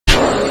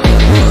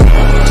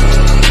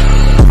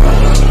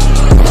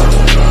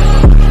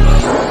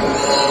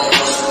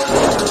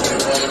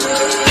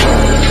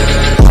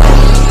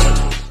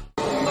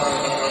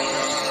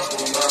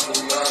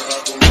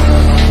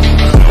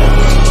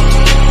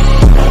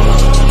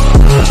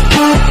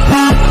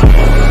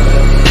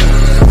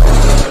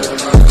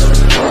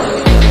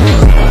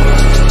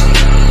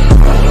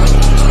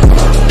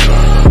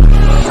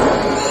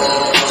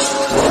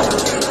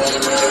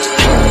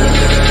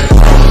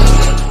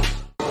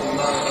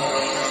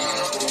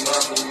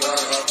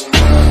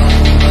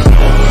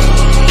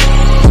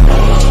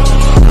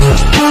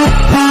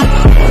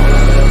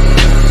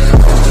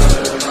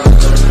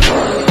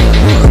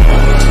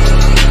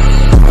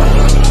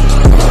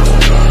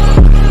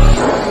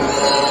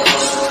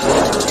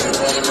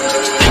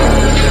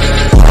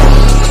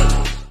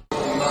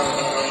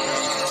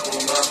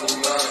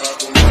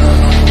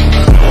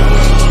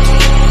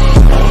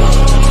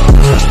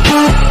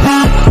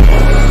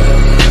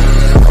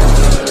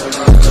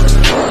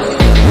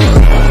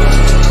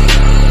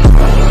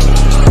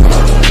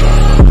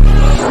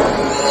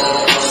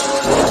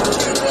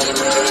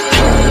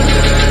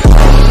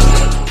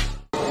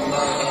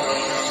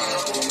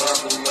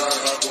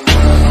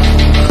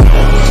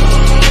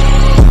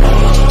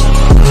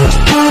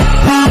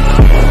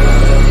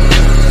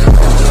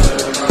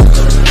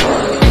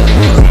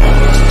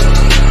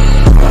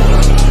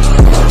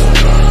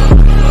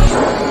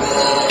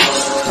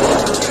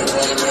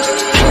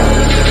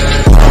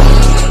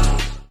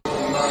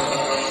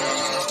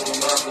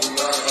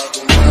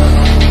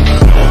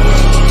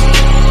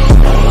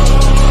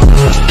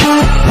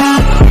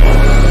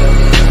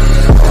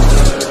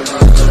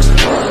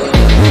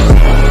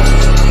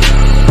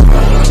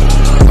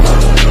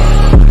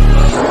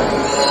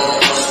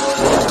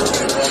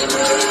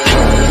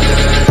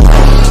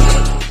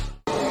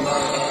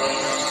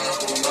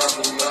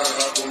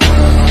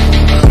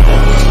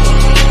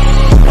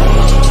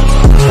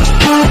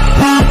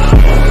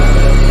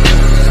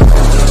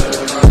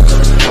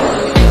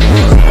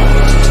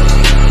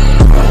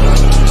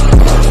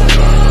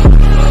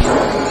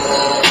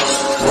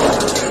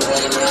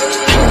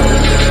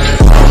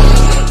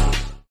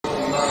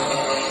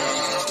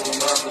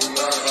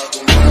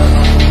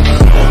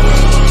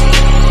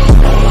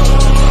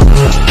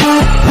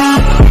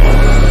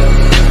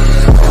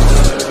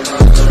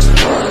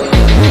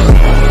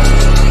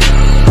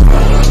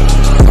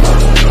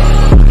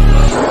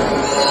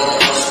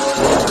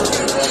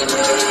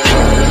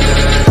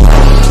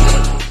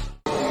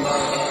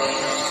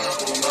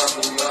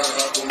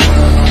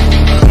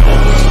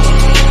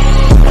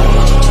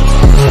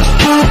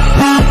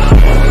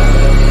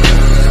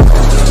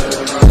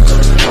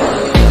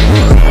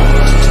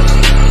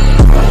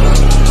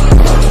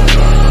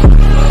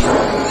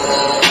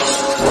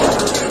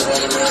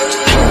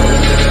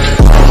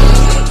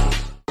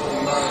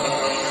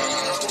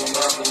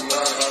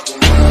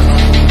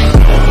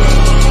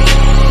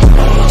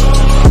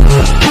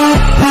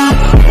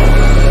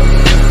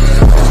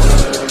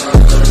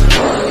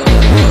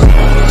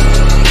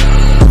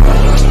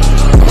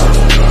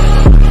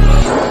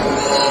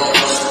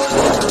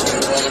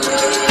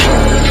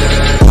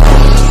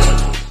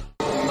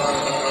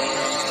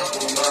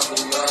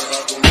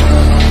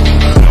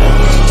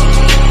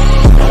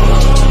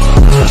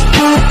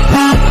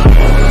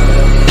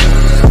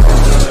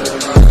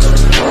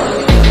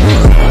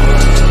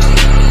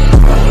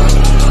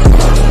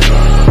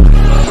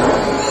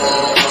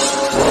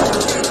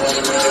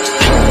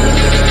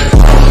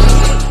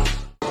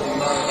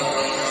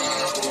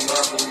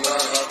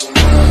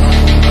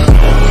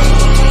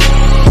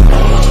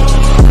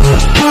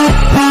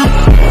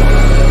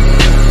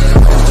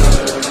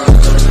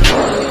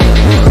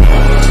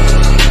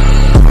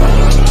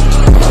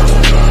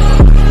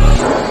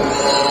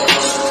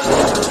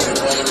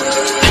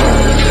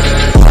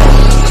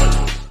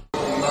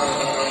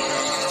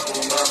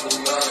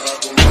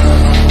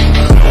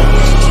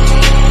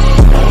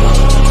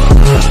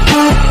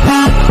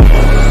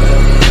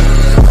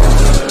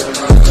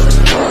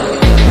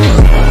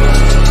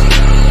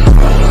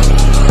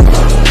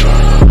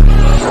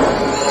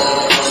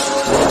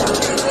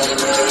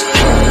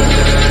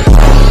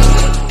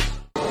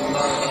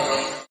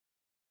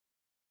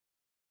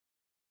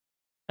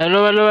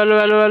Hello hello hello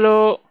hello hello.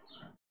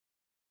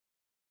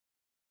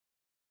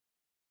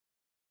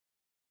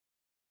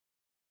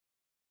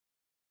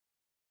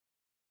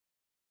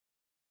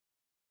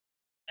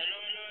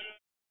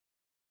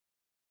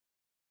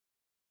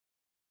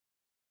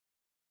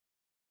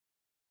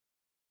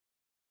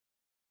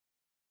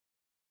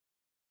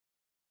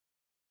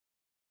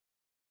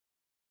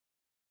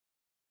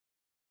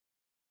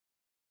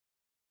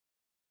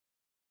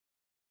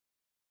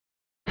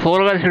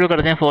 Fall guys शुरू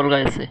करते हैं फॉल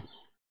गाइस से।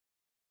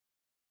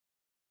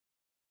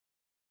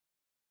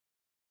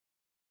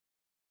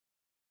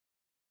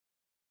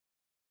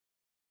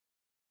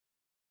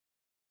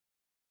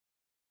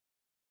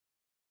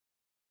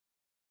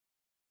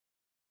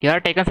 यार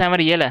टेकन सैमर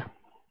रियल है।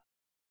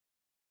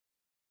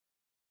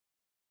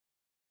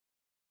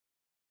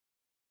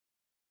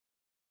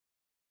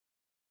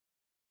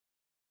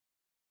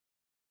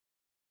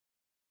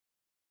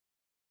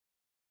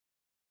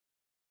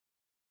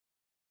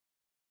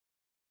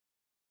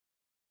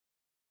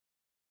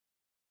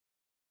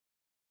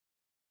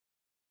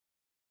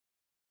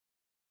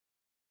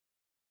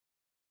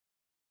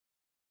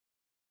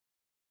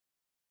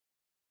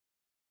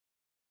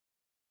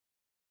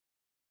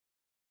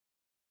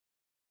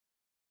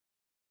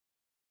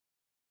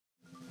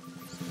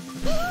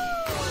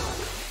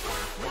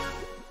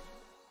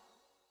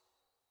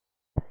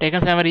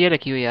 टेकन सैमर रियल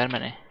रखी हुई यार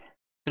मैंने।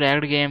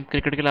 क्रैक्ड गेम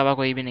क्रिकेट के अलावा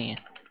कोई भी नहीं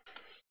है।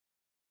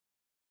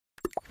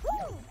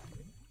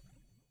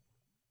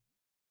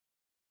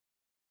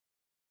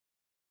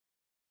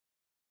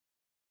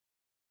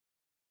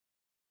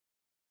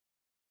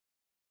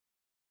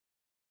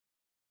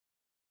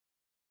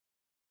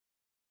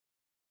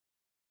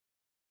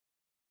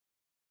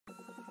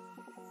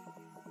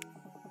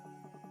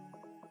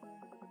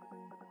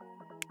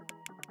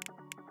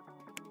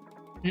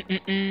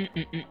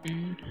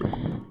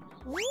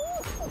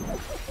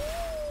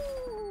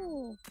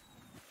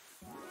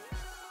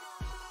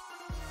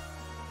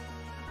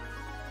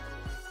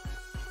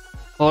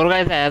 फॉल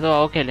गाइस आया तो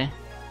आओ खेलें।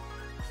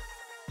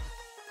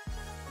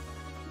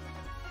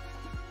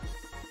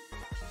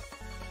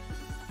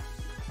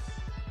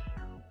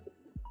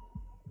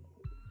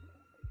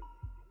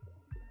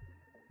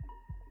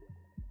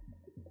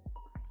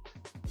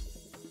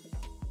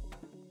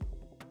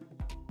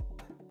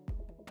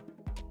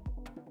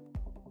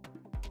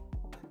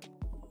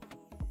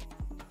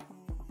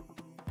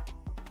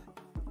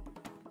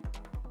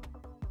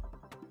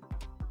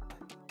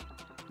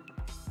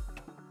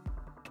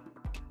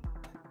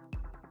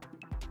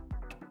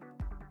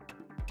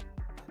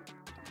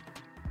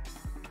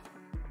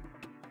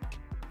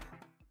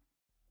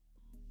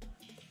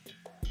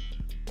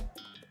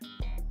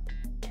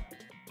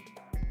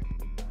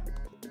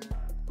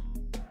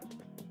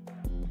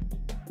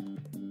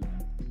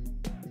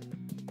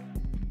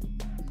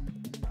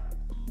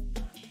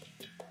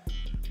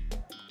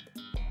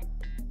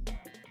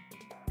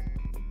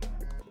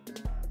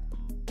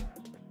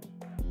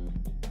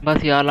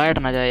 बस यार लाइट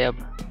ना जाए अब।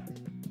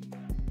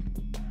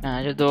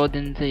 हाँ जो 2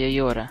 दिन से यही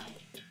हो रहा है।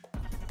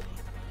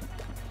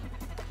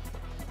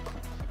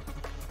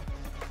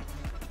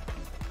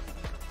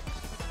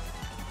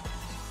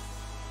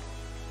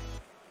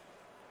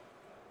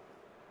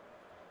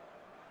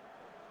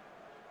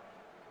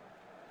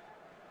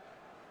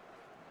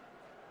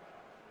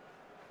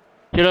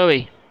 चलो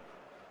भाई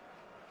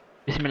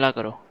बिस्मिल्लाह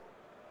करो।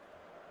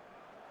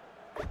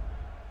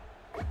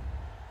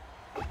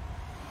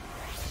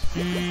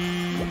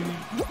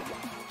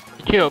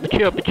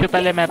 पिछो पिछो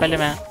पहले मैं।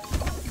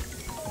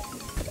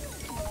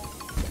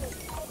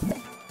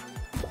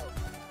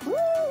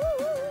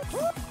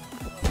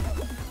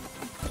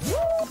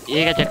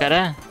 ये क्या चक्कर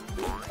है?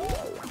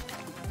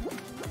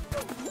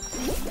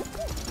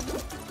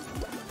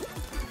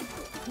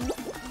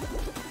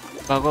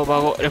 भागो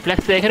भागो।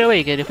 रिफ्लेक्स देख रहे हो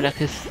भाई? क्या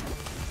रिफ्लेक्स?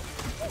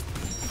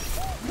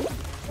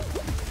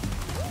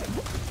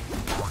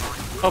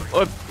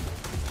 अब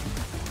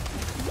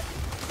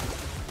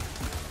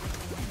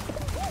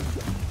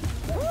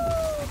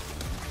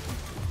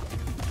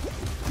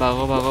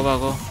भागो भागो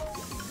भागो।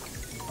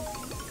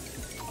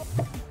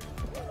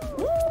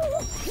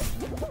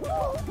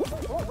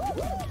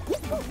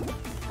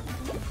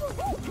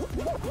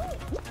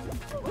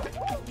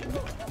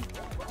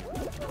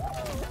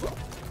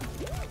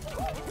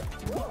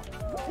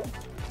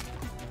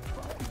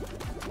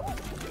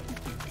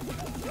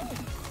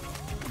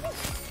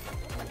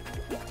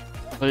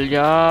 खुल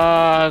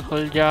जा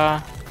खुल जा।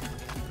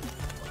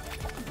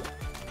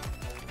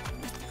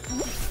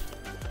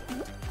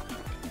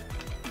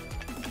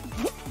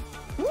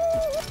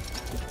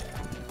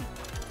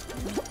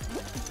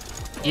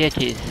 ये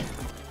चीज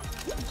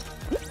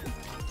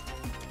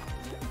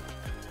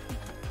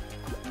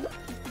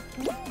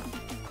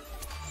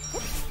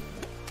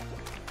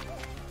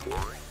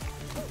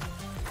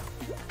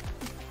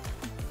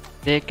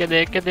देख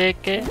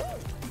के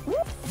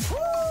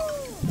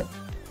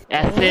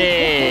ऐसे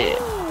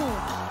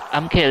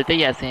हम खेलते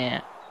ही ऐसे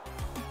हैं।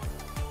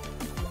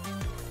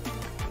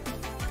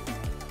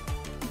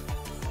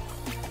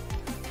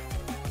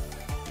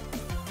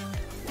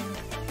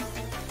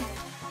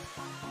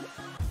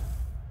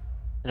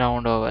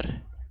 Round over.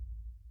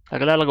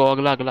 अगला लगाओ,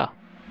 अगला अगला।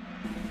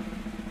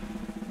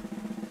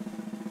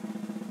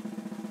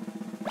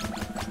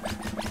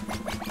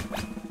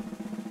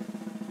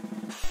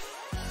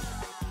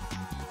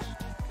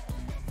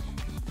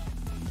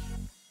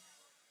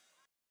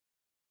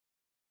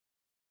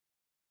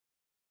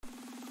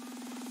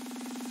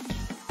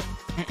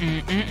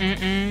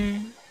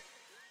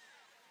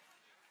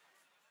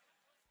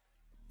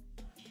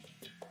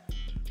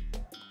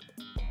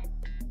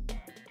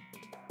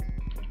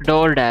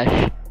 डोर डैश,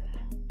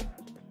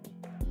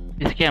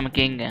 इसके हम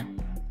किंग हैं।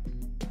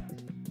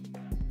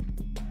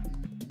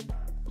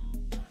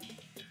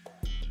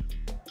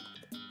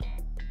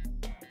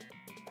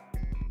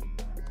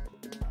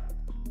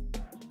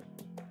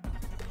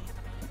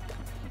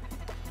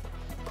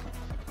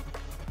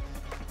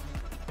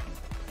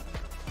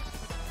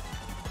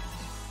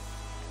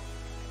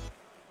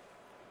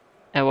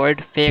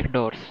 अवॉइड फेक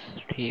डोर्स,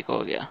 ठीक हो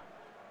गया।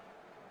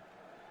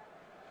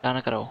 क्या ना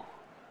करो।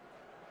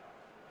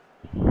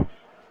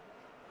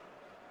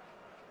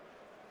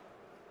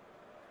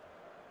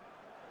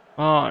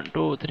 1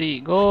 2 3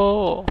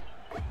 गो।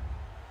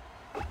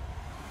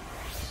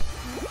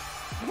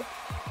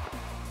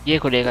 ये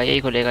खुलेगा,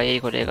 यही खुलेगा, यही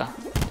खुलेगा।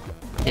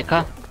 देखा?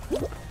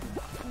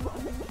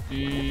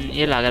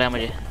 ये लग रहा है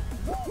मुझे।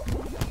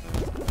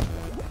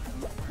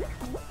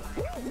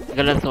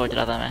 गलत सोच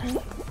रहा था मैं।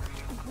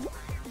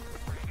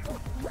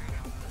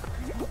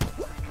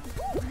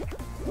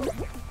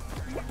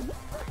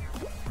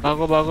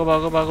 भागो भागो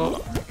भागो भागो।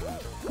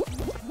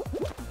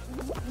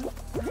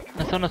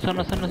 नसो नसो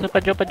नसो नसो,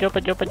 पजो पजो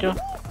पजो पजो।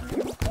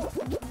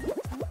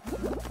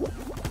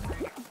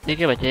 ठीक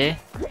है बच्चे।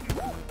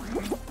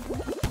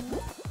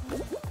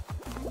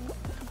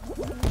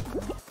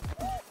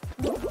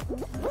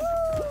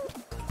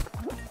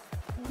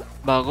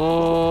 भागो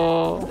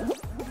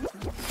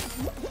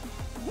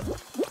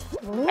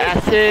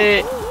ऐसे।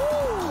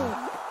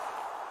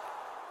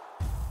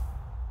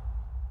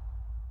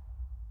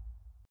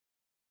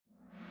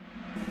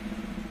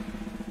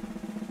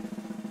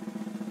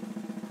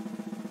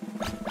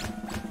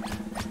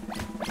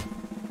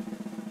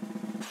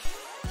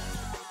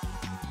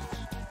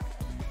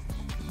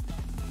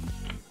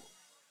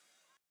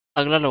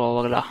 अगला लगाओ,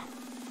 अगला।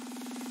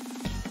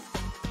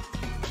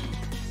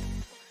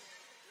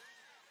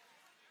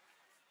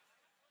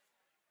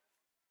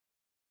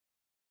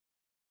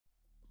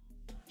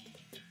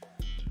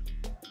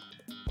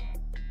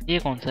 ये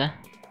कौन सा है?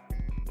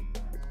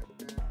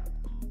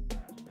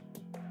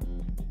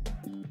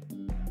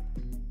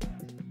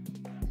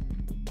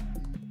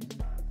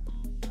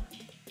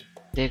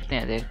 देखते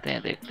हैं देखते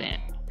हैं देखते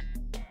हैं।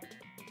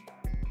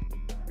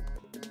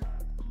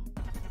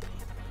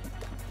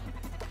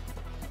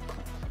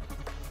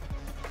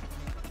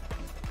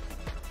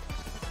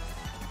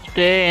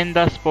 Stay in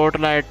the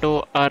spotlight to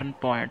earn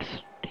points,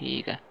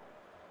 ठीक है।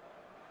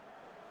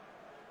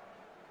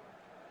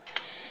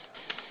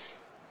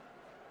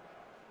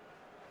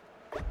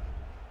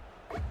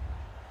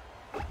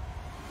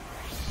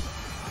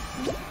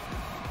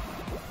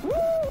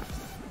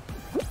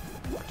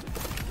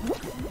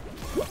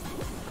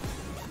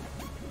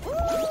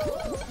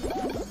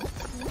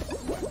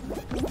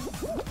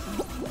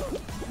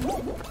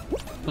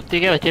 कुत्ते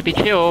के बच्चे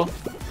पीछे हो।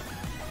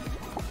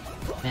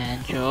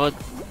 बहनचोद।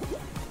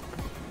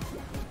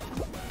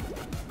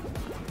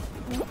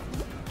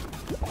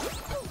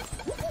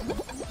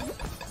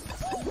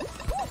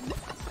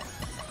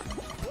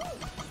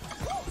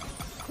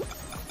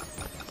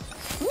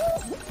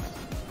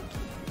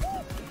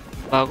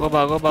 भागो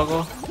भागो भागो।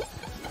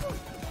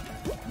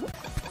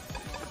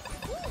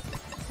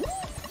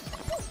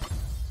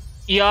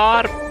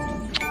 यार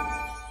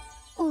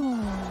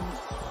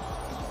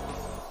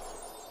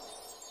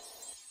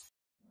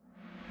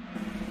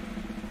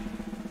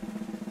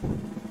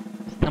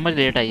समझ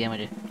लेट आई है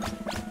मुझे।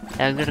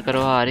 एग्जिट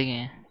करो, आ रही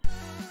हैं।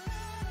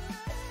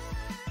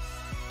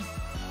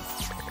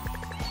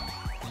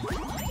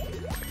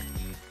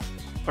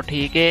 और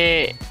ठीक है,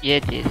 ये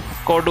चीज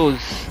कोडूज।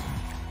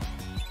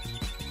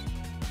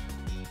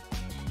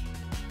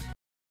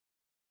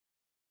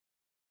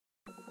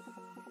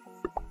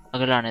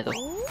 अगला आने दो।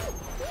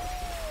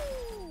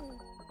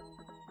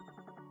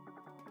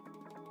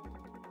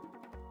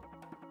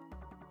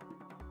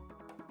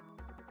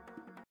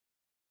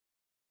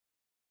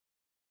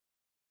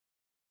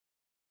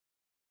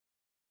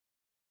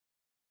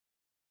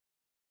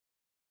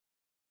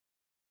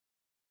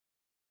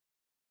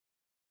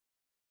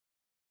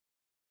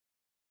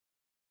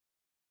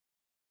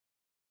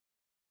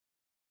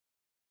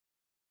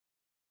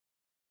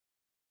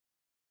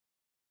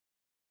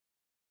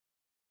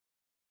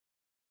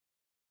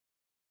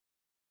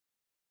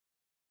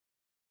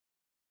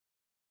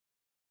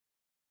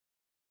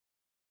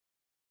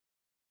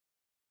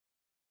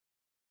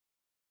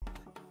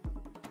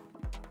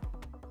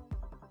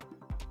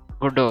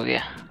 गुड हो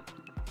गया।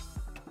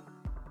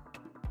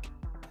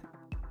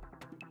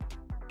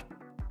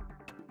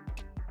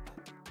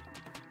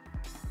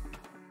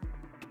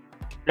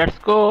 Let's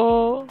go.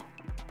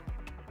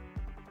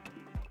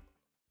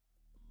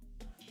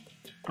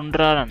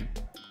 Tundra run.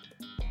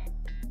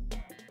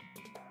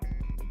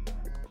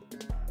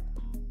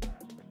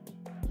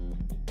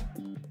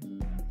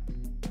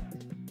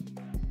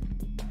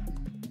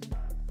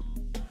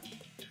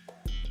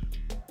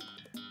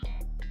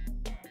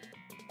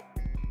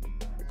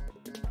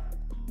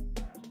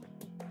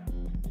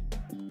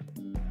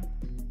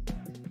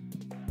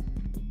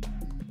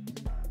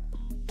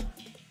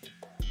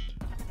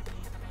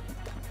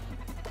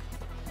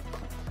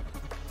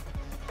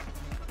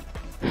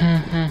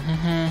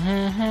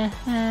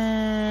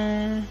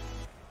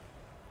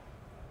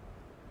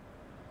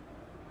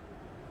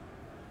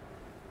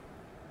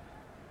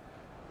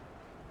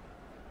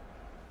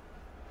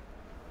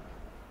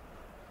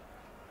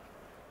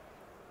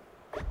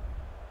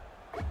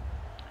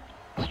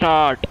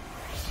 Start.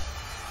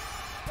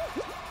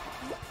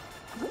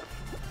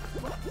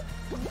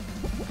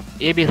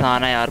 ये भी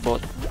आसान है यार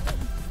बहुत।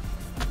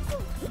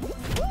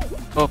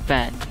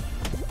 ओपन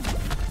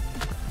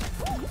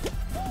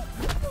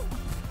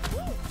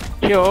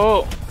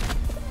क्यों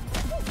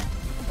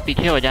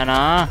पीछे हो जाना।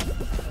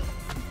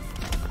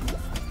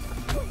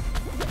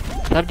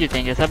 सब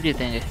जीतेंगे सब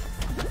जीतेंगे।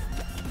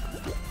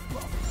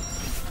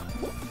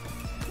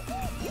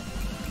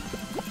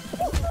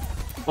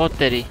 ओ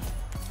तेरी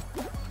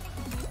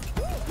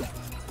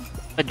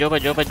भज्जो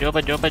भज्जो भज्जो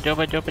भज्जो भज्जो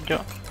भज्जो भज्जो।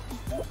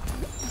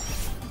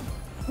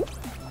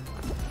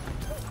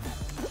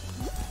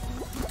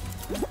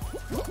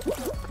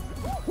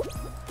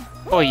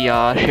 ओ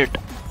यार शिट,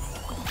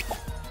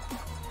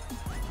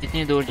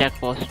 इतनी दूर चेक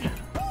पोस्ट।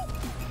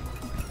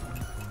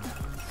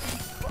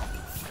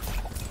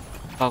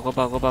 भागो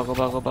भागो भागो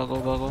भागो भागो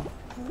भागो।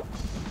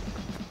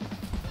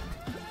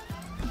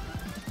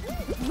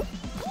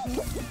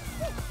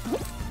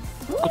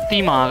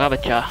 कुत्ती माँ का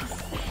बच्चा।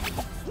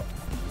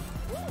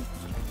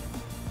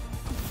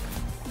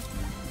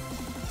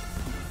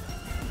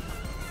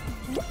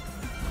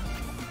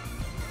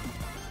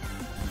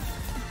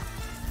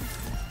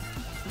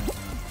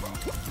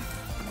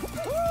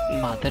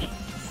 मादर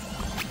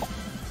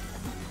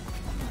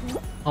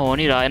हो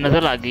नहीं रहा है,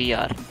 नजर लग गई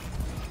यार।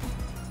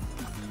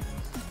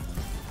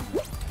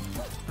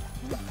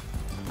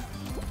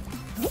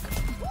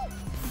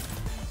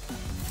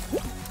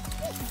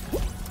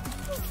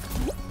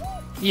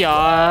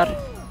 यार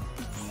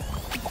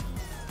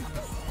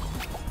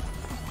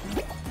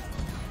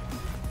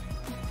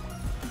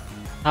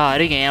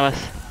हार ही गए हैं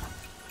बस।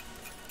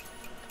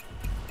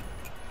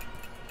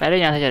 पहले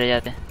यहाँ से चले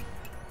जाते हैं।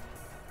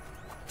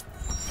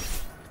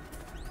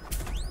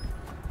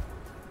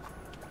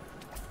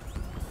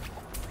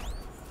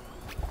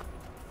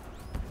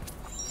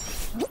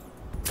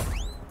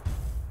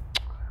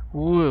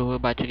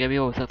 बच गया भी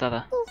हो सकता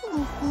था।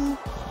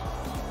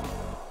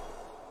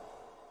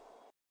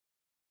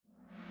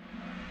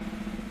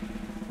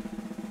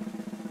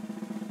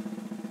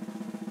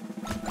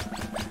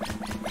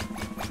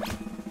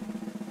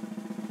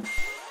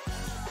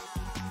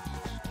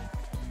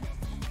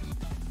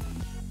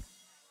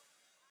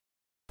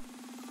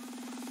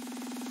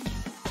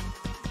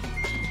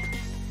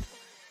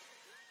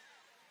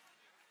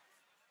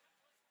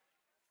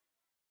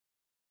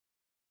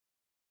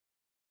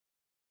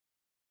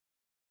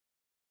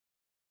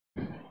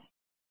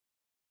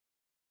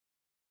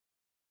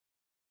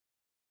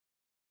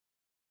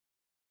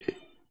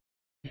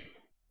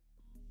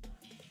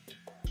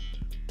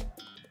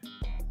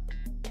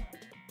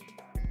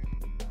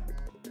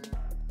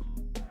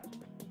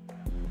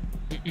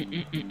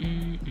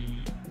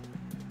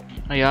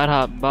 यार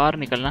हाँ बाहर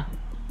निकलना।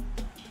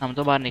 हम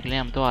तो बाहर निकले,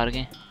 हम तो हार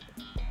गए।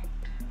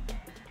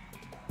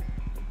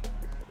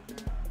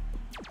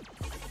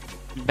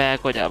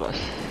 बैक हो जा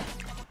बस।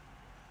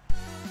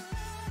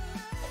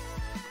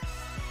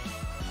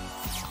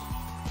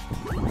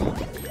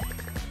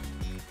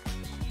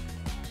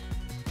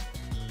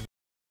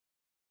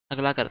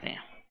 अगला करते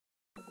हैं।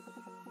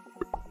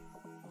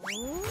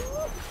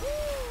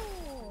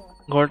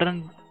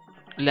 गोल्डन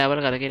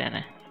लेवल करके रहना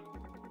है।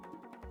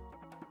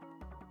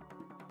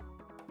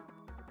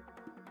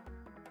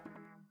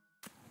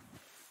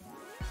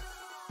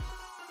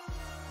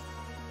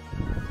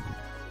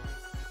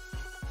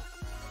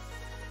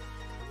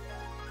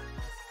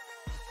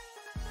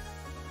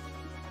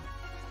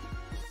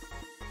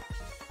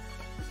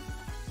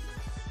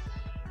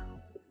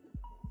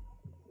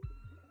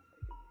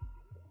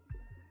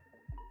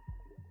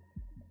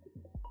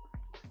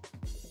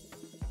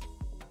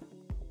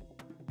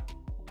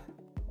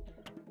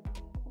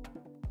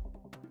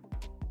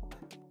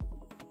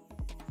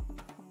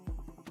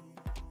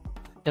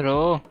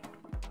 चलो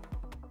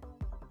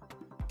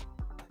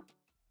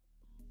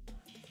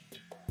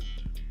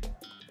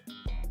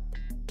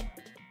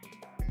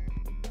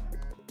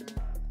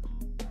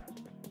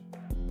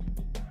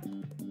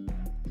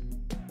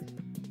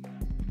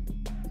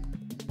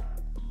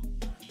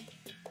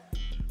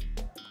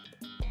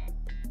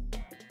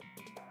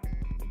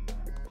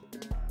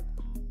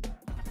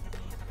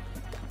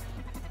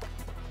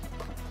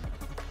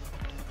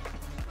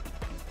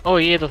ओ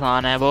ये तो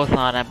आसान है, बहुत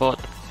आसान है बहुत।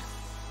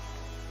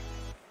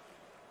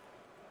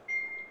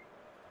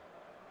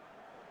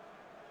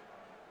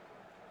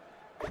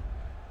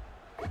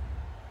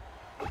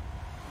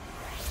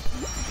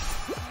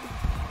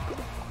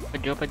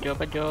 भज्जो भज्जो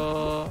भज्जो।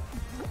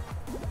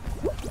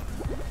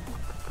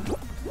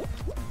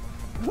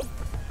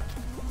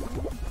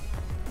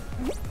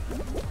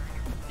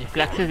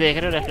 रिफ्लेक्सेस देख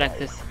रहे हो?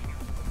 रिफ्लेक्सेस,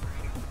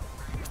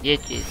 ये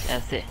चीज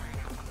ऐसे।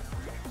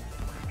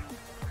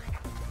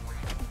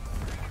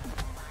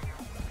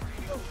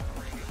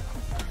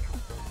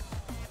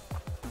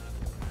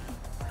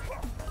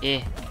 ये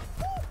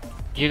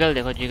जिगल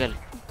देखो, जिगल।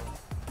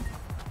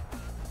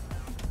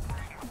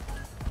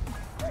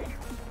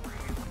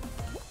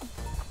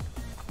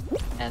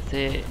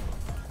 ऐसे,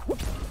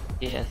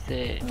 ये ऐसे,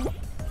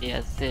 ये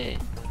ऐसे।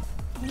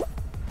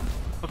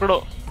 पकड़ो।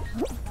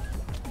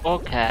 ओ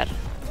खैर,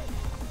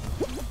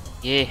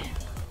 ये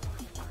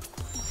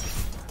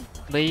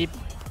भाई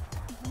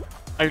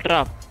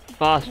अल्ट्रा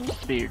फास्ट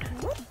स्पीड,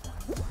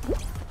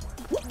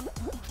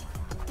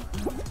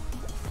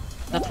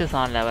 सबसे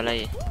आसान लेवल है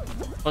ये।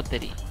 ओ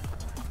तेरी,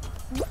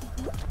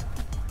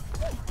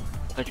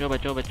 बचो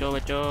बचो बचो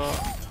बचो।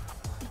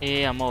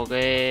 ये हम हो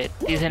गए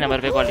तीसरे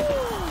नंबर पे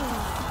क्वालिफाई।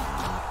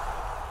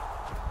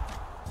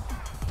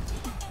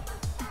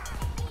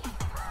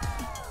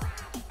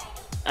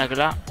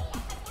 अगला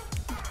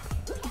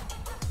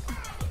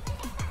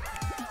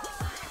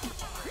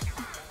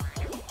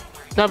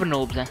सब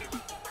नूब्स हैं।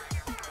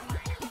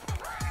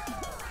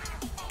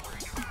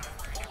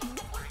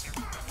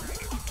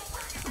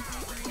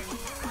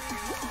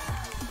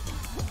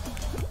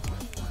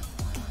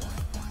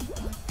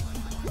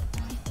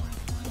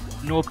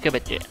 नूब के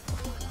बच्चे।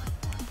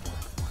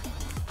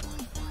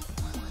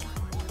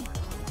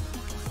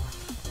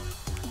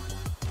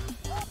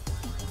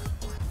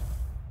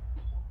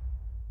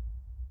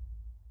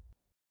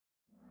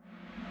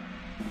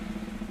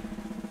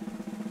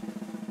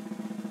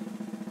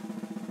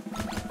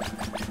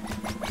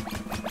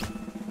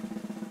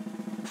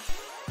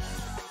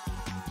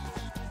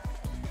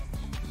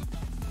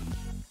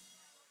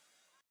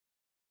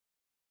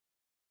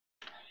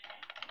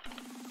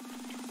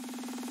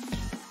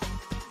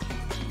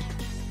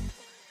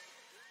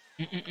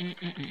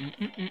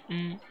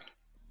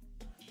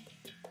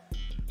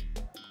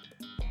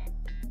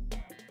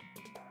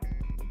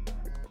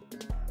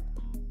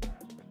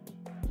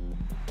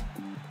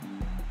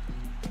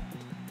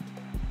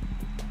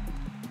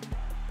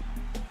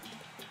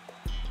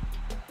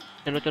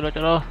 चलो चलो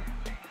चलो।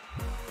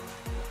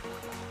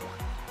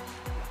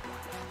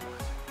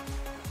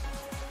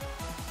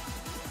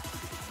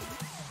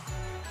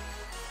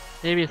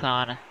 ये भी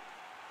आसान है।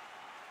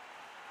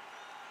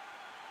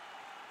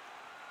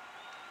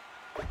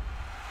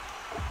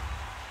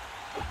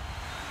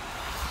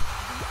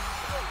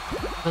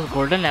 बस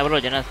गोल्डन लेवल हो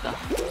जाए ना इसका,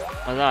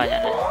 मजा आ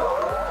जाना है।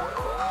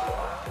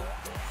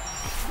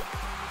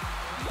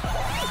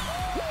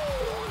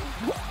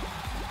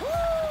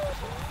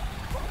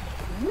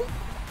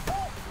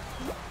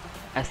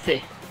 ऐसे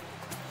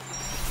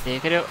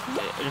देख रहे हो?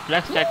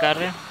 रिफ्लेक्स चेक कर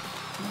रहे हो?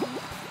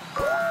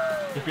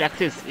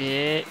 रिफ्लेक्सेस,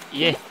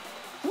 ये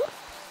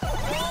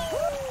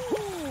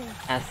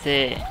ऐसे।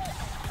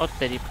 और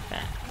तेरी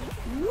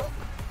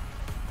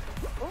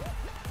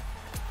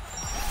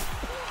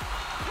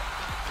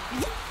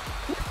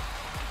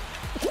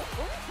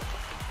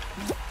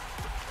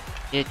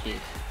ये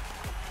चीज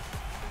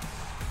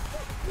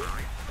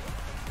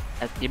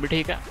ऐसी भी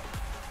ठीक है।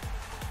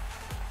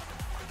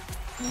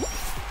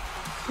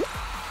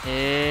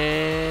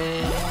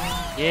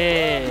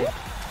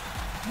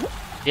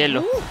 ये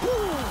लो,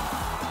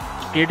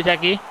 स्पीड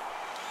जाकी।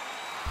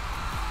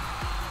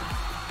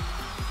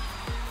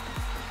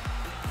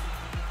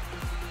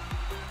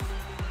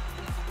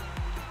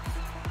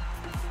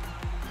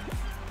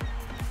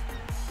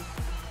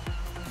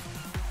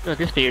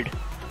 तो स्पीड।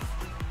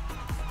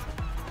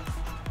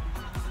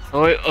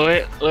 ओए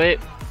ओए ओए,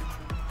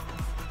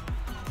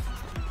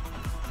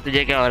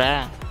 तुझे क्या हो रहा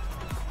है?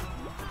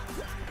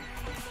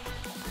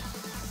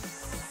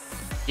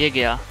 ये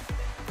गया,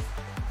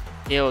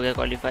 ये हो गया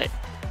क्वालिफाई,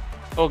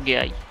 हो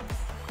गया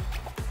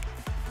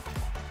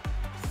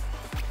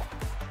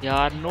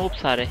यार। नोप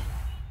सारे।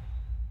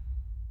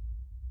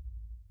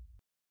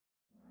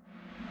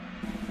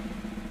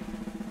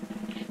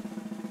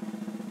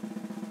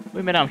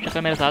 कोई मेरा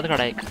हमशक्ल मेरे साथ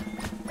खड़ा है, एक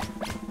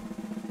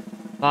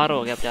बाहर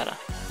हो गया बेचारा।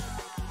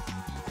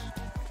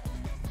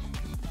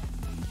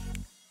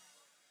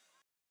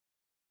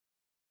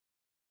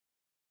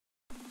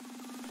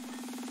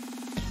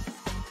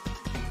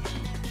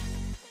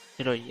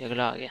 चलो ये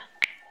अगला आ गया।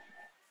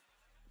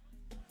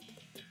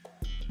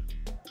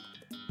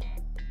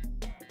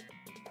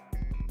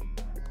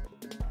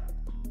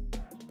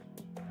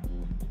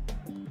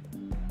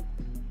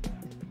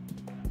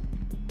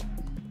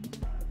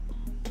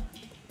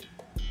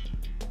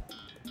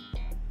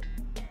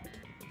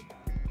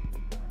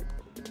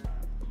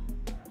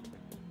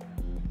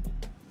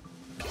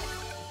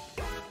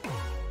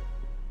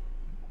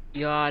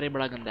 यार ये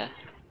बड़ा गंदा है।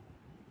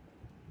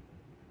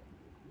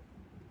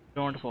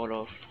 डोंट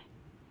फॉलो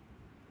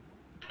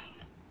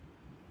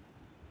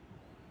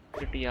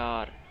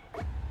यार।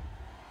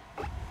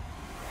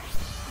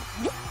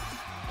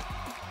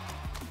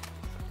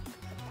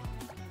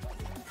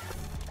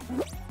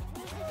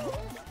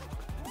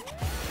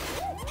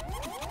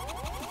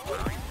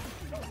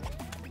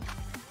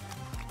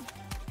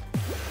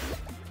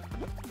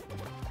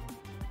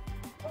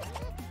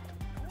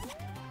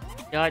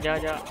 जा जा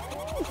जा।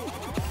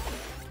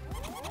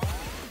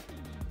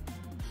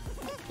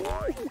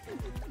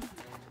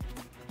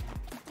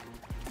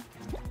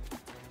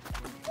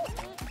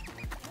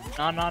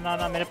 ना ना ना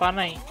ना, मेरे पास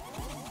नहीं।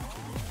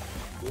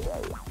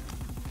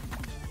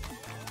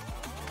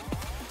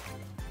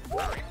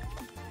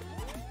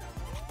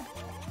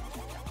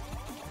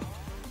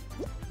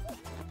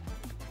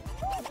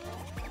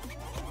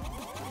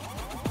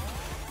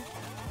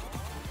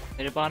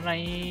 मेरे पास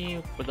नहीं,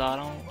 बता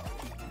रहा हूँ,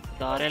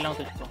 बता रहा हूँ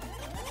तुझको।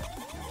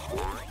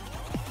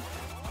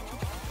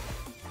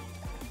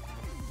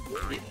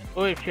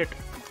 ओए शिट।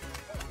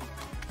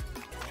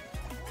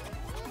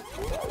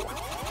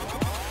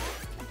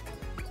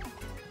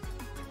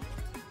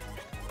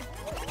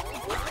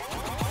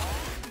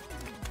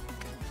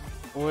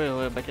 ओए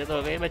ओए, बचत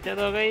हो गई, बचत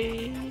हो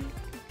गई।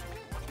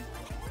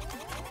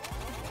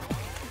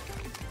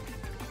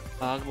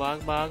 भाग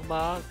भाग भाग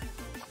भाग।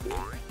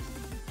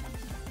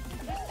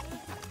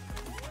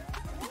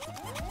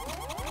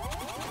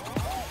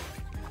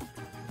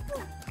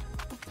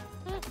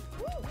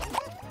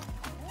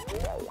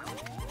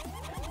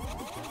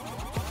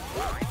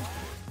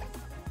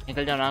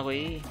 निकल जाओ ना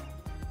कोई।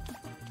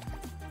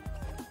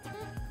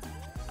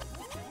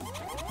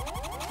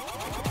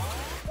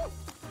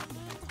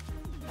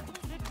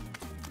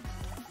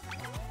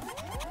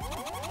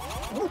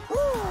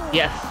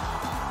 Yes,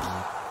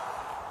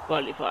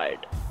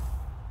 qualified.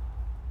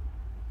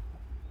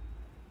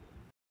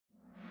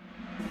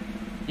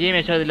 ये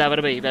मेरा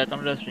दिलावर भाई,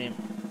 वेलकम टू द स्ट्रीम।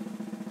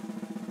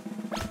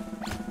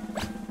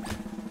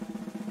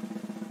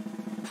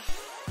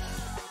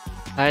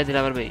 हाय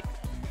दिलावर भाई।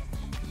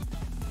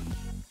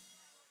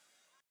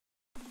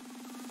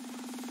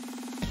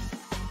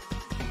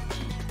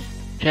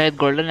 शायद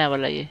गोल्डन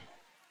लेवल है ये,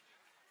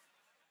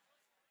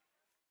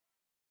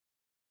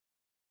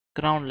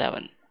 ground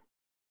level.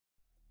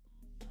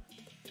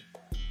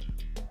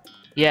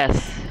 Yes,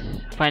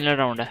 final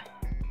round है।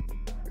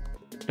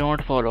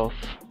 Don't fall of.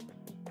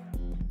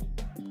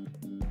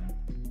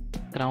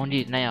 ग्राउंड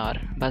जीतना यार,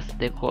 बस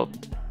देखो अब।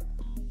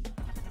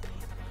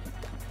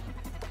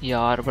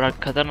 यार बड़ा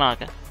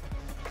खतरनाक है।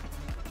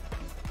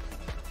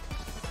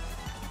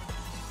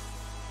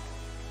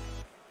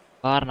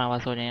 बाहर ना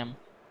बस हो जाए हम।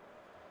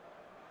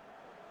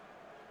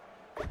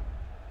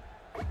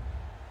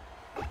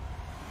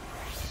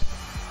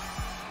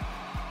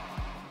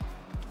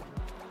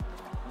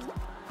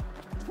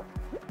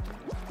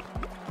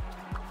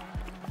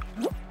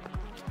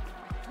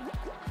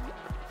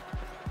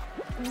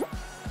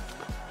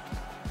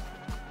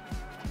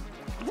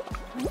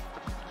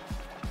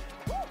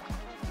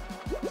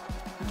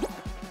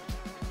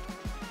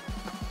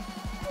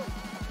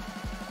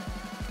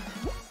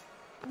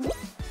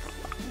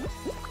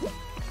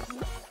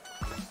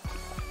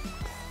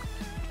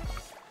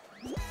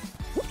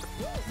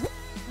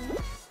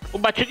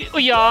 बच गई। ओ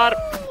यार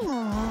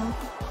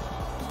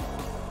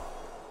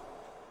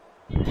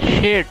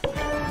शिट।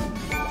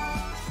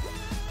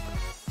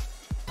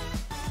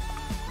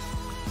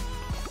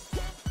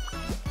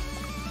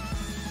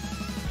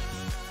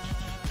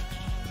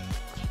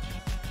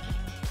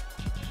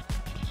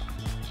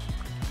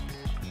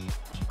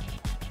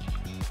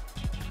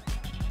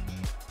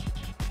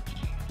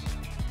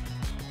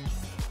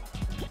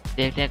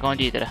 देखते हैं कौन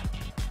जीत रहा।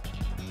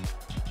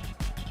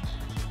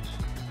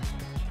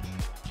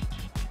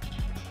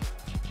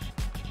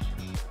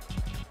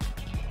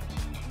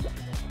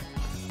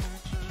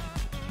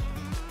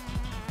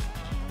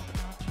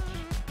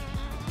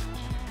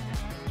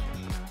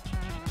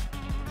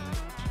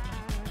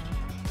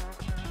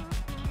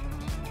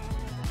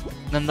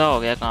 गंदा हो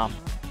गया काम।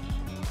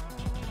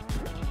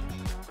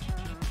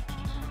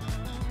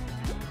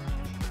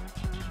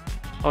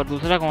 और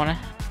दूसरा कौन है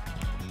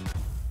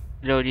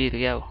जो जीत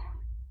गया वो?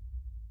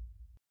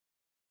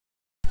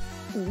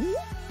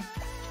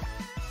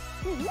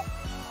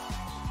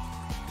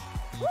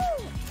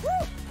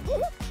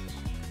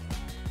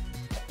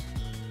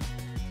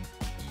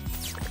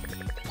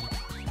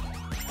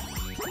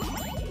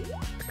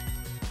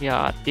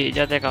 यार तेज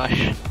जाते काश।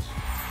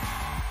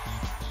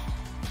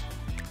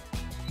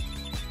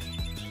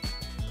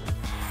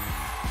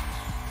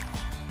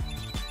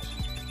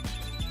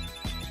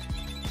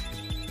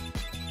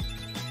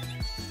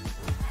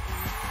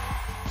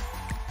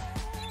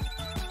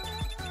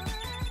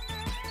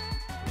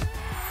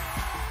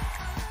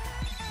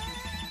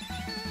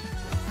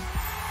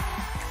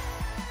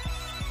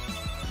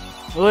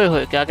 ओए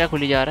होए, क्या क्या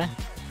खुली जा रहा है।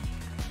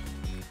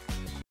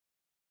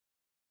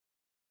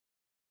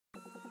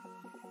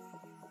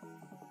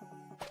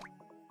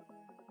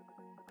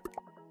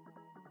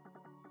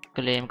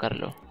 क्लेम कर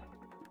लो।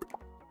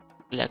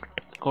 कलेक्ट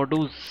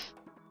कोडूस।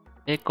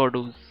 एक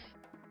कोडूस।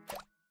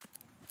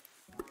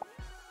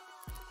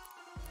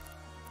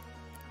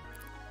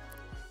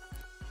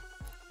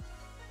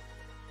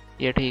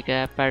 ये ठीक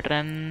है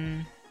पैटर्न।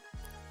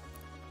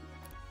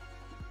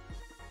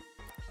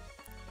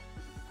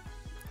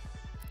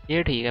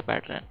 ये ठीक है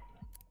पैटर्न।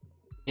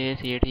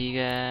 ये ठीक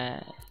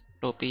है।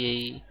 टोपी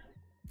यही,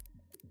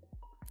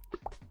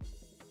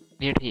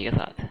 ये ठीक है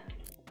साथ।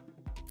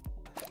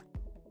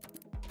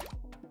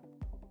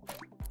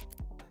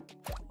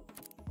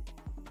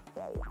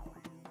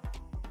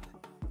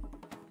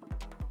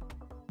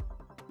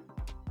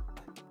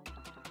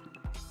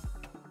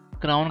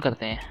 क्राउन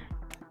करते हैं,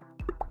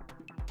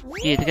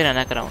 जीत के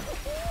रहना क्राउन।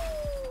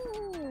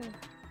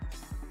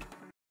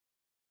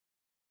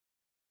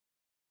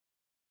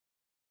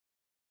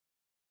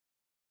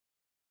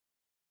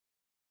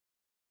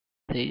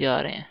 सही जा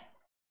रहे हैं,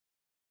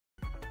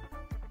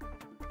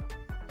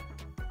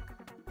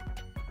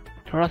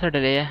 थोड़ा सा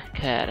डिले है,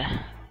 खैर।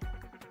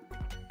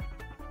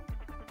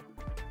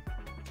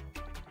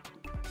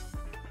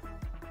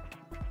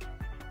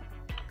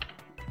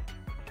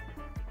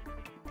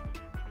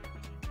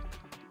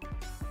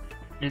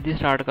 जल्दी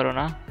स्टार्ट करो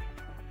ना।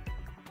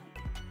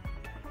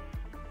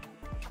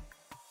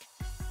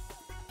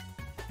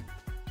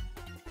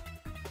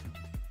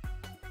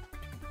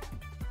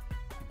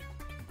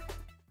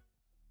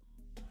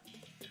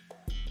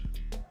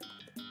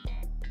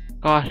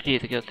 काश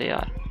जीत गए होते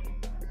यार,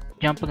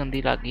 जंप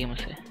गंदी लग गई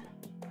मुझसे।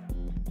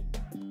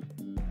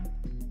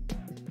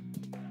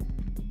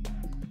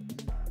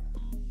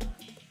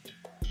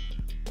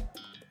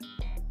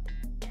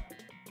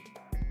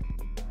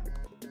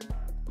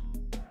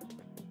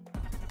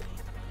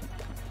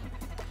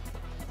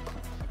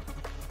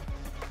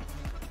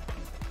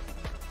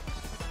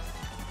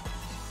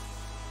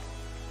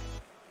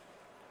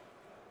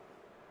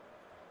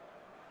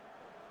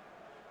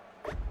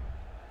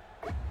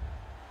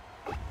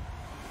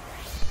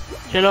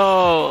 चलो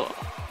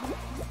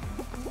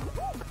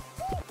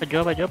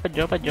भजो भजो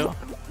भजो भजो।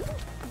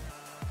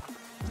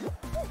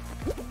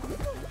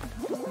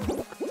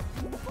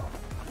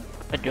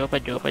 भजो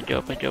भजो भजो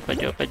भजो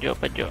भजो भजो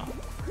भजो।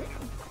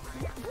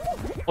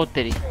 ओ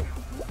तेरी,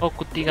 ओ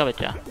कुत्ती का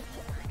बच्चा,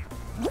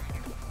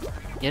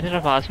 ये तेरा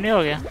फास्ट नहीं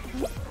हो गया?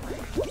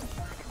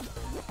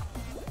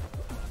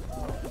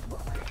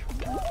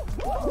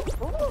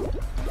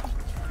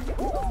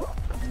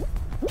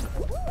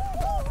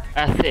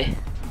 ऐसे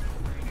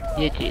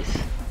ये चीज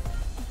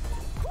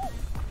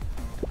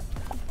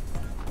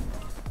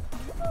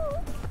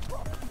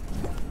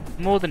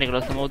स्मूथ निकलो,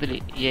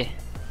 स्मूथली। ये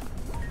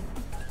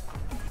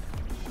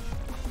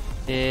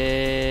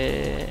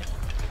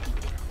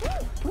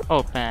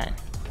ओपन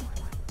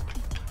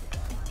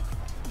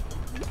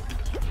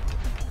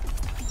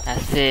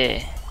ऐसे।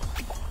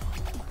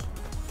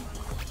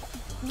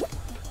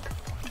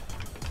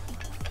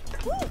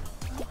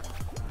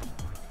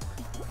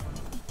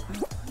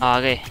 आ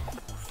गए।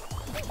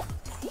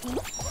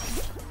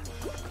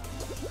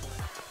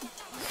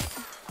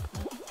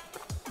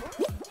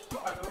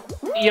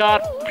 यार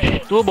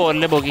तू बोल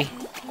ले बोगी।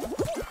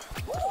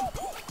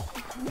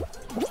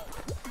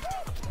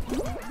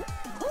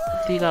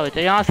 सीधा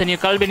बच्चा, यहाँ से नहीं,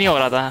 कल भी नहीं हो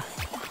रहा था।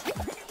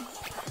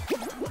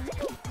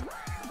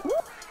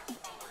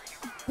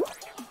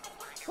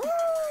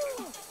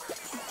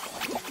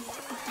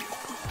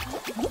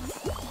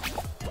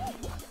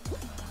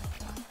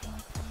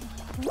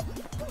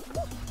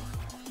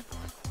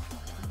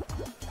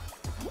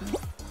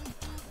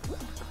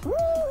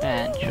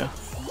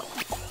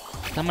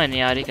 समझ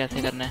नहीं आ रही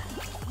कैसे करना है।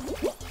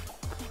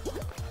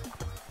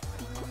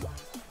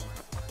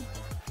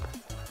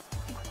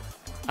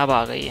 अब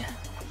आ गई है,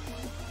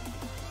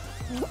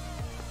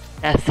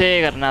 ऐसे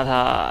करना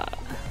था।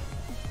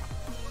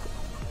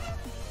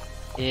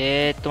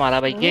 ये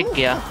तुम्हारा भाई ये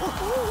क्या?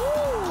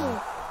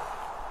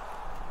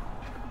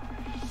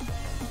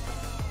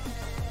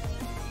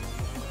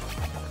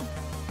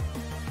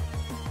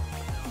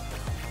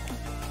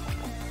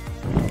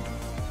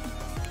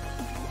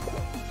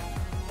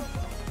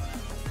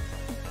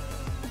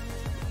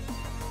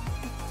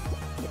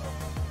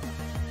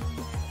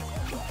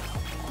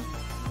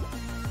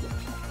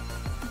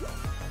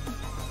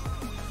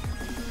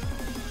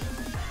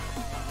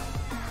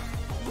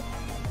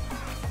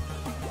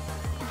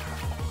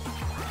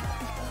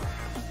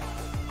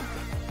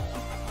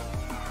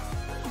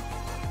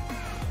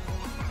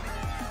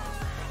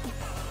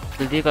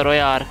 जल्दी करो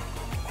यार।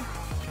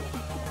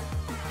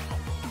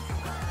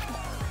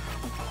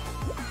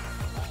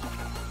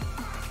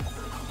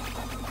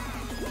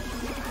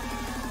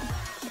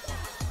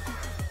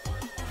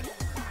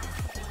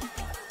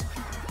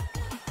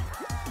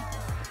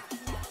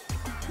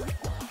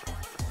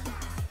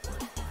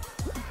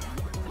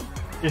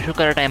 जो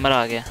शुक्र है टाइमर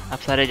आ गया, अब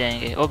सारे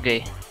जाएंगे।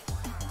 Okay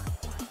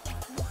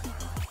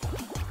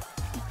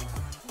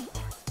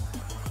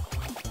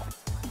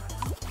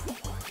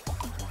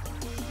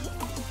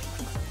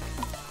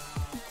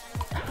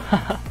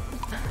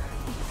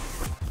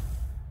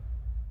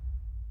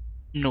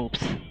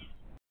noobs.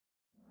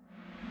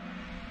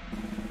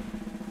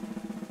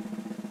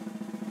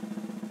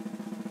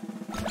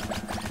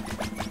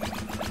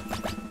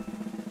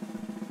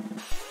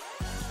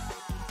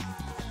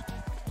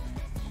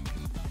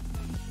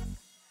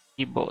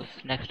 बॉस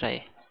नेक्स्ट आए।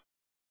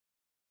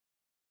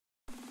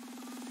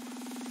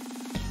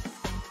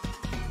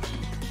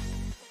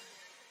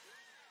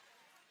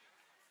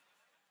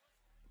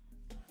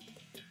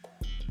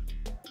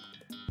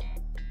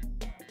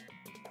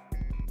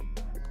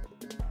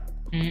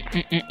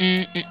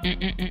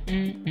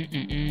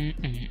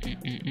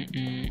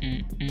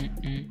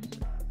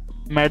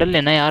 मेडल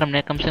लेना यार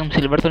हमने, कम से कम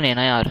सिल्वर तो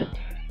लेना यार।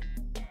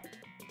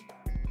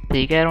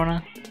 ठीक है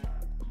रोना,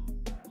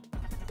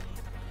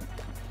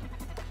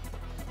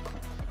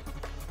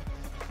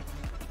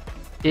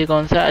 ये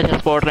कौन सा? अच्छा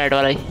स्पॉटलाइट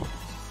वाला ही।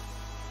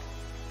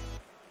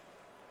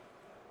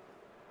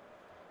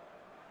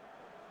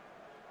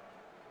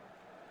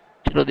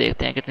 चलो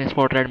देखते हैं कितनी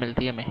स्पॉटलाइट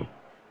मिलती है हमें।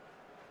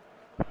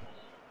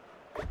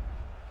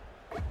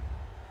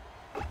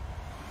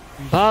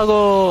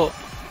 भागो।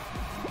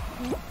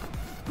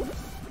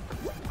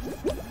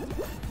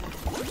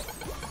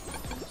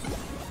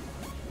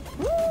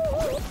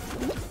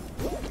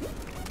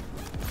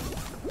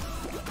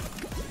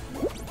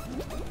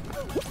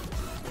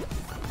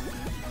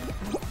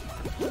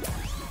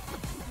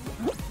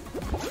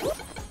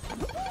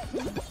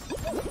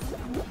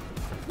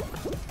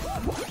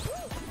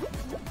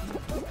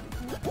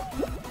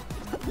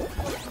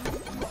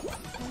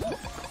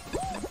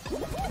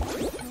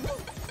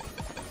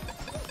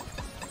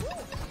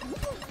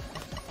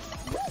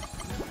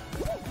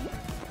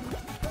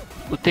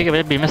 कुत्ते के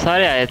बच्चे में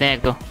सारे आए थे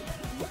एक तो।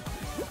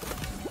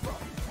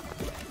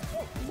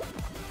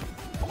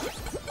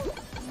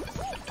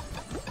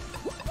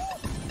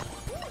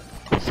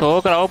 सो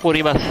कराओ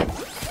पूरी बस।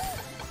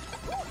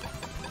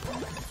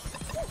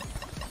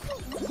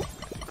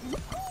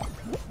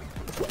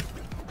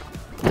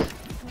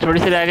 थोड़ी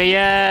सी रह गई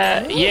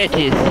है, ये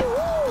चीज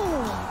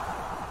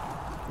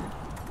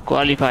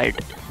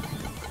क्वालिफाइड।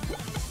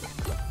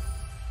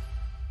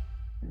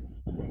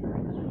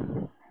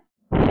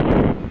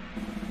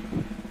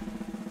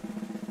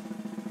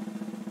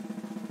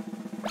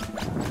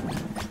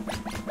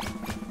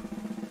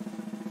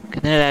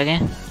 कितने रह गए?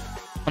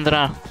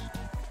 15।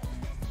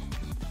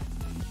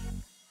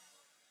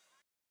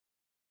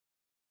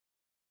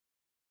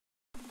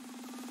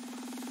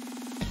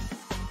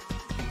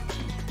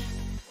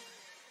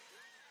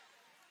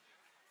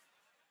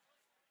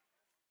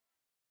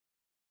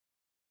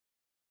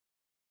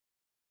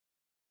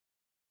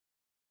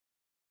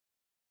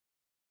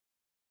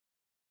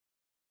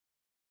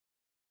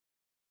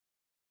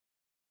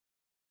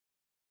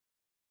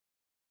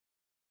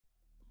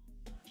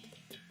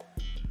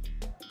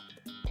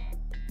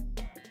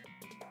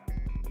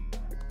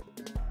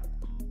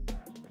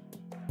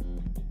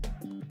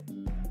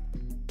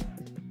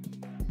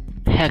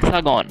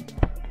 हेक्सागन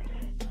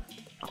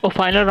और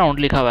फाइनल राउंड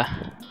लिखा हुआ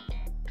है।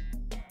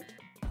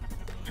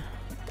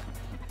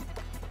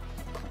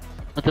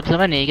 मतलब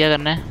समझ नहीं क्या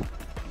करना है।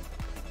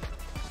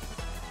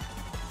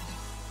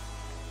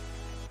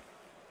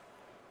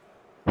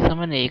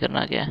 समझ नहीं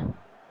करना क्या है।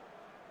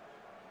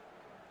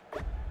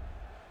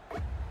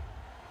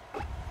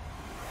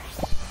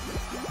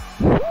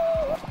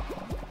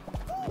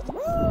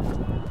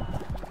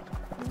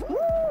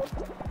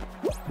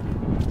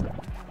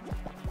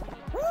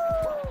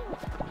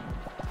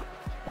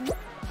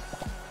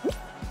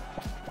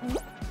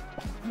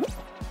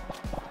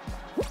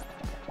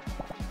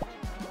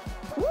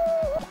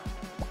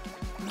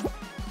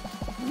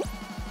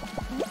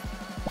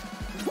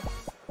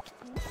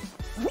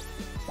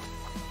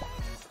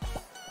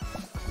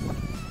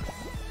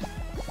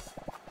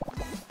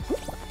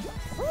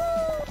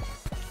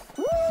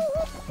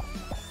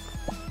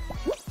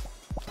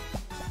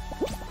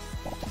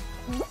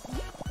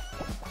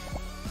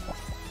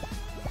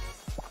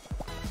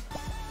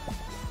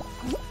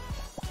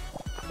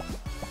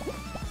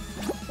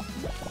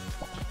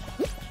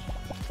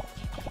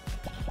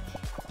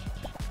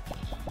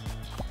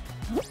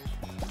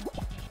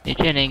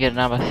 नीचे नहीं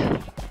गिरना बस।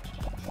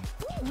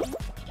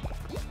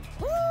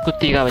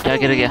 कुत्ती का बच्चा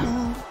गिर गया।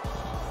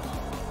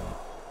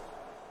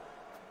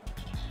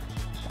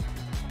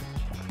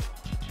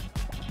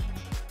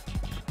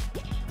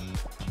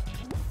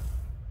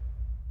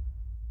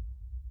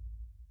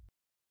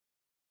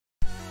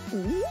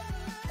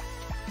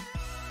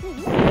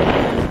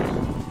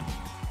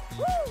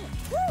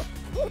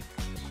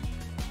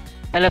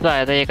 पहले तो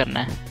आया था ये करना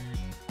है।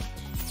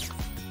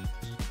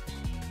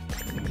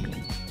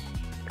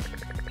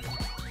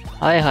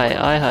 हाय हाय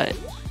हाय हाय।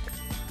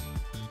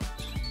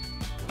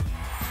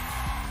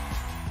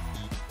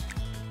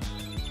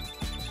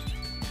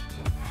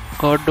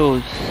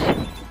 गॉडोज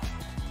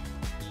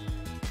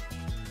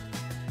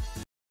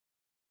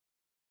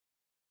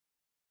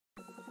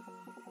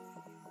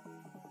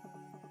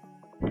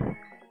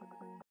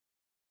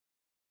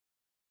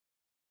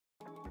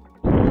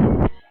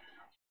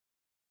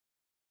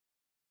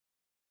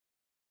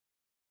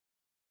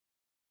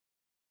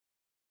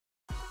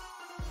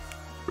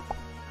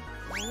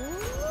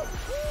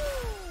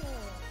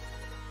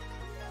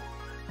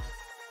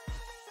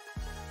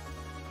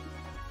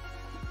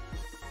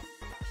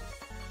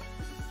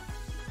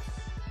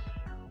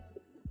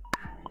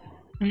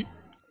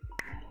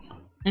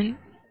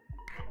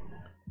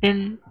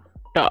in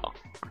talk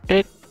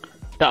tick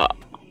tock।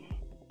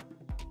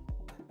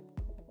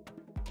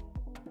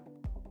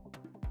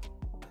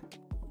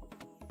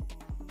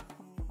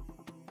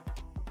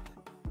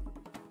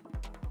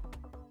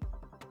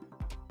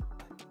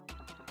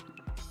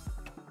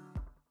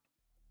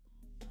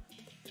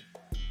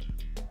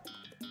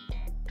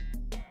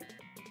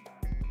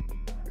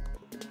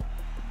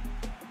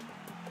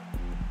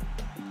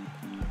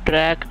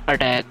 Track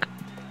attack.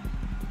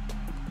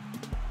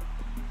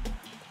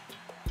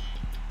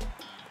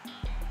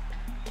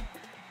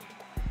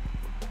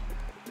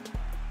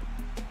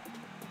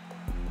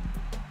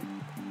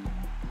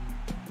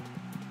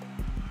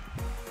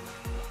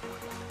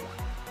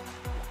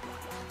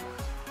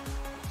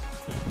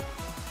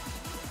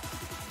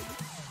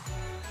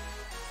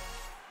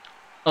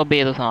 अब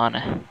ये तो आसान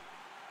है,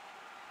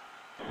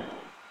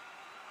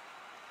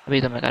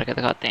 अभी तो मैं करके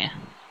दिखाते हैं।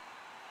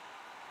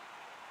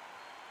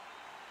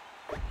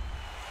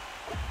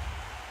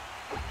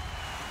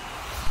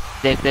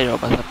 देखते जाओ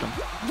बस अब तुम।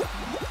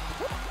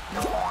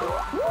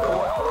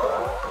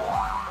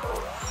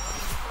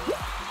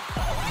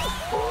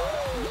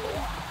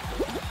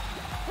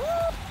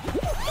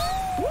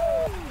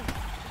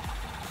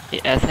 ये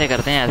ऐसे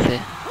करते हैं,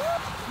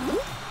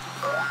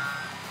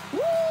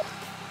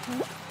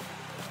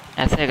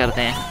 ऐसे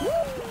करते हैं।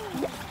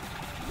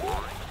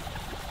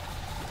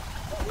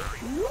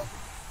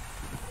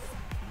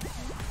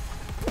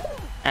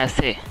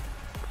 ऐसे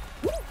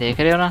देख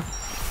रहे हो ना?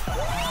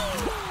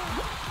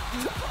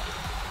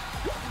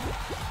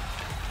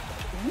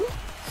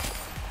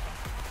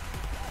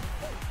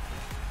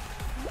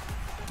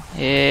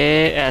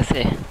 ये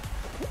ऐसे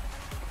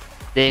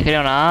देख रहे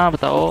हो ना?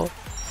 बताओ।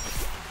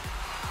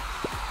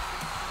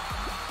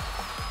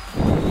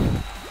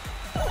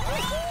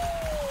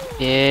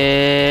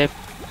 ये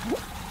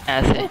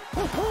ऐसे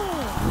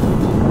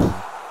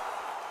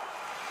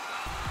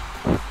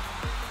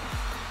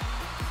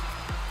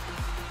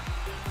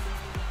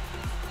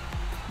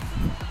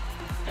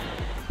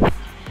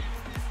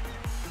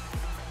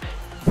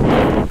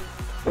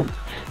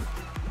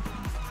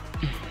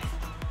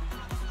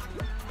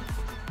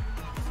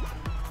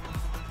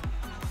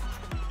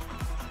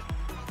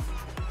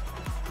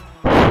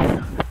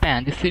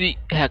बैन जिससे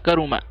हैकर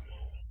हूं मैं,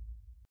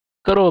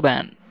 करो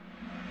बैन।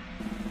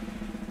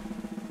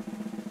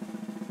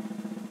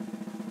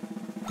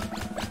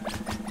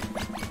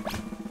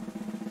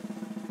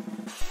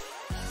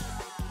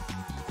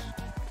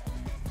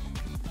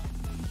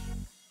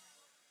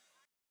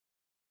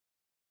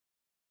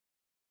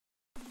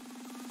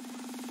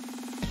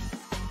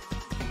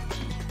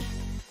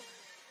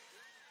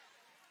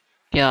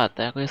 क्या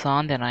आता है? कोई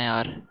आसान देना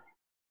यार।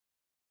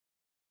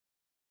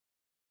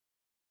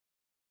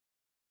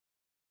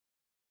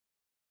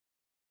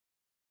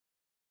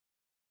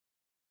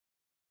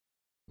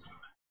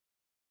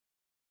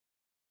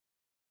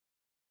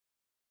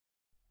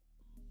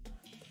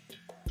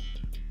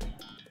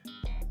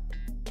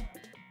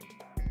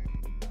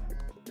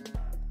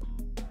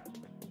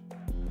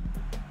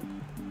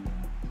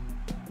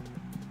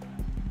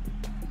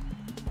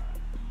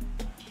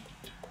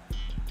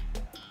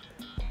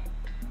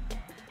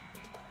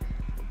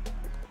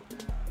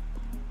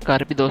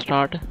 कर भी दो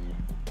start.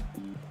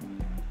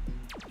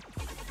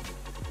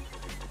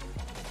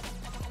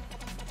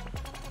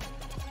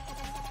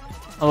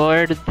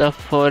 Avoid the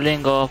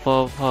falling of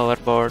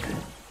hoverboard.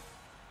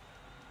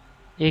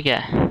 ये क्या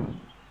है?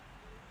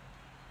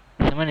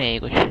 समझ नहीं आई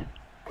कुछ।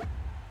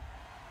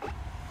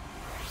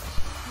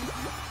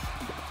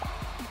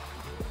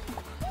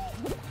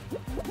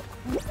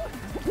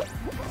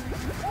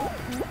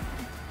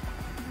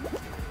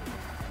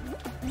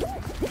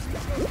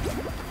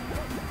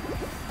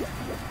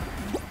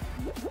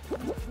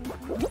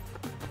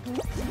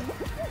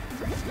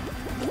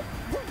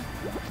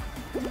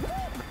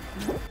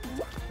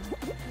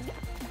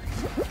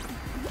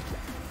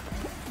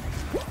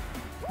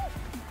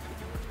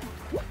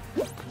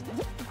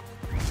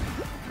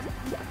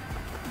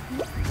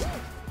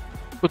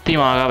 कुत्ती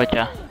माँ का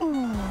बच्चा।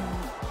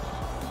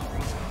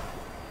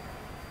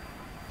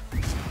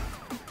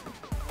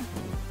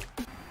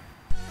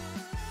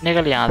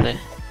 निकल यहाँ से।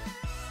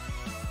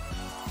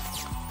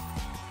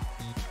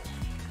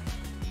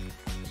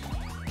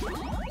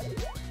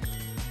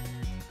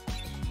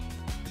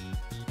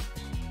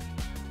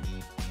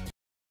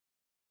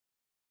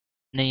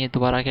 नहीं, ये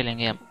दोबारा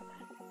खेलेंगे हम।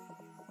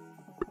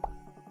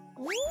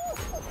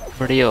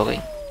 बढ़िया हो गई।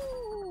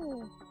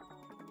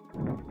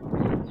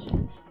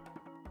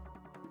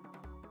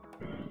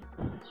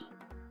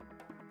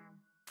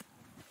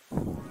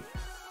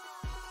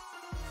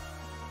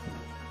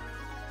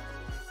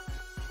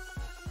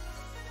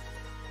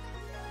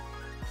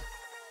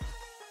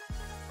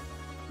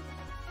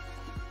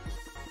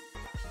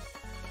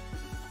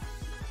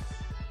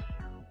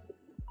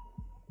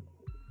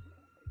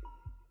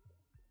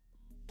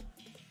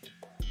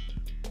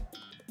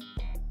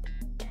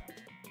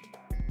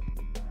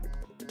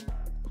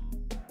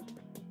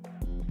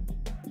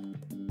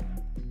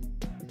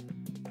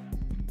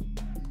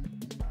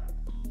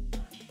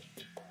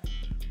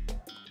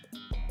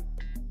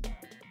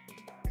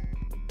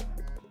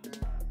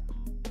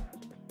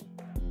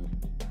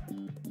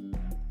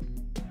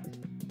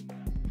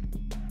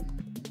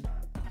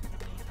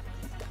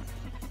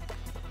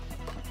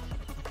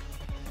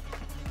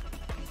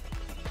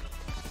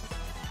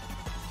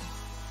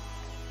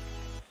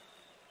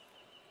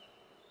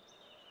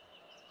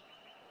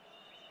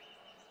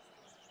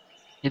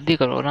 जल्दी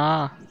करो ना।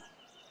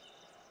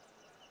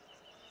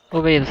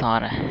 वो भी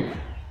आसान है,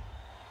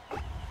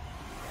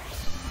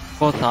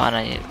 बहुत आसान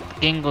है ये।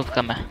 किंग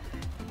उसका मैं।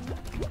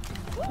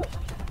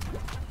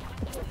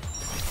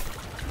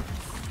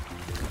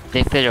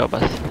 देखते जाओ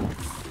बस।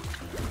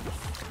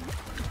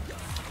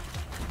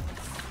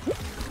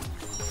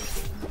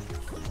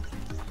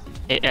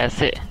 ये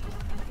ऐसे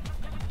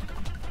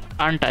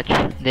अनटच,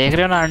 देख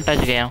रहे हो ना, अनटच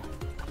गया हूँ।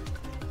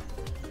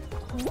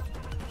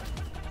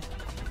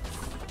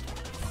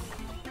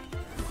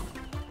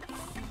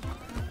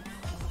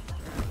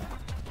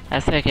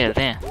 ऐसे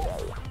खेलते हैं।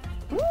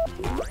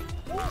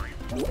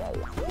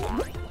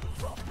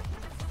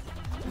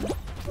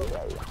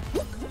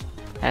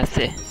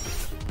 ऐसे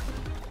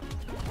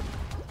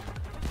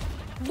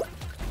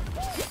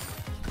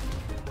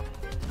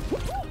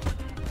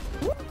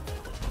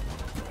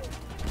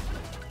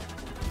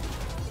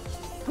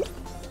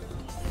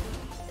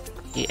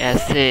ये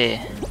ऐसे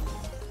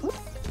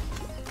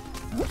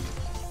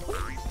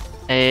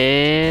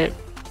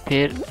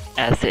फिर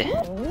ऐसे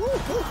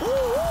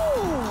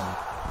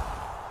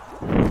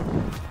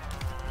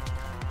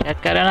चेक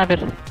करें ना,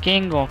 फिर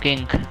किंग हो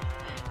किंग।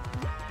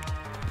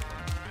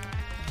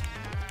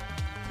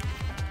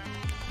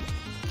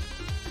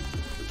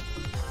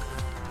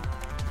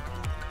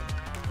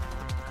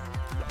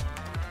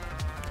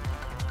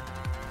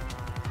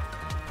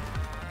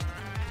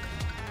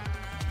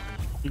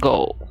 गो।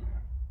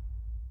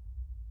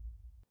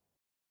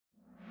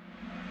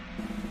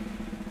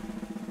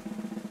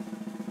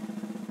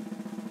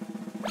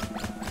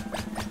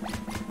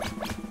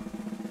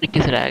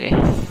 किस रह गए?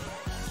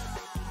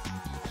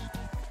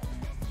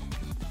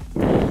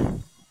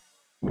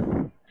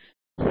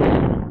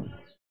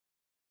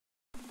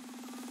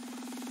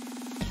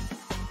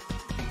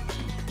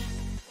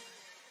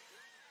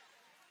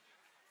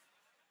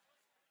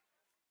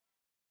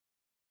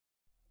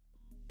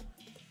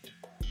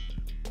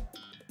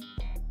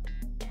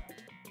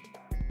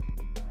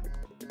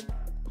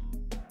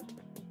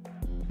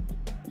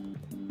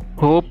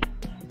 होप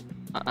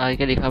आगे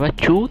क्या लिखा हुआ है?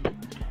 चूत,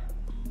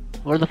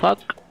 what the fuck.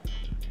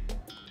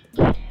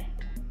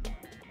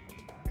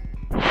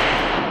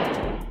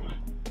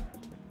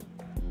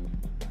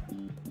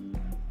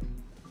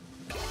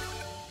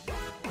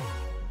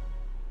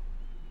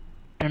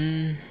 Ton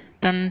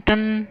ton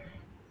ton,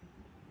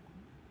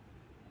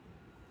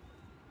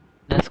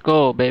 let's go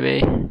baby,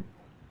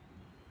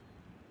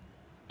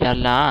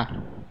 चलना।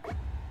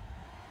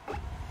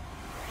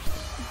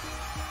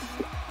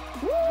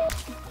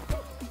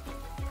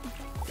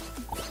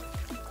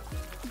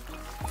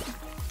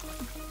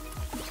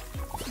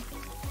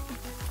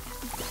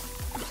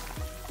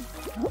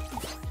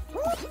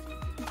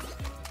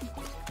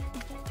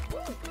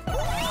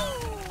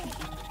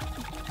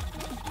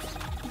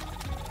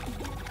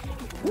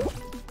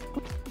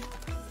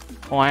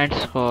 पॉइंट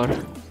स्कोर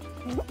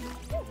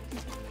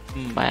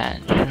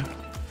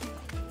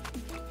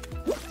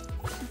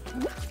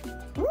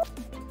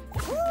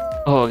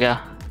हो गया।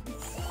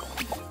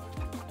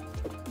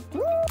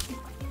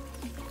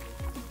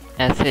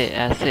 ऐसे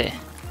ऐसे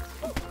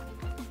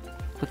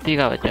कुत्ती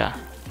का बच्चा,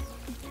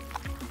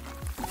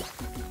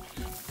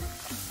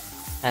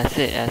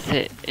 ऐसे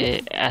ऐसे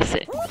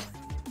ऐसे।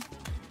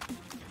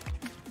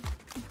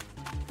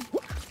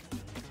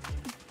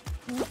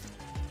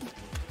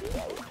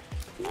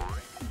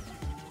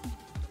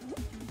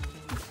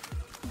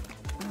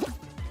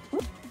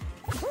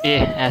 ये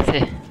ऐसे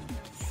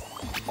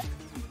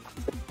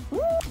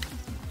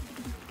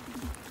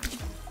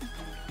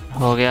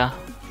हो गया,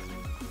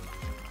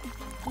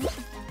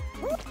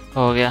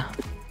 हो गया,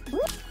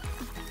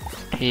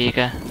 ठीक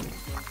है,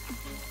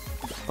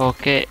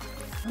 ओके।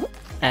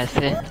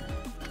 ऐसे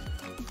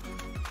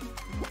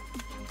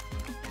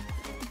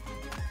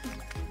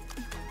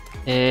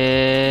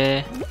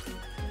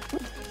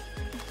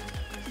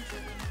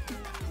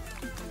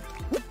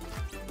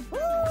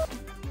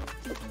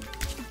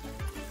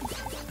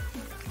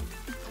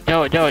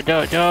जाओ जाओ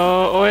जाओ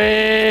जाओ,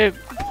 ओए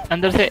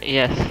अंदर से,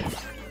 यस।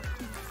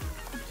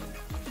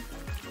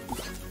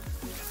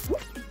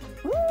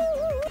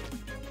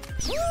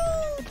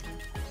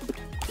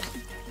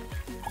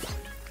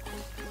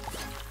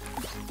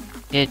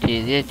 ये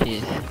चीज, ये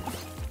चीज।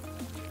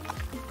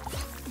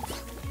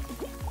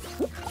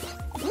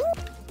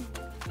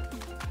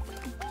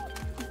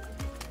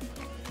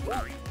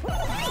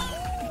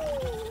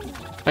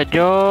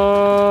 जो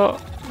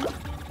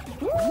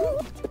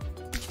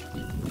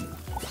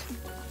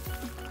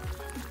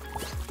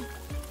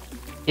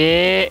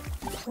ये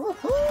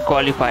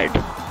क्वालिफाइड,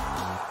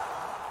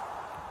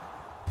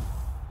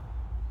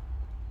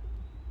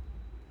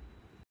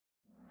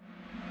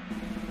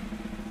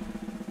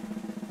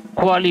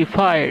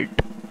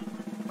 क्वालिफाइड।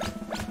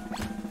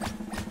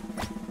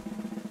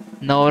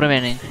 No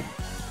remaining.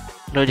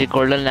 लो जी,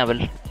 गोल्डन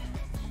लेवल,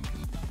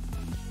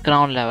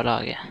 क्राउन लेवल आ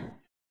गया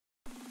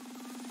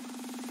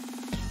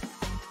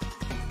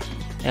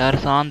यार।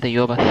 आसान तो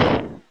यो, बस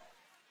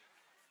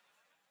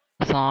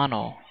आसान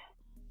हो।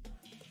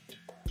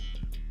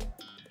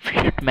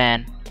 शिट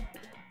मैन,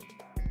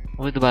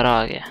 वो दोबारा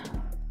आ गया।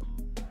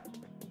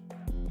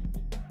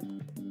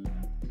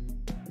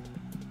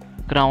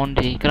 क्राउन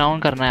जी, क्राउन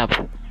करना है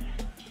अब।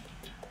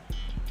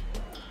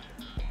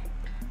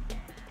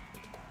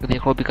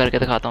 देखो भी करके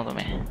दिखाता हूँ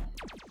तुम्हें।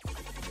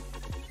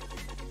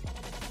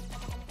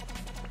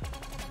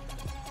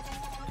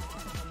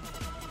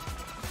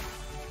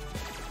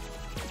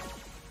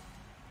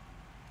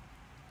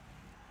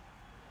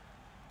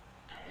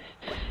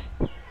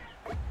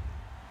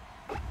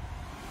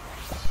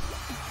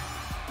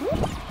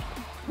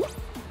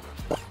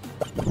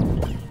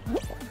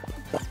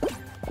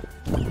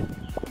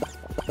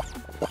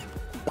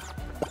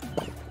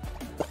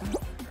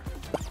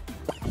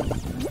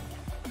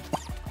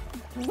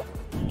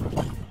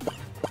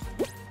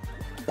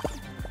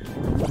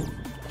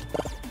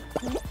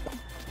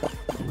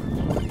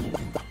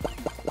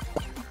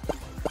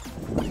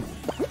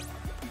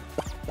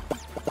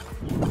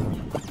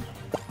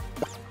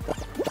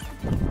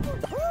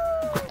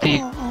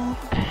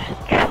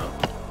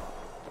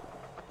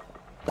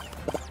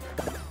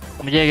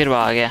 मुझे गिरवा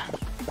आ गया।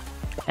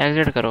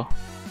 एग्जिट करो,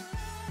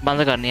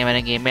 बंद करनी है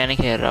मैंने गेम, मैं नहीं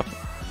खेल रहा।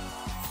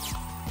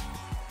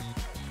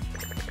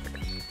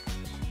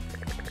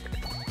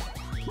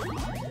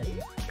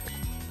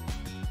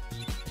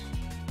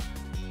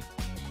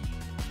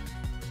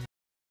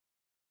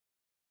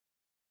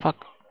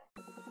 Fuck.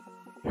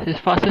 This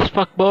is fast as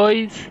fuck,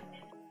 boys.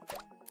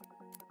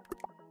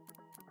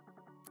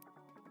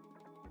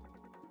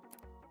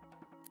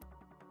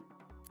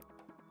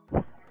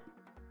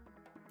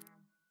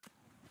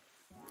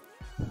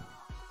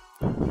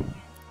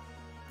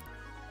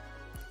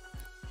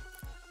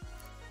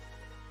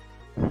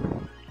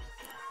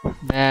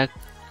 Bag,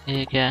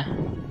 ये क्या है?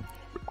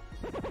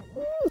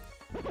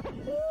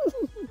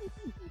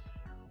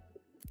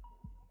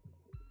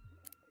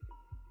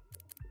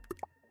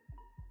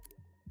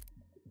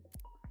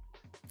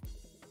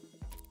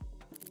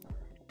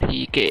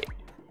 ठीक है।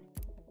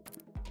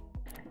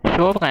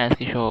 शॉप कहाँ है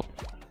इसकी? शॉप,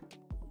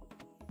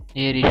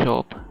 ये रही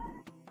शॉप।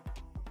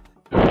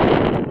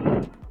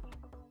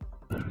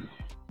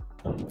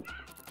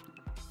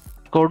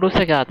 कोडूस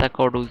से क्या आता है?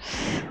 कोडूस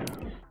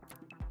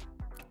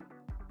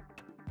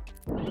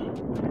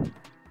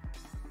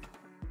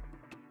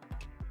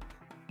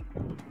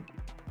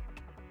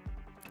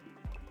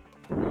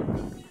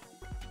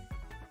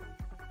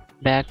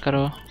बैक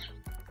करो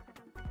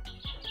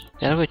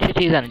यार, कोई अच्छी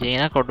चीज आनी चाहिए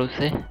ना कोडूस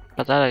से,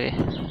 पता लगे।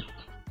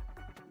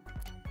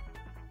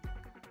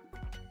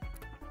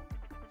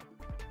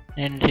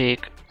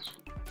 ठीक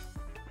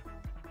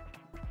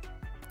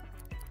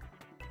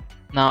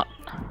ना,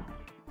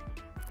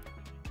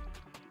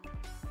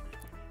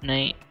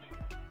 नहीं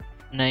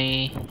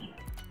नहीं,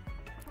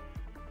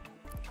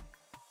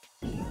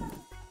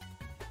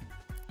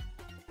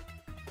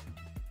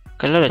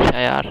 कलर अच्छा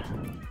है यार।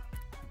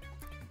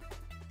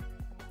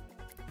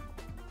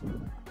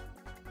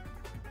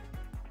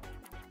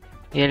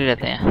 ये ले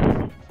लेते हैं।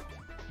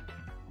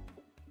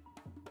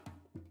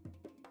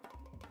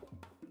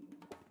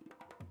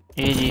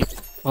 ये जी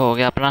हो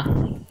गया अपना।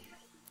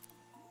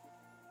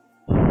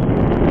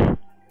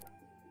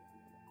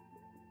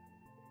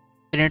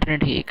 प्रिंट नहीं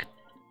ठीक,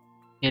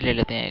 ये ले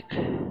लेते हैं एक।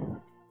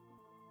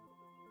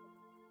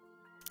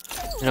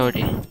 लो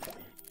जी,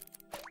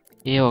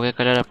 ये हो गए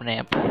कलर अपने।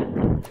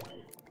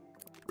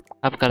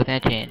 अब करते हैं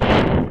चेंज।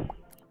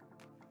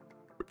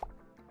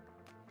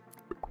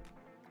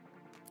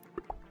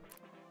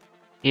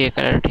 ये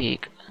कलर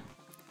ठीक।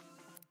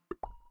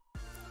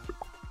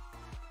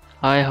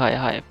 हाय हाय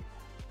हाय,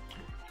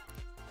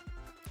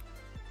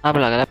 अब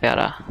लग रहा है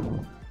प्यारा।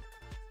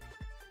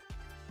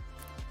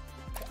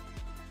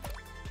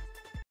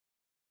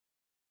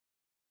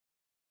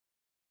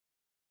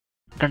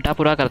 घंटा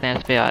पूरा करते हैं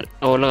इस पे यार,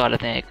 और लगा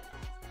लेते हैं एक।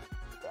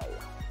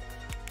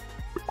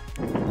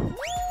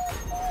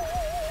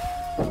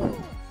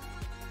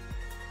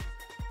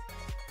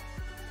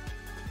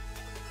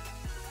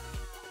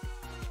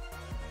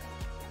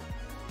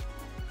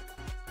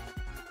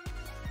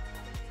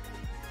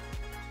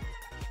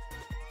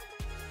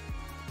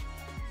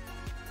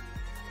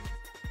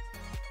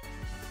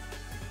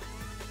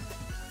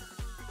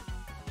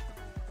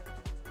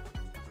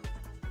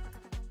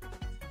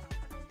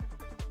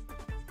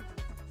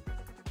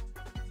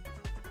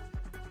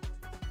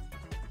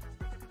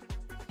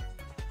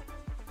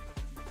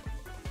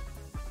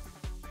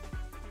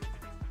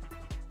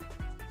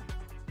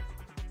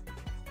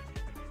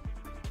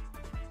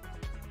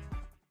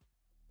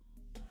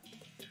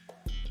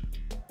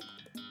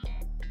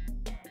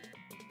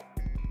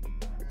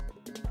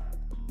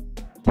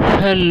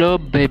 Hello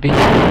baby,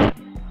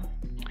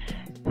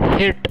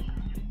 hit.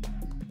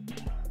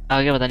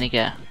 आगे पता नहीं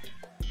क्या है।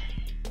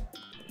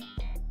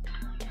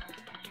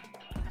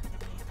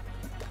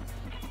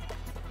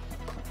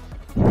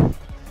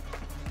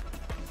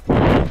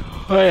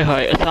 हाय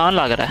हाय, आसान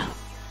लग रहा है।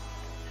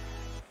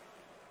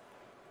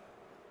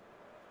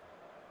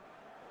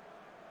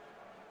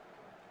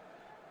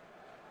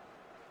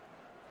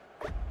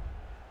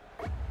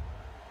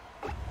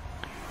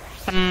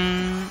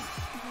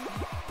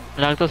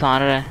 लग तो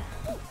आसान रहा है,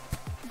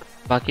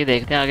 बाकी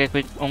देखते हैं आगे।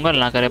 कोई उंगल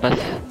ना करे बस।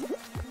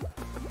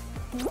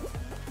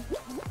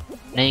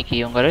 नहीं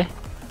की उंगल,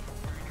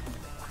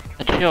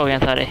 अच्छे हो गए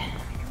सारे।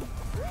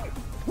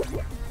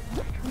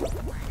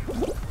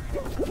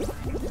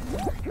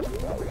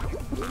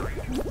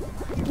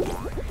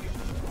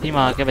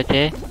 माँ के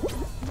बच्चे,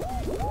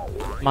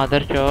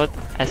 मदर चौथ,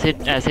 ऐसे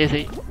ऐसे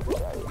से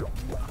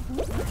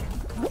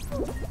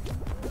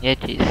ये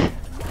चीज,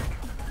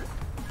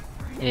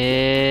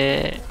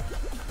 ये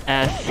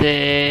ऐसे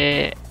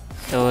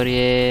और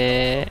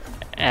ये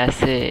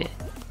ऐसे।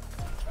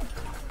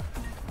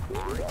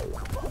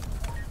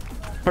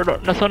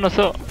 नसो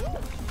नसो,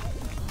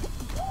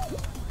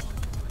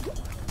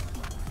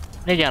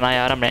 नहीं जाना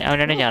यार,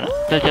 हमने नहीं जाना।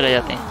 चल चले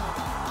जाते हैं।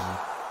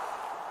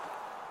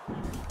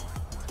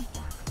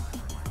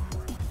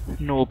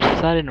 नूब्स,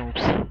 सारे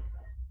नूब्स।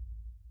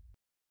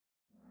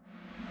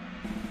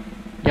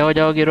 जाओ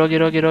जाओ, गिरो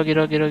गिरो गिरो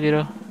गिरो गिरो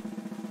गिरो।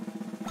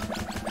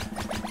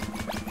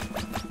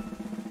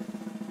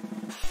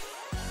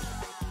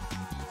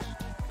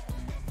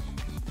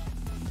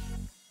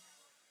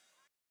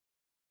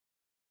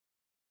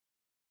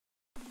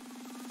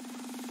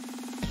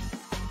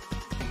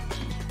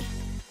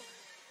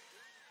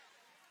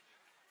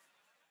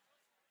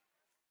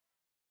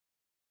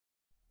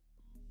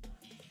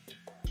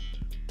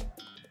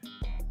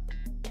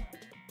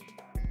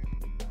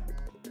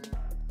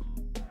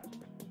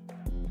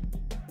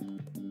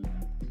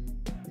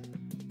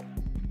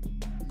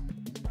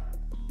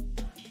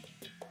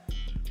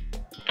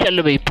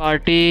 चल भाई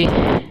पार्टी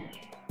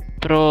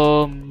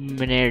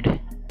प्रोमिनेड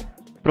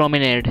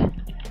प्रोमिनेड।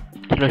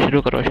 चलो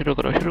शुरू करो शुरू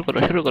करो शुरू करो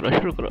शुरू करो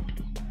शुरू करो।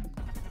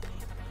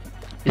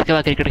 इसके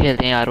बाद क्रिकेट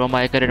खेलते हैं यार। वो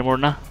माइक का रेड मोड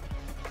ना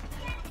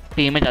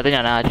टीम में जाते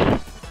जाना आज।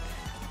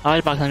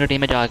 आज पाकिस्तान की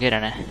टीम में जाके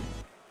रहना है।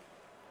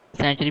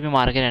 सेंचुरी भी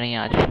मार के रहनी है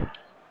आज।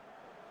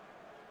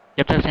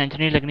 जब तक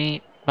सेंचुरी नहीं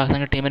लगनी पाकिस्तान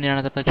की टीम में नहीं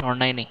आना तब तक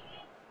छोड़ना ही नहीं।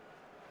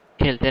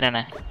 खेलते रहना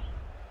है।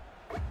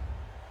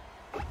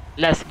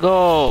 Let's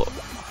go.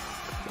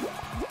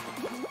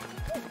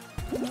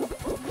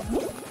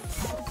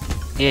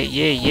 ये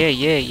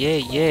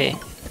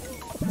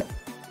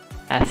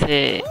ऐसे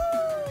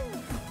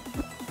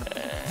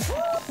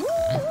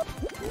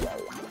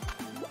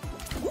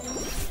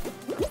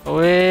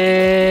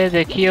ओए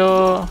देखियो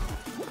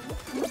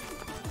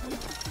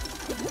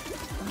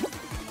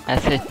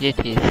ऐसे ये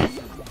चीज।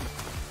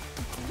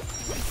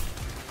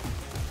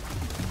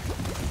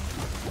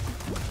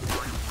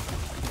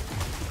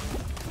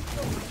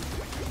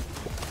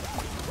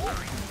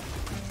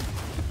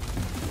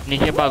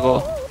 नीचे भागो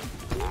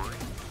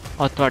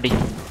और थोड़ी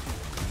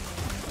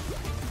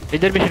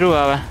इधर भी शुरू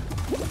हुआ है।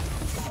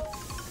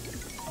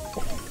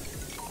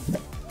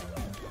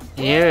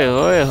 ये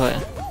होए होए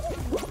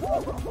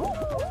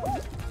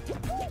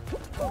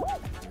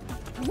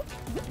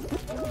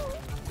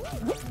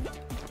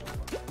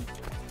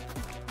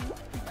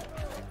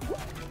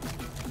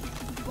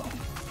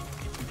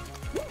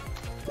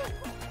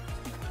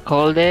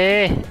खोल दे।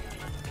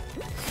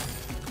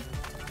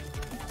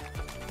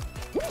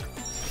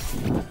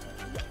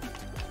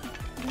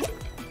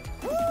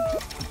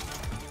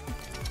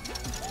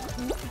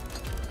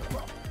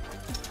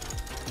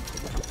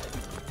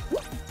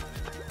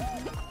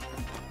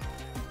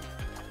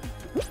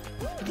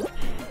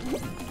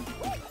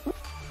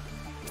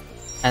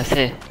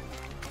 ऐसे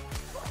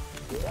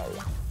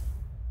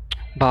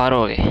बाहर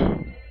हो गए।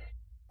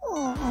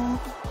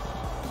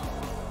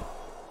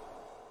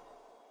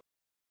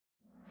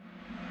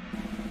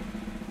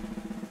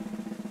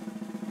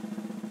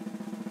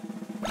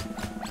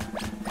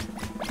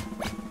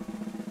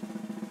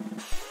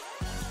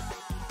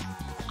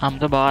 हम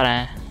तो बाहर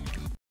हैं।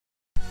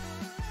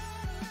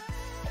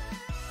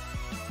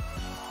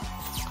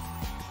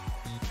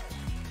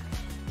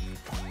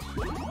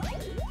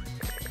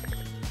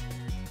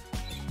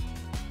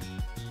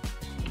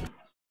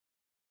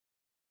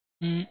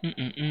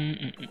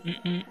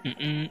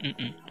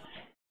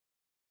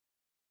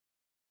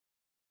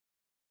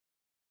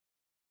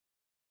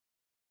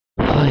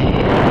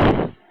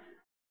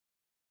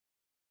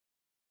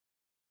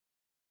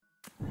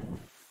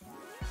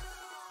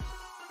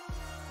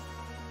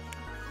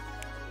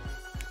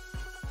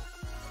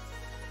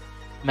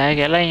 मैं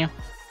अकेला ही हूँ।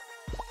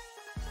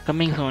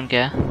 कमिंग सून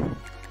क्या है?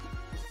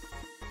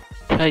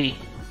 अच्छा जी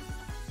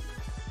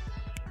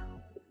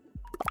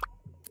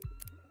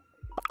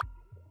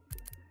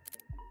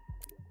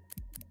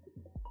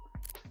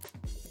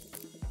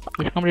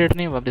कुछ कंप्लीट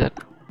नहीं हुआ अभी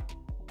तक।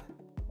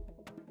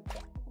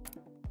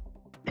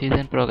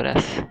 Season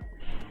progress.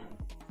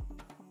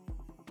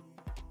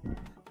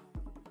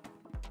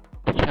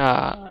 अच्छा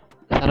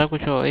सारा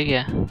कुछ हो ही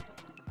गया।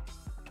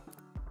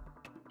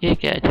 ये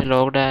क्या है?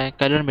 लॉक्ड है।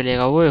 कलर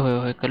मिलेगा। ओए होए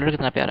होए कलर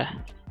कितना प्यारा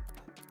है।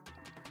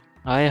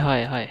 हाय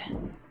हाय हाय।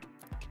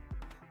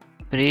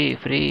 फ्री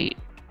फ्री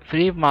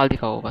फ्री माल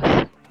दिखाओ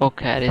बस। ओ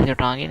खैर इसे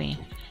उठाएंगे नहीं।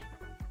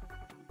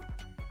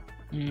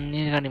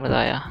 इनका नहीं मजा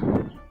आया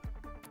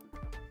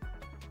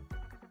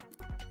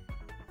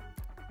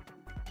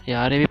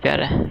यार। ये भी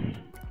प्यारा है।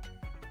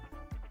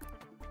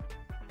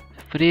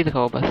 फ्री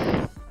दिखाओ बस।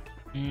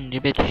 ये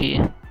भी अच्छी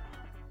है।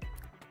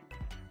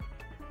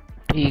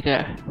 ठीक है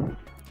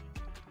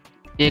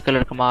ये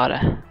कलर कमाल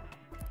है।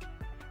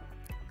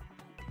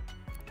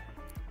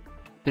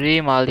 फ्री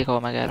माल दिखाओ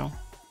मैं कह रहा हूँ।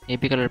 ये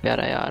भी कलर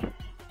प्यारा है यार।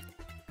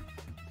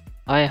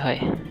 हाय हाय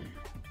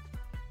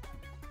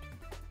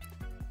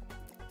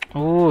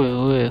ओए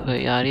ओए ओए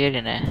यार ये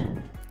लेना है।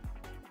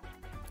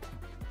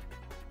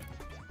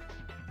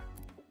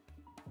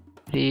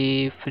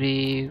 फ्री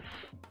फ्री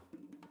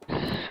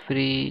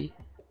फ्री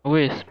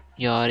ओए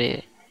यार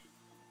ये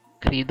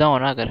खरीदा हो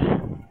ना अगर।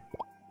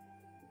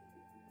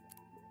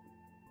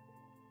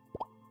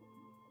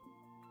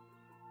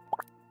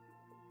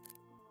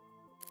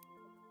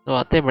 तो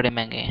आते बड़े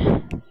महंगे हैं।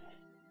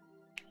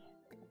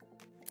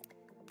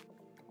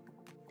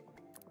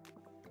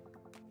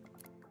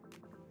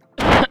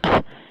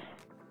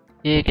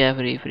 ये क्या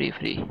फ्री फ्री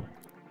फ्री।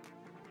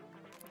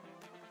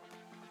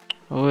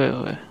 ओए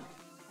ओए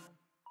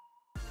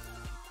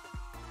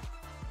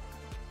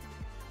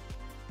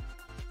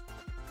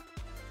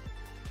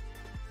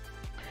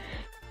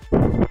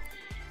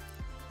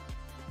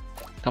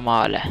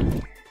कमाल है।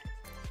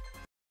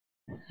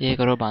 ये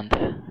करो बंद।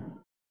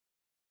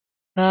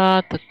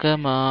 रात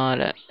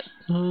कमाल है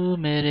तू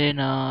मेरे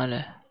नाल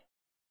है।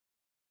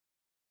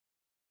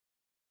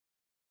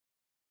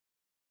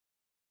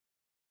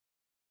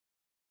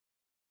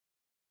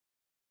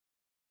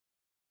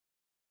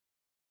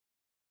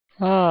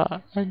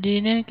 हाँ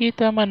जीने की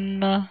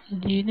तमन्ना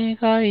जीने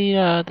का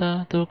इरादा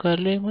तू कर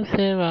ले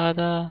मुझसे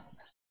वादा।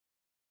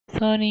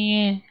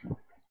 सुनिए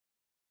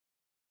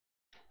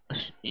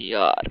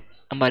यार,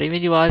 हमारी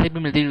मेरी आवाज़ भी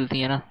मिलती जुलती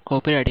है ना,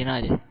 कॉपीराइट है ना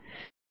आज,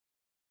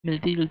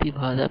 मिलती जुलती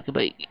आवाज़ है आपके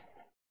भाई की।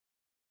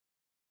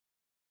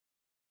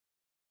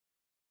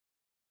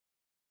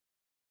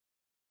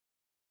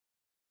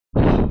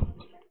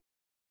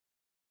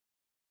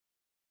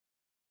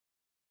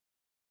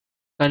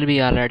 कल भी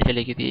यार लाइट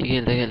चली गई थी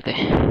खेलते खेलते,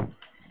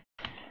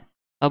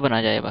 अब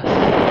बना जाए बस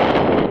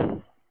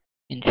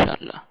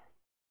इंशाल्लाह।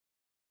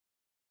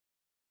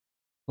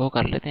 वो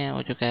कर लेते हैं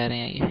वो जो कह रहे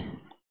हैं ये।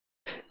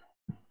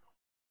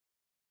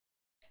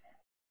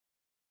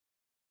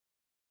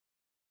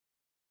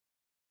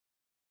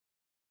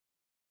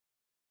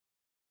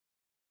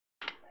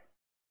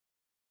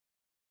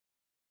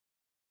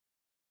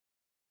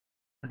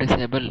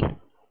 Disable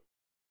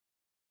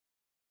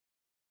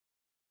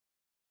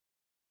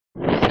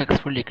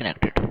successfully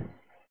connected,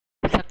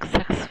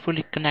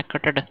 successfully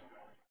connected.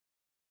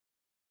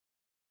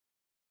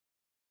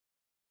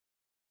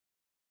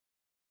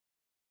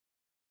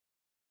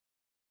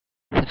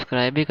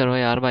 Subscribe भी करो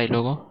यार भाई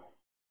लोगों,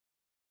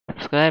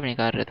 सब्सक्राइब नहीं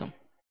कर रहे तुम।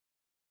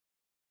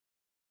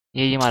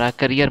 ये हमारा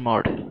करियर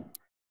मोड,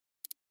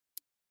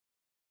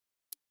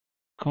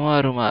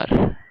 कुमार उमार।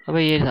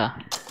 अबे ये था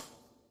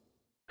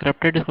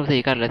करप्टेड, इसको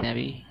सही कर लेते हैं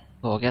अभी,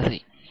 हो गया सही।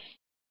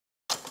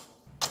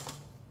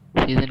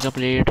 Season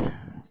complete,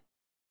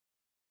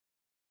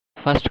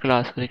 first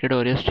class cricket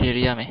हो रही है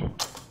ऑस्ट्रेलिया में,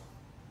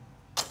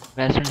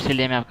 वेस्टर्न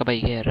ऑस्ट्रेलिया में आपका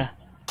भाई खेल रहा है।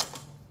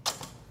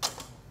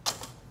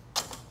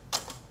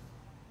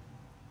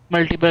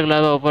 Multiple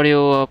club offer you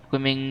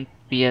upcoming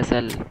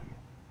PSL।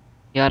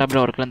 यार अब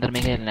और के अंदर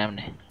में खेलना है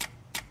हमने,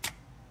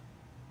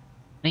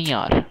 नहीं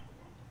यार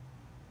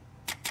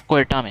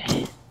कोयटा में।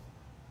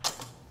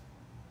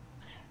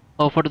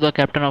 Offer to the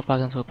captain of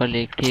Pakistan super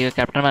league, ठीक है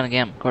कैप्टन बन गए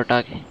हम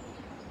कोयटा के।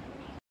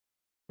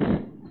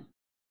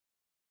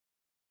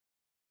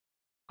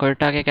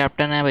 कोयटा के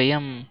कैप्टन है भाई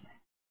हम।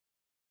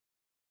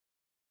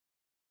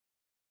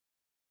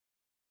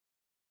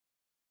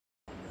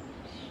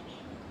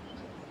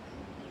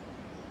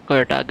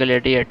 कोयटा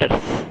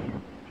ग्लैडिएटर्स।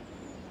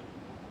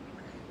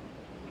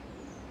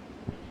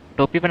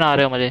 टोपी बना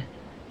रहे हो मुझे,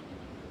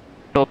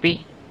 टोपी।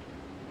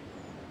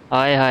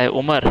 हाय हाय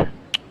उमर,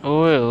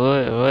 ओए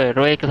ओए ओए,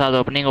 रोए के साथ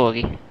ओपनिंग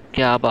होगी,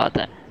 क्या बात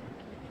है।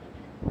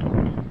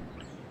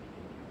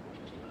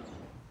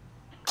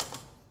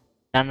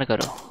 डन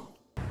करो,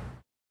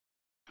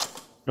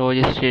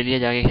 रोज ऑस्ट्रेलिया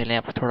जाके खेलें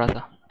आप थोड़ा सा।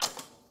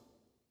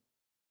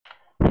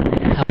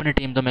 अपनी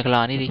टीम तो मैं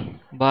खिला नहीं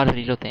रही, बाहर से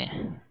रील होते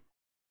हैं।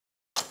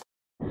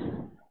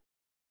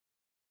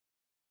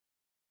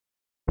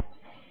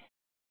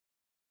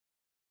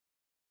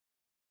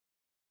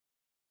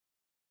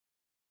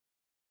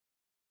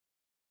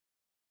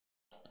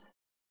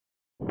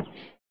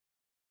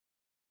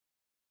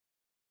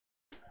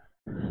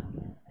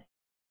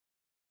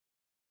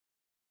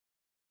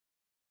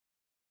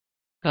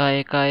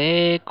 काए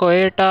काए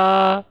Quetta.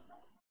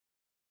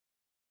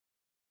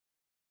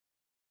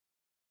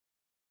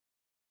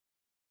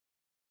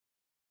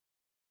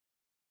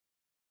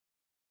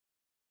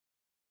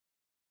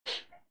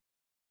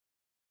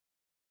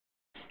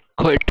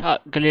 Quetta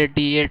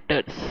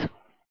Gladiators,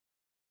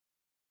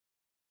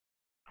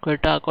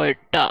 Quetta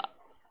Quetta.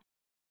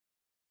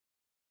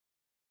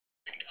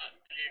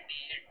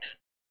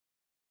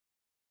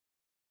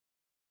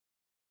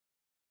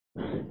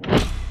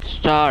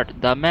 Start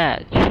the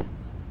match.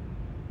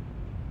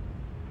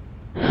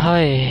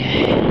 हाय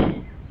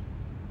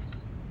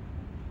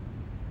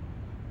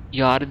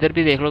यार, इधर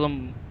भी देख लो तुम,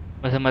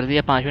 वैसे मर्जी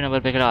है 5वें नंबर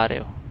पे खिला रहे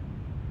हो,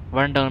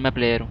 1 डाउन में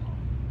प्लेयर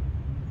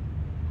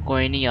हूँ।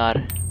 कोई नहीं यार,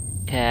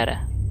 खैर है।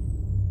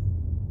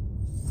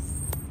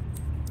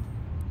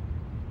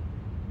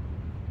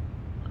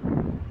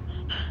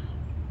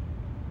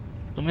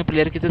 तुम्हें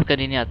प्लेयर की इज्जत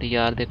करनी नहीं आती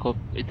यार, देखो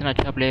इतना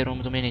अच्छा प्लेयर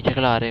हूँ, तुम्हें नीचे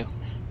खिला रहे हो।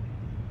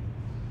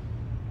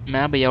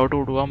 मैं भैया आउट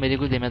हुआ, मेरी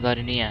कोई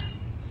जिम्मेदारी नहीं है।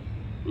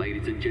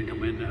 Ladies and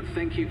gentlemen,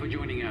 thank you for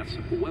joining us.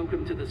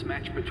 Welcome to this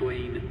match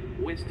between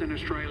Western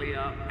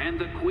Australia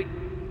and the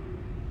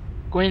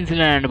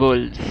Queensland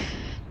bulls.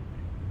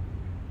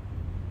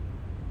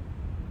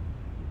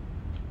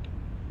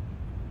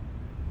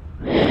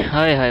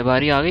 हाय हाय,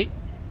 बारी आ गई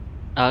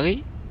आ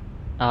गई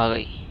आ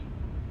गई।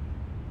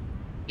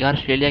 यार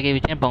ऑस्ट्रेलिया के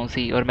बीच में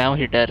बाउंसी और मैं हूँ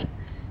हिटर,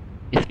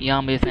 इस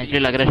यहाँ मुझे सेंचुरी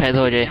लग रहा है, शायद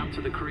हो जाए।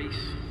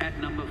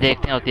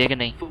 देखते हैं होती है कि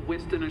नहीं।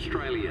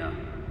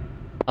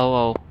 आओ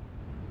आओ,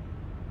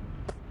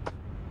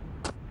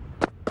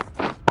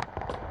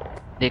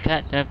 देखा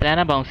है बताया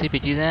ना, बाउंसी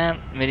पिचेस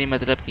हैं मेरी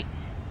मतलब की।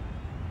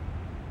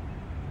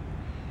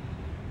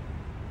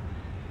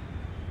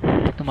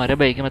 तुम्हारे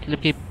भाई के मतलब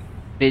की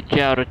पिच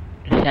और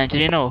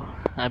सेंचुरी ना हो,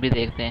 अभी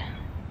देखते हैं।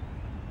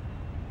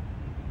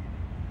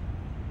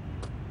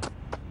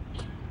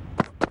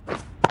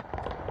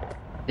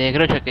 देख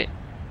रहे हो छक्के,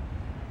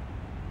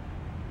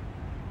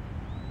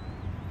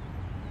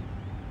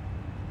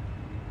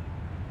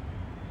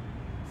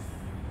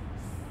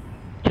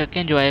 छक्के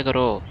एंजॉय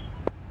करो।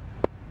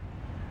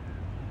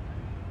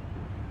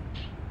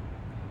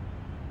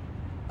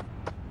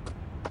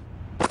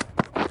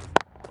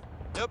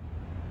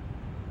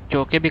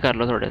 चौके भी कर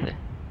लो थोड़े से।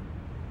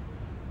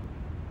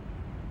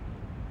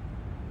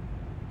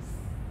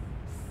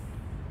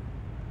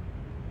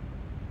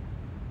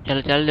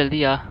 चल चल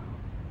जल्दी आ।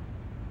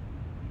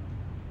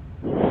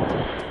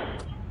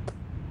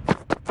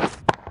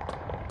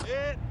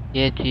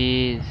 ये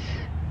चीज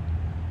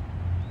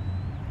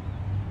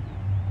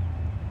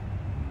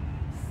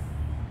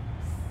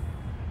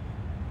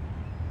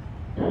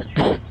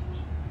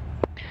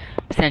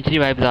सेंचुरी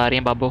वाइब्स आ रही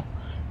हैं बाबू।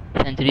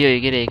 सेंचुरी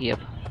होएगी रहेगी अब।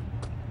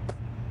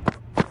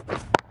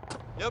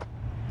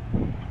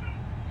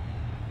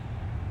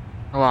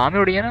 हवा में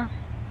उड़ी है ना।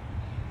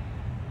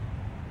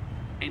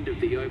 End of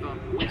the over.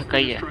 छक्का Western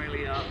ही है।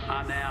 Australia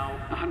are now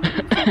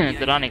 148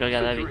 इतना निकल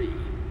गया था for अभी 3.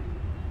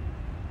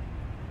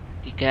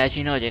 कि कैच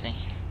ही ना हो जाए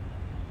कहीं।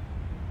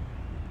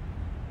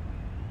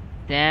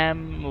 सैम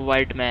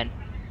वाइटमैन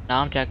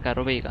नाम चेक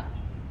करो भाई का।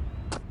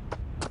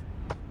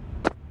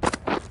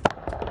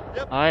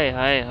 हाय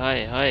हाय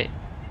हाय हाय।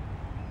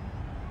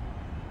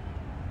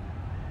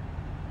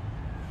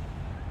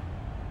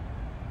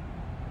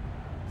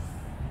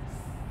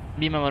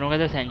 भी मैं मरूंगा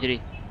तो सेंचुरी।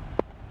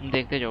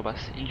 देखते जाओ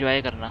बस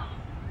एंजॉय करना।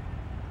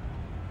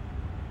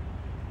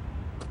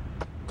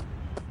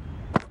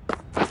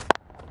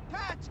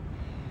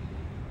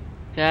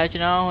 कैच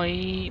ना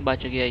हुई।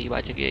 बच गया ही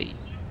बच गया ही।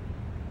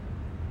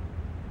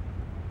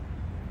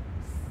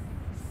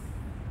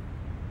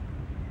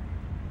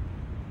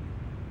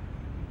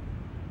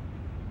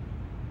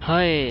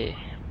 हाय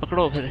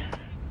पकड़ो फिर।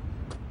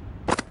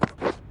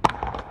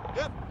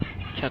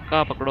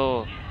 छक्का पकड़ो।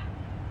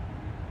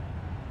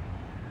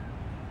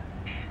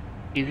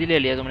 इजी ले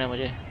लिया तुमने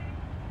मुझे।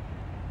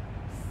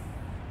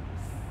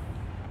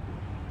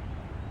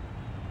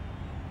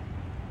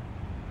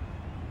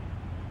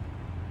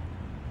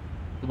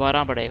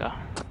 दोबारा पड़ेगा।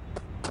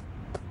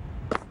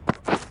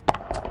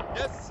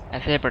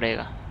 ऐसे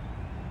पड़ेगा।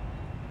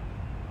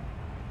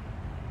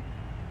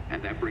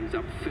 And that brings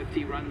up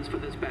 50 runs for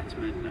this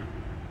batsman.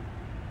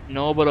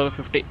 No ball over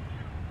 50।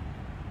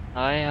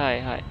 हाय हाय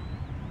हाय।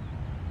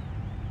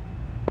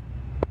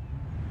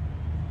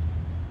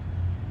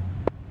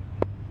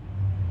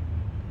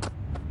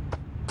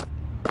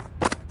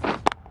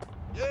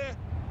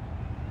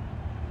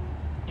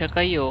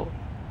 छक्का ही हो।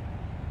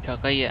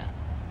 छक्का ही है।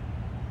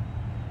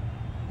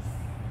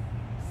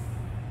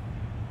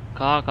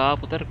 खा खा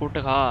पुत्र कुट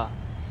खा।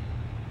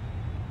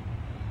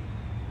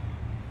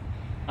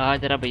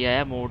 आज जरा भैया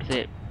है मूड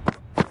से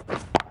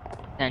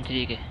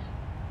सेंचुरी के।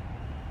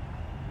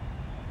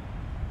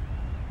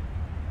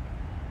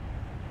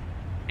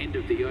 End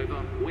of the over.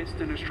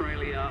 Western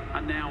Australia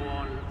are now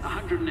on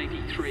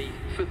 183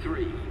 for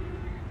 3.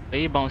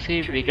 भाई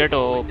बाउंसी विकेट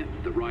हो।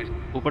 The right.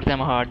 ऊपर से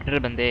हम हार्डर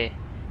बंदे।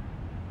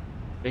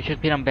 बेशक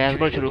फिर हम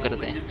बेसबॉल शुरू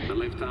करते हैं। The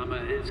left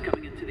armour is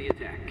coming into the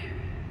attack.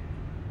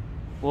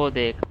 वो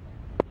देख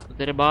तो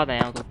तेरे बाद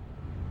आया हूँ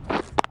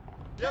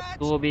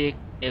तो वो भी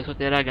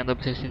 113 गेंदों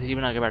पे 63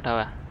 बना के बैठा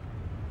हुआ है।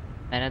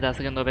 मैंने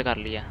 10 गेंदों पे कर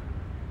लिया।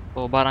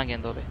 वो 12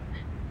 गेंदों पे।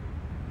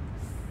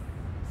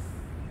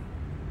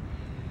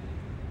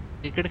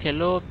 क्रिकेट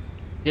खेलो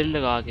दिल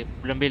लगा के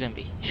लंबी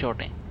लंबी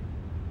शॉटें।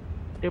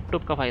 टिप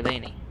टुप का फायदा ही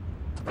नहीं।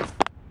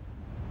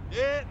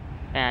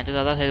 पैंच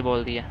ज़्यादा सही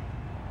बोल दिया।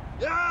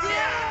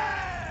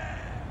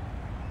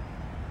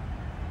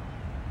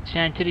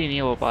 सेंचुरी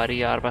नहीं हो पा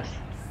रही यार बस।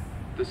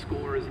 The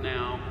score is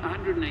now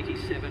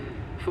 187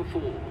 for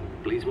 4.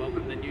 Please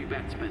welcome the new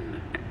batsman.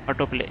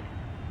 Auto play.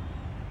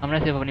 हमने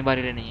सिर्फ अपनी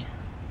बारी लेनी है।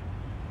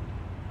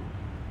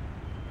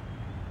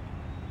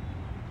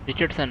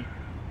 रिचर्डसन।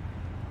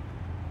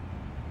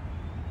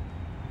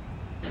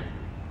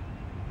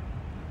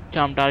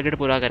 हम टारगेट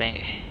पूरा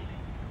करेंगे।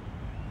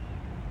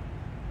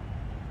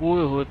 वो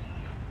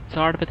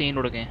 60 पे 3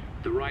 उड़ गए।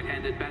 The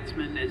right-handed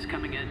batsman is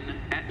coming in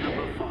at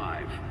number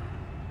 5.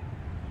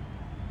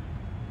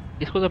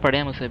 इसको तो पढ़े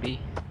हैं मुझसे भी।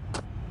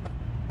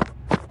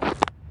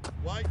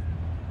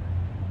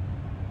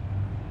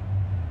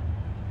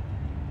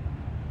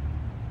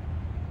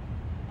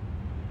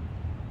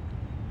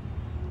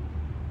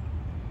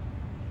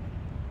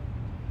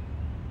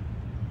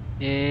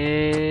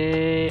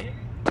 ये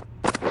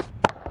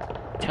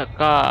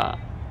छक्का।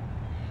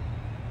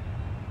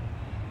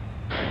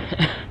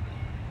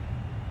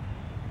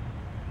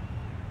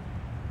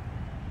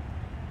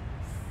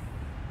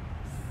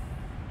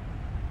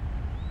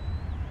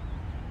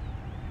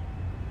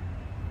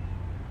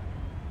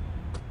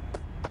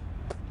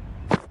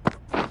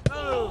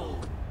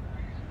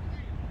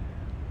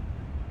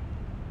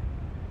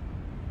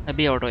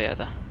 अभी आउट हो गया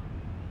था।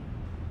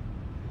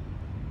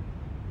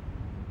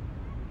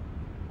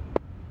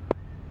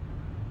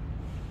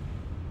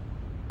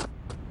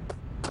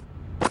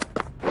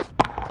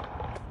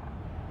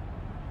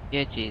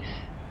 ये चीज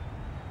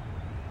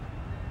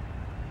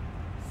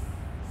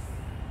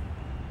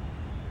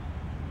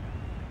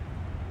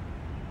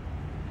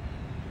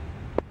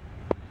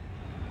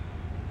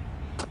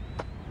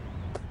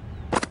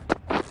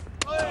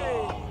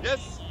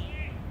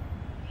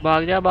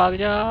भाग जा भाग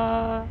जा।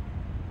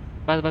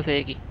 बस बस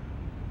एक ही।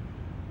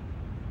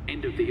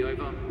 End of the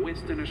over.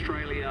 Western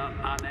Australia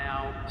are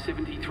now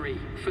 73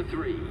 for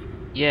 3.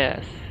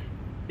 Yes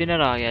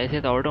spinner आ गया,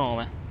 इसे तो आउट हूँ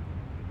मैं,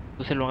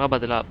 उसे लूँगा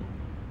बदला अब।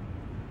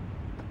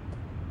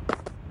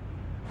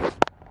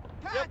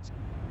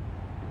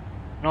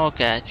 No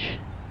catch.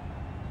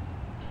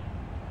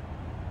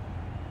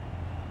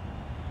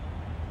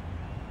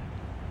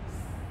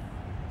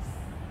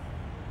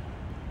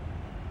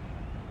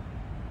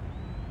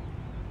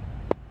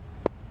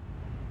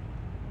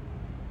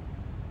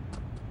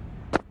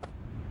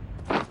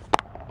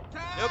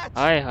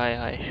 हाय हाय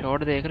हाय,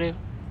 शॉट देख रहे हो?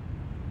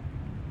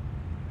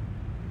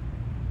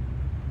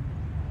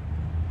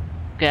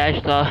 कैच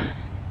था,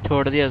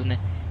 छोड़ दिया उसने।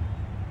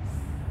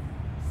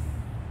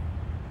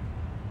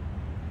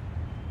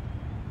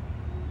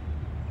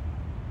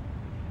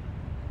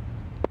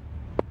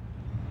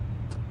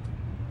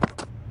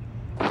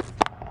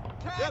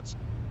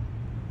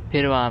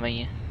 फिर वहां में ही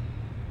है।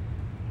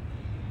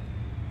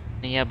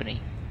 नहीं अब नहीं,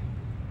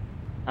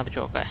 अब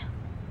चौका है।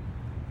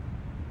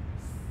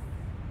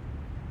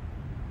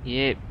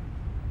 ये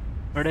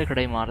बड़े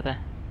खड़े ही मारता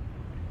है।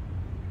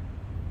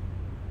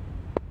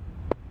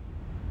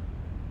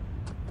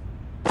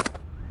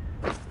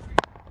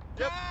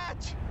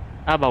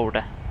 अब आउट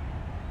है,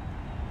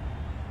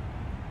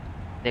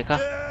 देखा?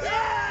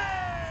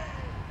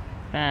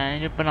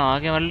 जो बना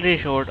के early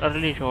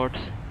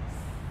shots.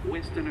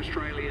 Western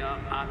Australia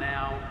are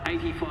now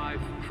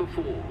 85 for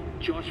 4.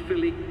 Josh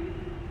Philly.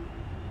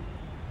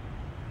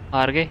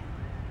 हार गए,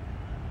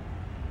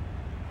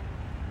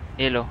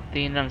 ये लो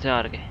 3 रन से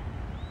हार गए।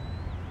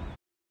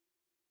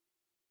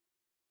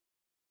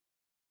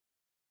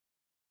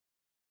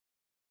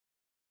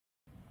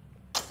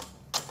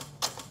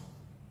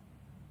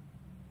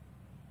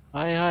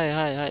 हाय हाय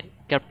हाय हाय,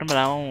 कैप्टन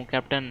बना हूँ,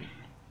 कैप्टन।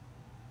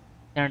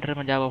 सेंटर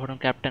में जाओ अपना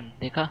कैप्टन,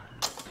 देखा?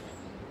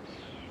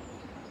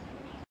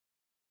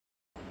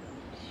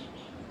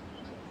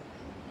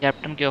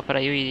 कैप्टन की ऑफर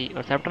आई हुई और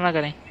एक्सेप्ट ना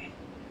करें।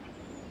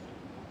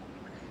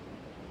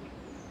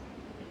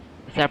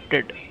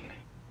 एक्सेप्टेड।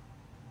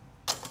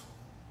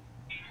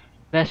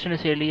 वेस्टर्न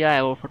ऑस्ट्रेलिया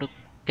है ऑफर टू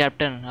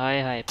कैप्टन।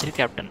 हाय हाय, फिर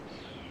कैप्टन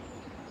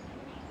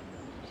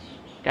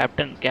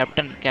कैप्टन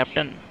कैप्टन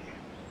कैप्टन।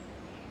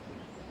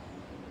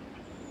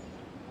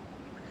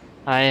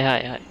 हाय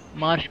हाय हाय,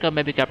 मार्च का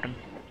मैं भी कैप्टन।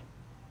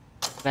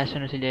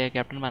 वेस्टर्न ऑस्ट्रेलिया के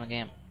कैप्टन बन गए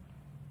हम।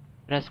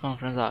 प्रेस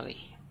कॉन्फ्रेंस आ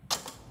गई।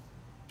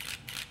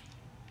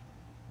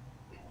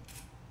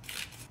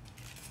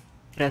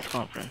 Press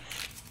conference.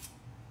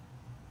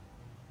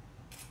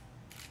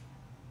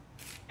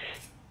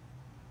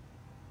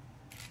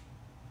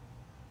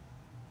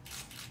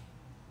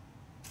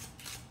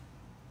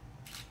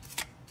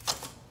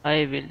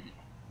 I will.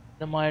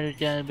 The mighty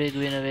chance big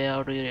win away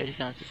out of your real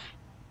chances.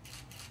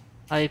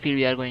 I feel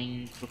we are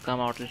going to come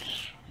out with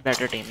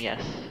better team.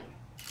 Yes.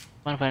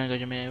 One final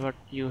question: what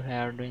you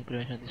have doing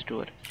prevention of this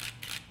tour?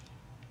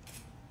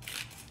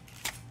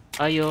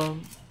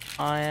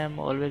 I am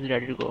always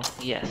ready to go.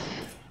 Yes.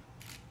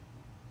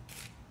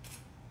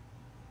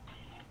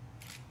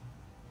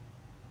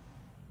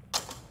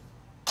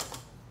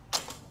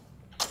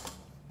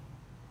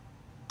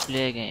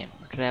 Play a game.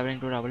 Traveling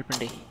to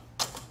Rawalpindi.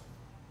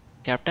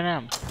 Captain है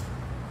हम।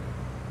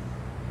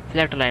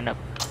 Select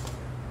lineup.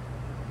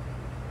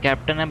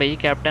 Captain है भाई,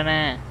 captain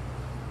है।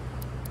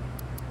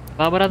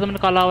 बाबर आजम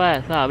निकाला हुआ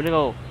है, साहब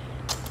लगाओ।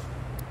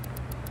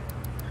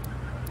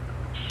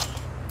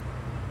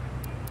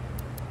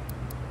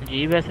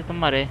 जी वैसे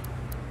तुम्हारे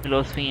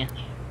फिलोसफी हैं,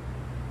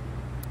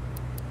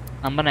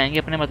 हम बनाएंगे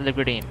अपने मतलब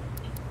की टीम।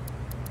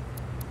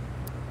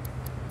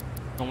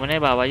 तुमने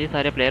बाबा जी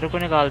सारे प्लेयरों को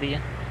निकाल दिया।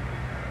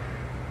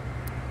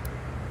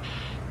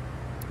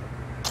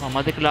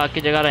 मोहम्मद इकलाक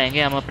की जगह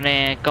रहेंगे हम अपने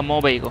कमो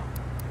भाई को,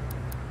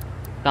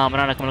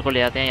 कामरान अकमल को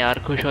ले आते हैं यार,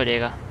 खुश हो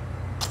जाएगा।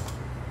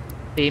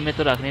 टीम में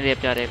तो रख नहीं दे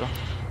बेचारे को।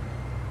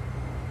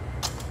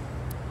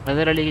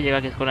 नजर अली की जगह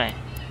किसको लाएं?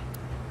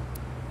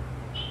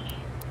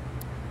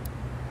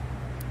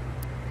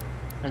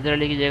 नजर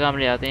अली की जगह हम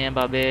ले आते हैं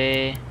बाबे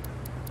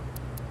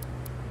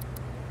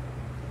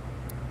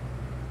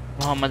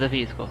मोहम्मद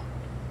हफीज़ को।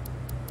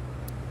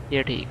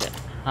 ये ठीक है,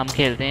 हम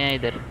खेलते हैं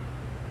इधर।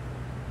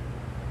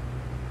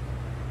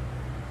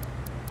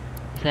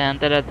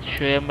 सैंतरत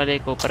शुएब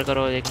मलिक ऊपर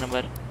करो, 1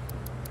 नंबर।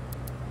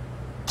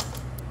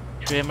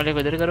 शुएब मलिक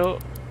इधर करो,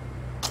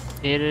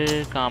 फिर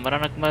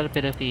कामरान अकमल,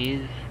 फिर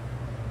हफीज़,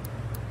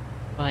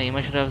 भाई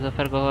मशरफ,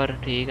 जफर गौहर।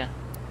 ठीक है,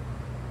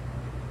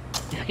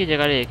 इसकी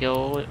जगह लेके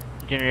आओ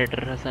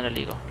जनरेटर हसन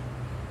अली को।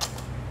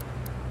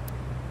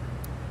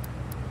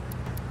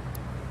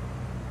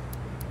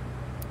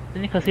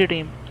 इतनी खसी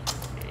टीम,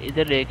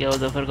 इधर लेके आओ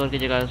जफर गौहर की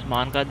जगह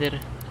उस्मान कादिर,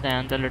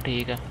 सैंतल।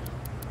 ठीक है,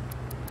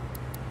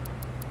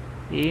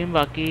 टीम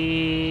बाकी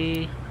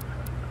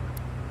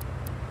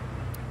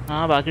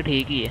हाँ बाकी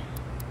ठीक ही है।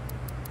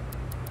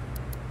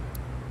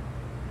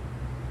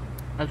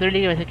 नजर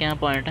अली के वैसे क्या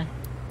पॉइंट है?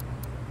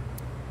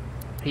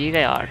 ठीक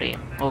है यार,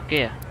 टीम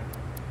ओके है।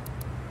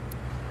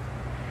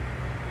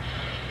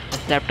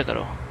 एक्सेप्ट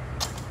करो,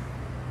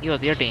 ये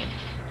होती है टीम।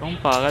 तुम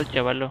पागल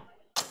चवल हो।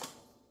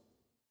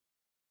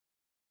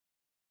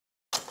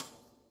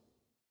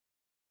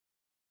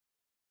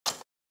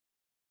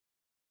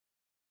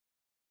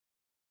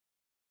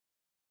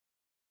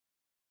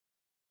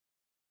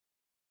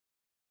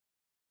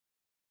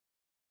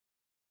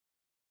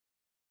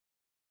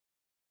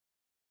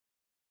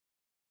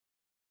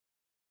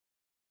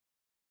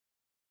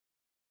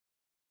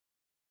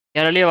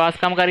 यार अली आवाज़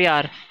कम कर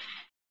यार।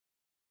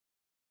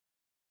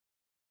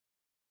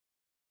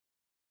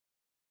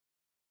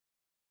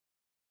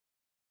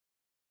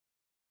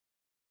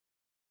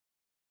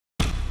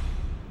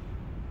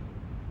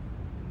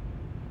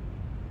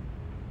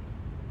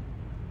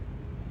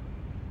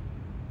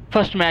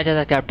 फर्स्ट मैच है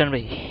था कैप्टन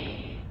भाई।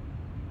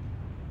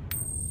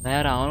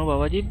 मैं रहा हूँ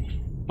बाबा जी।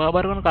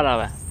 बाबर कौन काला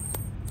हुआ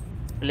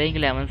है? प्लेइंग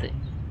 11 से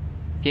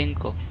किंग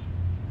को।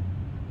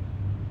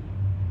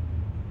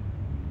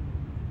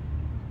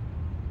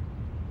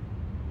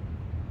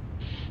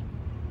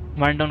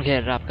 वन डाउन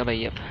खेल रहा आपका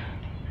भाई अब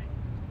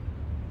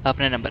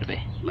अपने नंबर पे।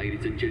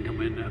 Ladies and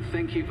gentlemen,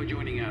 thank you for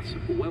joining us.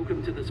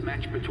 Welcome to this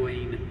match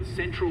between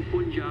Central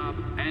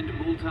Punjab and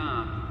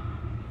Multan.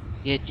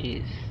 ये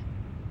चीज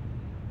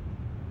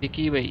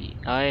विकी भाई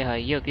आए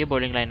हाय, ये होती है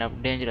बॉलिंग लाइनअप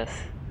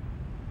डेंजरस।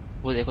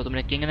 वो देखो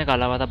तुमने किंग ने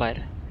काला हुआ था बाहर,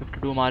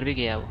 52 मार भी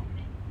गया वो।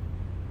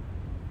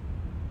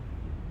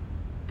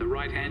 The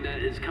right-hander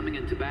is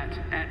coming into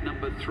bat at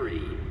number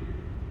 3.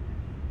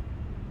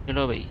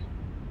 चलो भाई।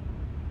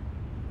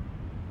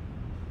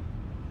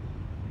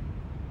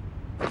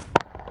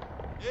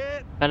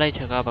 पहला ही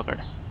छक्का पकड़।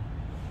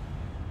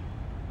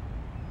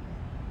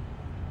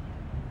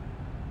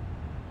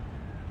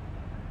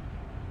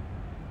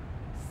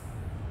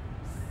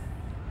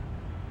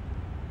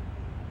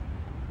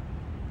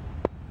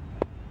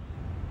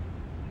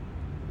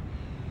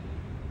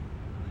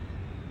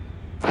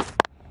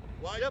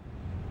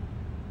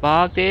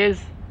 भाग तेज।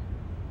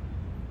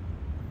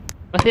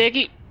 बस एक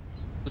ही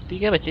कुत्ती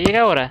के बच्चे, ये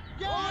क्या हो रहा है?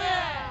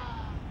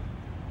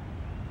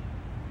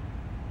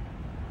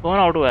 कौन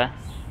आउट हुआ है?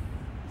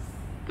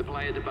 The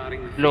player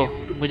departing the low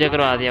field मुझे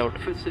करवा one दिया out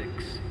out. for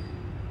 6.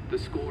 The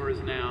score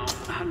is now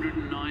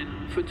 109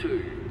 for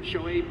 2.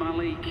 Shoaib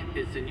Malik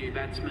is the new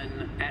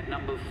batsman at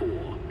number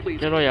 4.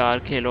 Please. चलो यार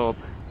खेलो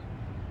अब।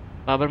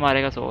 बाबर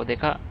मारेगा 100,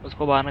 देखा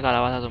उसको बाहर निकाला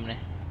हुआ था तुमने।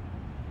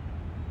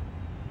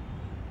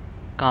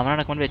 कामरान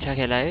अकमल भी अच्छा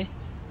खेला है।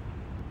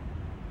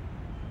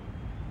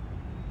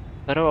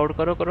 करो आउट,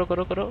 करो करो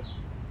करो करो।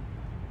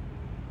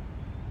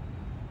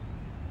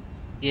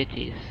 ये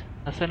चीज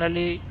हसन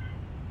अली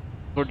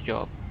गुड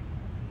जॉब।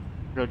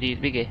 लो जीत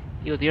भी गए,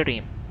 ये होती है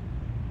टीम।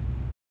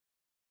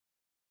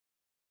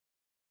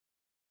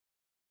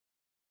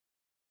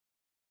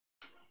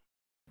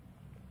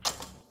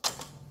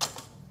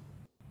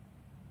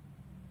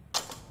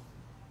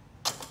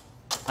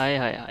 हाय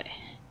हाय हाय।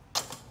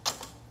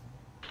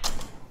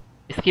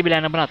 इसकी भी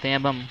लाइनअप बनाते हैं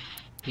अब हम।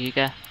 ठीक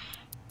है,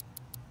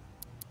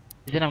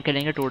 इस दिन हम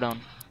खेलेंगे 2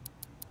 डाउन।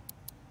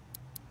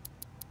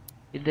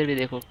 इधर भी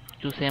देखो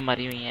चूसे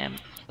मारी हुई हैं,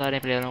 सारे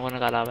प्लेयरों को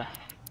निकाला हुआ है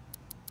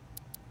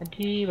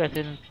जी।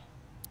 वैसे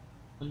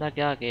बंदा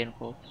क्या के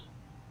इनको।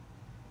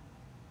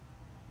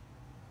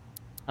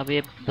 अब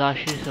ये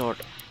दाशी शॉट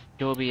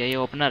जो भी है, ये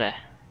ओपनर है।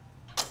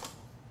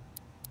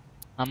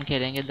 हम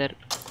खेलेंगे इधर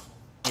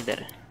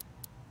इधर।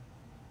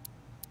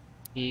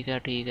 ठीक है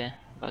ठीक है।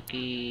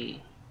 बाकी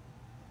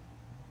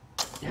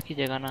इसकी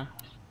जगह ना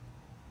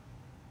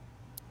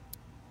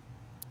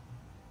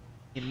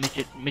ये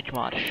मिच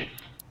मार्श।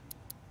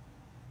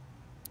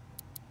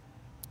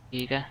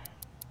 ठीक है,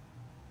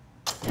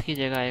 इसकी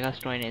जगह आएगा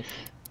स्टोइनिस।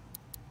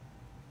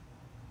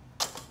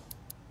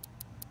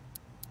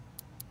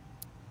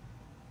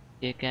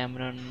 ये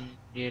कैमरन,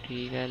 ये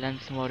ठीक है।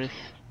 लेंस मॉरिस,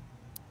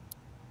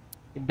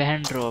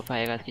 बहन ड्रॉफ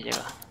आएगा इसकी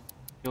जगह,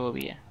 जो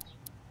भी है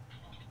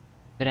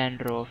ब्रांड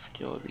ड्रॉफ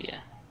जो भी है।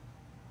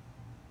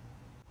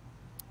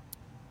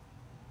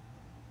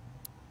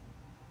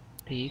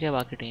 ठीक है,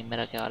 बाकी टीम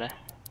मेरा क्या रहा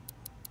है?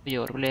 कोई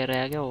और प्लेयर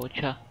रह गया वो?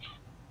 अच्छा,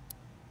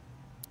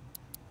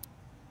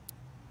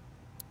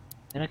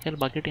 मेरा ख्याल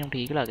बाकी टीम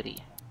ठीक लग रही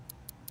है।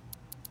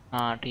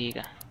 हाँ ठीक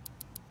है,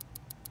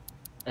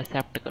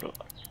 एक्सेप्ट करो।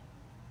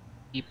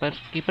 कीपर,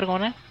 कीपर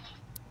कौन है?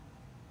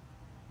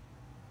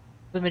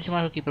 तो मेरे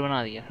को कीपर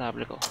बना दिया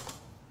साहब को।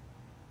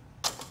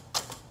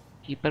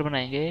 कीपर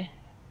बनाएंगे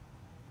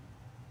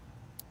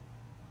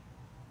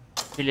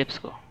फिलिप्स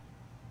को।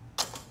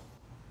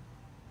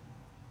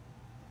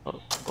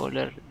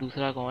 बॉलर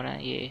दूसरा कौन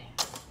है ये?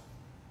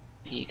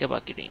 ठीक है,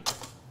 बाकी टीम।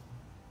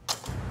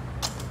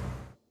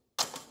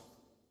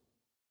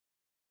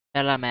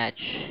 पहला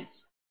match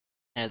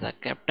as a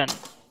captain.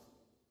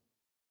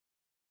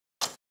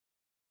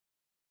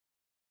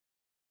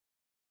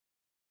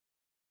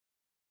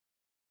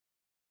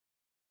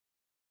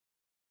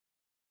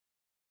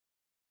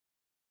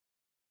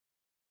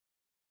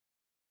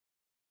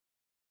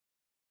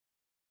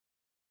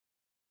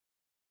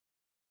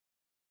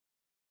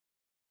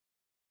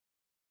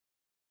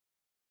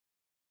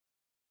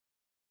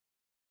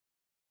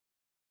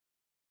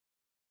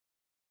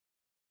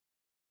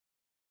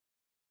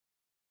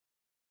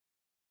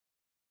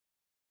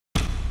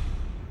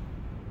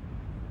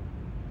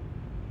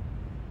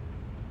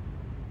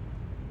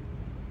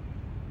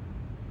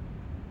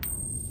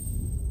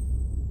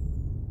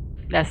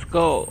 Let's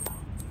go.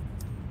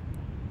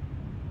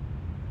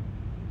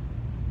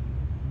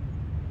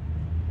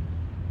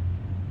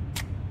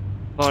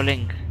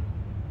 Bowling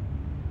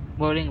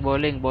bowling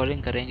bowling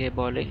bowling करेंगे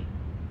बॉलिंग।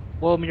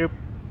 वो मुझे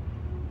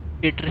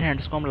पीटर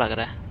हैंड्सकॉम लग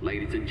रहा है।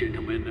 Ladies and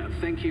gentlemen,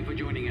 thank you for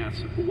joining us.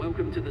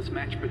 Welcome to this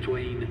match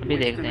between अभी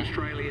देखते Western हैं।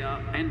 Australia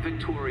and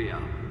Victoria.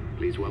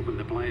 Please welcome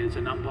the players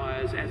and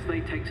umpires as they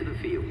take to the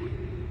field.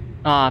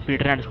 हाँ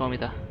Peter Handscomb ही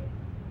था।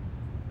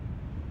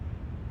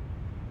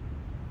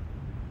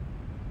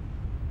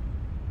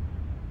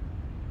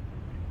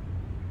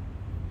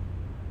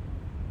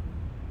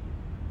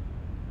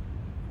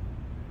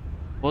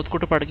 बहुत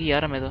कुट पड़ गई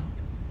यार हमें तो।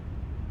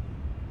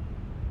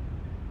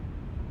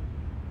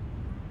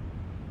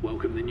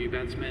 Welcome the new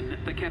batsman.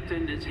 The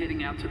captain is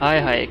heading out to the hi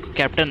hi field.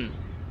 Captain,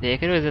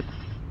 देख रहे हो इज्जत,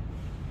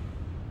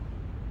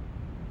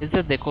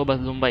 इज्जत देखो बस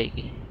मुंबई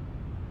की।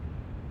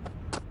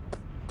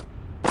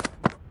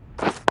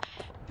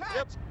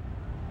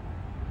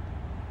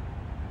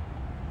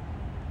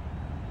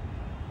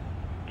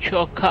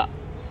 चौका,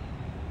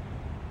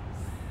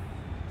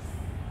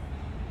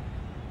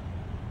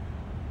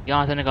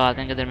 यहाँ से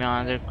निकालते हैं कि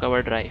दरमियान से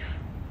कवर ड्राइव,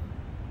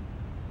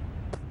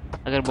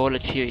 अगर बॉल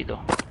अच्छी हुई तो।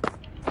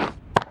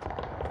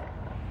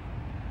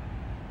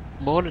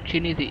 बॉल अच्छी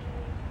नहीं थी।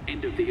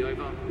 End of the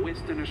over.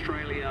 Western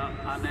Australia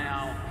are now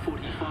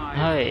 45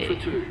 hi, for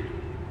 2.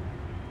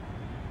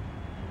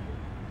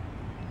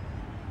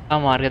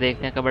 हम मार के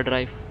देखते हैं कवर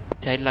ड्राइव,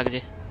 शायद लग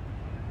जाए।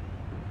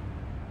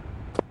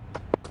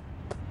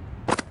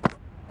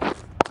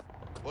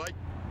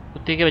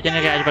 कुत्ते के बच्चे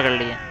ने कैच पकड़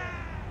लिया।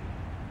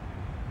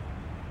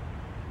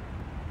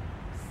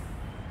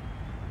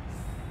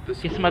 The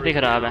score किस्मत ही is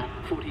खराब है।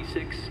 now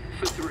 46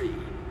 for 3.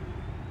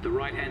 The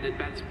right-handed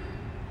batsman.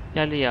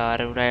 चल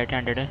यार राइट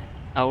हैंडेड है,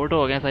 आउट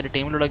हो गए, सारी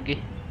टीम लुढ़क गई।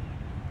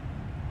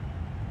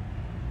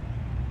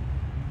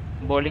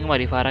 बॉलिंग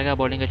हमारी फारग है,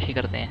 बॉलिंग अच्छी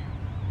करते हैं।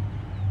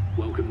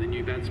 Welcome the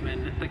new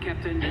batsman. The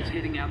captain is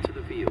heading out to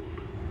the field.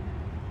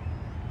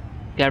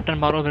 Captain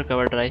मारो फिर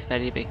कवर ड्राइव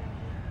पहली पे,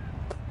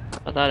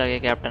 पता लगे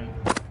captain.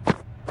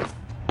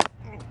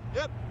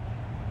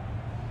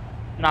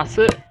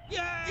 Nasir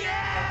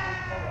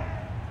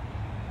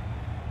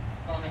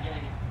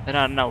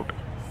run out.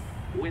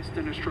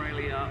 Western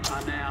Australia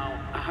are now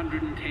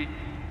 110.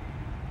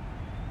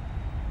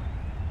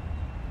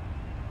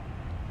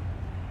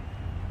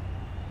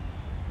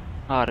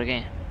 हार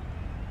गए।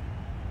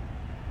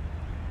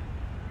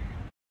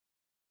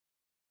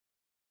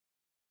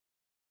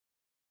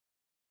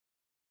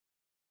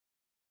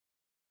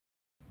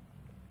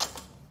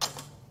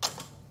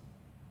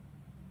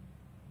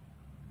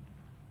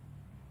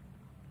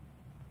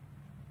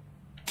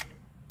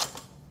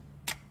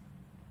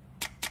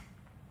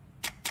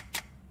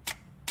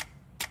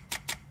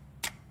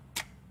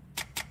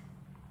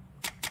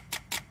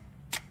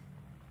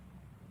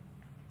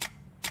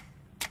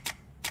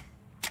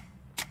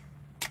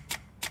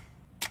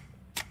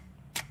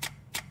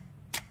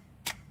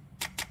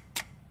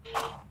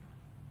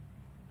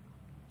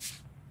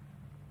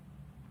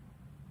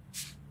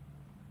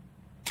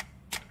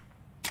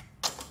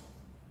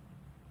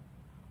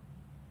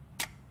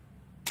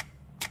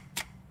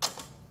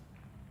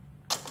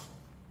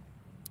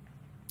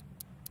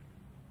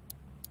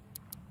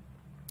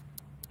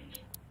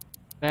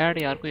 बैट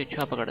यार कोई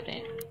अच्छा पकड़ते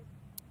हैं।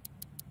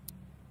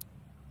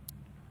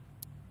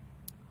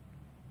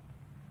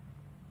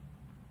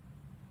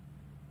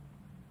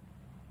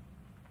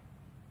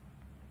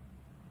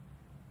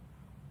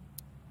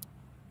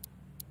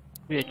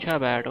 कोई अच्छा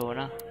बैट हो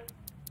ना,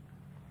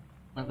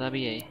 मजा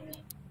भी है।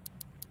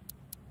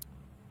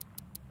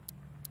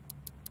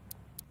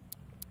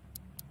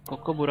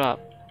 कोको बुरा,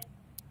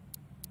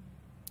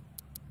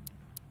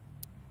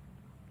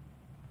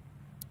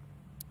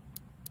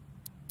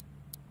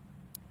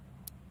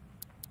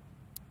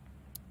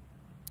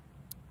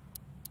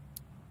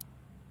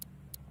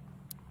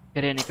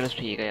 फिर निकलस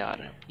ठीक है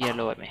यार,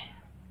 येलो में।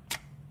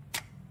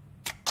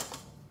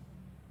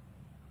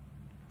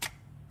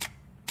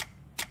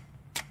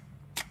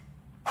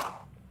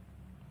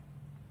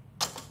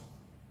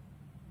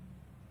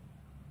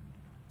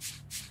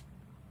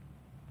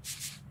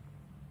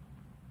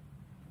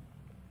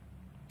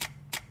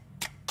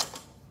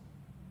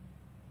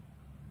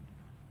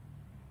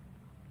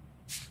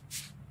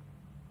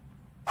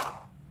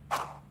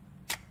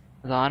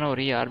 अज़ान हो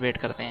रही है यार, वेट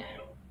करते हैं।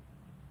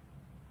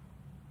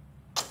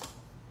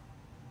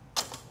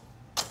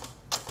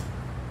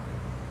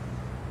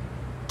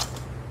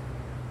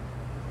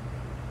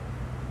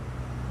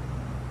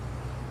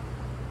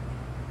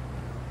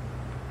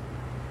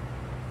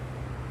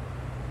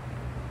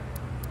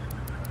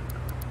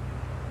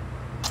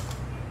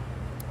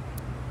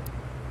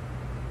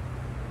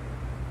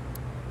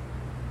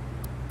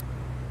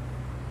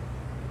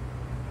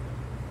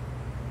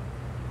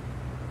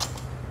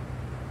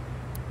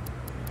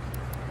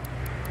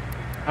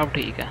 अब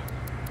ठीक है।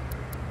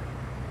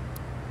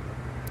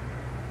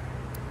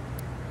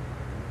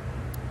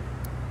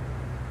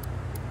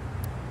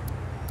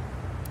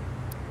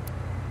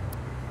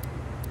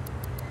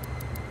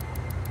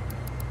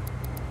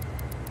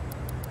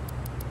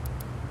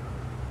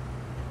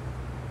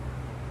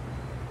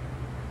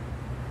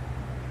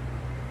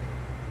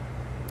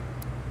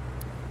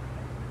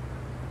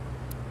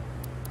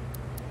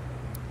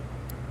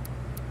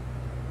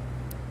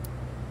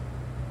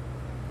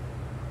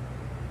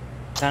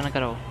 डन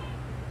करो।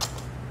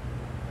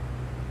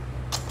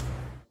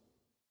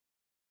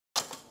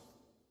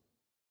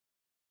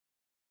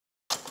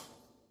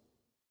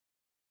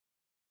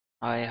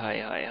 हाय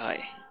हाय हाय हाय,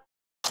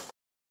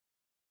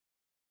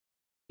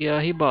 क्या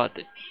ही बात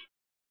है।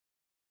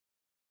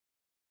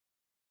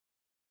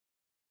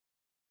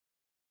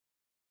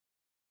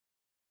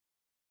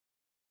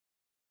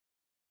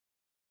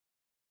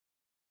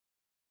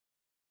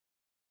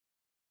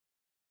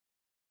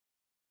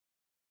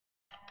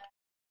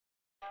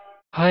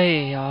 हाय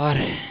यार,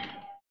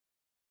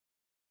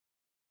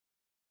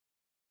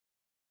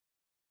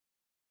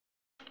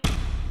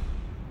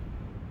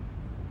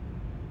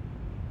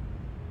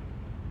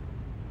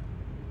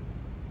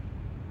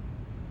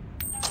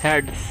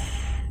 हेड्स।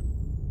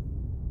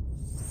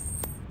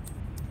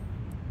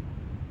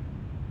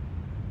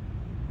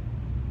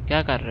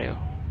 क्या कर रहे हो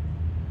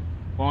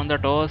ऑन द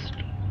टोस्ट?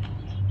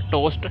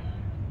 टोस्ट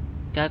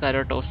क्या कर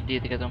रहे हो? टोस्ट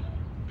जीत के तुम।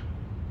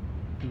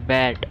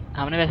 बैट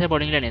हमने वैसे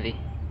बॉलिंग लेनी थी।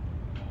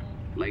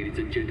 Ladies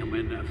and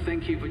gentlemen,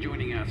 thank you for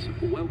joining us.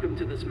 Welcome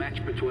to this match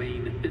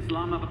between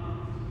Islamabad.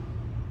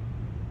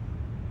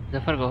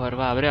 Zafar Gauhar,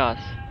 वाह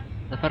ब्यास।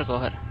 जफर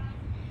गौहर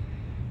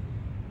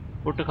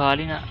पुट खा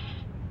ली ना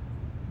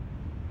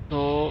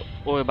तो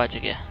ओए बच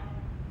गया।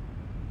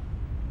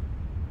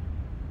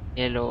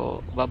 ये लो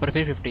बाबर,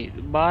 फिर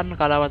 50 बाहर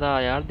निकाला हुआ था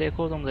यार,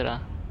 देखो तुम जरा।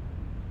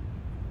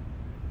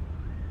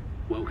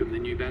 Welcome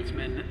the new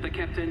batsman. The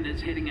captain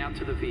is heading out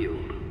to the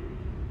field.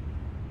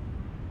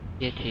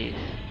 ये चीज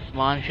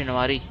मान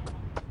शिनवारी,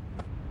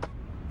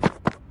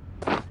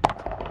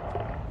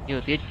 ये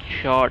होती है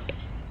shot.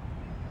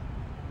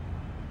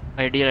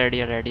 Ideal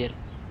ideal ideal.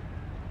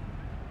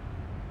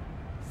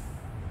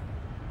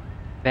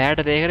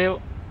 Bat देख रहे हो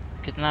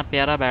कितना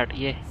प्यारा बैट,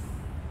 ये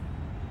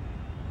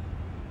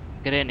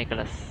ग्रे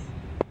निकलस।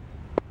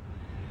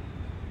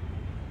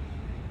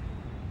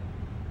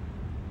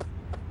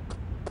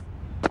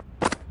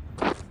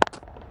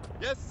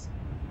 Yes.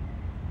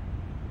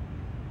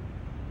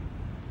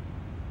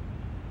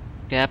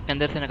 गैप के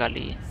अंदर से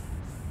निकाली है।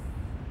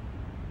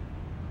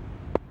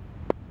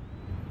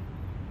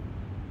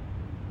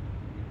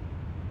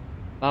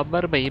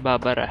 बाबर भाई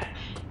बाबर है।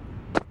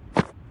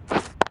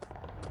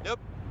 Yep.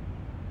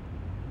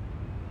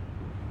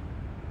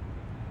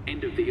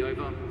 End of the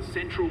over.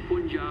 Central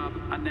Punjab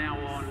are now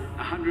on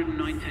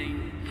 119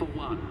 for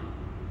 1.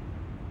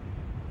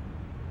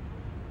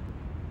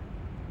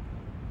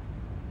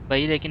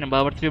 भाई लेकिन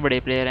बाबर से भी बड़े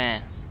प्लेयर हैं,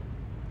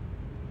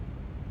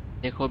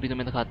 देखो अभी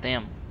तुम्हें दिखाते हैं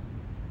हम।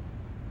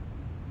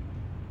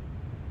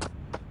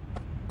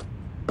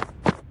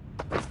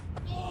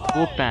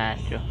 वो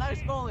पैंच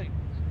Nice bowling.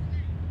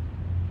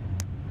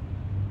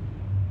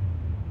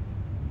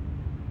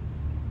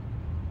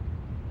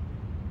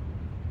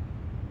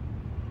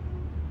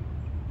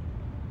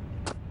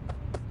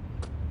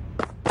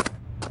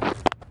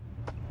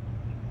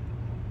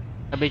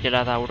 अभी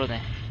चला था आउट होते,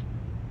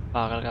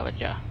 पागल का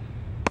बच्चा।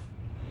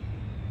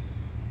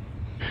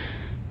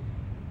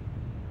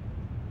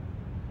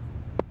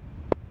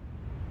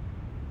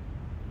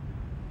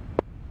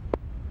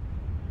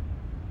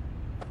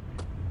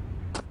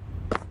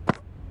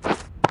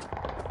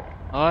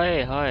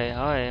 हाय हाय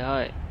हाय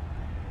हाय,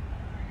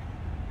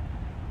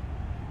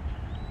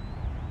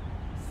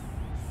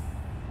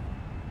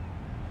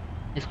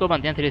 इसको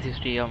बनते हैं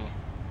 360 हम,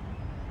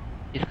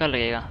 इसका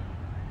लगेगा।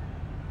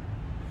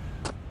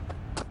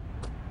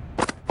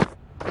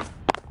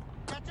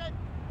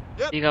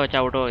 ठीक है बच्चा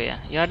आउट हो गया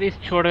यार,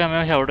 इस छोड़ के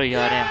हमें आउट हो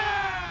जा रहे हैं।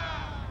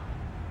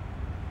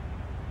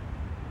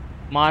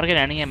 मार के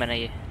रहनी है मैंने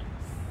ये।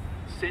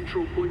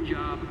 Central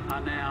Punjab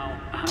are now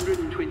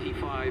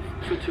 125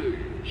 for 2.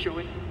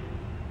 Showing.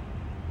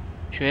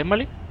 Shoaib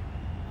Malik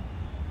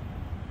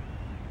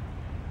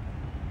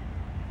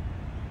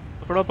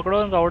पकड़ो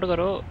पकड़ो, उनको आउट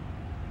करो,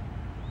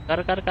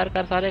 कर कर कर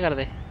कर सारे कर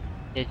दे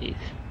ये चीज।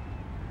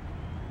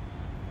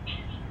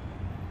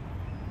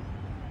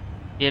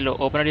 ये लो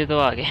ओपनर जी तो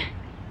आ गए,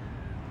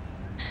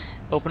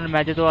 ओपनर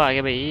मैच तो आ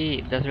गए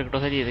भाई, 10 विकेटों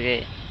से जीत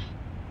गए।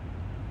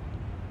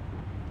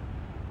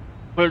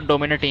 फुल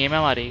डोमिनेट टीम है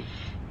हमारी।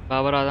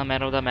 Babar Azam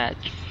man of the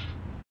match,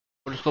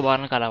 और उसको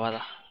बाहर निकाला हुआ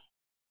था।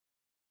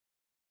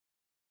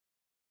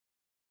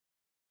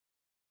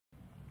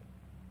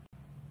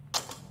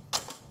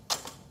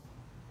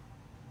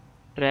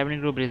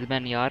 ट्रैवलिंग टू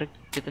ब्रिस्बेन, यार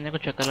कितने को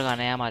चक्कर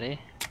लगाने हैं हमारे।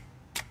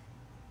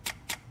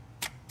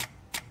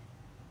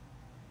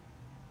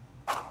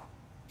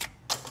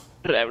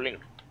 Travelling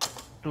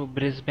to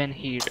Brisbane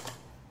heat.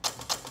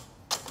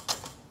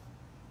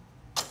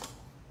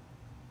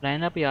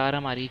 Lineup यार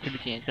हमारी थोड़ी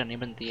चेंज करनी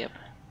बनती है अब।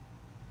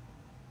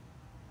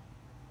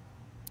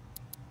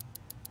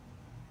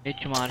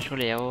 मिच मार्श को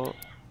ले आओ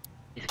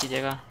इसकी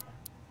जगह,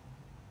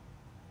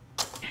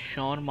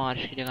 शॉन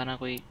मार्श की जगह ना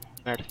कोई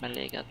बैट्समैन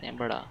लेके आते हैं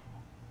बड़ा।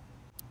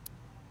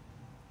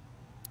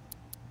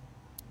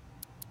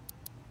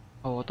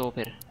 हो तो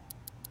फिर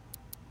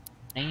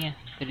नहीं है,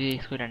 फिर ये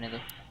इसको रहने दो,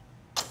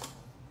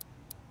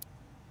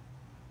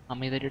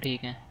 हम इधर ही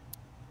ठीक हैं।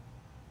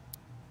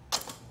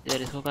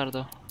 इधर इसको कर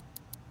दो,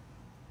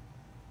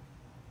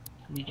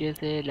 नीचे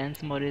से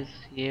लेंस मोरिस,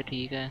 ये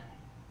ठीक है।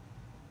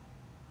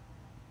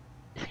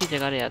 इसकी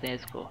जगह ले आते हैं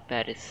इसको,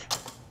 पेरिस।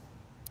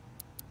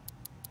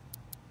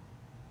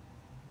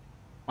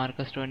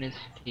 मार्कस टोनिस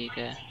ठीक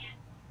है,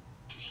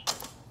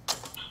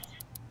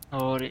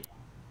 और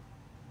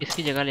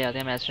इसकी जगह ले आते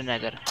हैं मैस्टर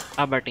नैगर।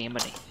 अब टीम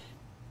बनी।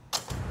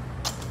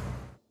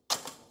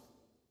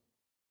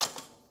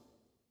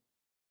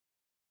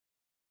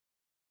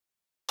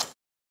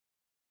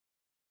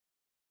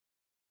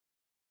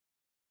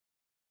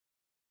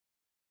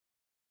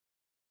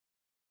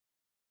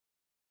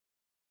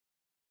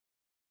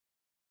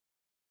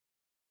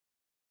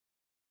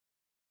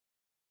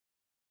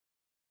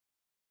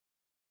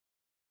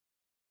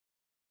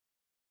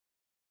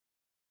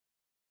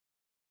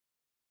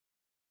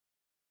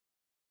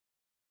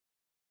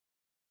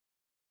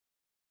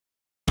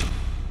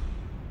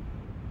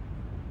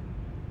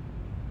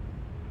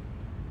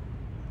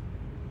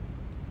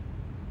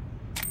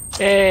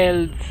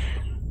 टेल्स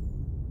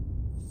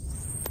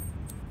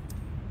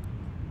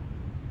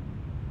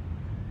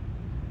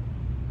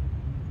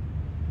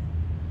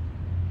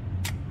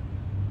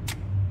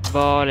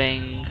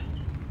बॉलिंग,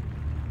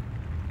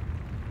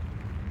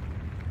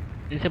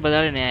 इनसे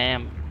बदला लेने आए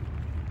हम।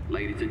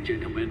 Ladies and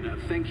gentlemen,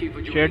 thank you for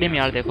joining stadium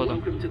यार us. देखो तुम,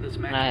 Welcome to this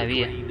ना match हैवी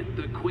है। between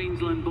the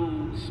Queensland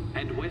Bulls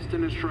and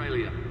Western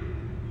Australia.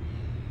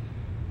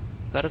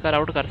 कर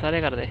आउट कर,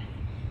 सारे कर दे।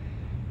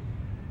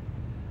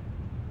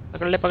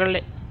 पकड़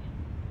ले।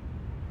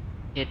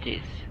 ये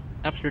चीज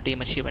अब तो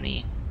टीम अच्छी बनी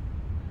है।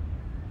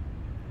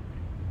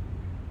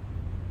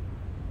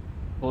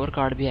 और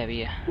कार्ड भी हैवी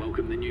है।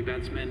 Welcome the new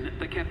batsman.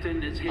 The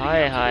captain is heading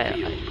hi out to hi the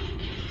field.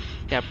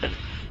 Captain.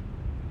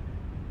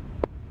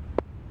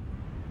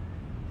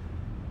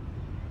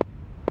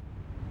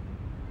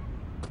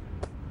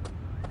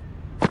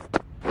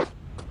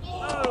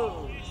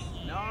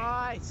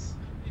 Nice.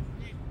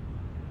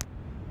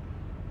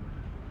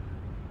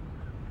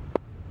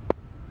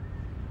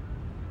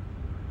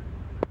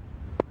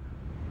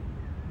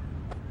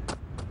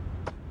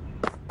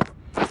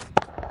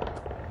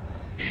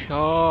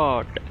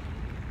 Shot.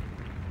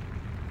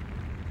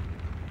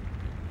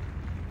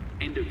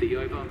 End of the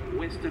over.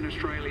 Western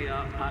Australia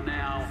are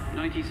now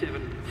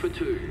 97 for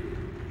 2.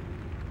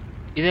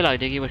 इधर लग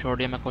जाएगी वो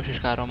शॉट, ये मैं कोशिश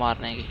कर रहा हूँ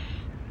मारने की,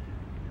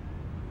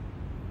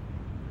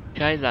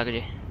 शायद लग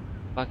जाए,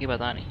 बाकी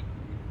पता नहीं।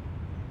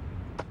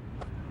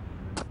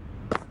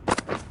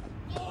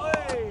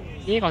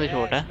 ये कौन सी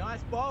शॉट है?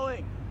 Nice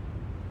bowling.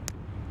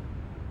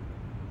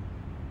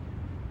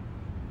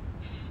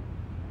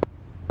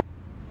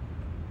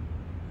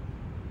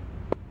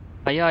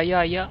 आया।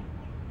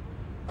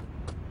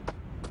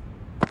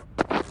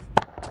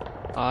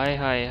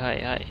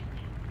 हाय।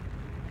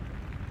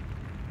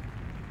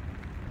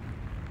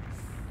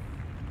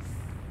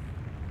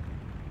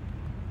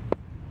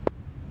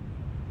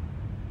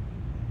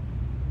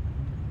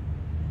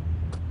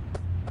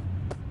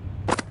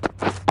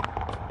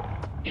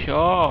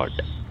 शॉट।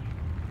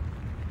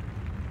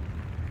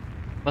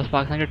 बस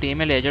पाकिस्तान की टीम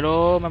में ले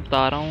चलो, मैं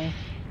बता रहा हूँ।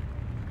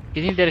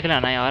 कितनी देर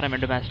खिलाना है यार हमें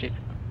डोमेस्टिक,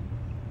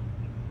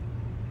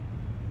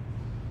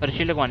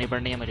 पर्ची लगवानी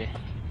पड़नी है मुझे।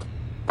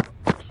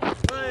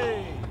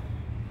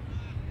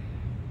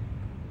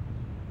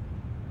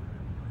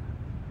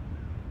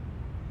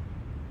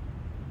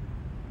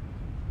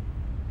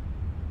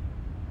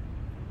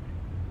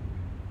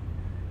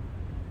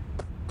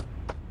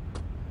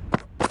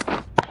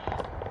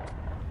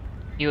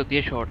 ये होती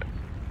है शॉट।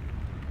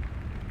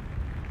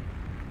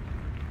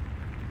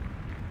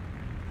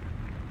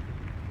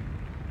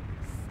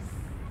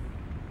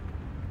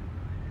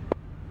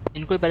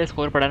 इनको ही पहले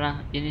स्कोर पड़ा ना,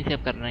 ये नहीं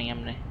सेव करना है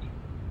हमने,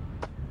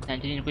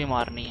 सेंचुरी इनको ही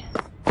मारनी है।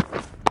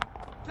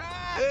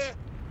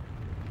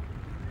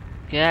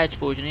 कैच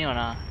पूछ नहीं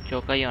होना,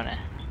 चौका ही होना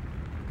है।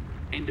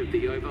 End of the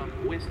over.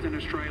 Western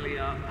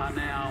Australia are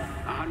now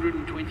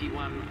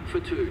 121 for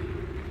 2.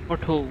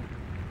 उठो,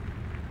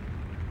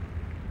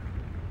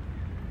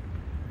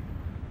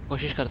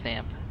 कोशिश करते हैं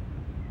अब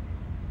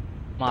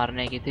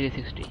मारने की।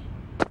 360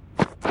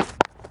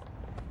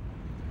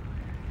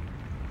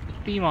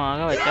 इतनी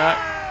मांगा बच्चा,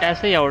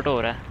 ऐसे ही आउट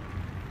हो रहा है।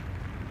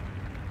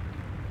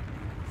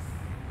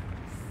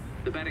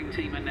 The batting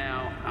team are now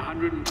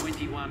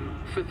 121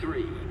 for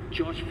 3.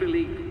 Josh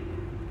Philippe.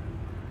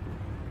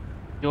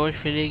 जोश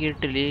फिली की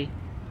टिली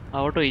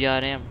आउट हो जा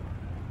रहे हैं हम।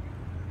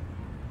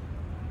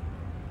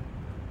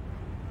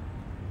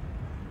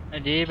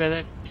 जी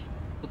पहले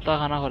कुत्ता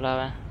खाना खोला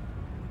हुआ है,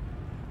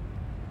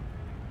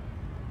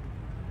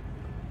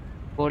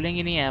 बॉलिंग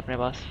ही नहीं है अपने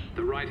पास।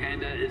 The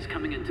right-hander is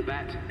coming into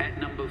bat at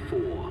number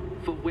 4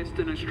 for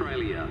Western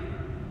Australia.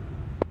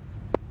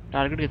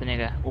 Target कितने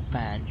का है? वो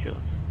पैंचो।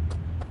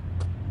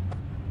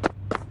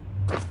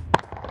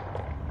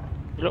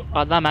 चलो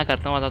आधा मैं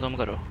करता हूँ, आधा तुम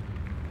करो।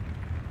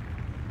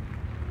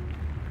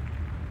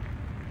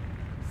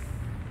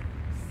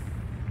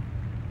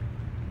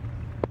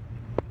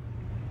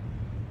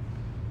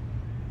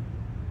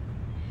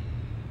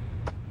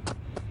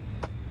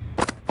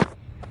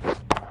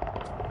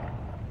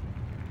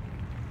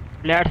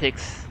 फ्लैट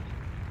 6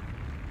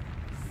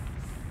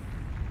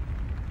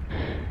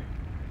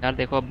 यार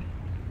देखो अब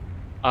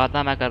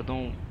आधा मैं कर दूं,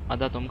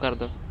 आधा तुम कर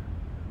दो,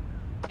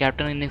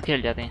 कैप्टन इनिंग्स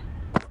खेल जाते हैं।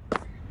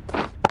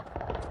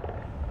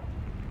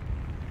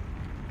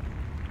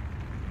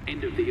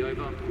 End of the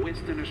over.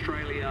 Western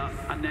Australia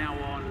are now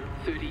on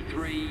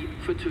 33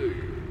 for 2.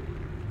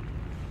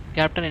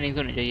 Captain innings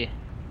होनी चाहिए।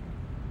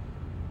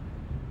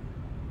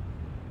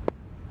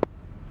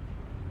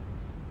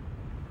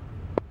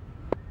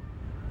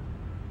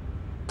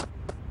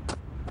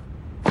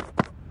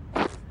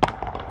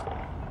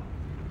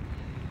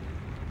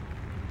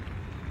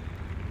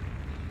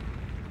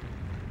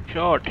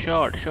 Shot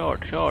shot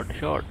shot shot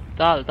shot,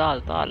 ताल ताल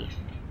ताल।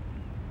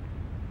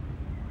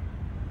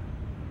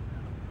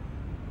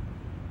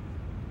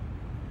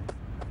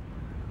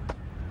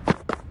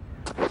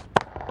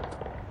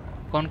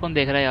 कौन कौन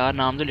देख रहा है यार,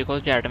 नाम तो लिखो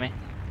चैट में,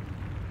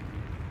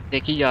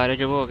 देखी जा रहे हो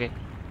जो वो हो गए।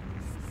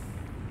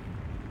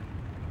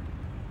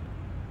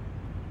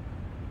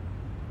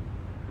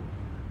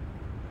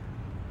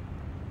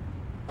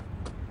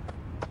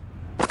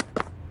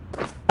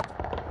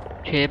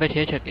 छः पे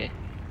छः छक्के,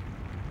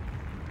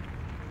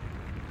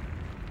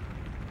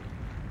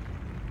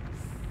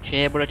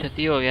 6 बड़ा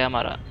 36 हो गया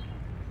हमारा।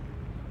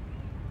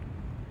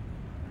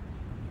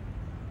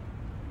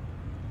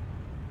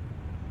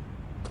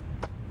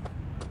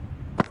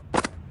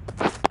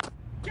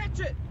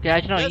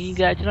 कैच नहीं,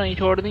 कैच नहीं,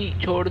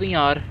 छोड़ दी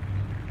यार,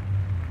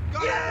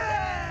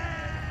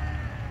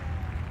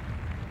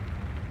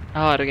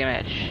 हार गए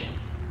match.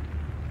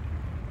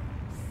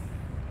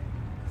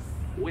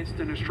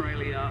 Western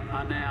Australia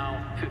are now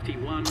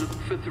 51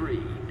 for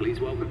 3.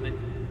 Please welcome them.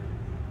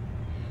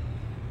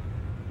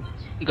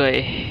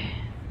 गए,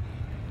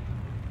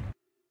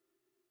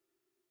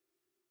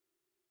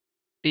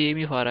 टीम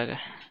ही फारग है,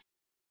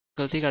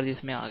 गलती कर दी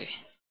इसमें आ गए।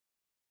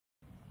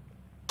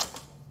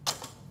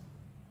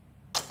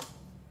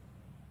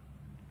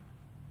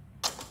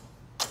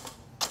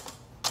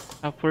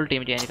 अब फुल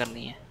टीम चेंज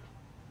करनी है।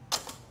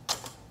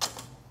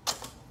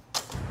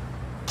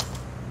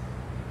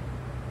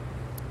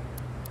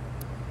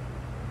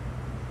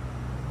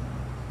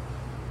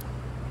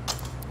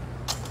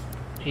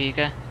 ठीक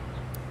है,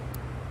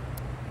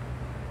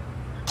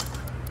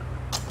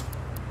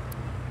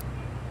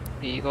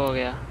 ठीक हो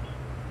गया।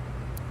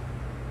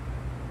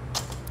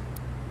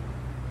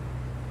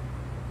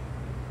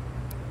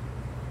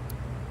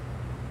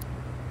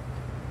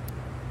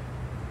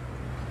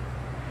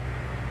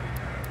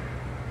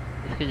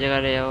 इसकी जगह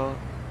ले आओ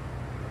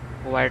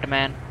वाइट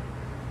मैन,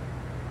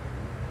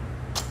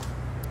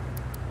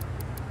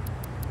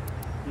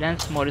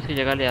 लेंस मॉरिस की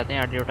जगह ले आते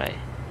हैं, आडी उठाए।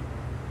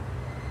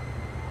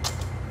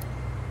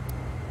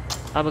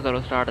 अब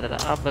करो स्टार्ट तेरा,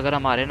 अब अगर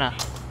हमारे ना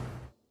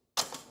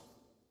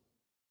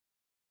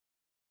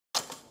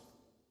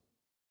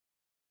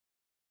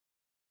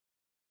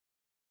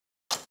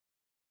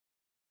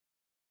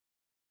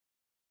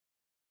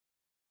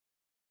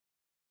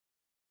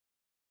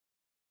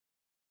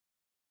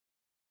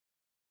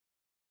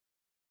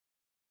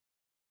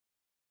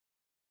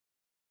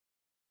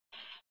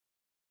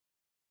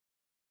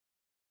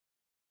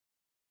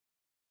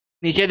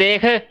नीचे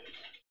देख,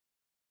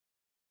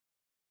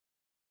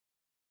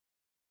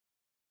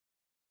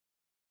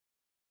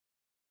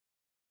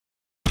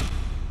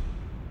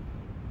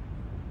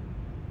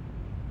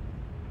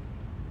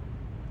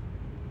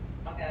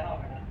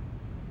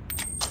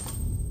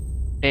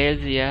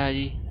 टेल्स दिया है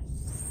जी।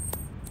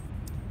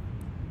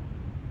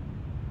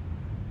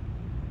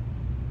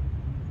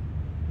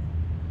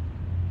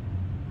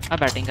 अब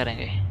बैटिंग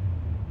करेंगे।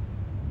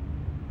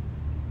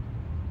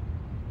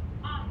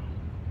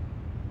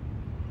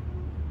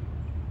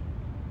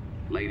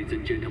 Ladies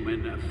and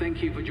gentlemen,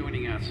 thank you for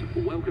joining us.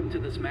 Welcome to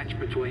this match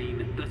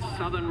between the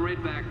Southern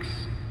Redbacks.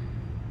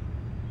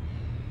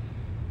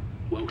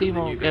 Welcome the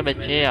टीमों new के batsman.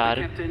 बच्चे The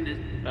यार, captain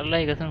is अल्लाह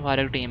ही कसम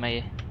फारिग टीम है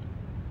ये,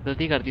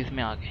 गलती कर दी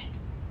इसमें आके,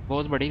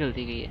 बहुत बड़ी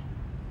गलती की है।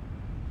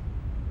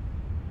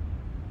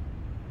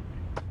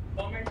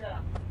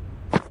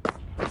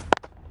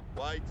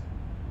 White.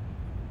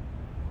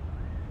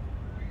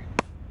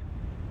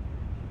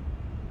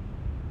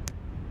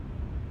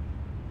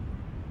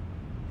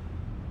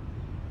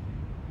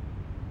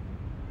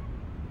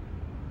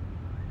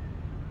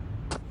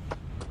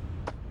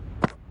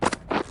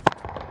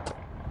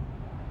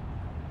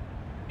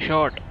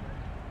 Shot,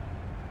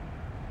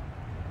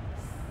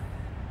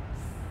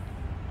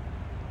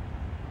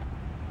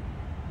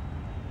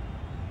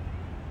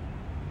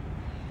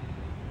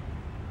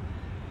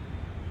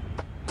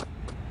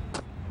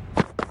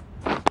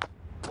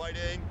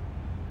 Whiting.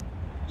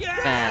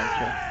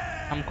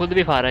 हम खुद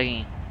भी फारग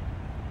ही।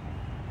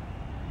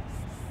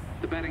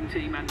 the batting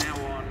team are now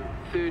on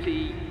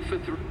 30 for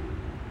 3.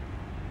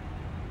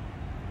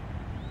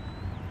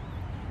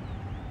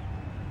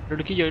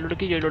 लुड़की जो,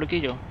 लुड़की जो, लुड़की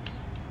जो।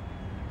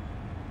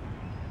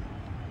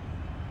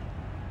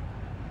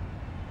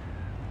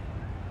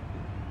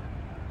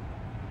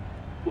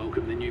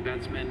 Welcome the new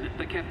batsman.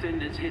 The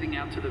captain is heading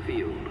out to the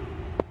field.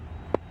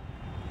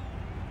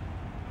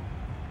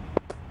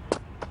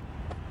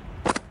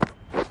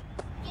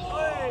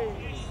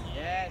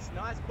 Yes,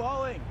 nice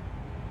bowling.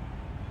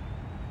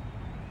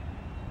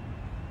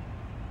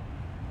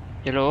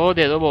 चलो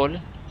दे दो बॉल।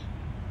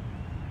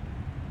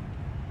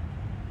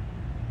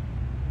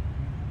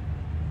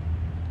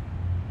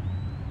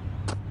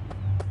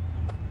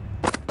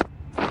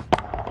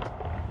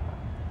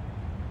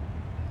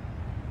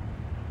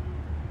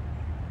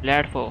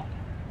 लेट फो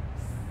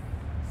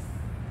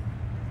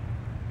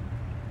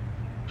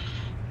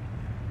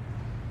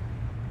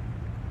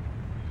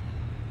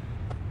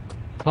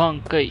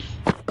भंग गई।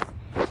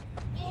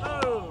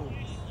 Oh,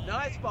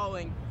 nice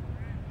bowling.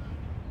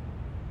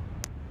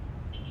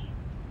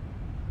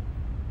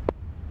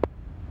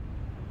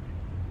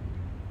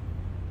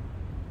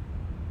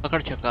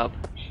 पकड़ छक्का अब।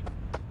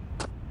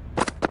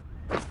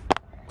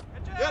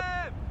 Yep.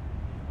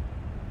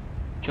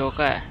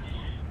 चौका है।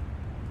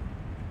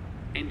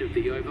 End of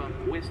the over.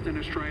 Western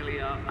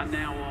Australia are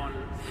now on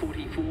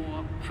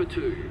 44 for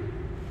 2.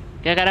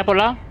 क्या कह रहा है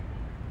पोला?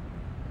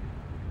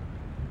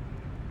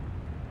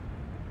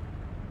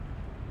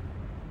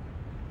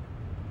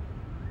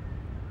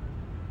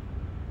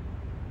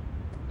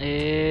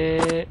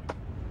 ए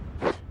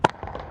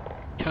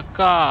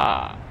छक्का।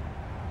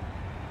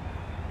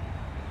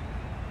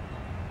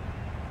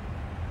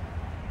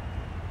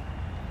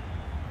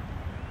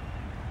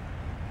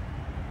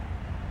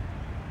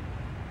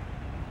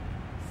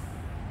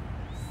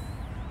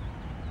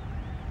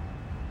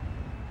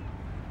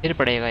 फिर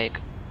पड़ेगा एक।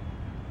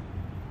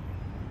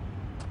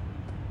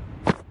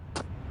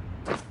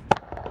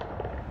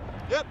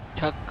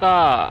 छक्का।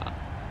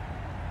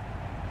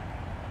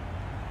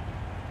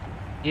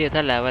 ये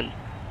था लेवल।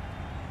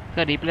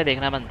 इसका रिप्ले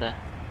देखना बनता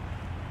है।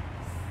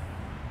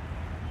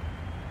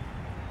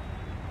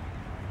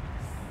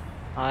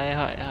 हाय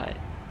हाय हाय।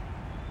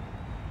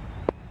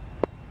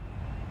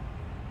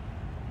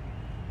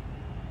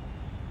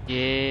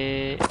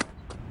 ये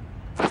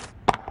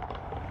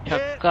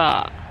छक्का।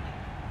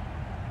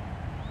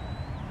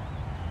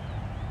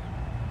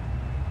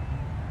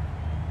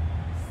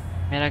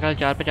 मेरा ख्याल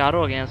 4 पे 4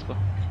 हो गए हैं इसको।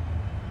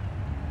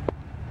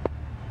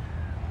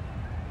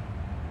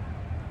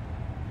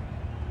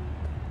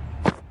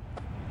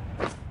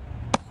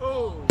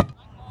 Oh,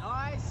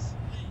 nice.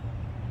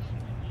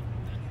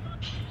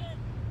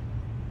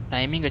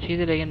 टाइमिंग अच्छी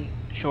थी लेकिन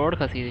शॉट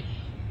खसी थी।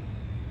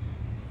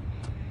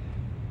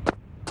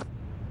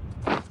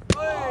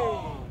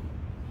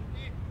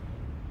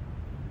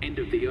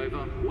 End of the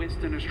over.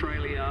 Western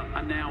Australia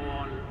are now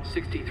on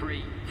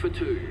 63 for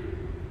 2.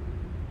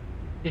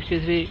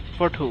 63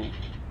 for 2।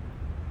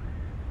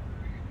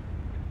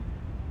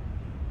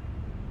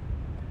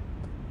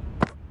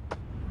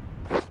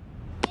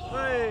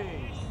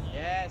 Hey.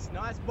 Yes,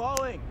 nice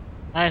bowling.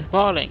 Nice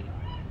bowling.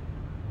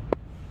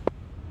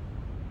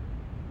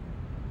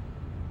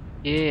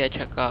 ये है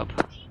छक्का अब।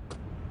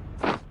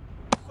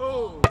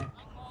 Oh,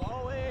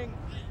 bowling.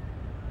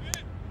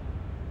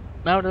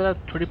 मैं और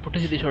थोड़ी पुट्ठी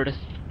सीधी शॉट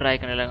ट्राई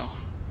करने लगा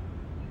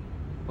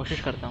हूँ।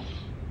 कोशिश करता हूँ।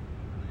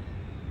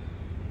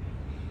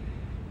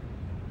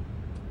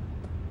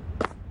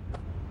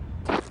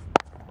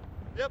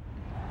 Yep.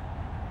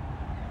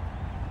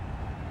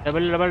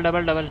 Double double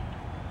double double.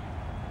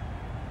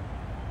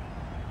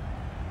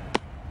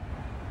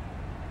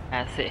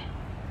 ऐसे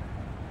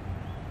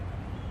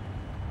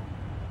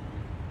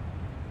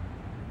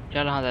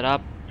चल। हाँ जरा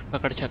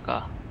पकड़ छक्का।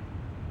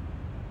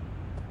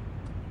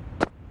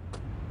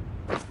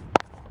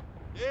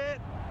 Yeah.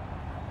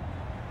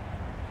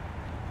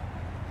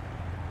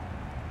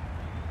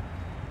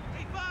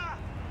 Keeper.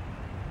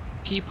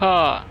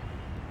 कीपर।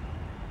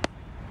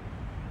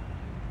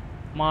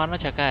 मारना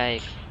छक्का है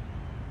एक।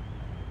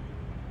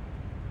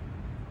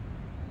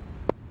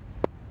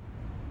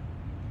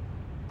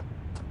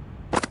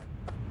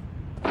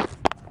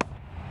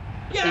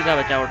 सीधा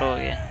बच्चा आउट हो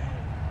गया।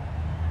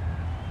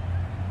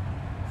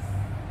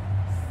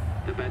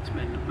 The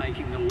batsman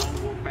making the long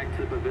walk back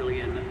to the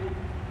pavilion.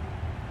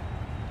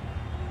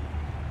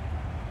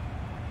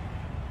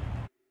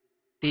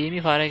 Team ही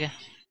फारेग है।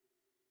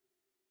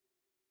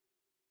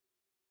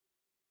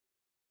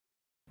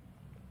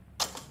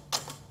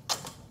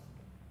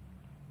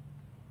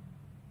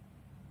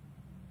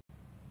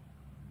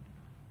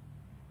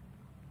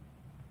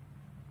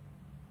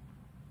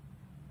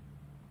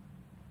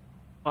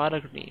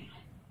 फारक टीम।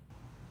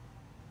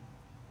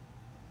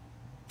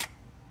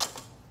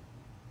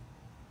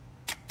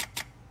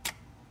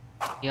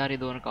 यार ये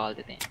दोनों निकाल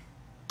देते हैं।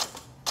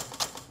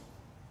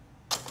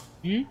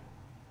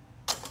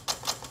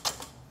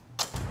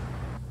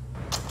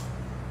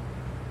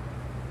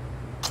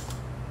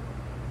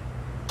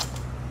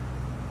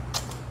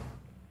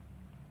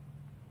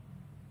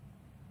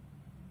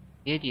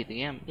 ये जीत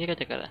गए हम। ये क्या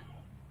चक्कर है?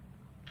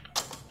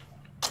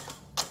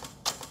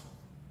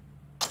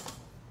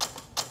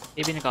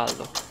 ये भी निकाल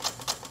दो।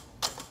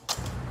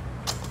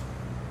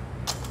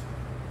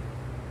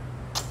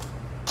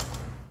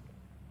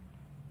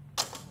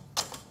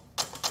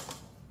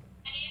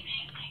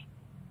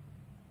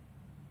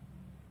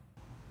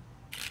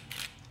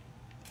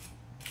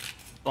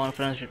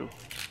 कॉन्फ्रेंस शुरू।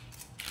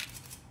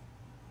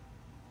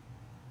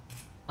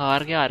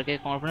 हार के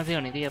कॉन्फ्रेंस ही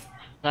होनी थी अब।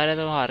 सारे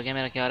तो हार गए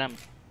मेरा ख्याल है। हम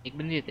एक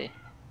भी नहीं जीते।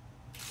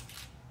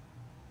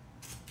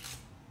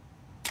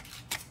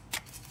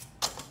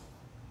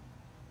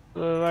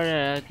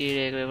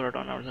 कीड़े को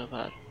टूर्नामेंट से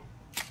बाहर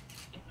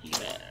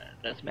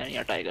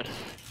टैस्मेनिया टाइगर्स।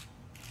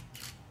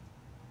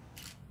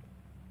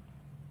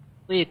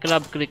 तो ये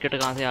क्लब क्रिकेट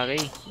कहाँ से आ गई,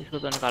 इसको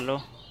तो निकालो।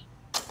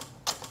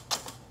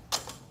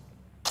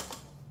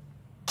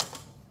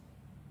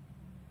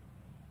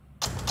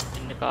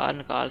 निकाल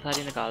निकाल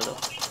सारी निकाल दो।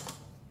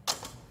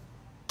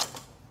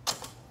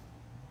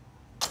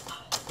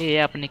 ये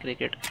अपनी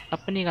क्रिकेट,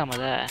 अपनी का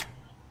मजा है।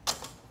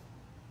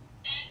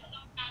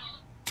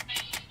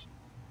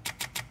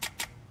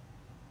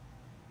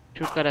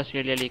 शुक्र है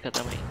ऑस्ट्रेलिया लीग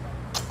खत्म हुई।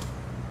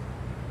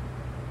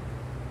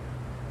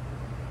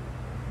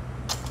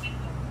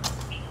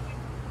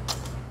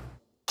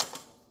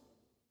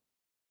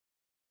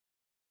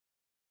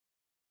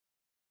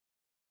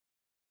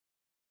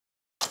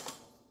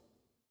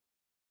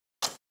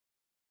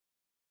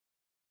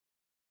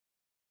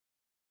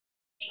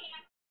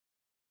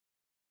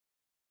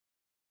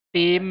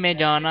 टीम में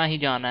जाना ही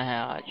जाना है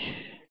आज।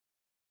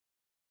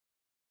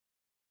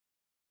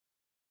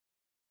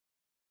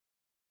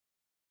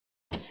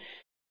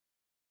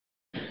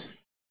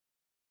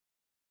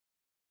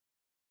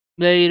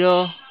 हीरो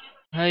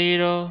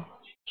हीरो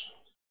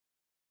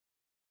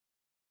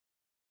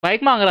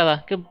बाइक मांग रहा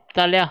था कि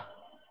तालिया।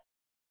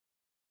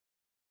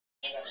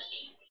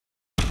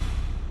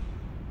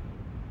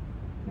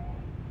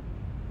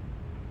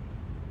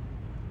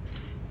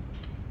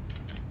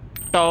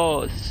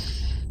 टॉस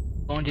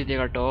कौन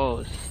जीतेगा?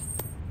 टॉस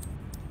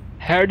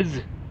हेड्स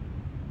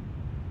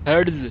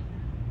हेड्स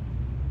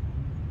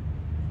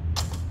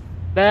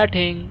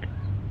बैटिंग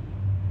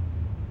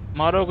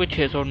मारो कुछ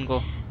 600 उनको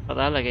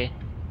पता लगे।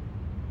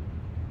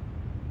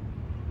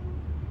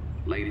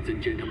 Ladies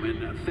and gentlemen,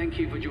 thank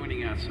you for joining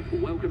us.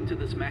 Welcome to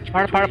this match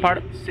फड़ फड़ फड़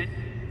between...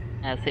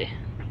 ऐसे।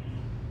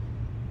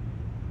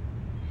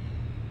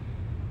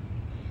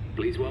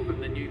 Please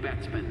welcome the new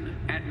batsman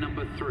at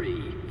number 3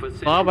 for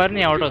Babar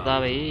नहीं आउट Central होता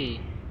Punjab. भाई।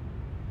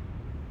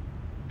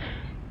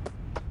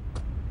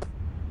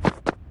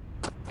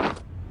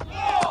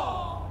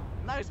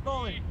 Nice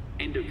bowling.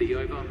 End of the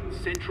over.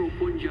 Central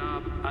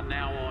Punjab are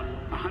now on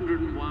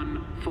 101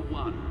 for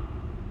 1.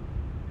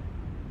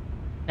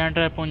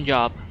 Central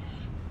Punjab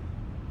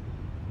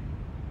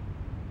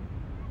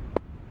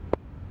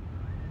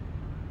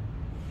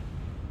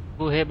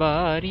बूहे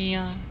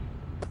बारियां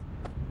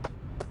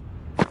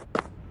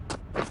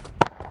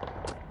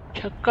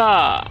छक्का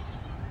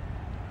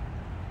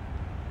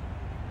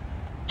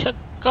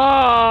छक्का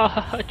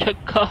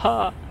छक्का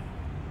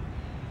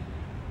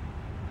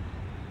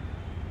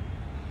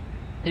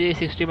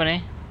 360 बने।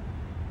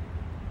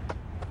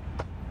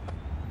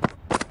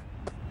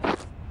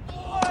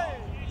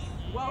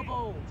 Well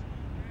bowled.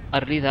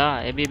 अर्ली था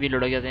ये भी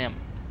लुढ़क गए थे हम।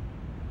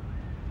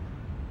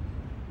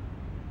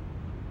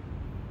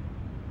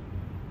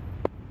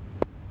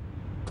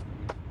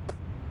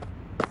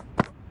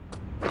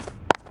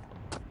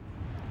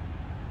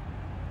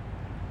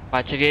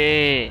 बच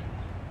गए।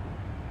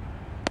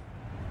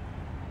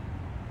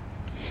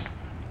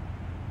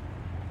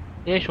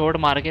 ये शॉट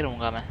मार के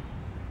रहूंगा मैं।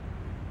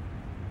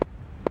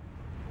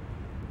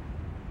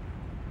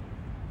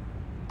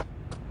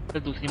 तो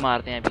दूसरी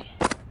मारते हैं अभी।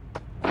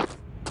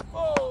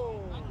 Oh,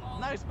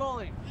 nice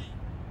bowling.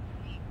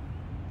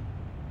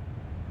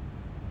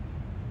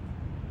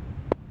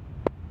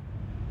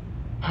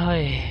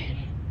 Hi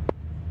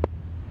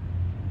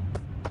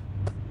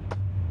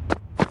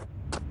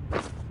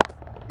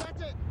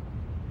Catch it.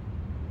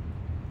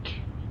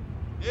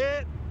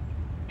 Hit.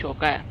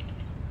 चौका है।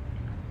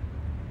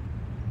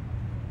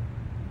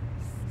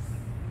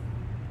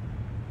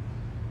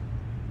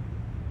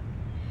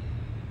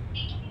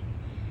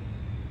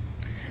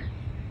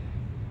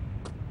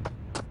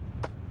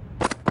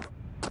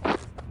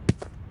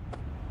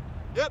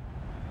 Yep.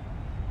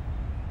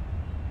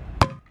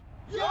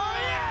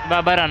 Yeah.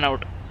 Babar run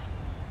out.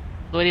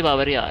 Sorry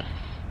Babar यार।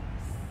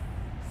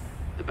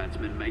 The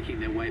batsmen making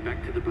their way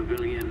back to the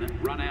pavilion,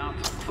 run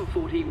out for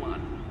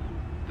 41.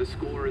 The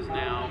score is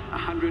now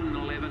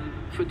 111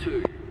 for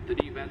 2. The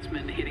new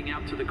batsman heading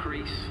out to the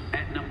crease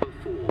at number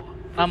 4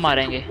 for हम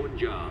मारेंगे। Central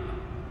Punjab.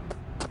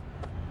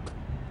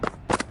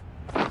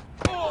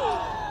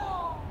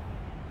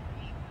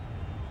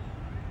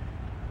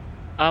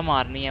 अब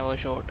मारनी है वो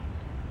shot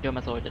जो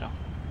मैं सोच रहा हूँ।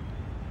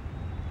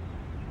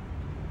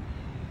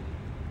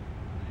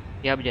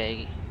 ये अब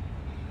जाएगी।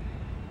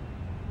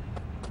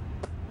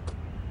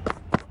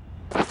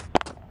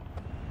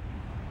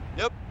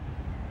 Yep.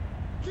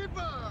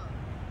 Keeper.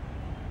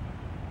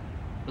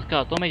 उसके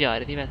हाथों में जा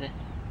रही थी वैसे।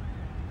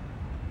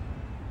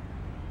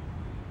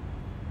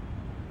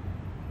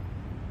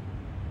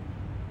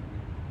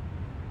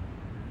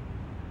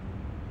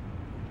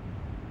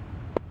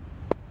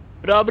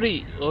 बराबरी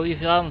ओ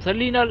ये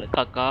मुसल्ली नाल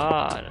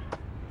काकार।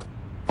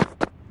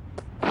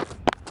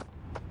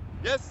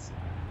 Yes.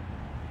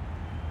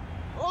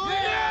 Oh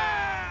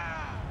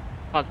yeah.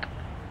 Fuck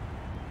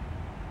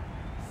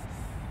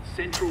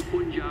Central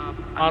Punjab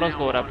are मारो now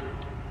स्कोर अब।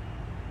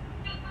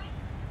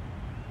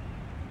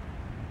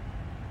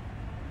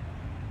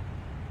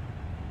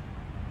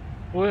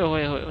 on ओए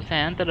ओए ओए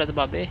सहन तरत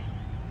बाबे।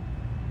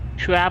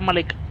 शुएब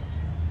मलिक।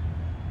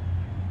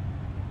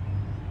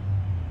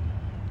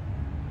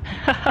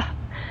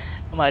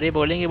 हमारी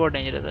बॉलिंग ही बहुत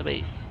डेंजरस है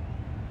भाई।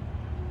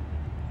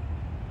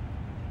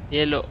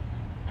 ये लो।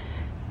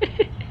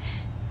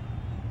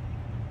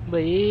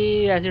 भाई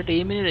ऐसी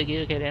टीम ही नहीं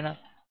लगी खेले ना।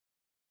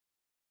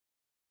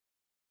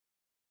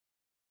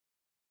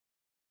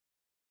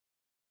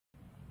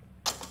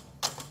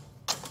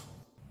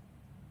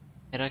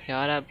 मेरा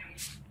ख्याल है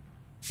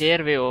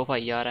फेयर वे ऑफ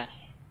आई यार है।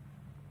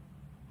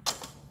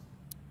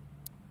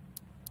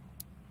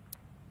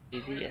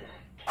 इजी है।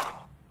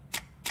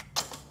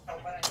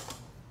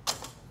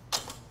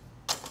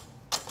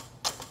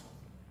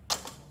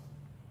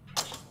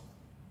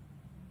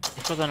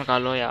 इसको तो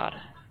निकालो यार।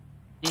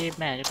 ये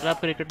मैच क्लब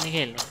क्रिकेट नहीं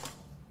खेलनी।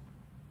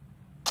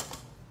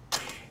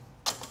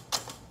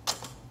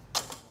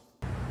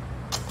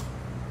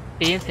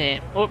 टीम से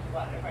ओ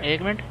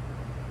एक मिनट।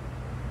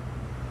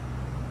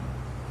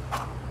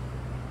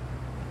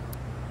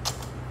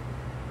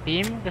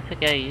 टीम कैसे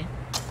क्या है ये?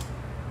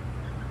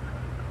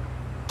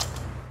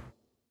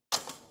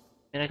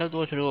 मेरा ख्याल तो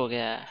वो शुरू हो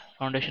गया है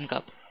फाउंडेशन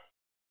कप।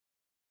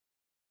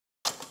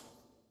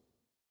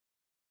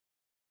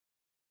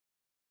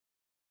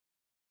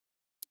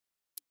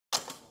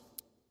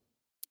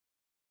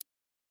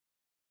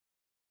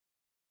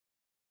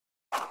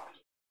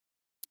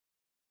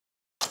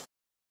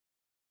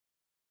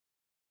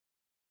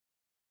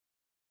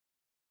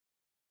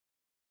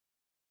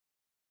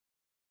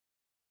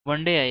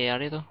 वनडे है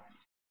यार ये तो।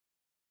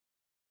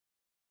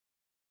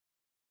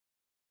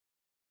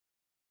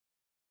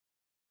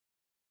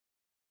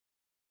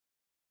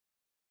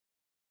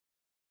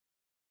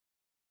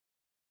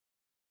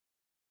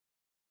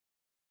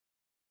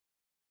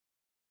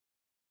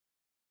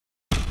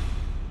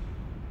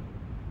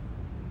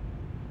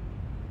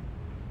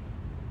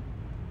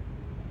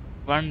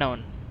 One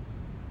down.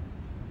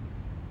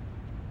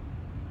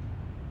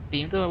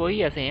 टीम तो वही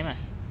है सेम है।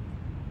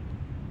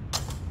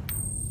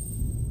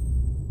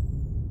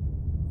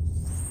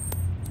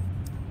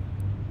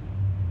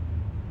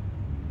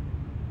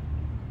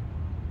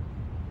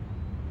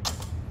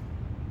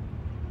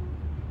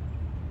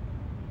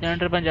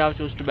 Centre Punjab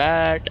choose to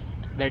bat.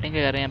 Batting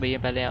क्या कर रहे हैं भैया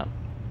पहले आप?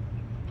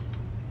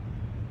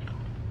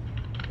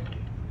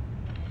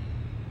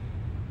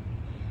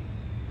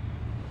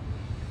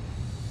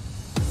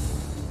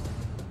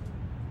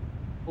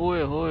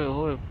 ओए होए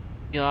होए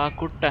क्या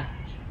कुट है।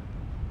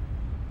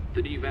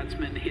 The new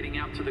batsman heading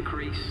out to the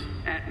crease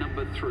at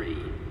number 3.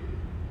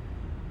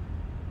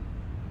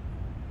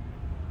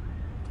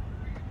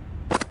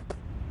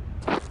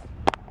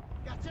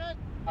 Got it?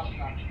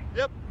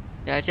 Yep.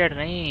 Catcher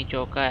नहीं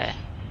चौका है।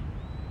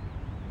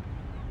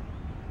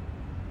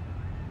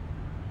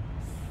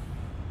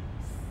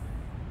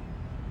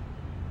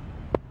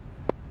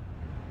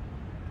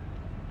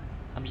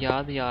 अब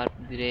याद यार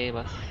धीरे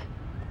बस।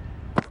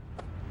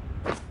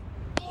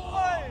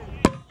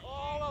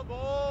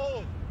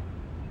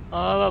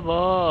 All aboard.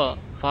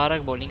 वो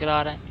फारक बॉलिंग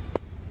करा रहा है।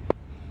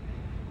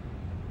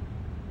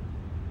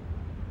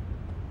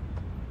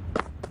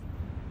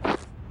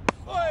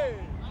 Oi.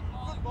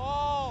 Good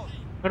ball.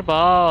 पर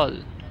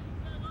बॉल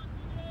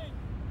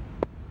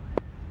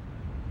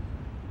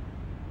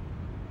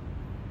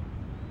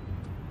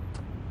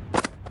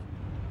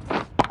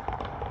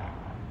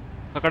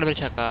पकड़ फिर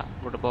छक्का।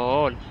 Good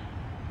ball.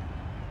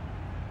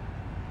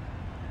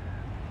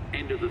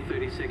 End of the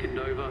 32nd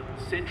over.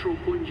 Central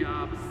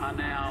Punjab are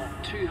now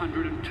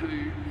 202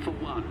 for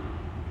 1.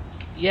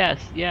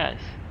 Yes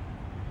yes.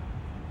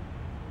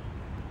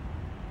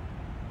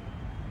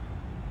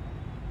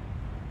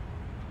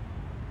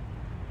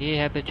 ये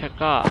है फिर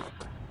छक्का।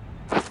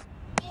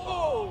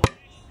 Oh.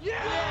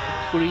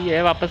 Yeah. कुड़ी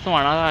है वापस तो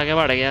आना था आगे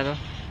बढ़ गया तो।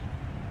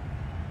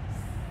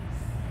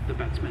 The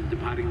batsman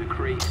departing the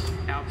crease,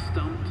 out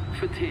stumped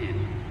for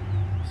 10.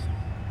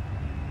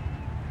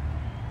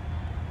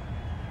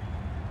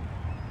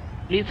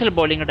 Lethal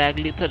bowling attack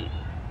lethal.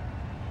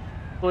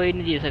 कोई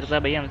नहीं जीत सकता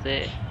भाई हमसे।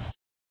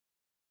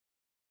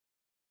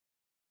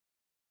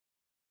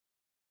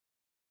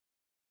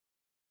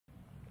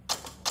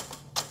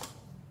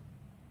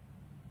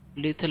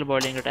 लीथल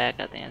बॉलिंग अटैक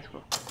कहते हैं इसको।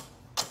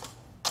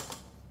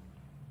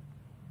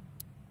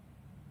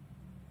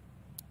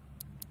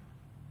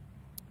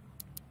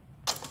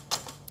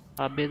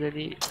 आबिद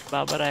अली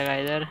बाबर आएगा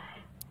इधर।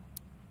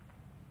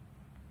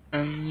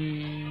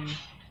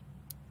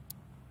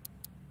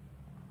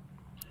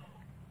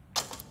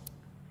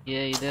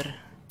 ये इधर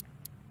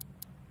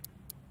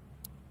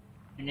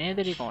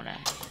इधर ही कौन है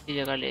इसकी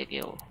जगह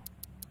लेके वो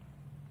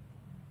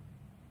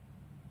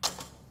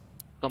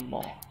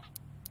कम्मो।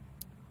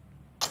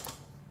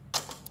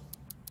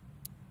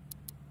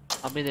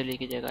 आबिद अली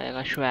की जगह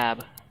आएगा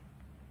शुएब।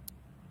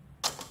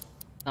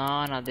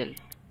 ना दिल।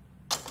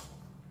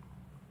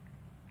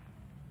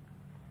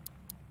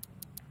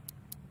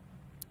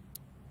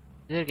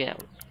 इधर गया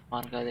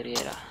मान का इधर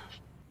ये रहा।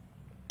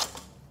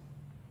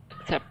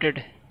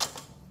 Accepted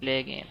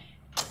play game.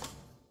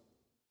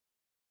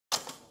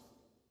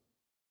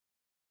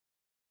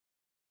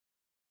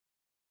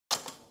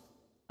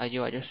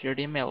 आजो आजो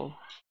स्टेडियम में आओ।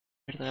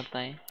 फिर तो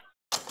बताएं।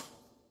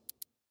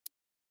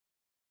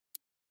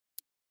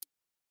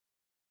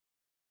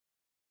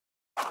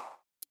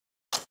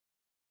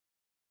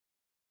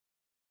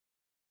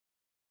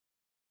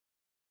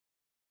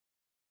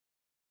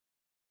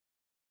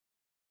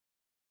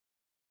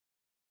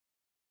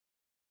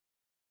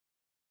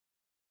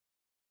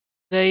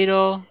 सही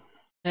रहो,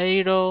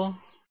 सही रहो।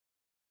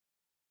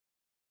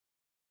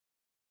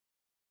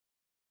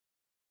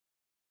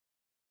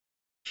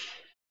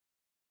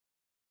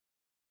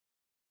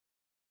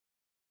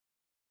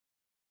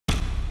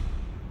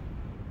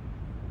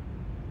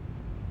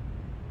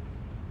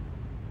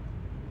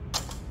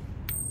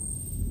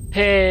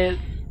 फिर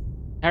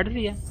हेड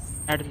लिया,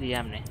 हेड लिया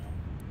हमने।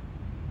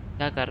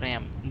 क्या कर रहे हैं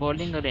हम?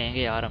 बॉलिंग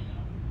लेंगे यार हम।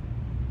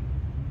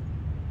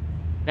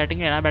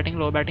 बैटिंग लेना, बैटिंग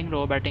लो, बैटिंग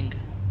लो, बैटिंग।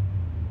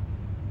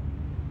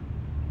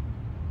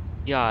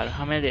 यार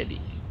हमें दे दी।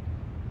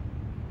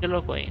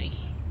 चलो कोई नहीं।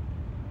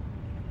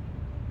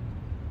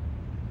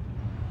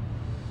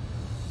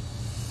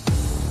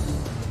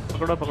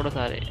 पकड़ो पकड़ो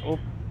सारे। ओ,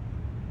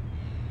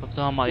 अब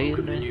तो हमारी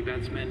Welcome the new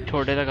batsman.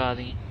 छोटे तक आ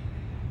दी।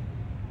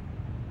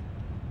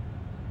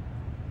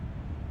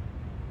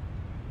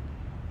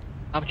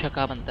 अब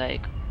छक्का बनता है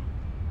एक।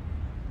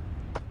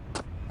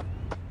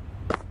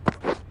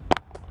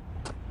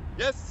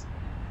 Yes.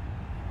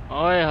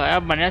 ओए होए,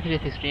 अब बने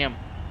 360 हम।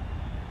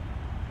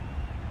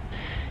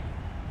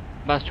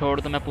 बस छोड़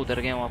तो, मैं पुतर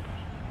गया हूँ अब।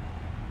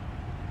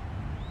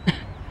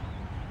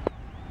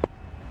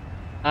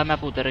 अब मैं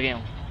पुतर गया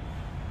हूँ।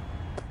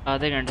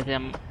 आधे घंटे से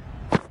हम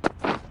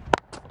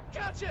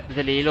Catch it.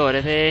 जलील हो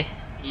रहे थे।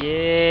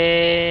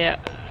 ये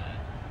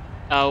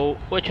आओ,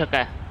 वो छक्का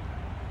है।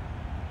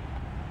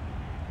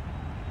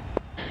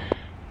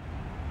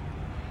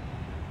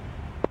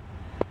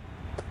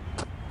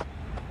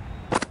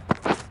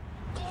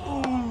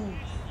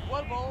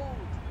 Well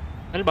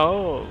bowled. चल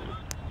बाओ।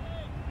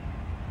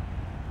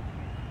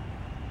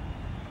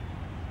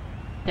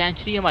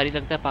 सेंचुरी हमारी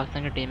लगता है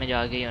पाकिस्तान की टीम में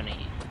जा गई हो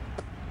नहीं।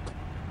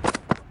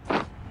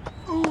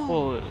 ओ,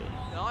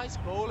 Nice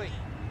bowling.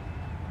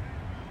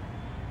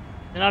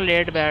 इतना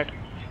लेट बैट।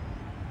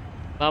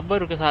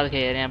 बाबर के साथ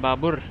खेल रहे हैं,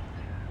 बाबर।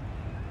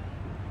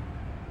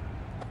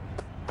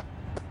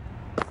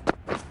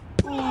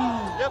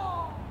 Yep.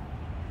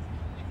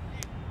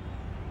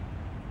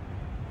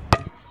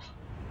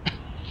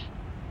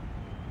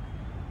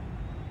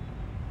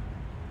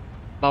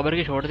 बाबर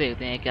की शॉट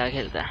देखते हैं क्या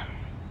खेलता है।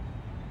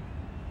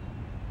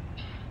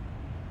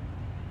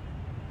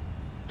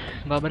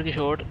 बाबर की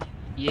शॉट,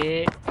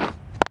 ये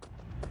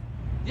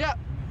Yep.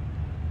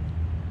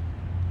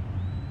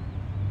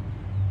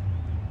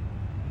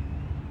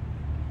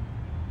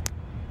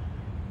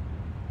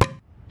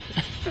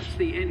 That's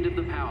the end of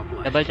the power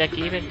play. Double check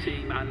The even. batting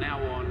team are now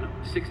on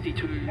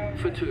 62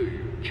 for 2.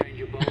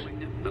 Change of bowling.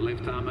 The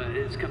left armour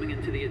is coming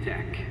into the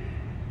attack.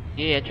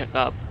 ये है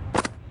छक्का। अब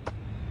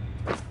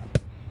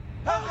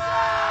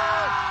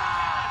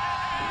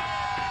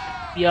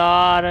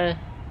यार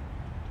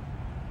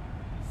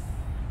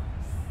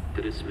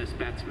The dismissed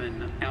batsman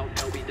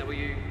out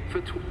LBW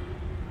for 2.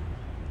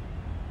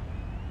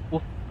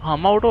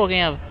 हम out हो गए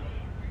हैं अब।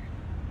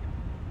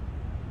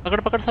 पकड़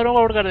पकड़, सरों को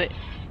आउट कर दे,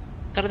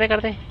 कर दे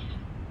कर दे।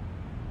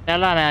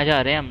 पहला मैच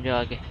आ रहे हैं हम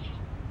जाके।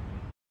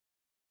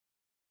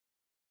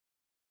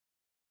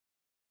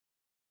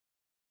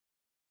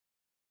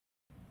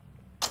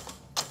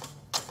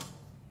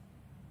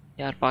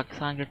 यार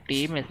पाकिस्तान की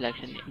टीम में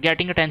सिलेक्शन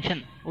गेटिंग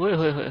अटेंशन। ओए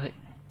होए होए होए।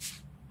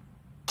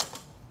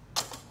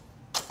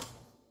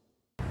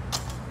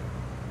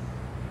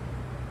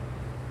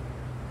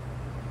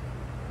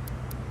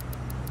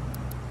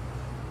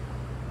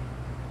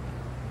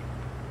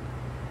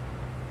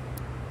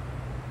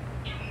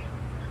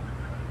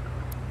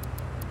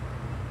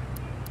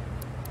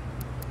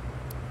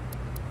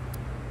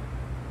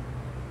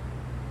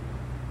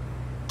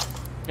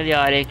 चल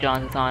यार एक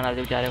चांस आसान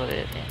वाले बेचारे को दे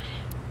देते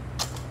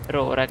हैं।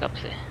 रो रहा है कब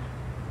से।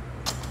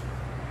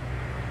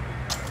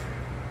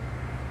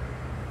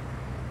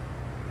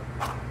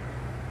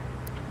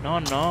 नो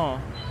नो,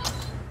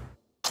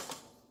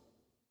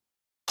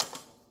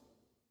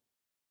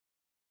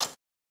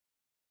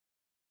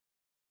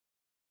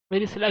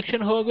 मेरी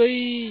सिलेक्शन हो गई।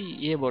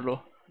 ये बोलो,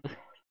 बस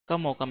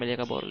कम मौका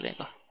मिलेगा बोलने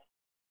का।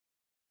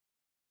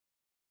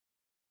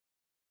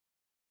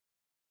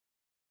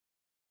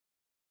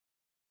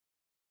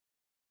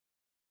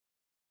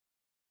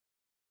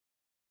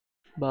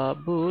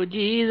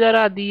 बाबूजी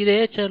जरा धीरे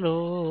चलो,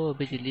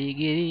 बिजली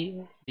गिरी,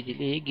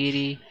 बिजली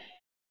गिरी।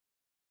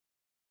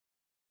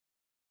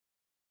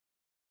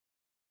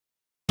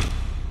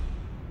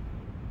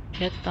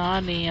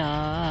 शैतानिया।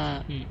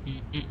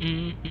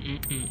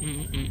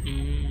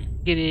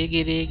 गिरी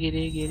गिरी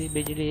गिरी गिरी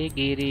बिजली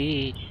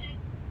गिरी।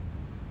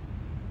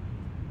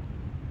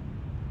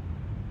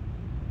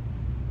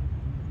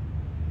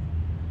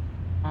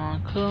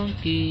 आँखों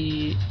की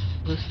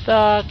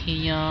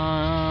गुस्ताखियाँ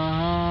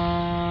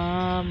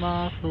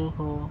माफ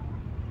हो।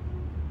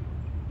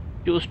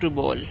 Choose to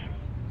ball.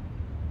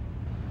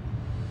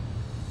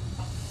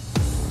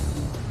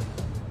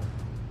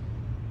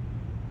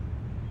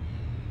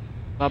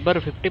 बाबर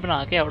 50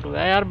 बना के आउट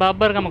हुआ यार,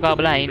 बाबर का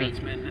मुकाबला है ही नहीं।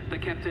 Batsman, the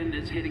captain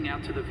is heading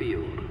out to the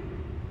field.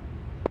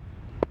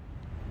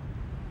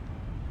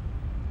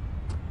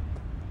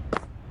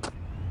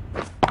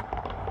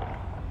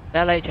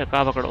 पहला ही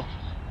छक्का पकड़ो।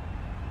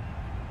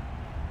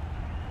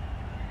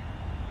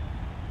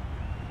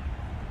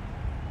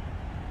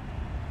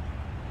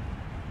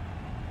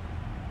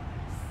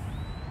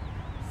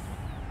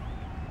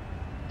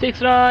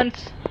 Six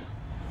runs.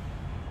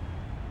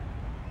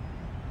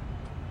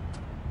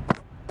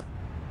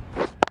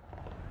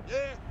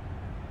 Yeah.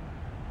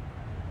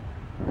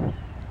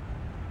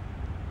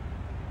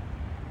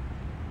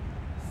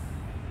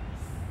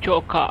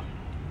 चौका।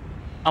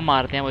 अब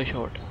मारते हैं वो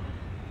शॉट।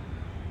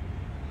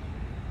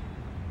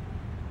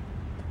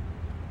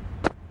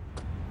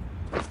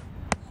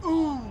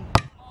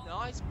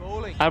 Nice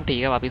bowling. अब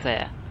ठीक है, वापिस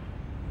आया।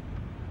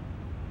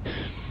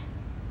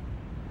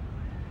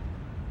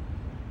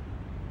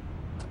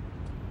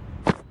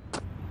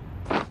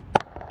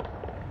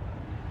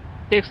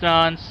 Six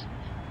runs.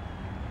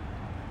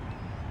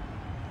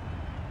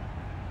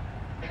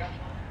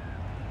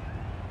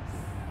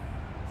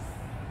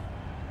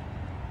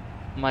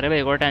 हमारे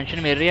भाई को टेंशन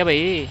मिल रही है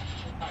भाई।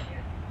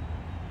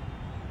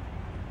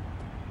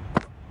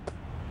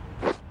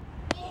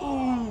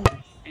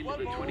 End of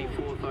the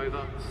 24th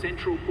over.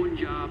 Central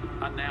Punjab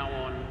are now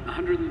on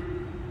 100.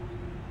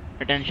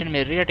 Tension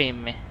मिल रही है टीम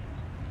में।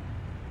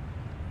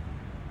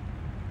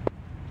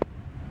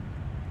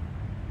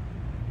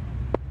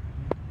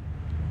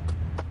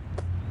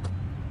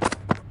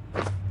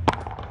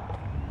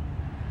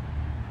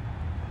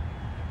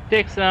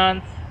 Six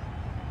runs.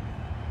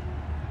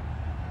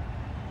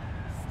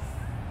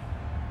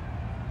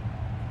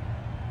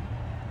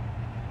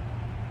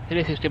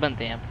 चलिए 60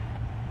 बनते हैं अब।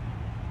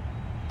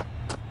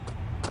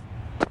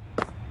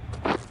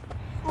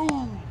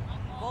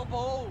 Well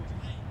bowled.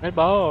 Well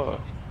ball,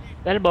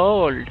 well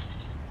bold.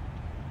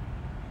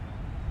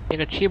 एक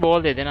अच्छी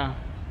बॉल दे देना।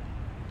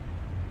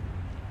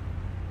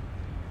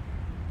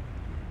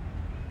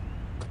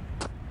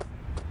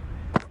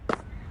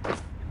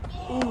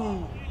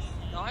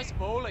 Nice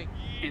bowling.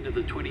 End of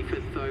the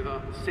 25th over.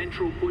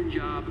 Central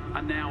Punjab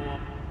are now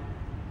on.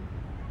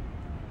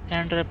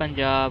 Central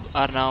Punjab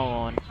are now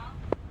on.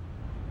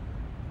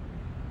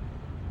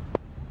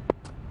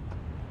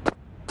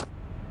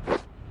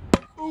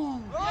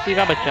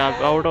 सीधा बच्चा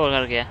आउट हो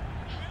कर गया।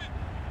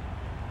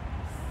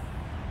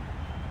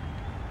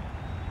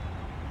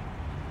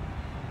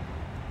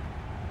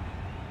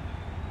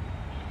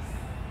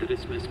 The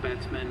dismissed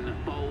batsman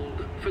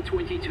bowled for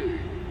 22.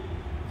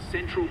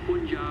 Central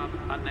Punjab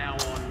are now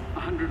on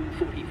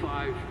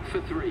 145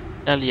 for 3.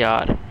 चल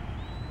यार,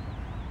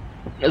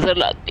 नजर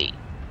लाती।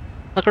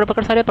 पकड़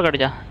पकड़ सारे पकड़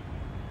जा।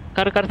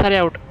 कर कर सारे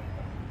आउट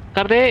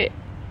कर दे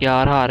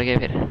यार, हार गए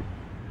फिर।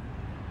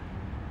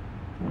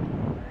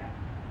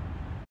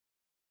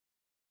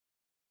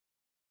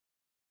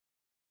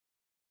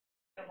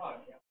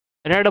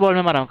 रेड बॉल में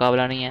हमारा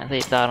मुकाबला नहीं है, सही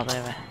बता रहा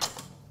हूँ मैं।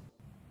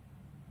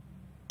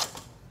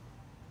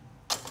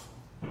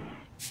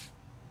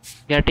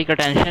 गैटी का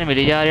टेंशन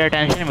मिली जा रही है,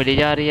 टेंशन मिली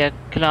जा रही है,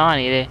 खिला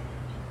नहीं रहे।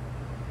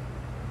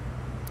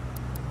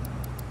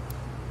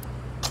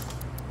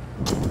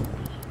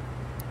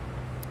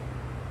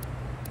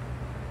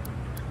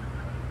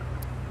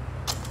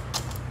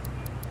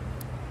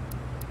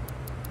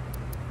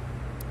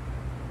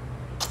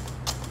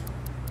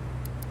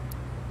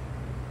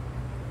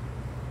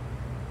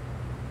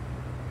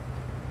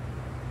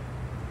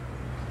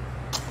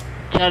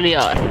 चल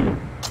यार,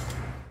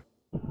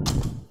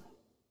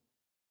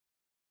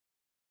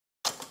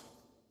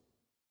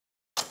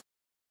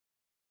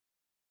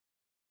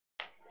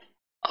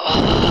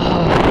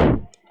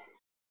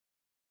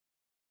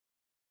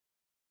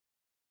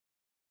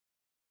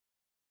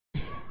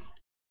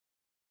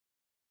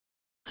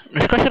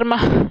 Anushka Sharma,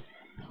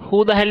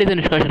 who the hell is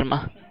Anushka Sharma?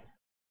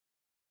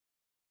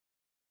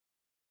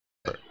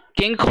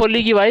 King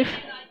Kohli की वाइफ?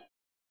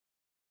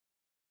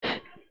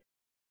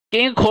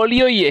 किंग कोहली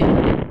हुई है,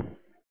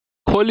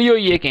 खोली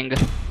हुई है किंग।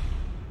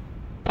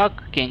 Fuck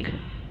king.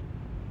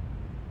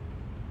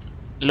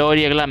 लो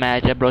जी, अगला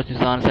मैच है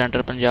बलोचिस्तान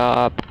सेंटर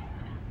पंजाब।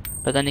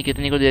 पता नहीं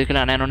कितनी को देर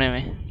खिलाना है इन्होंने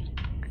में,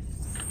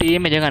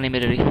 टीम में जगह नहीं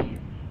मिल रही।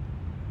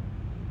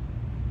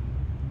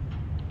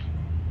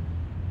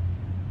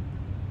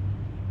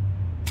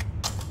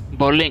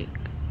 बॉलिंग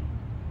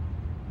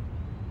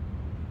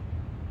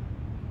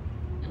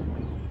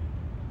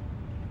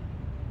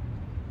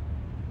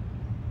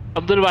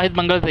अब्दुल वाहिद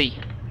मंगल सही।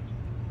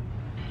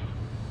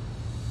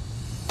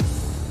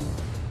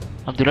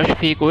 अब्दुल्ला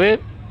शफीक, ओए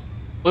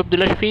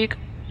अब्दुल्ला शफीक,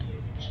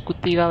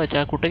 कुत्ती का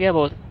बच्चा कुट गया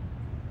बहुत।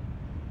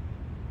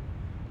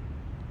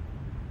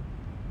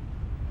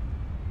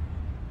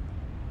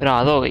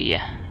 रात हो गई है।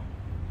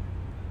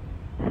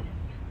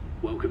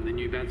 Welcome the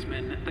new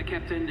batsman. The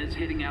captain is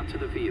heading out to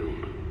the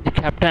field.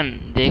 Captain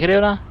देख रहे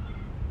हो ना,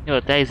 ये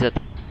होता है इज्जत।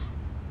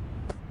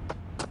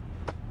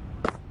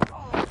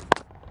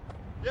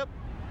 Yep.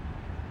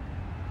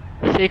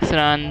 6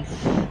 runs.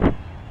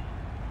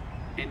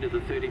 End of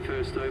of the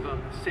 31st over,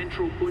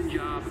 Central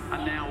Punjab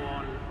are now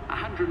on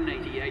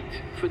 188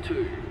 for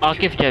 2.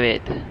 Akif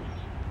Javed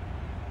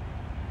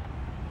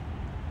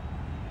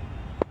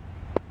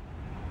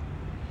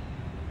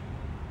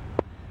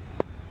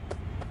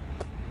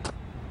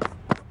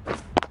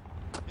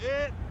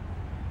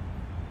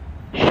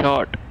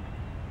shot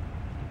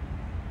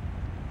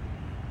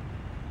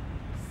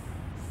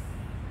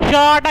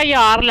shot है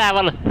यार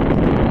लेवल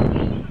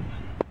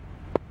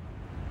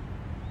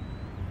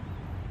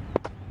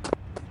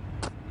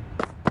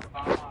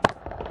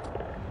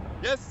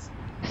Yes.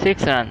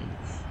 6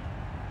 runs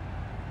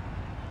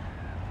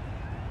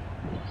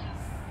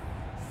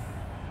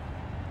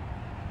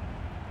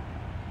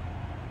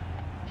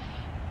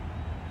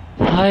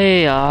हाय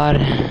यार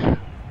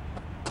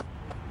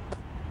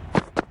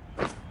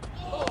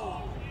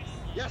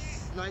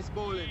Yes. Nice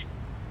bowling.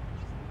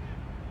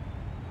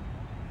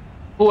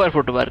 poor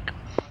footwork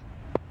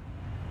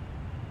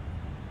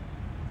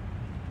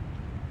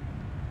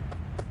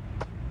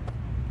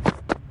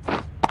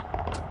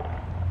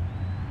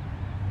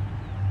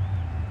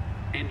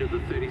End of the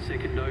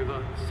 32nd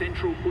over,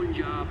 Central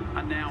Punjab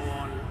are now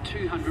on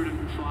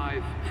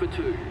 205 for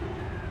 2.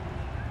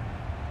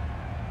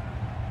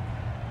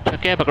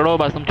 छक्के पकड़ो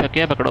बस तुम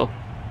छक्के पकड़ो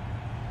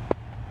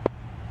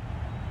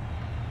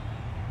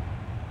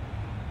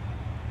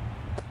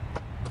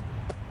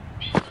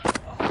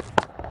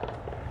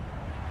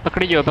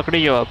पकड़ी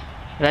जो अब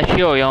रशी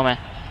हो गया हूँ मैं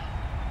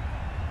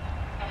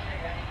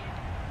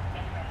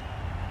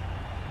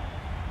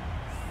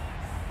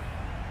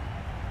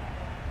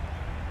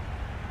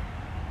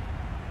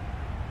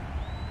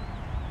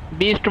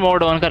बीस्ट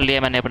मोड ऑन कर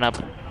लिया मैंने अपना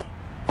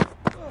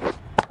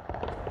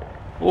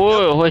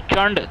ओए हो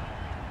चंड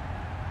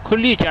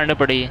खुली चंड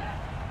पड़ी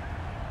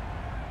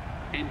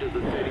End of the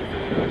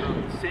 33rd over,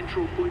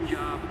 Central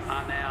Punjab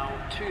are now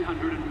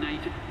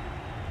 208.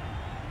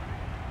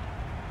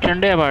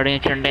 चंडे पड़ी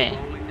चंडे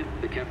Bowling,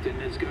 the captain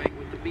is going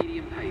with the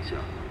medium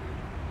pacer.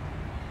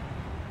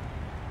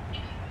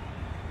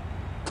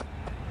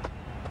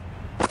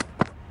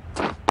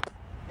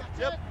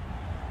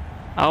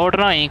 Out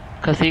ना ही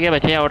खसी के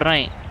बच्चे आउट ना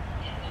ही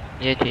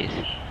ये चीज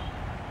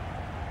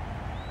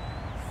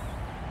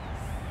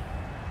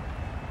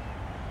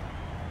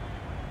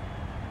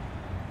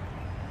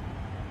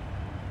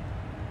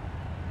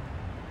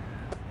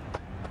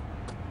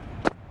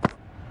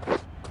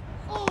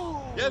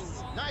Yes.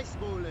 Nice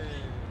bowling.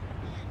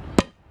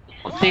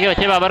 कुत्ते के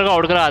बच्चे बाबर को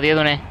आउट करा दिया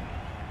तूने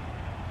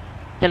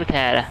चल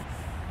खैर है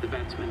The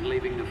batsman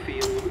leaving the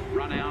field,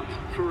 run out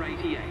for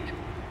 88.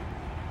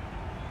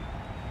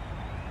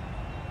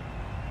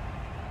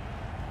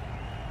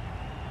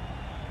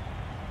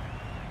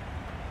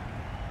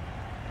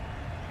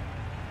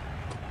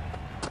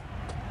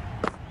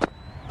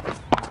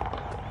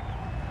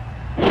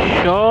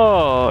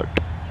 Shot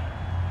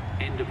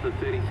End of the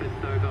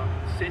 35th over,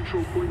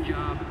 Central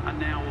Punjab are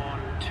now on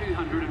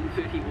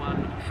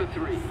 231 for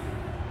 3.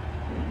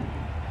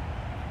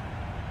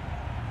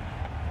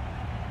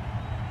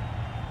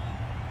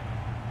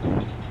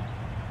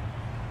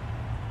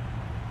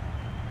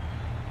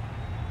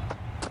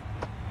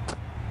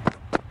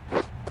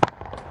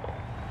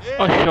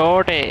 और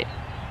शॉट है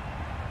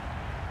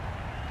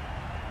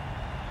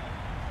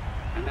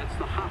And that's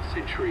the half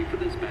century for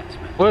this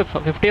batsman. ओए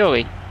 50 हो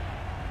गई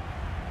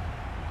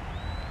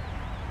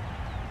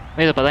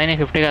मुझे तो पता ही नहीं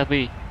 50 का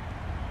भी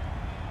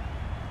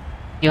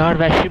यार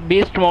वैसी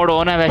बेस्ट मोड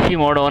ऑन है वैसी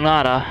मोड ऑन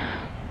आ रहा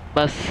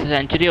बस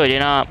सेंचुरी हो जाए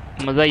ना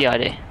मज़ा ही आ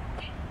जाए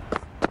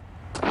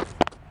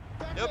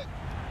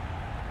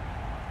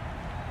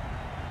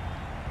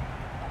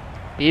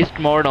बेस्ट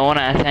मोड ऑन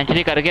है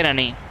सेंचुरी करके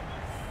रहनी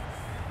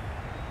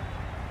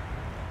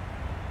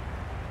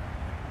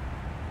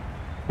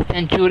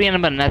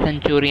सेंचुरियन बनना है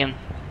सेंचुरियन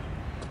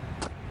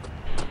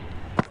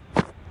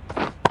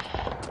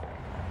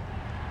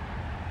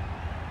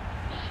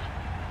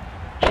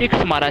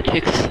सिक्स मारा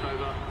six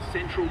Over,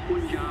 Central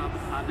Punjab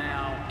are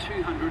now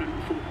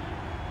 204.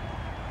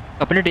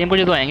 अपनी टीम को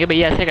जो तो आएंगे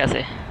भैया ऐसे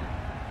कैसे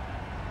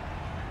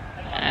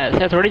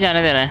ऐसे थोड़ी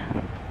जाने देना है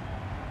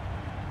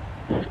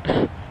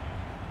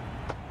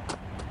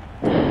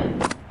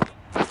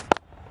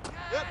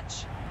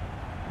Catch.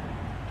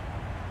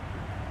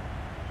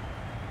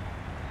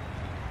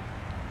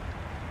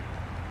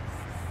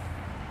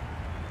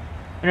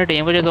 अपनी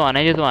टीम को जो तो आना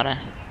है जो तो आना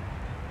है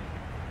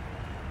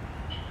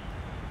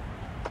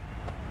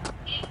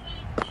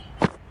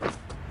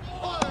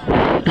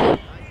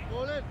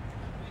Bowling.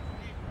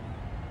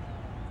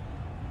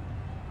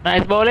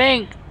 Nice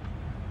bowling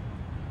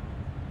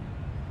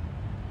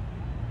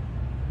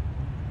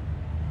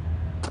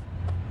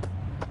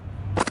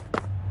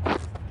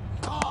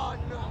Oh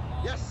no.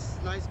 Yes.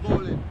 Nice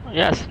bowling.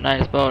 Yes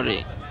nice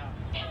bowling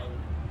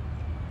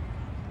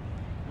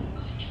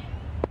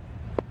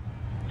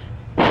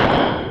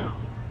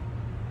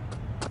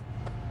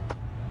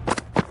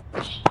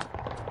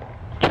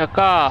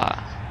छक्का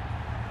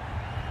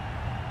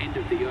End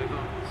of the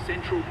over,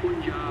 Central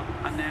Punjab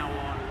are now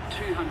on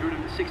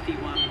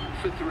 261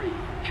 for 3.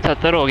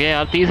 70 हो गया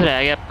यार 30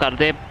 रह गया अब कर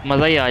दे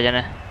मज़ा ही आ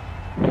जाना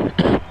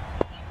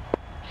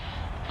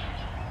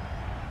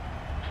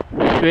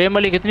शुएब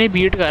मलिक कितनी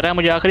बीट कर रहा है,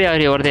 मुझे आखिरी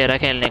आखिरी ओवर दे रहा है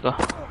खेलने को।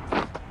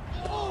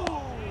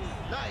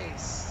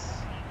 Nice.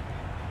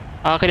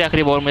 आखिरी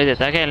आखिरी बॉल मुझे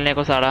देता है खेलने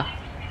को सारा।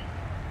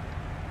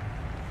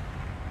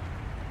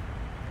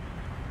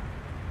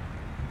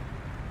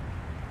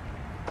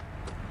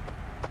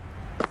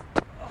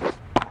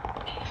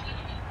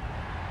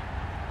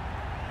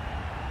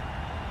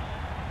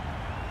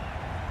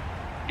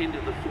 Into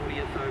the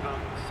 40th over.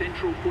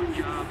 Central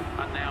Punjab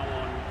are now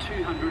on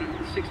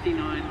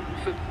 269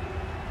 for...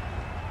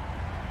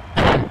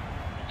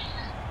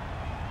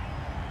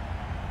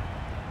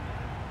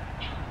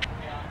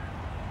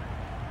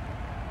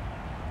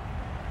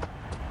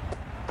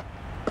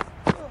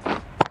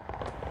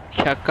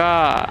 छक्का।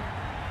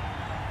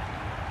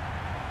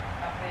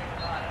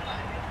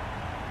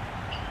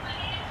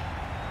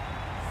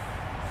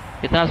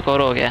 कितना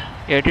स्कोर हो गया?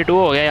 82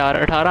 हो गया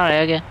यार, 18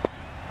 रह गया।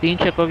 3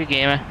 छक्कों की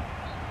गेम है।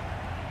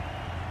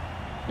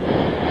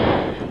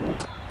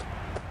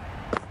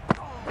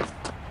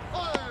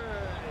 Oh,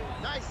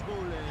 nice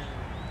bowling.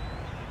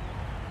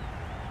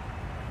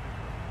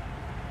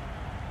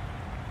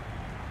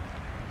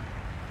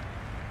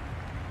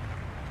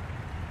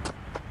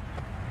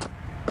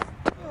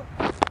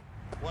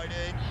 Wide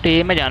in.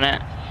 Team में जाना है।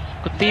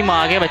 कुत्ती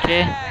माँ के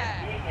बच्चे।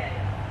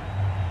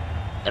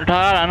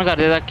 18 रन कर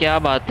देता, क्या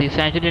बात थी।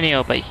 सेंचुरी नहीं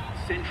हो पाई।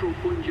 Central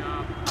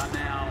Punjab are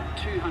now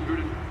 200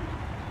 and...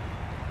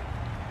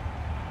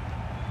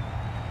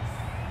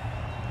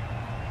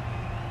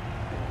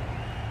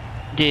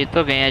 जीत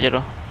तो गए हैं,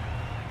 चलो।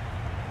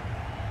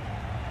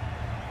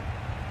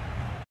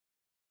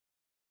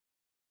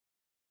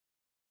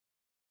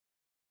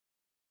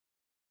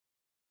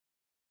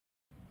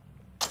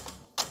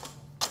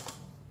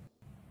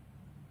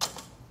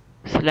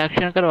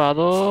 सिलेक्शन करवा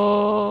दो।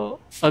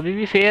 अभी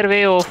भी फेयर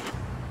वे ऑफ।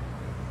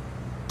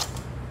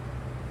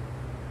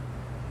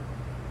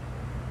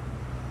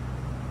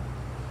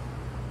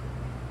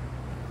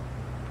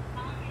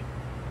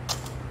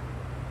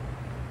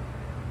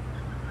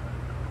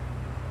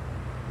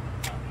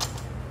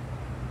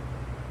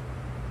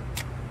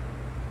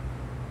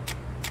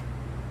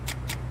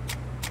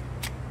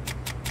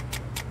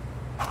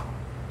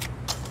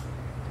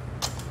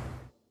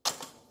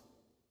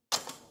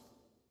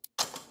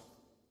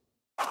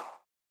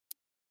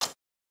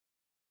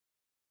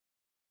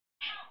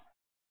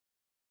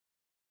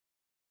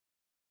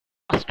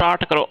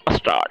 स्टार्ट करो,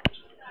 स्टार्ट।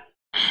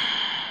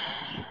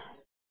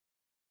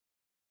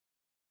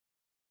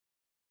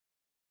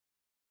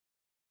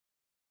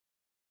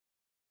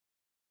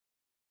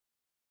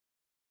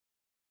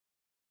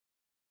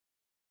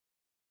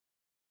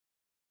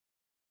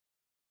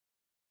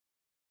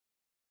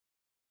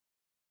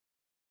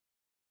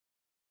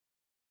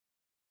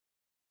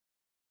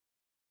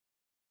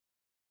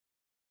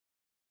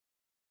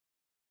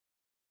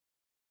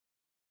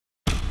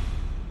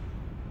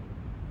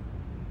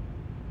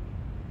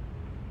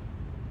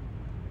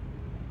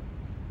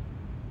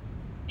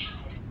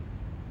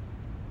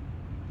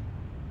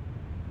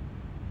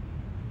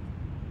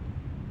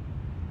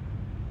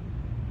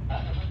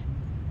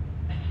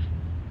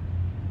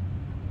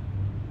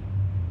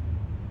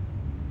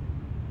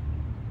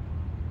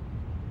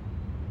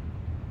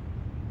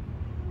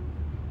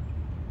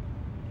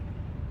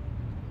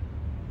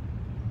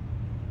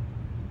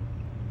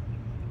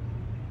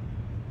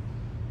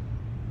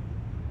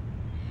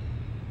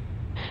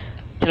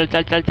 चल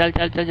चल चल चल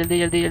चल चल, जल्दी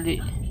जल्दी जल्दी।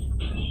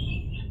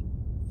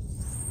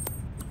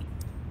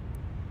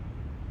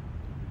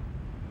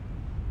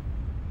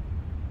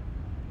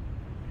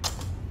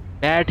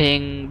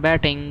 बैटिंग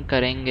बैटिंग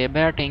करेंगे,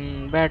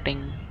 batting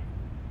batting.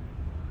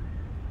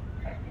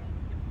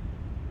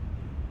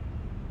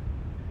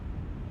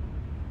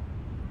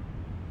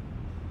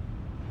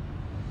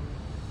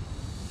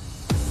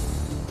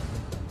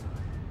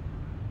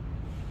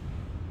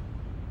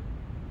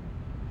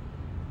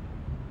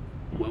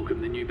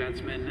 Welcome the new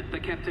batsman. The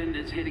captain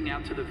is heading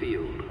out to the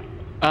field.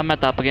 अब मैं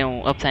तप गया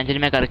हूँ, अब सेंचुरी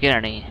में करके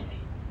रहनी है।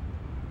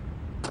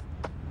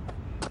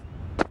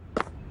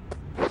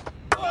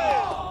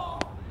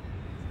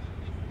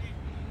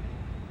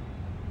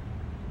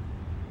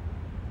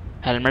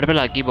 हेलमेट पे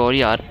लगी बॉल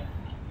यार।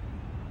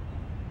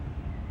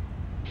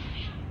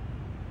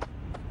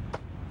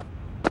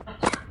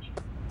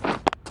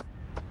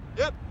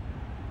 Yep.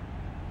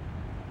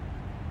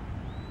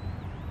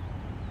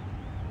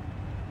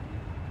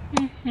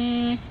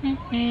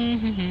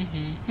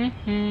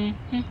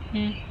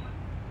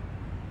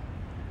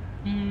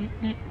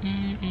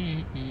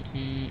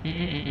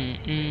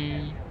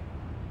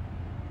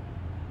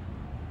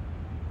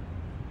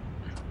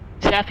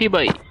 सैफी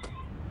भाई।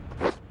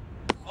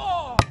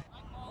 Oh,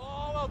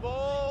 well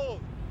ball.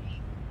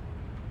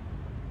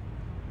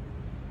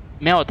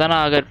 मैं होता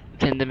ना अगर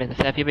सिंध में,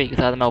 सैफी भाई के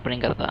साथ मैं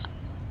ओपनिंग करता।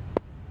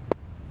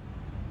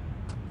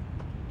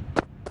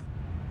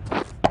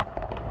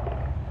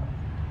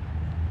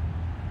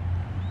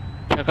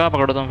 छक्का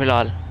पकड़ो तुम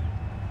फिलहाल।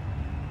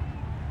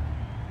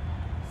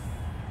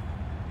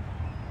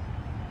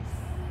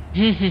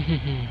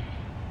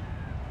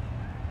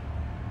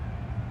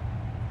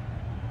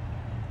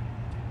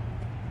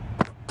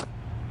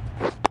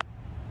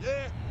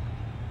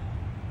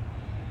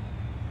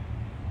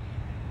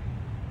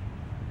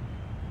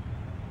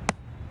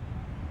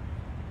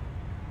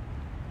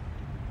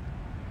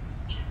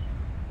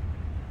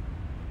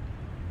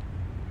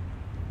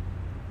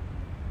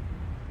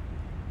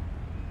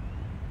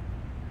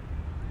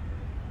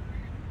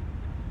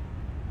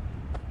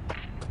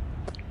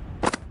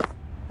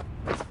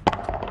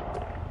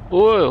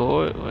 ओए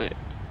ओए ओए,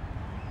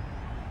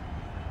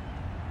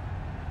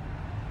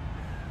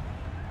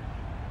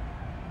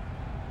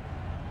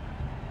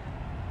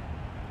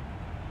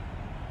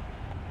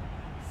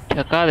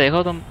 छक्का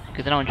देखो तुम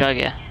कितना ऊंचा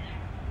गया।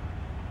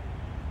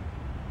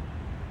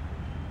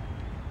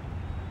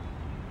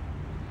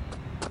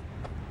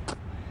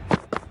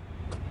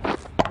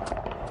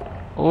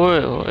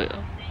 ओए ओए,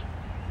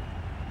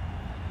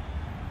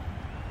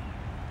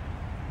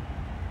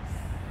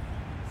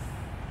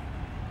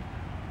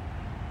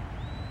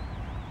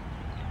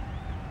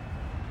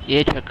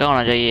 ये छक्का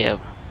होना चाहिए अब।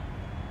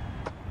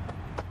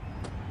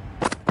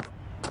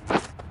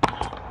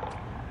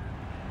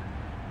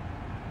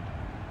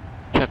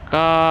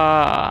 छक्का।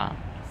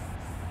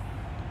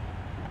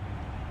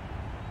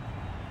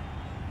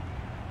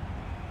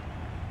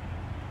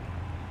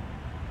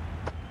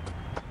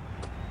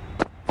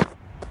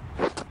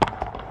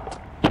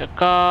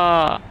 छक्का।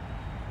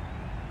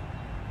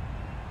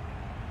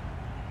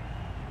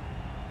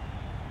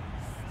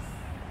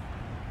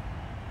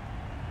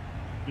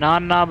 ना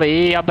ना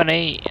भाई अब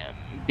नहीं,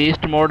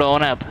 बीस्ट मोड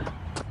ऑन है अब।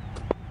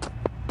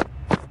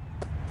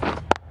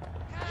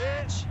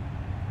 Catch!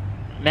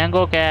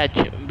 Mango catch,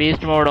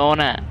 beast mode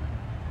on है।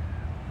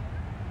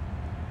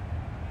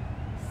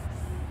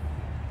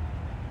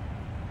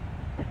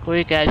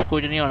 कोई कैच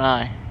कुछ नहीं होना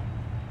है।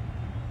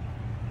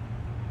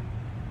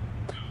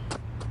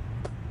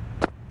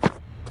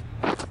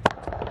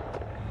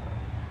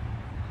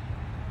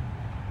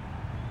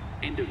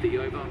 End of the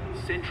over.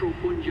 Central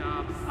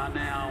Punjab are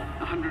now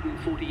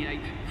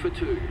 148 for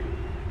 2.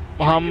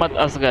 Mohammad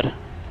Asghar.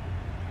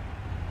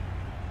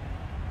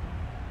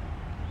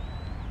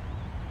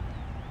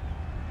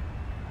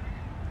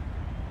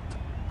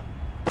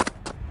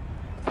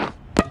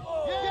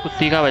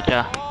 कुत्ती का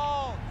बच्चा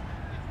Ball!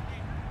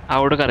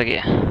 आउट कर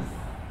गया।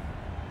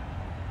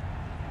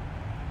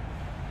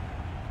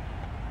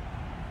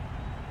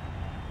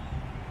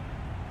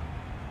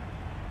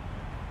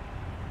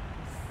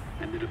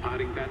 And the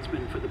departing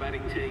batsman for the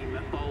batting team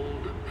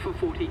bowled for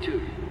 42.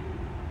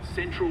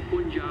 Central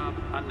Punjab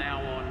are now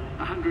on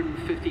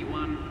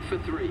 151 for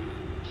 3.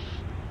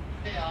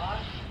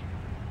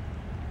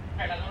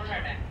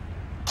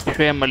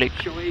 Shoaib Malik.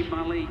 Shoaib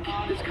Malik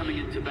is coming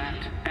into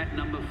bat at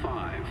number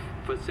 5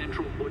 for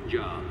Central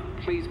Punjab.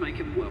 Please make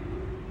him welcome.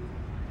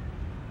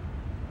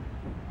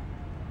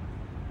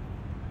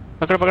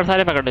 पकड़ पकड़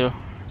सारे पकड़ जो,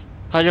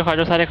 खा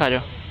जाओ सारे खा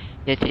जाओ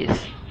ये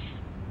चीज।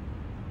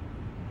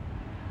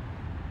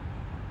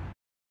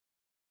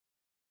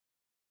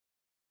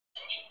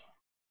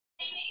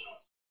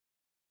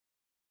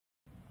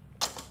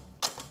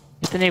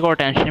 इतनी को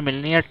टेंशन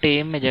मिलनी है,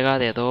 टीम में जगह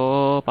दे दो,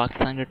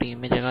 पाकिस्तान की टीम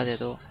में जगह दे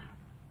दो।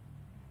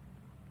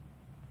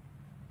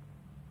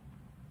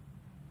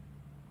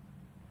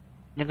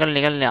 निकल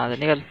निकल यहाँ से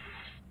निकल।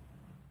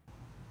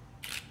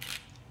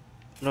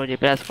 लो जी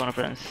प्रेस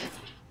कॉन्फ्रेंस।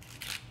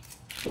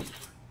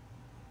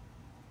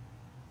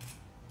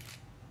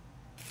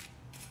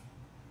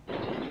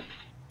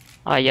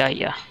 आया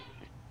आया।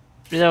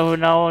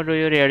 Now do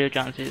you rate your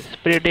chances?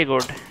 Pretty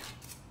good.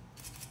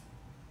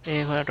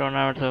 Take for a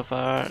tournament so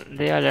far.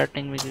 They are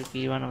letting me to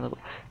be one of the.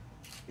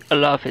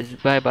 Allah Hafiz.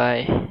 Bye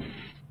bye.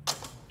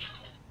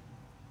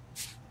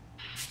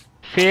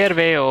 Fair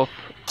way off.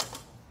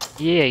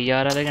 ये है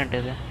यार आधे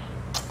घंटे से।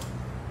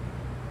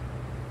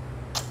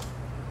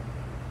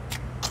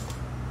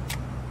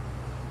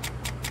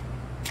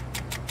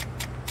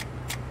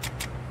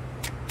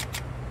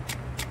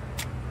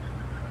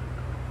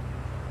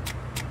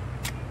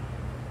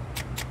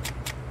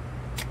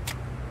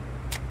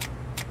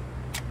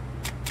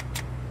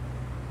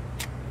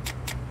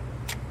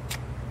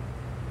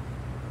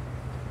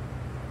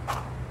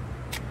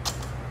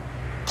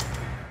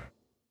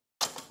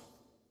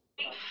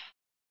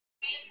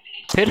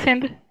 फिर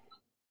सिंध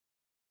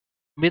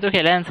भी तो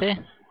खेला है इनसे।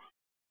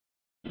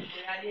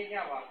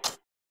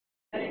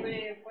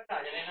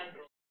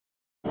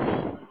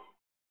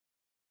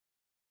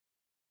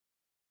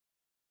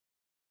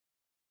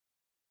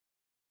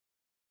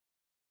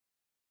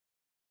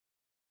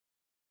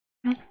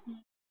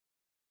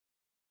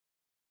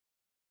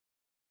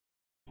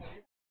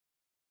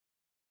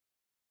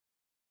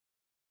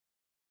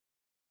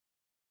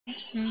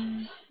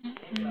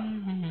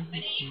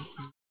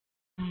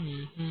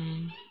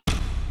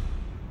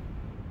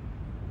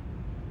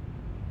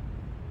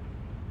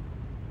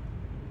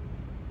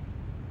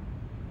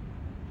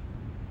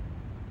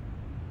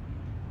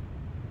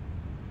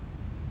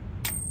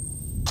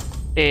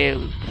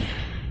 Tails.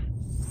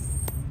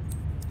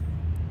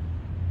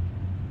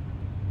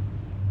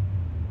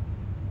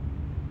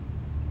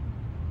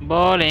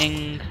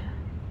 Bowling.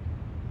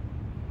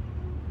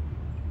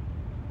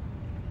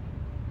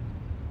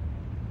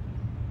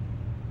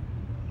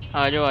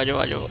 आ जाओ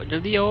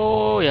जल्दी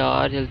आओ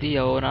यार, जल्दी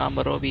आओ ना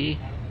मरो भी।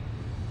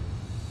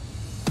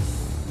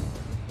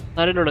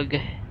 सारे लुढ़क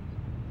गए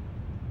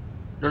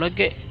लुढ़क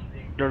गए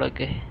लुढ़क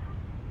गए।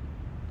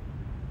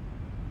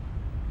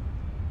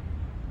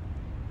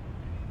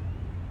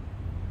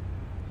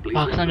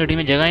 पाकिस्तान की टीम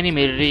में जगह ही नहीं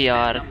मिल रही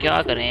यार,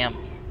 क्या करें हम।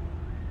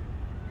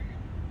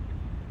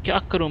 क्या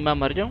करूं मैं,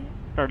 मर जाऊं?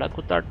 साड़ा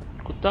कुत्ता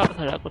कुत्ता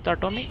साड़ा कुत्ता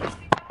टॉमी।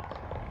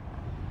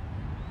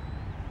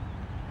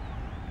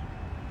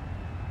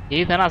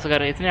 यही था ना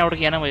असगर, इसने आउट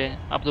किया ना मुझे।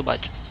 अब तो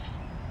बच।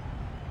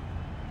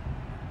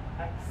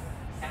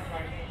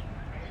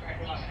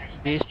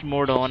 बेस्ट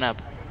मोड ऑन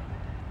अब।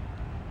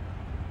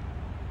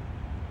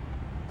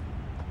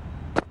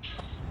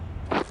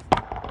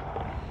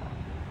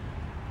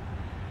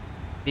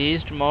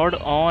 बेस्ट मोड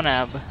ऑन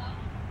अब।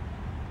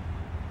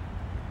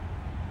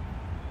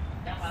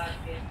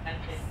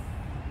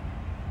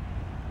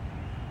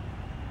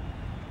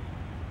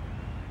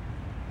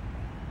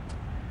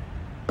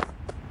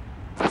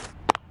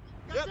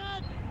 Yep.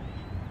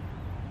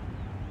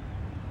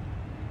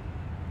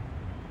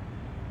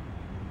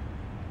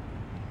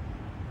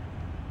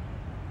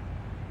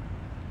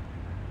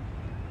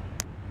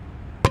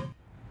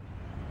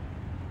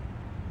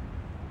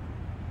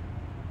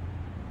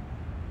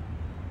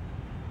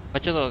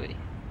 बचत हो गई।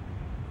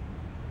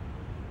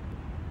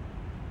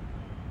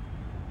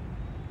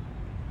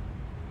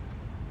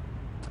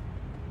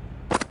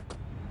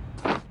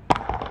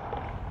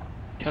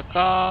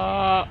 छक्का।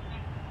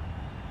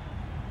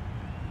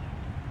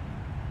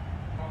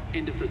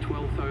 End of the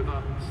 12th over.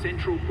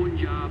 Central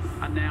Punjab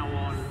are now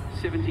on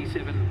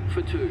 77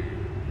 for 2.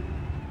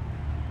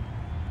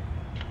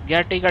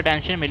 Getty का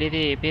टेंशन मिली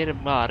थी, फिर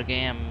बाहर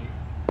गए हम।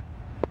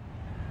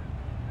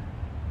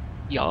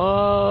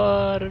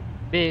 यार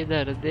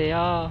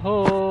बेदर्दिया हो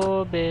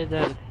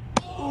बेदर्द।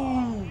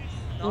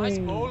 Nice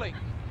bowling.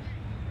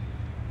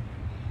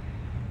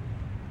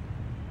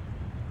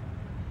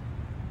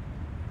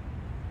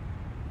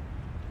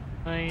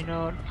 I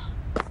know,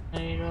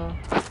 I know.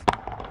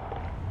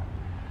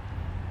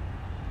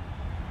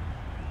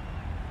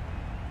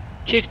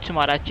 चिक्च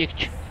मारा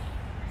चिक्च।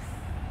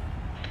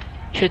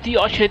 छेती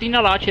और छेती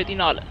नाल आ, छेती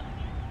नाल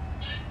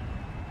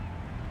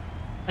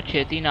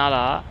छेती नाल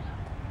आ।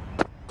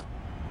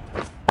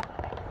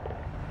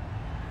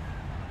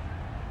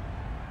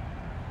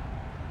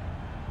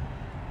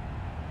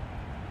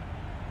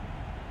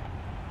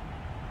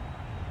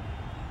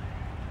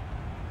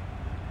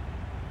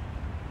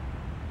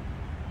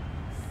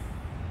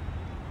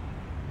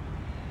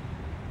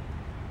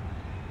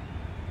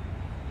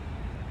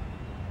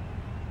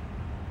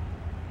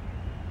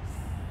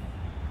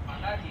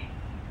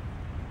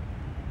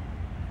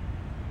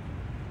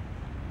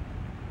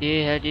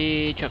 ये है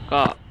जी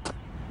छक्का।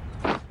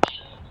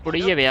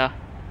 उड़ी है भैया।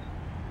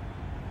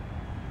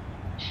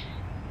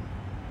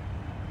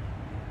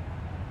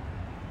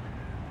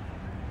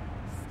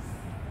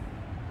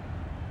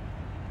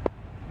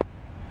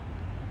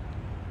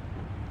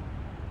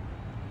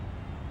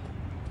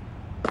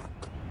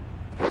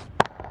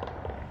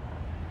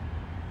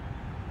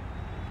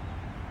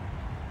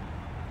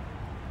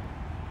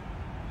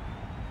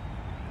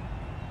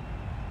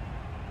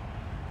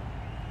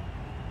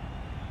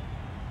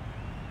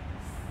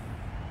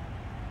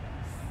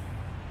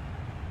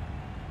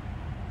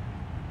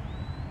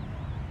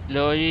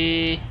 लो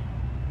जी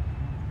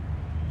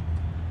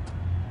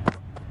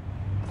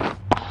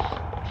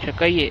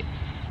छक्का ही है।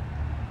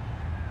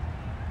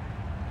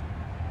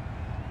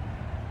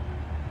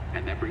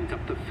 And that brings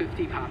up the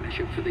 50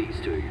 partnership for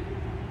these two.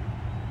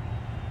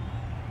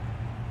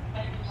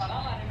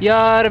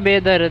 यार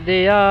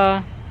बेदर्दिया।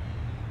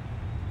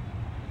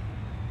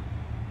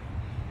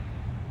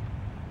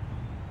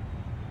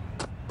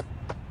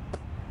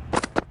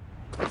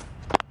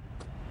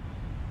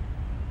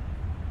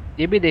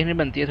 ये भी देखनी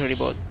बनती है थोड़ी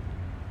बहुत।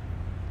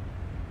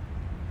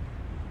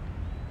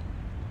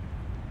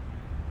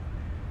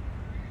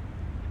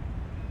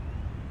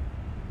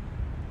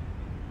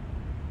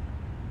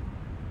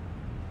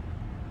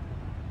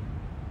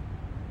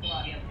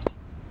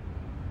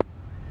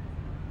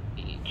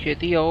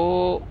 छेती आओ।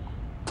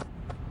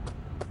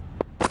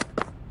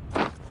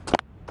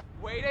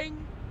 Waiting.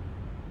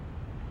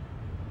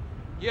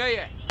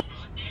 Yeah.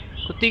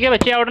 कुत्ती के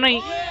बच्चे आउट नहीं।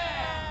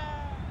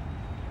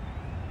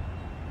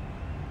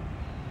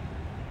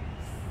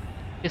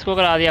 इसको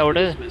करा दिया आउट।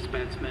 Christmas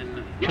batsman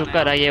run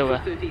शुक्र है ये out हुआ।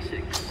 for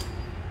 36.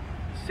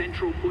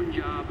 Central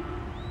Punjab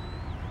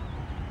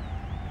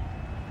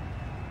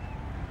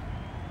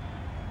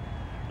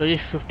तो जी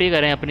 50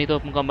 करें अपनी तो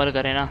मुकम्मल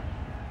करें ना।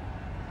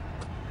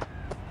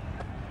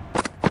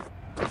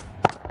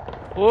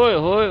 ओए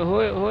होए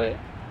होए होए।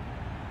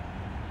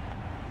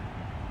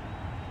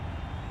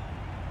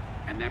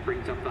 and that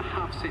brings up the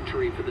half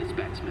century for this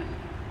batsman.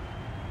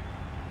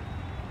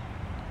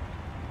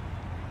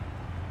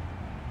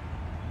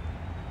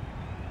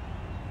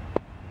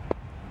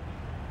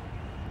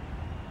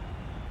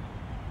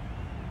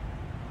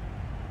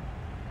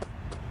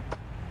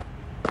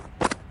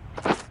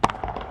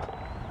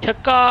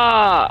 छक्का।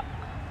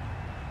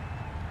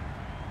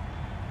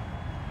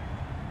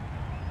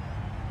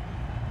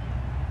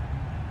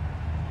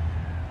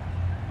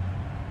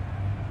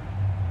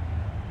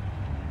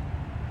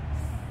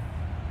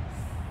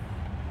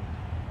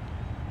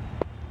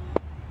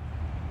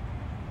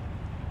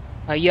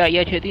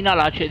 आइया छेती नाल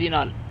आ, छेती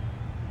नाल।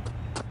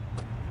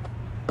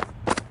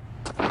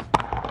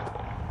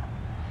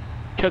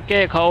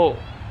 छक्के खाओ।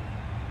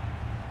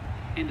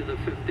 Into the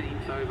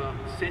 15th over,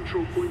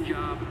 Central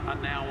Punjab are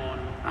now on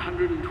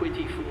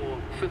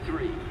 124 for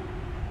 3.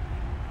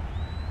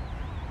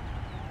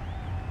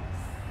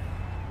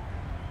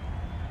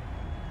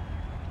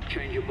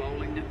 Change of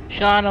bowling.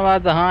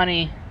 Shahnawaz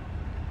दहानी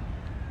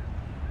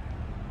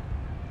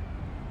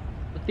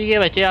उसी के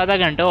बच्चे आधा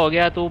घंटा हो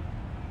गया तू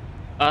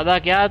आधा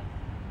क्या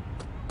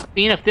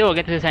 3 हफ्ते हो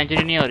गए तेरे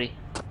सेंचुरी नहीं हो रही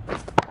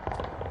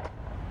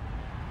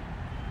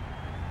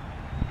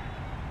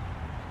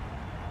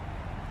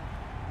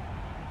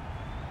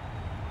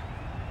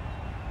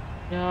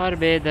यार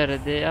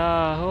बेदर्द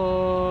आहो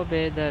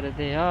बेदर्द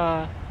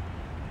आ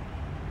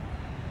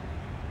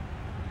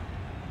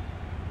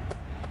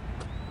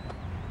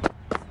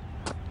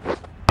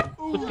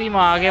कुत्ती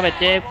माँ के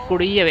बच्चे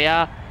कुड़ी है भैया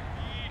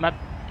मैं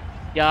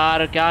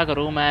यार क्या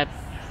करूँ मैं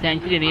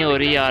सेंचुरी नहीं हो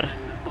रही यार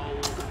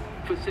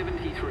For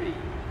 73.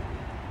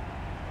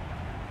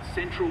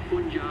 Central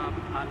Punjab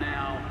are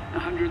now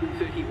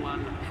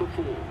 131 for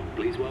 4.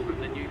 Please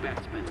welcome the new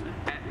batsman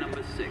at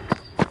number 6.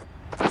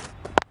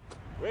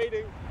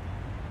 Waiting.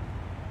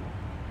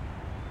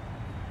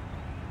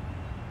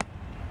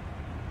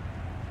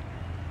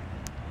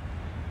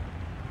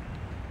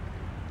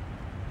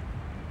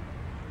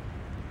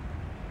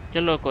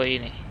 चलो कोई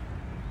नहीं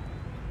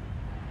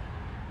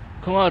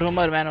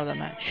Humar man of the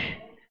match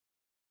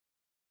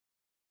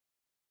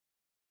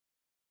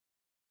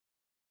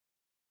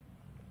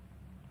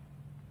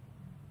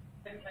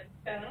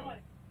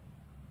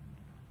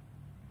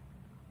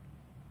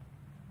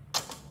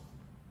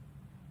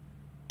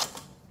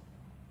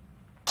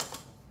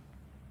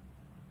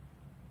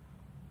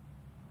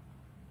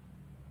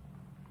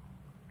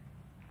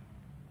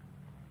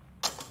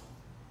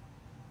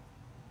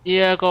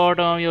ये कोट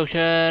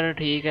योशर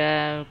ठीक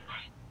है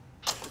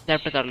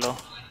एक्सेप्ट कर लो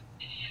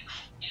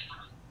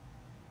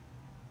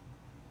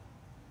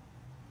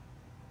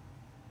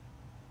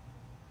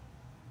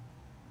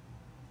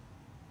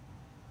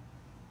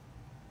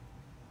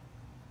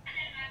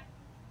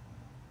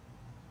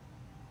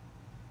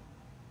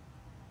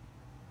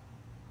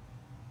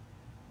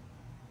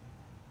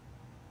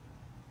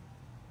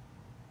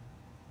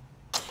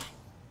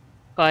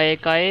काए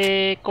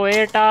काए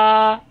कोएटा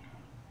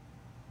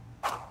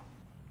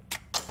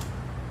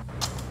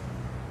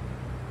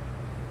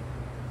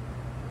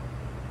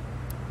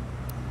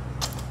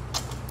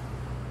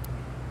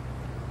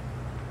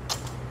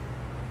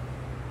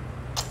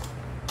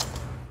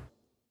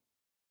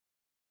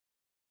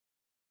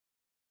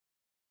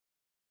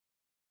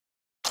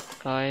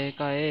काए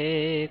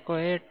काए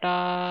कोएटा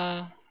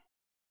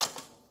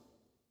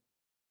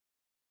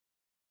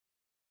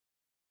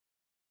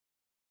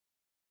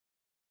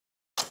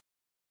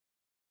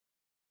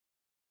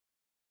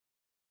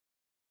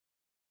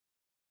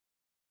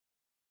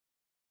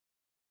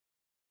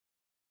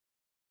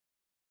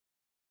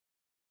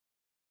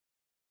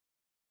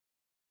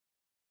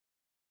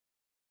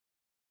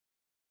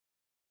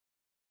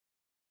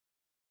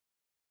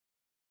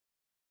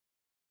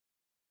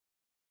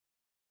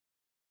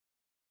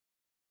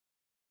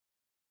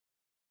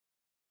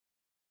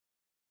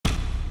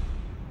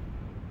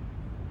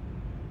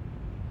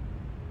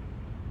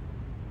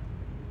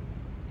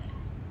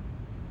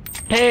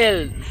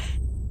tails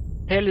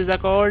tail is a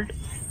called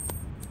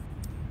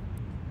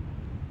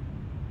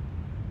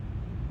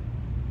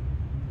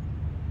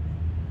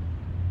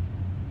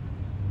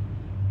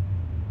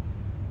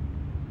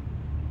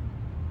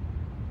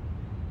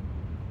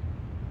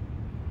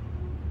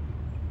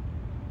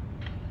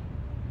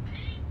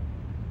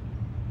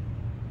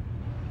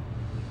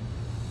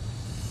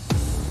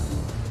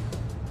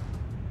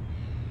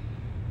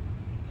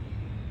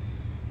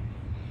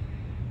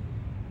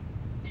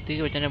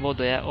के बच्चे ने बहुत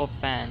धोया ओ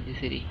pan ji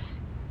Siri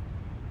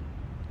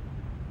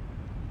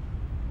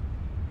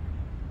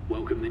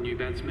Welcome the new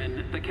batsman.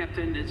 The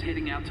captain is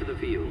heading out to the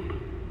field.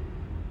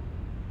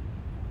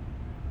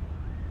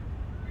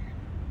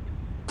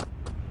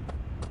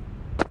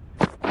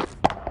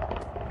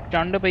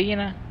 Chand पई है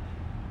ना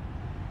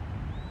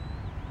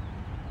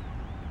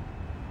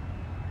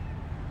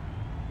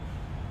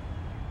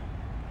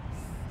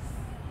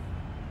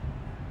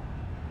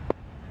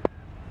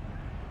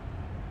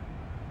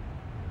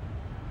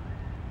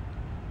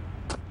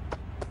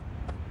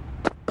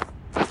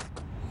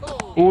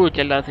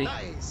चला सी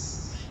Nice.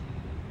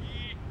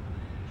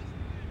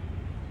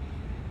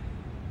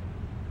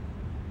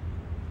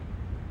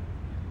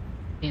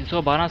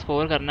 312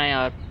 स्कोर करना है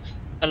यार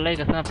अल्लाह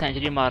की कसम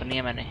सेंचुरी मारनी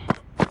है मैंने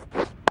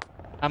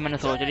अब मैंने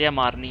सोच लिया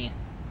मारनी है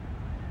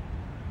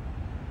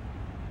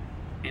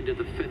Into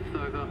the 5th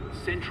over,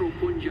 Central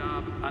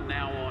Punjab are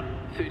now on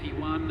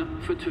 31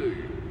 for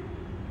 2.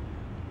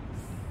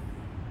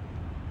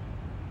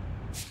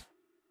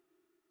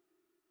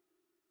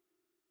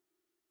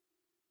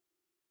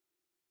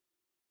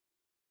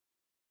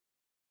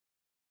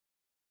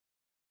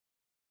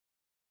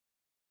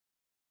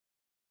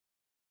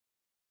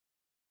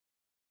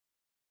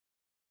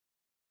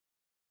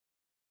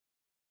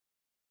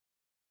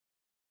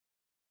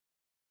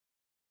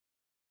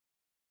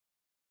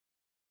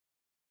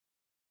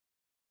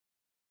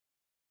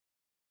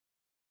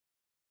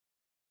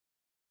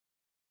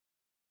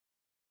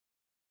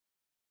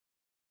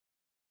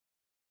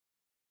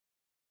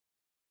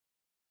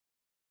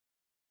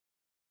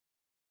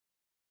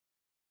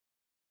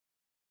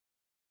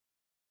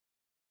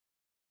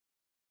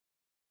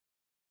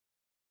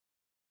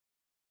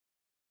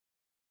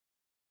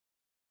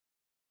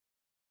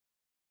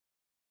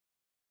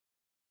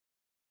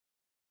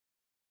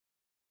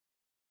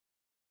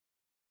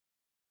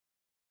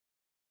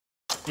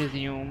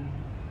 Resume.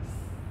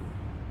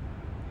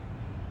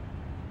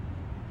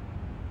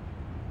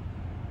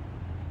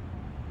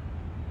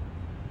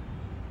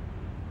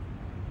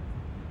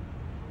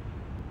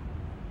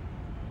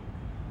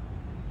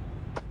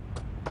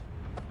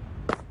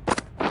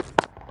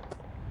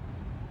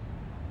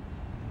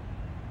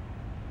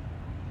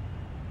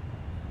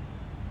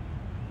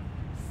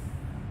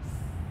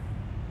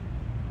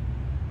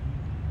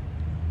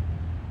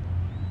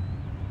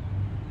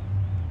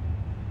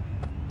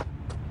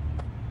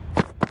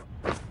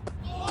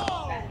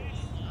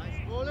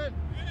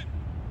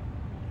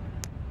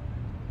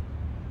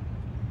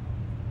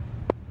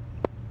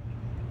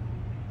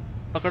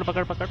 पकड़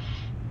पकड़ पकड़।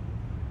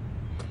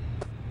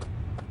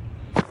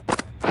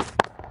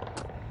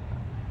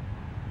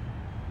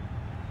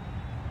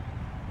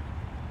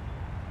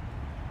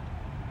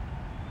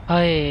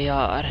 हाय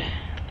यार,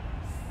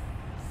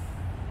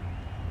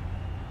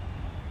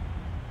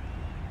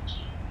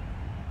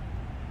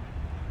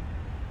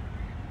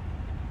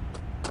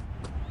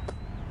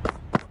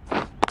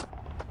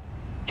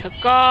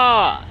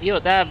 छक्का। ये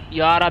होता है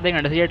यार, आधे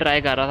घंटे से ये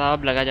ट्राई कर रहा था,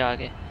 अब लगा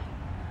जाके।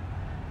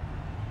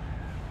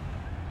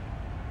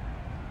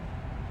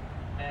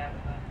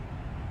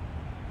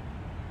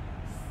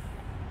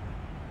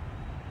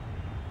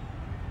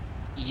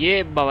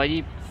 ये बाबा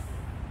जी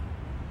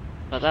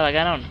पता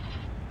लगा ना,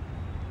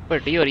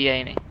 पट्टी हो रही है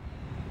इन्हें।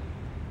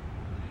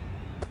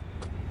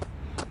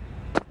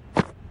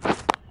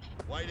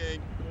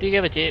 ठीक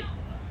है बच्चे।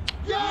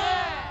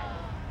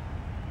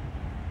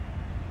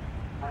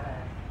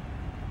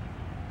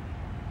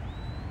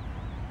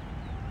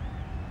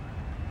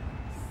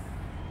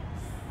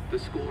 The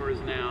score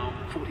is now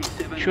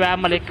 47 Shoaib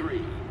Malik. for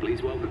 3.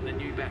 Please welcome the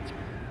new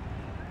batsman.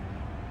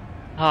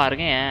 हार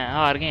गए हैं,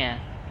 हार गए हैं,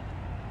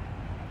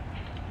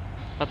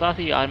 पता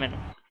सी यार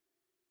मैंने।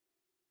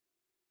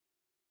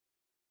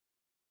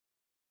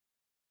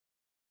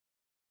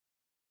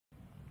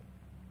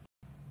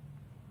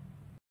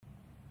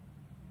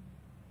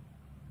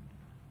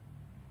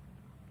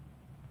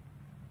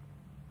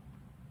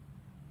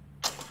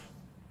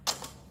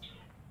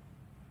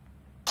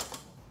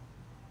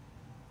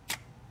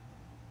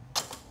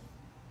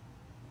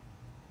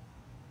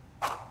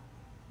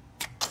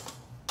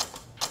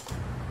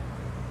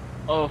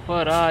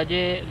 ऑफर आज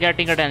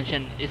गेटिंग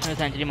अटेंशन, इसमें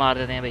सेंचुरी मार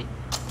देते हैं भाई,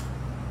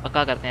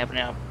 पक्का करते हैं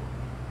अपने आप।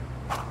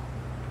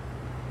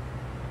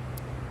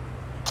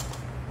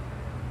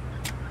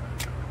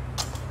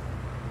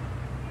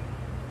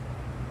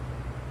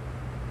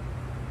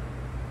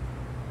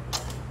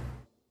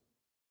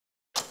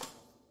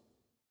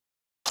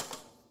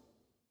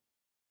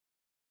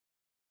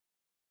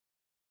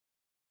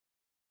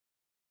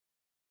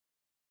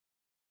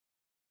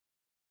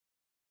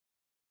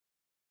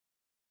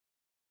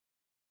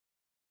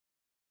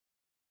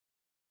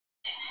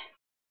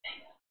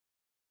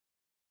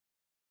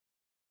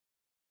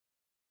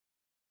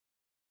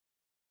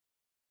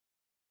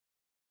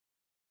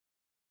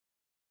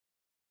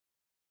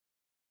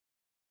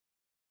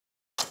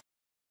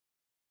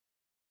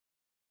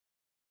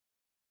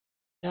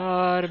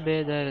 यार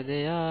बेदर्द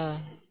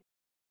यार।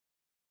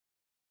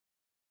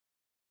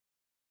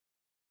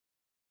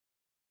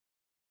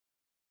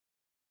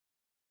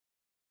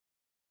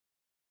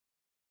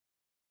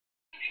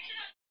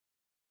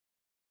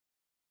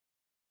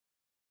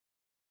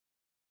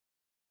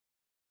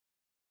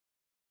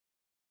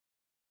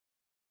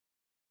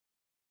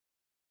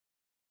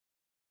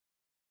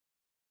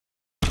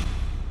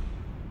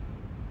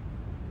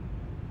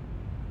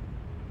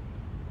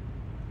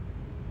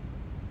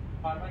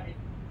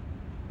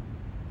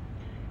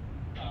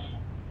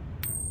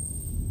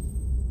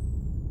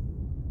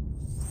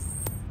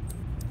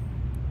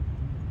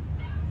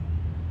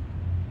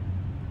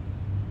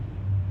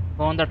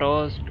 On the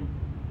toast.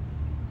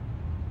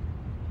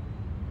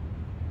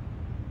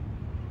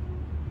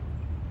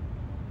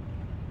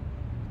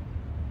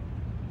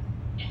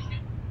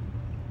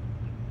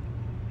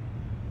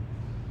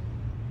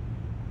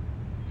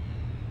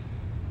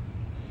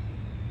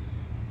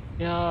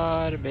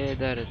 यार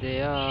बेदर्द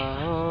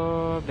यार,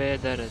 हो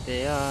बेदर्द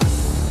यार।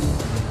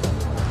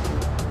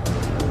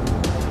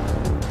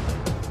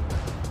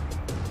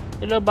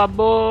 चलो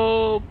बाबो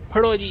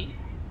फड़ो जी,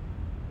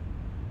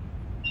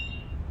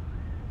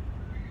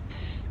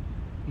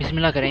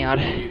 बिस्मिल्लाह करें यार,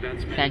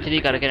 सेंचुरी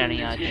करके रहनी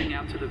है आज।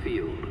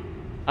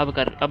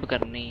 अब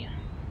करनी है।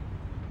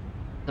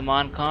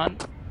 सलमान खान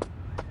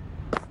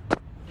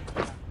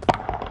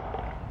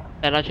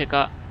पहला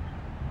छक्का।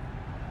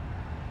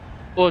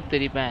 ओ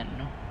तेरी बहन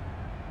नो।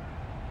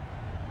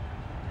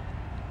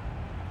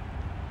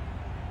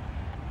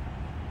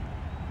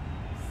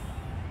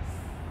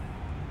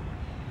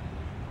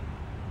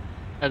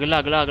 अगला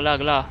अगला अगला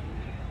अगला।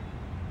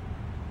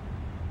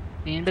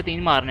 3 पे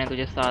 3 मारने हैं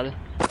तुझे साथ।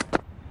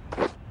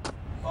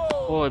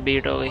 ओ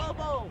बीट हो गई।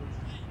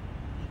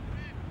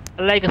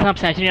 अल्लाह की कसम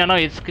सेंचुरी आना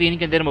हो, स्क्रीन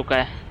के अंदर मौका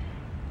है,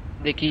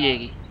 देखी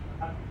जाएगी।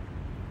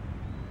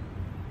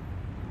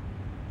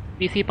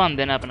 पीसी भन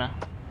देना अपना।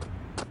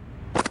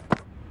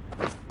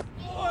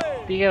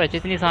 ठीक है बच्चे,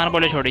 इतनी आसान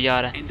बॉलें छोड़ी जा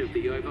रहा है। End of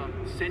the over.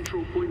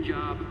 Central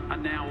Punjab are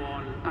now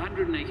on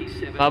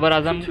 187 Babar for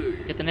आजम 2.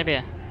 कितने पे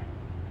है?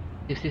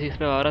 66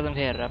 पे बाबर आजम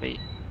खेल रहा भाई।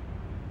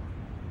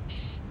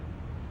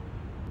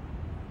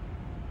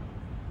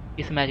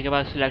 इस मैच के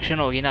बाद सिलेक्शन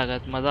होगी ना,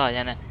 अगर मज़ा आ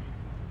जाना है।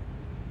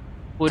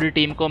 पूरी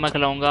टीम को मैं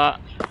खिलाऊंगा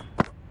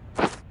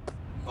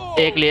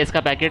एक लेस का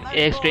पैकेट,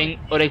 एक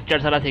स्ट्रिंग और एक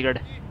चरसला सिगरेट।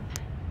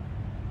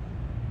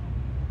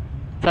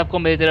 सबको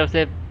मेरी तरफ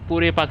से,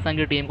 पूरे पाकिस्तान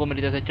की टीम को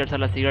मेरी तरफ से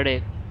चरसला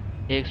सिगरेट,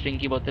 एक स्ट्रिंग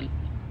की बोतल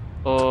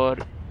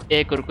और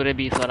एक कुरकुरे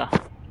 20 वाला,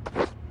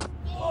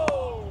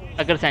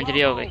 अगर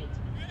सेंचुरी हो गई।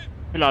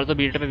 फिलहाल तो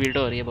बीट पे बीट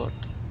हो रही है बहुत।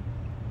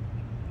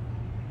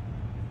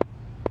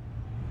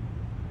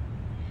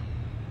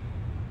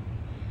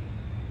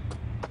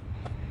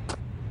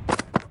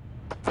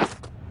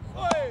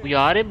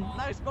 यार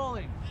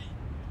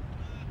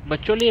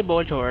बच्चों लिए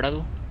बॉल छोड़ रहा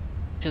तू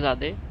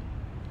शहजादे,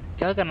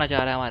 क्या करना चाह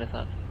रहा है हमारे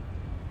साथ?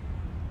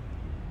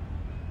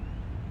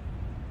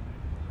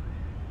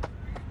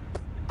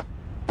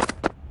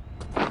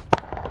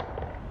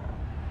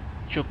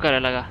 शुक्र है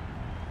लगा।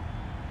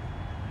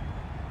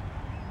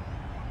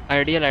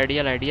 Ideal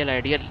ideal ideal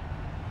ideal.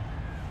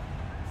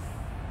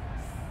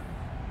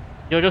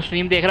 जो जो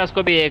स्ट्रीम देख रहा है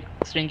उसको भी एक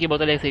स्ट्रिंग की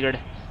बोतल, एक सिगरेट,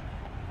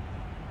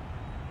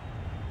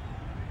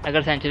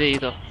 अगर सेंचुरी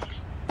तो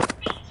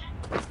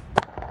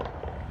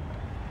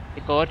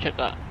एक और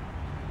छक्का।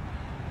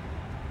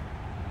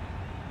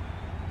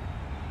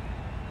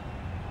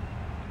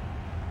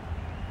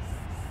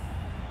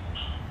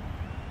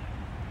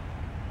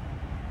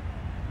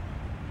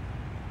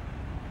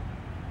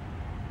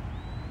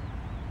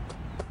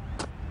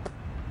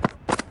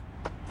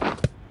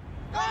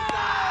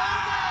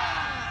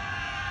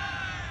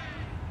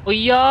 ओ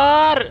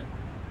यार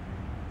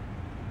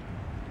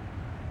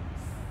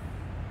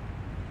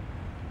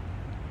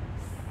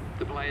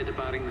The player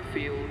departing the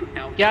field.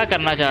 क्या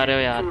करना चाह रहे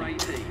हो यार? For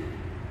 18.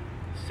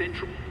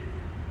 Central.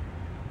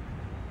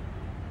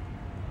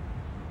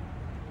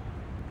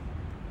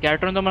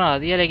 कैप्टन तो बना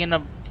दिया, लेकिन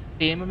अब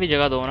टीम में भी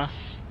जगह दो ना,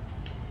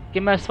 कि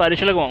मैं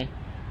सिफारिश लगवाऊं।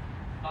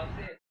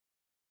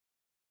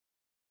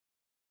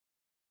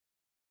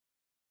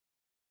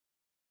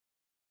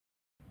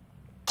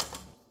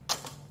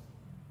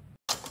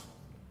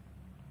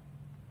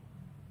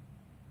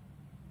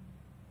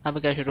 अब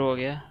क्या शुरू हो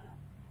गया?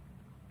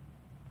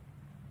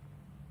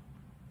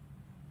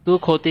 तू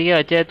खोती के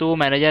बच्चे, तू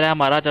मैनेजर है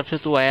हमारा, जब से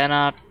तू आया ना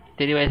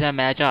तेरी वजह से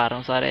मैच आ रहा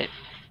हूँ सारे,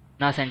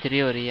 ना सेंचुरी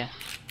हो रही है।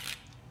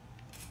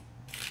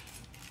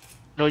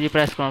 लो जी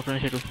प्रेस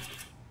कॉन्फ्रेंस शुरू।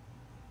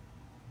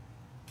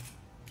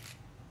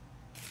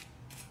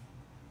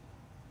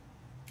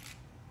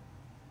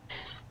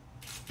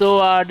 So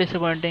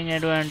disappointing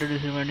and to end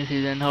disappointing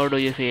season. How do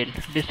you feel?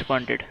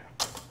 Disappointed.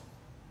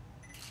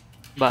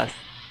 बस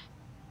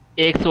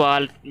एक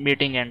सवाल,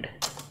 meeting and.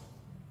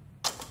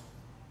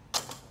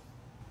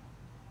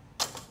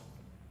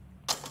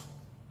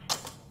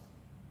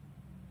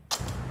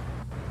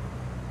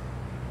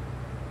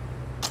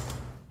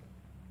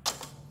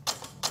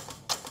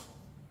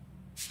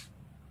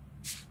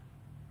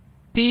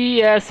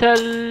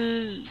 PSL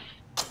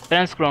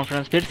press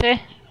conference फिर से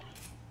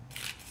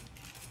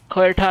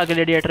खोटा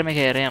ग्लेडिएटर में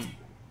खेल रहे हैं हम।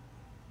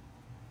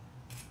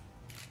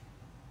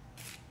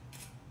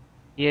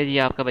 ये जी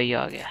आपका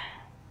भैया आ गया।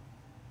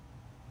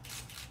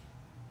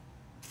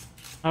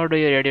 How do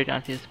you radio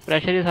chances?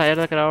 Pressure is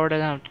higher the crowd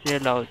and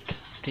chill out.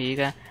 ठीक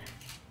है,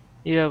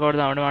 you have got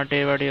the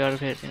advantage but you are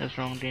facing a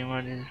strong team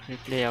but this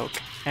will play out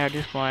at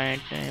this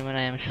point, even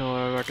I am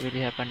sure what will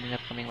happen in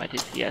upcoming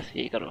matches. Yes,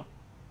 यही करो।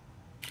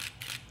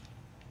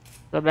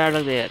 So bad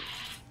luck there,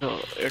 so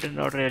it is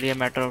not really a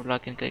matter of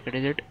luck in cricket,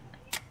 is it?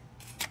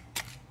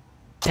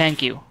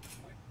 Thank you।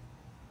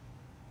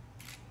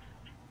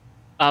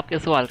 आपके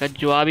सवाल का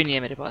जवाब ही नहीं है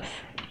मेरे पास।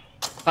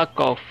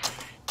 Fuck off।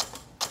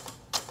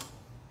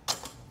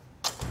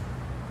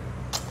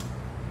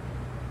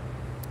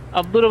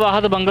 Abdul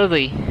वाहद बंगल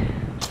सही।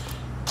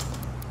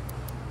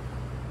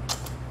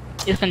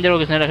 इस कंजर को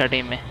किसने रखा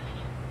टीम में?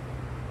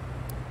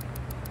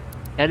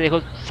 यार देखो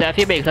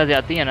सैफी भी एक साथ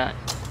जाती है ना।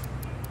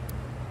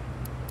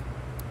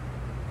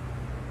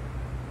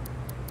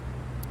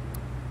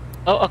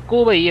 ओ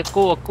अक्कू भाई,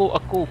 अक्कू अक्कू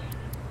अक्कू।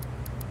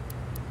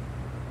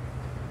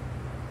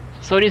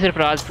 सॉरी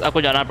सरफराज,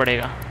 आपको जाना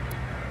पड़ेगा।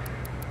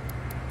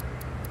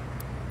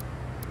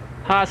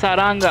 हाँ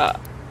सारंगा।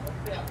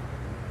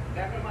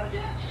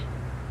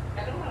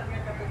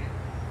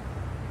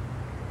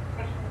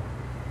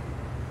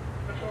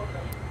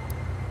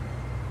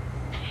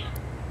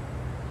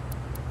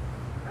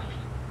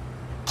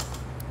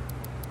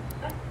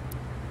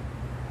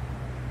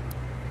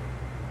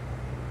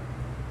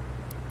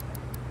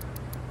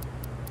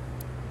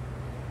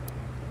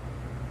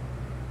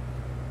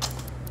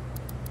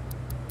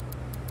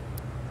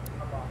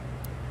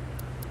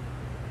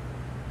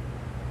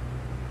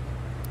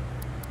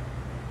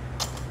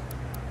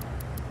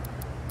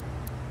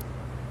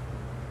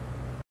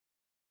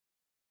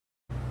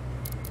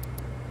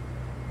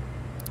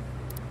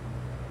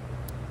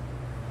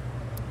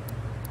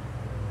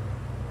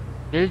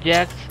 बिल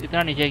जैक्स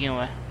इतना नीचे क्यों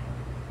है?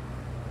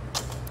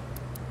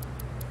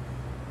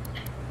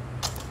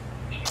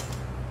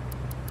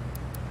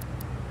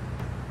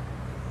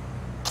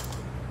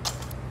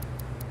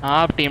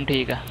 हाँ अब टीम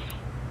ठीक है,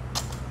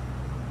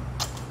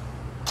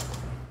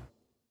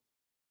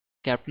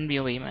 कैप्टन भी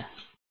हूँ भाई मैं।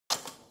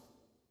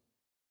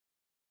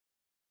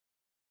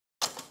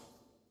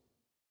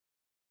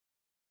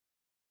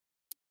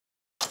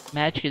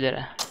 मैच किधर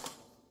है?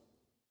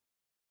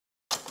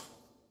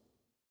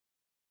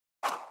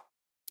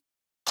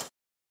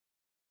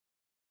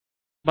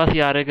 बस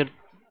यार अगर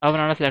अब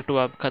बनाना सिलेक्ट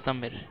हुआ, अब खत्म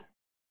मेरे।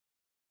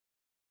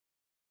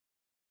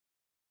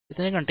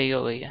 कितने घंटे की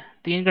हो गई है?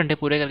 3 घंटे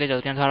पूरे करके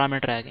चलते हैं, 18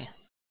 मिनट रह गए।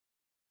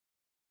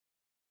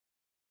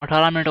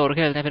 18 मिनट और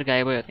खेलते हैं फिर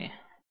गायब हो जाती हैं।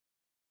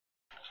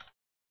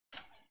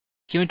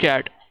 क्यों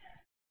चैट?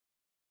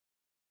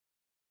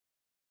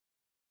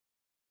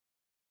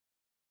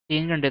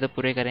 3 घंटे तो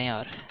पूरे करें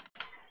यार।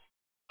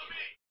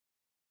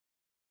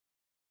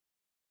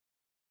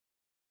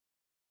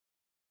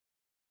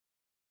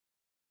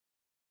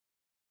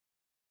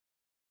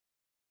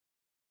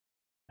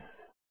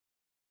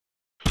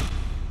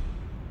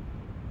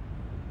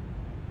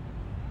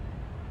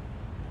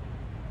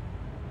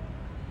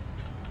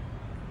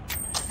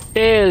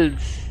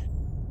 Tales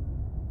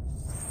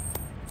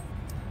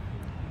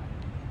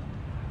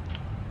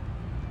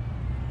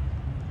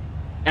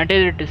and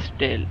it is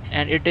tail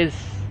and it is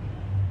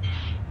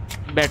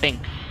batting.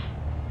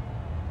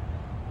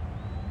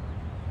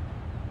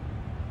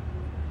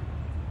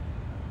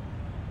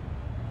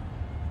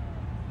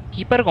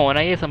 Keeper कौन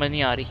है ये समझ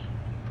नहीं आ रही।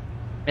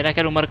 मेरा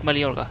ख्याल उमर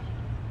कमली होगा।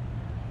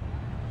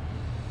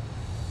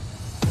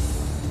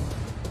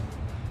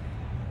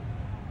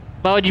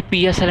 बाबा जी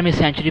PSL में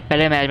सेंचुरी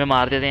पहले मैच में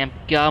मार देते हैं,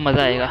 क्या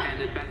मज़ा आएगा।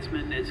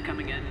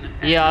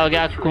 ये आ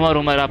गया कुमार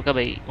उमर आपका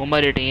भाई,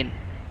 उमर 18।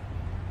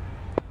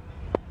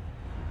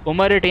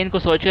 उमर 18 को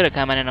सोच के रखा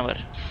है मैंने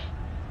नंबर।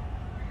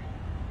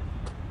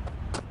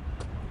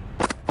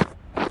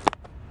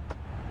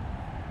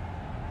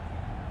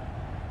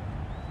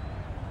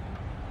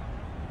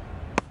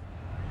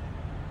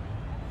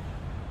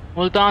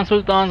 मुल्तान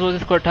सुल्तान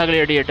वर्सेस कोठा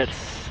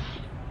ग्लेडिएटर्स।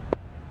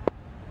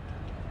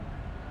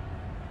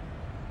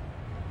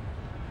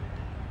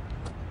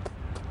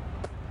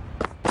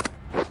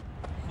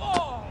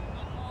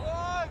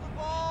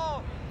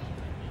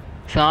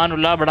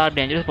 शानुल्लाह बड़ा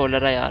डेंजरस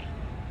बॉलर है यार।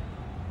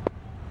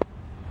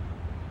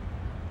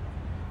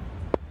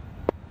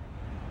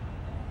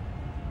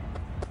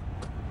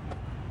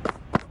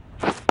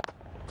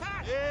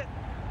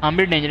 हम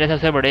भी डेंजरस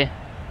सबसे बड़े,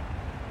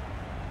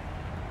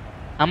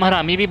 हम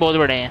हरामी भी बहुत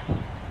बड़े हैं,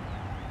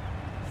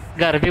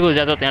 घर भी घुस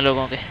जाते होते हैं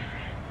लोगों के।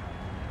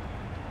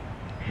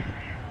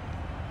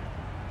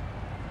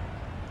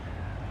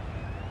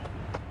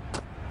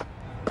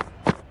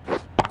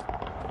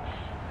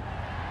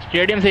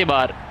 स्टेडियम से ही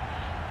बाहर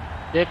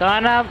देखा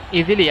ना,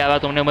 इजीली आया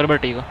तुमने उमर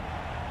भट्टी को,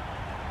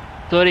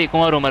 सॉरी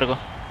कुंवर उमर को।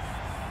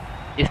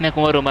 इसमें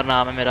कुंवर उमर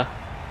नाम है मेरा।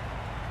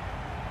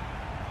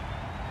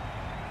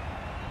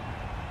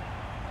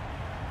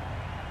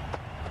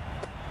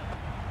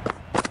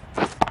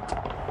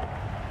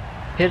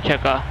 फिर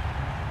छक्का।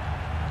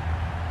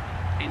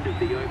 End of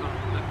the over.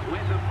 The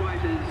Weather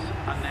Fighters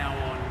are now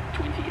on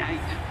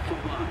 28 for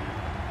 1.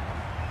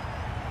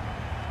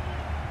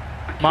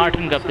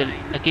 Martin गप्तिल,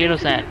 Aqeel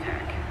Hussain,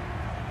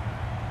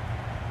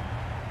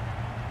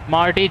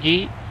 Marty ji,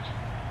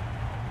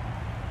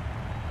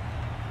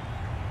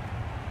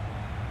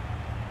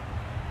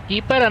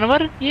 keeper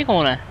Anwar, ये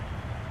कौन है?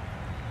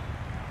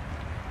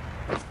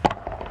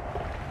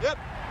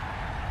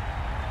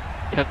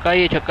 छक्का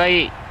ही छक्का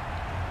ही।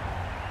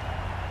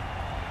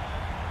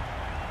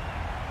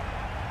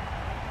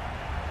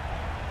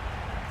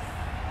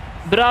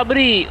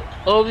 बराबरी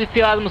और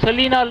फियाज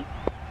मुसली नाल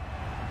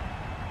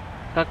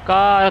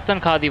कक्का रतन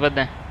खा दी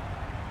बद।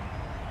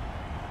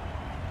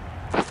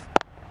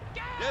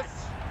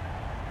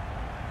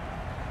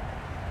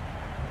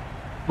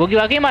 वो की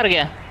वाकई मार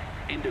गया।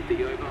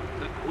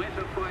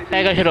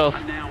 टाइगर श्रॉफ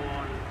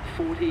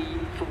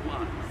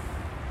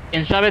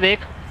इंस्टा पे देख।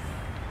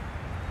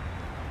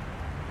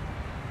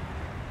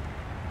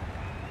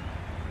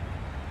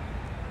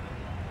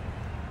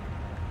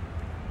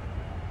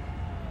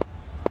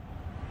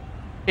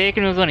 फेक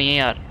न्यूज़ तो नहीं है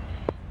यार।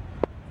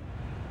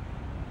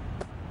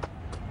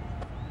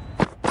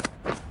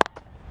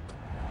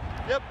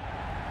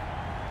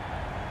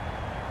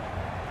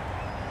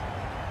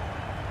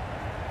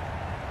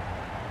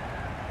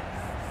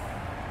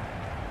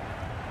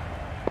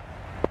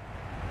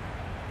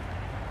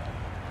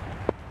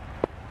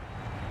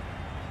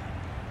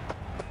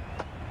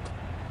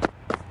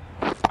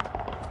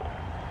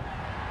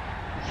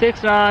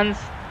 Six run.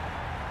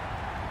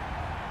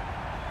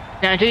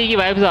 सेंचुरी की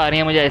वाइब्स आ रही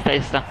हैं मुझे आहिस्ता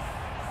आहिस्ता।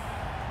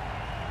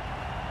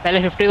 पहले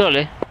 50 तो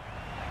ले,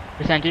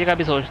 फिर सेंचुरी का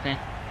भी सोचते हैं।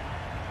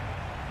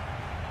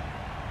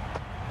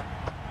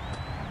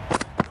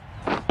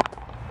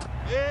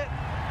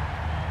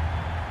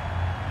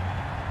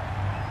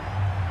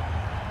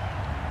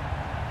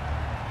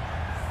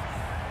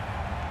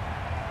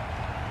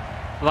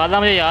 वादा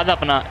मुझे याद है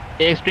अपना,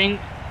 एक स्ट्रिंग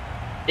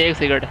एक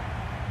सिगरेट।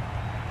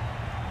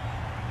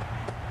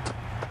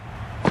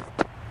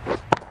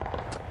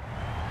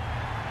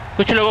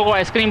 कुछ लोगों को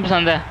आइसक्रीम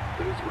पसंद है,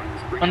 Those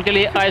runs bring उनके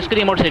लिए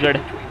आइसक्रीम और सिगरेट।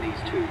 between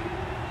these two.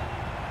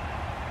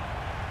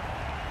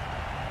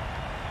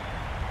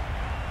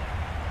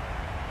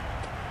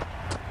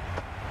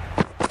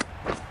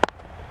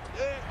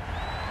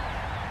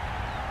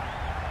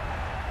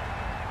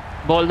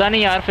 बोलता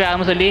नहीं यार फ़याज़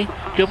मुसल्ली,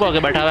 चुप होके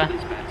बैठा हुआ है।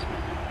 This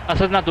batsman.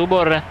 असद ना तू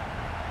बोल रहा है।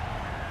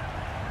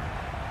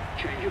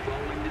 Change of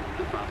bowling,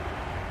 the bump.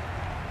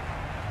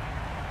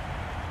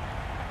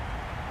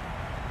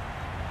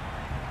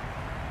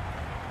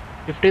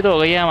 Fifty तो हो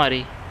गई है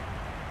हमारी।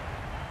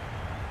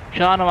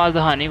 शाहनवाज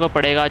दहानी को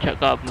पड़ेगा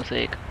छक्का अब मुझसे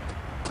एक।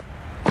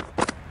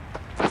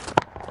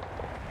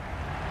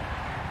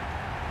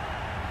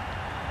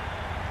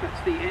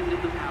 That's the end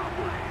of the power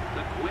play.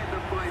 The Quetta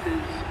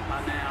fighters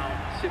are now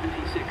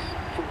 76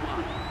 for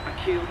 1.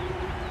 Akil.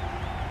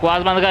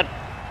 आवाज बंद कर।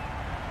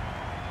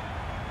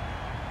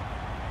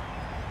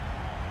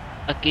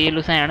 अकील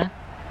हुसैन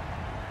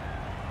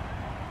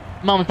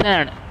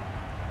ममसैन,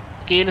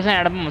 अकील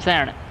हुसैन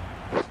ममसैन।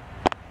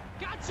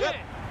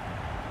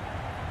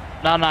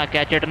 ना ना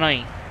कैच इट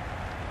नहीं।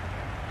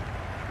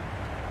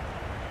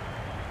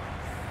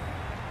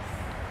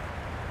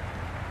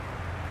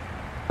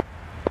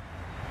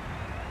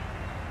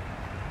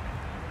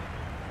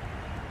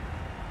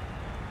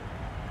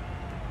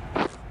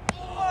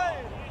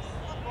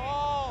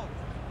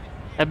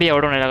 अभी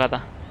आउट होने लगा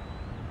था।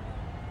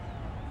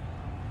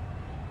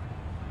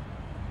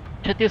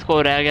 36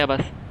 स्कोर रह गया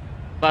बस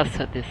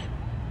 36।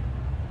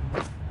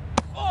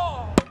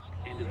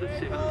 End of the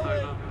 7th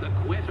over. The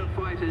Quetta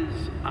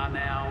fighters are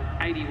now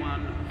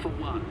 81 for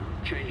 1.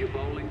 Change of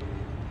bowling.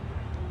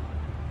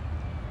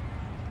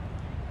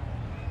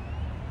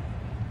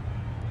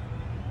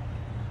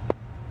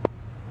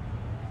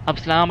 अब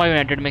इस्लामाबाद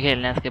यूनाइटेड में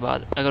खेलना है इसके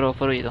बाद अगर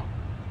ऑफर हुई तो।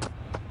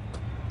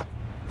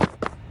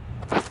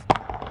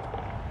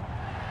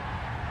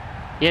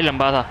 ये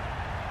लंबा था।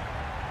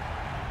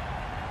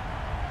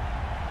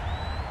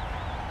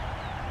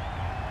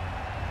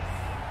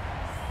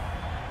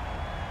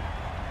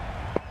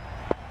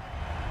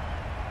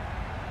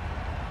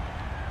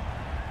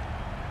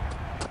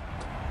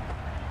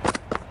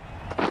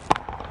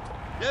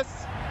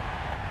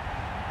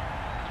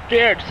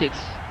 Straight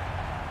 6,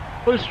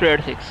 full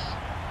straight 6।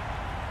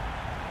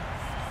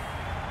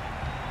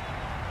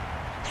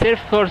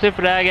 सिर्फ और सिर्फ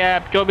रह गया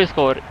 24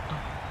 स्कोर।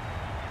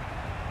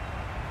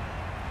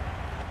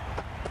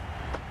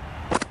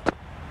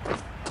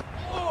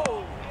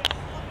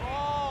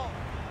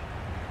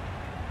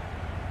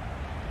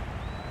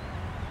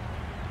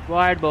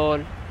 Wide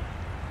ball.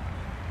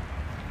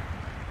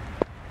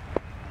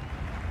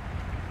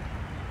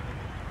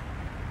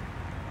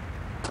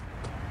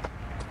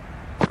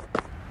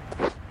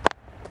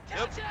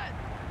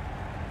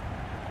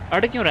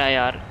 अड़ क्यों रहा है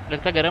यार,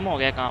 लगता गर्म हो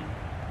गया काम।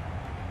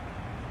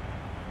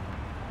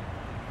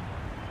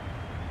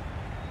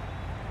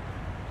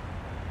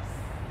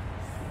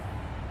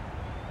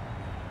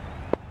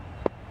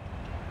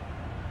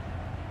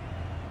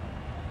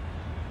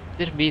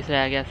 सिर्फ 20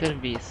 रह गया,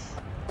 सिर्फ 20।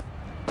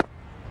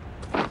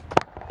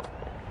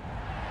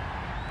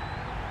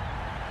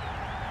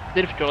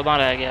 सिर्फ 14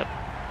 रह गया अब।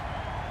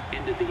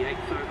 End of the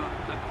 8th over.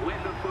 The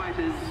Quetta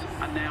fighters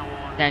are now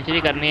on.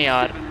 Century करनी है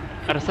यार।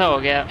 अरसा हो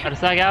गया,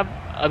 अरसा क्या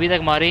अभी तक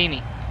मारे ही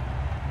नहीं।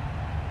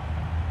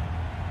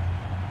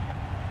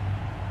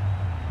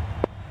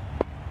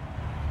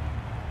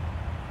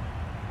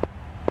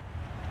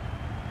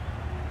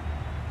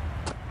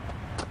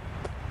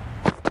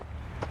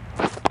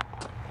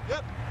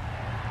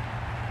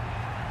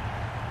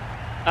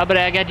 अब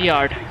रह गया जी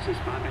 8। Takes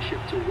this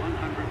partnership to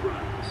 100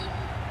 runs.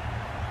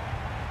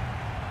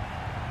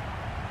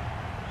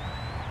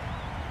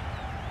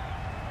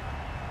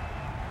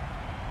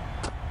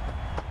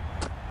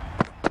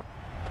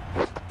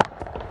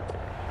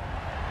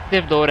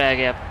 सिर्फ 2 रह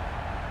गए अब।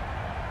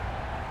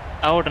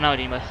 आउट ना हो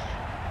जी बस।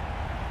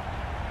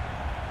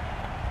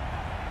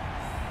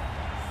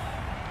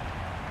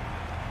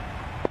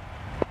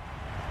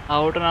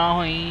 आउट ना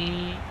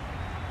हुई,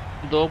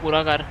 2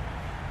 पूरा कर।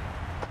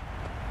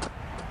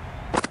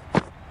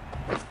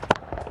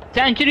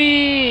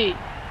 सेंचुरी।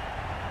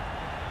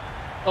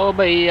 ओ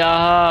भैया,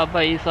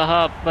 भाई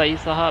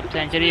साहब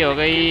सेंचुरी हो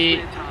गई।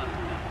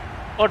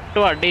 और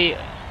ਤੁਹਾਡੀ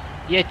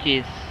ये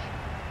चीज़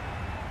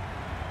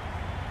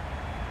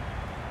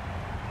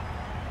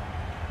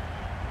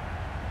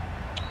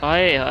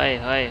हाय हाय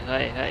हाय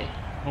हाय हाय,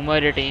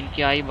 हमारी टीम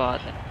की आई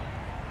बात है।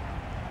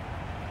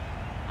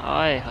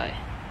 हाय हाय।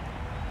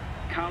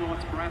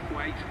 Carlos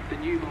Brathwaite, the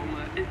new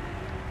bowler.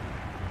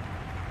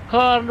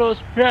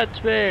 Carlos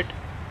Brathwaite,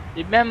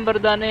 remember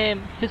the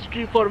name,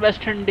 history for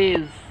West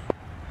Indies.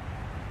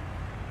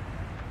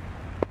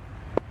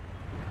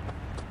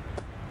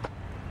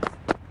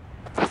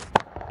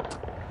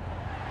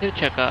 फिर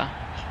छक्का।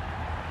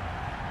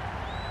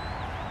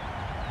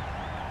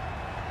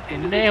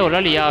 तुमने होला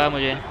लिया हुआ है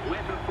मुझे,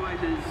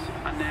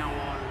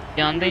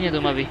 जानते ही नहीं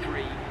तुम अभी।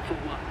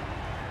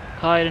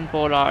 खायरन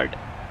पोलार्ड,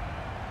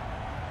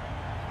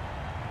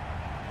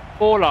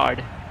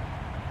 पोलार्ड।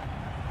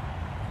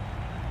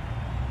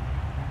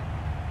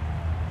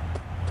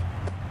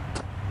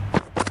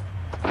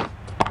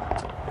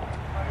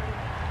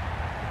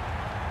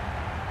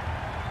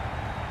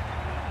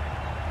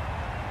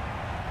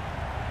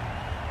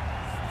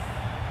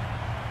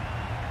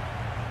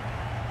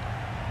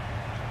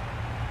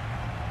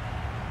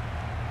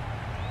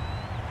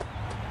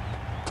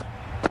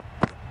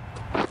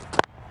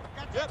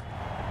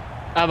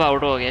 अब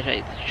आउट हो गया,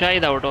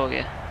 शायद आउट हो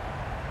गया।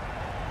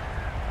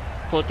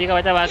 खोती का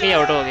बच्चा वाकई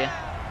आउट हो गया।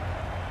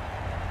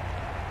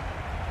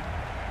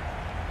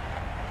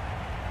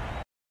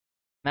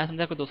 मैं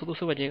समझा कोई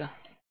 200 बजेगा।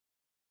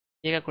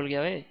 ये क्या खुल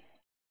गया भाई?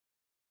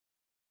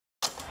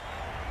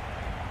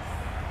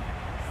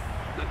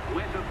 The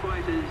Quetta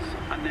fighters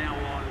are now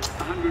on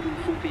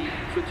 140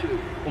 for 2.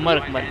 Umar,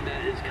 The right-hander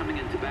is coming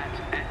into bat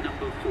at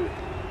number 4.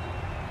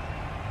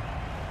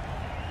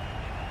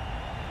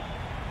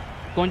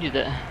 कौन जीता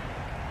है?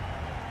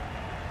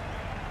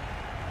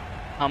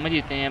 हम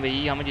जीते हैं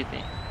भाई, हम जीते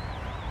हैं।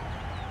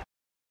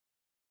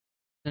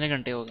 कितने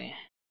घंटे हो गए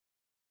हैं?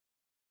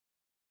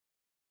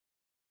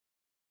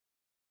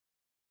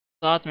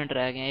 7 मिनट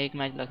रह गए हैं, एक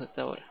मैच लग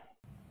सकता है और।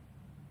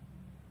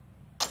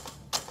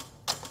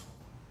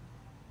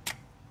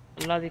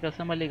 अल्लाह की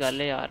कसम वाली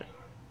गल है यार,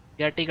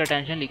 गेटी का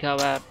टेंशन लिखा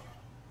हुआ है,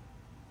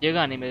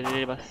 जगह नहीं मेरे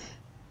लिए बस।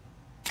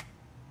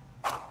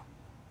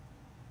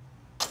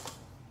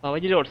 बाबा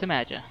जी रोड से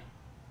मैच है।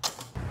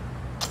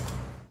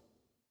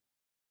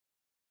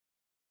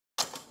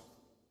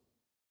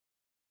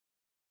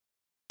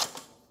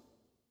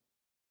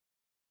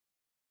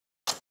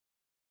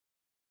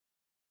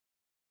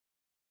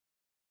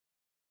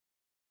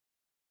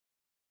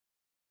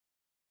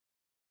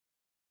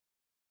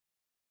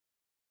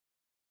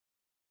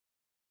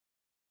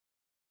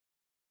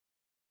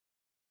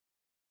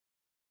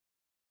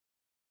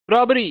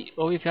 रॉबरी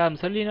वो भी फिर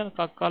मसली ना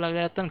काका लग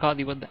रहा है तनखा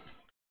दी बंदा।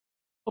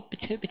 वो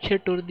पीछे पीछे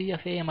टुर दिया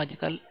फेम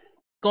आजकल।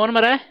 कौन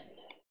मरा है?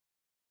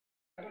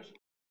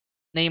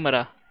 नहीं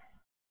मरा।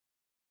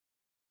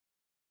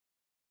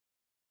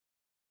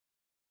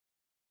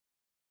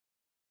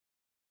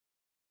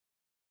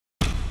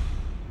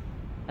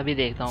 अभी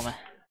देखता हूँ मैं।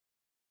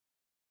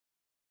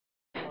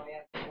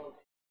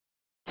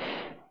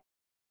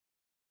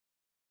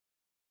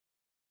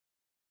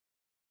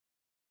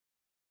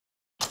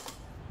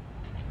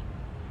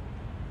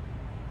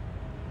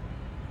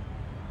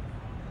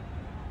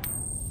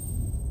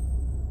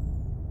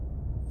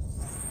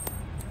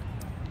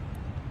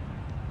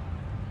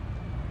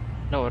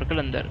 लाहौर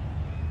कलंदर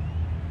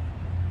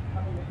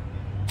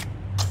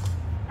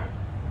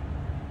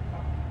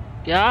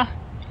क्या?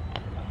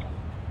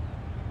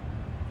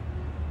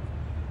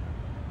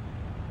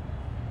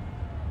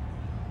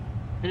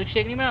 मिल्क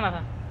शेक नहीं बनाना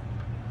था?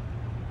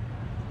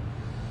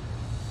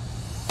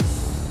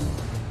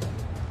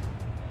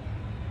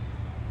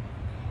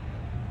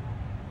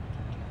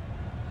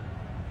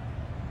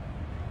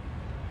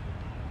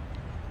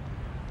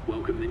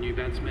 Welcome the new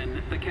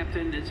batsman. The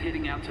captain is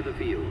heading out to the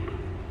field.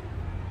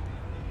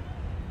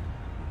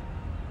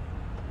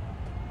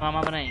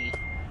 मामा बनाएंगे।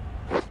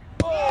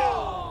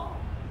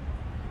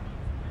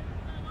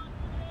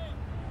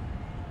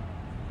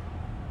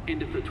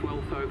 End of the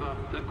 12th over.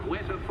 The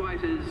Quetta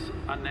fighters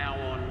are now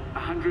on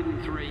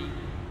 103.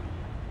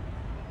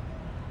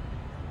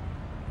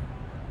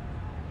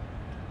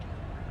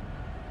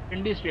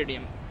 Indie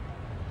stadium.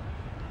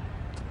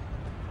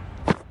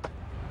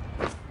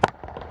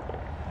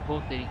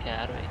 बहुत तेरी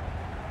खैर भाई,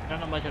 क्या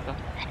लंबा चक्का।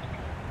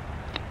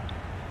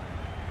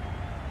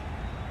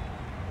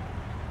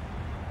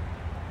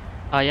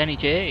 आया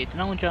नीचे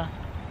इतना ऊंचा?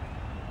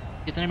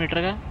 कितने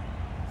मीटर का?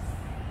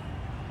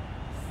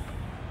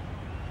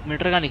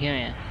 मीटर का लिखे हुए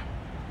हैं,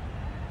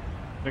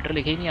 मीटर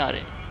लिखे ही नहीं आ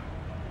रहे।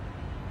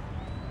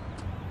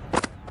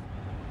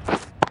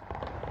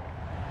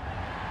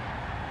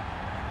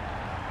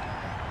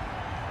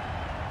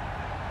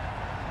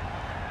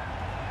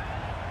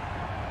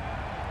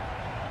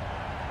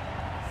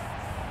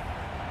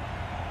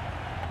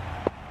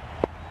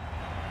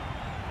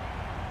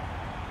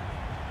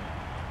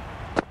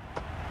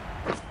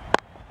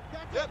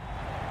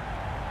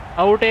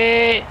 आउट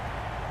है।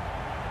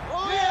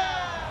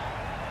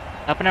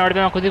 अपने आउट पे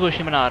मैं खुद ही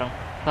खुशी मना रहा हूँ,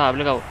 साहब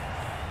लगाओ।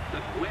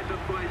 The Quetta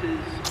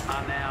fighters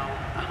are now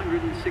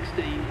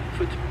 116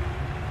 for 2.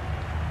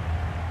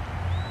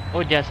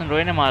 ओ जैसन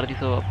रॉय ने मार दी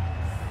सो अब।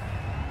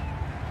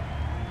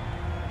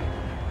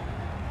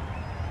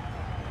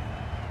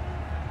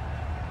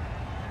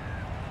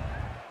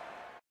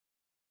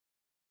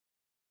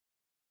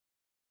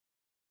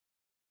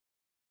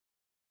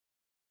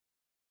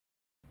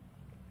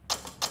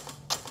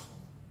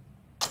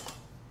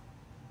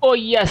 ओ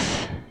यस,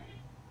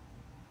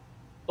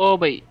 ओ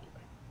भाई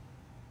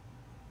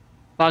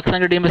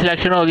पाकिस्तान की टीम में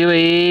सिलेक्शन होगी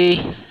भाई,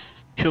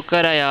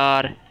 शुक्र है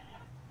यार।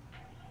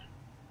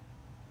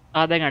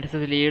 आधे घंटे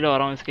से लीड हो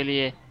रहा हूँ इसके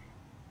लिए।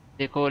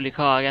 देखो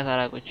लिखा आ गया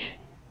सारा कुछ,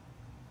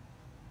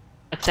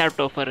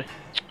 एक्सेप्ट ऑफर।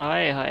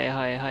 हाय हाय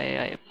हाय हाय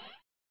हाय,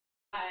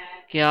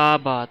 क्या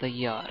बात है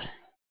यार।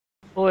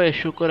 ओए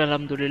शुक्र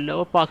अल्हम्दुलिल्लाह।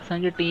 वो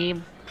पाकिस्तान की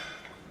टीम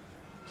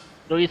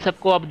तो ये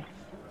सबको अब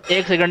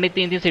 1 सेकंड नहीं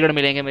 3-3 सेकंड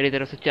मिलेंगे मेरी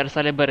तरफ से, 4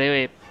 साले भरे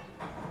हुए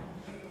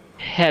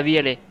हैवी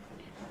वाले।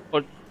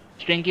 और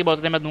स्ट्रिंग की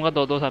बोतलें मैं दूंगा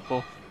 2-2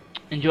 सबको,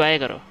 एंजॉय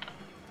करो।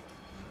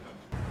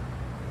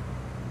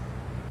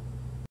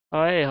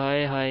 हाय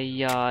हाय हाय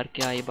यार,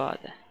 क्या ही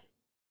बात है।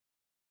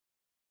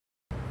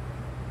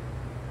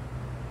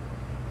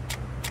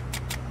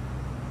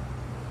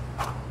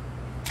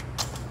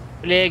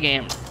 Play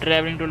game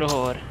travelling to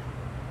Lahore.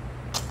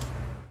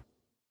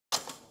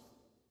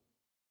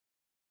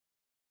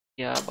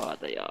 क्या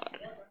बात है यार,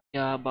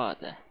 क्या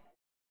बात है।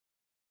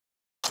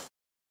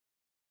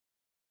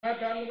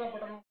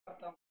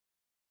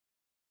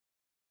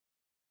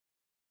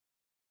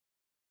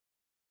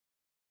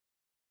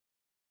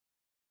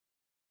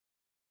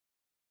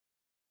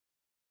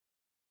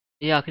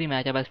 ये आखिरी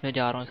मैच है, बस मैं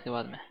जा रहा हूँ इसके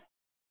बाद में।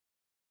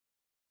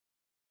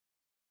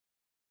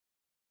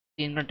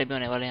 3 घंटे भी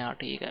होने वाले हैं। हाँ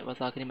ठीक है,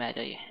 बस आखिरी मैच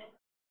है ये।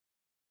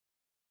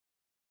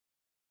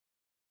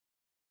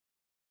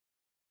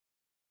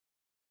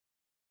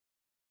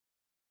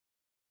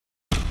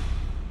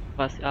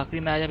 बस आखिरी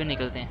मैच अभी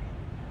निकलते हैं।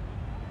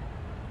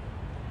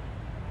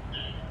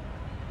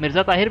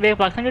 मिर्जा ताहिर बेग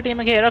पाकिस्तान की टीम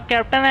में खेल रहा,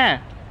 कैप्टन है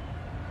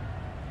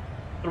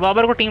और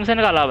बाबर को टीम से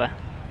निकाला हुआ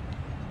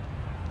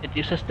है।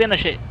 ये सस्ते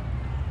नशे।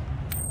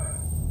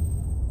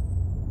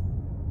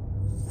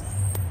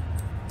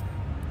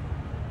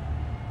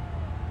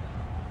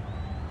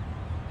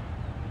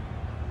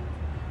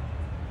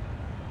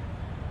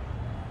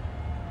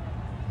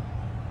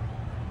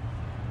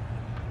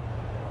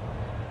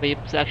 भाई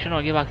सिलेक्शन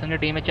होगी पाकिस्तान की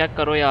टीम में, चेक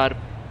करो यार।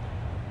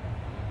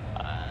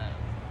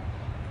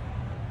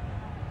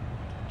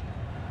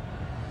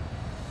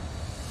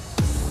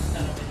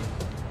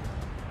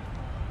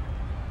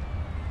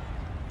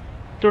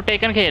 तो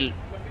टेकन खेल,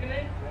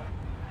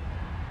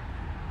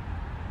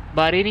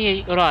 बारी नहीं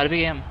आई और हार भी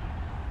गए हम।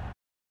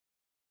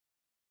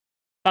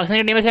 पाकिस्तान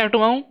की टीम में सेलेक्ट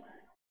हुआ हूँ,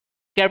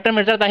 कैप्टन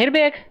मिर्जा ताहिर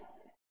बेग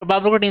और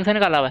बाबर को टीम से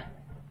निकाला हुआ है।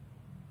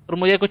 और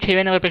मुझे कुछ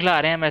 6वें नंबर पे खिला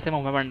रहे हैं, मैं से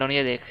मुंह में बन रहा हूँ।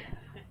 ये देख,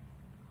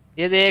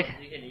 ये देख।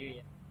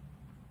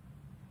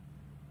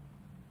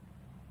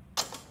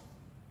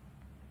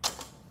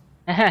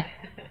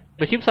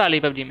 बची साली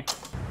पबजी में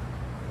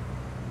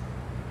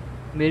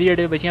मेरी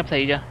अड्डे पे बची। अब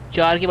सही जा,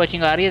 4 की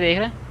बचिंग आ रही है, देख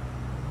रहे हैं।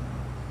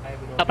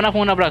 अपना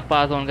फोन अब रख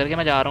पास ऑन करके,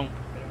 मैं जा रहा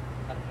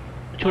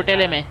हूँ छोटे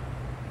ले में।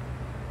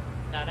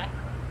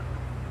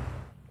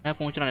 मैं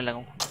पूछ चलाने लगा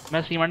हूँ,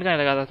 मैं सीमेंट करने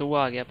लगा था तो वो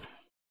आ गया। अब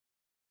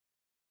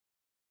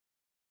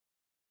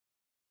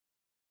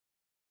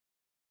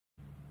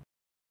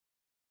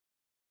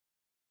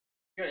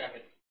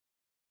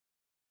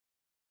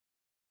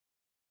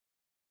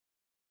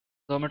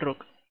 2 मिनट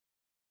रुक।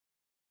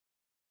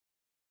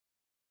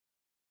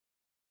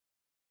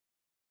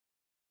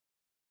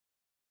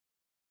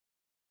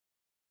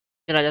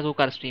 चला जा तू,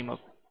 कर स्ट्रीम अब,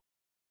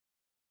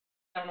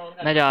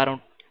 मैं जा रहा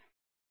हूँ।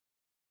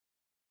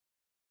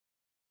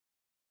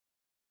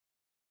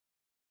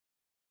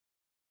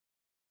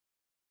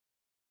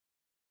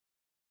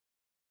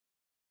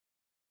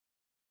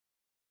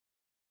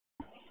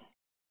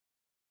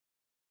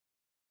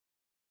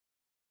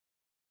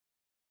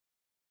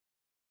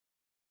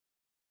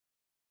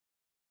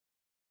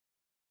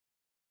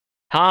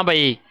 हाँ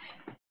भाई,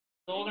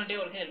 2 घंटे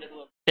और खेल ले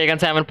तू। Taken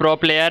 7 pro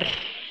player.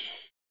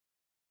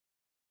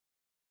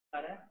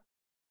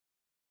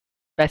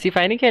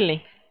 पैसिफाई नहीं खेलनी,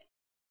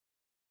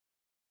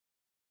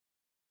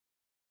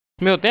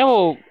 इसमें होते हैं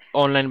वो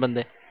ऑनलाइन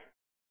बंदे।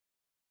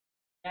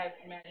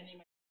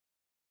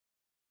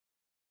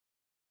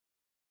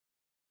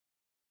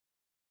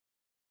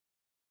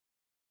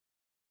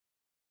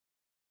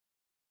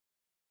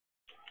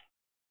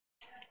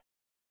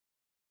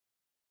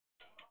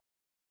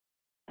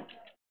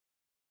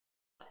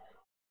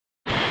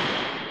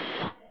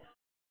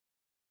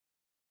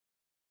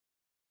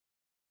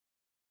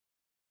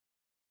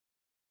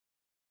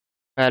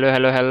 Hello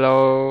hello hello,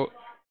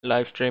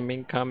 live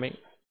streaming coming.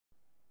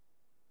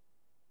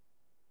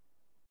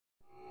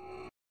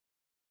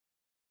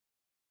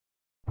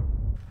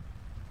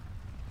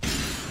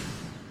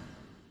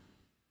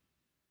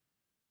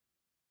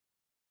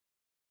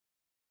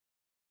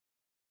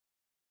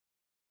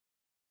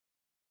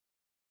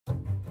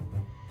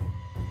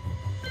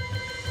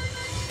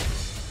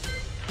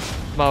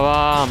 बाबा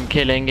हम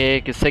खेलेंगे,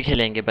 किससे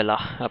खेलेंगे भला?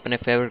 अपने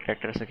फेवरेट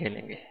कैरेक्टर से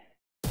खेलेंगे।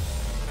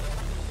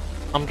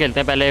 हम खेलते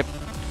हैं पहले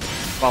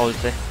पाउल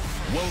से।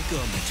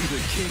 Welcome to the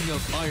King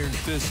of Iron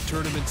Fist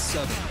Tournament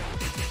 7.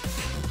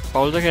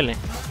 पाउल से खेलें।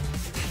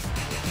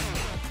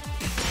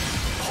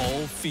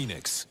 Paul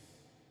Phoenix.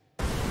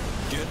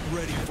 Get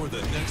ready for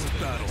the next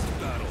battle.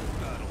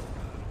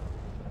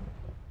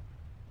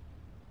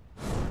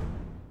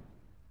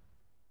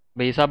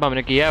 भाई साहब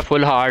हमने किया है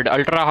फुल हार्ड,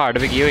 अल्ट्रा हार्ड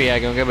भी की हुई है,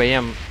 क्योंकि भाई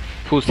हम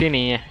फूसी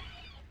नहीं है,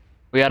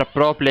 वी आर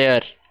प्रो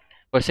प्लेयर।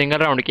 वो सिंगल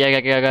राउंड किया गया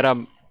कि अगर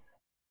हम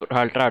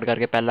अल्ट्रा हार्ड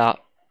करके पहला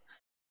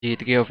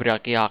जीत गए और फिर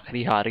आके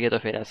आखिरी हार गए तो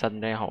फिर ऐसा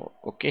नहीं हो।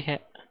 ओके है।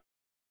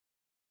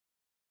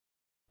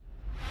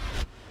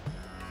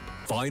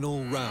 Final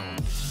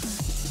round.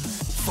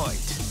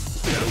 Fight.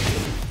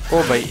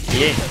 ओ भाई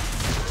ये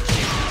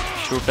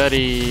शूटर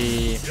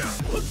ही।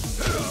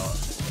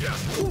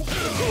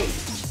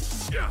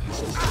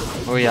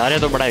 ओ यार ये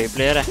तो बड़ा ही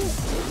प्लेयर है।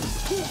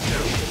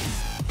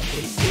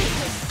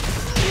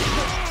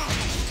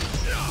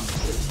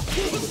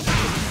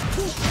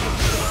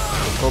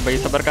 ओ भाई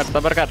सबर कर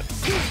सबर कर,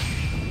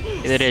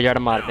 इधर एजड़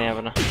मारते हैं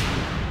अपना।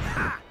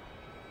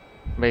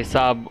 भाई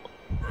साहब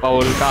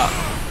पाउल का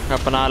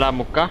अपना आला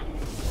मुक्का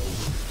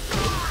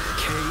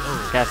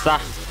कैसा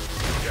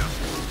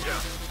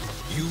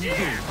You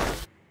win.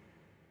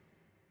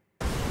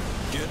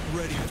 Get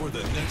ready for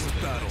the next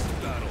battle.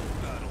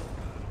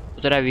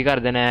 तो तेरा भी कर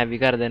देना है, भी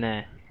कर देना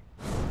है।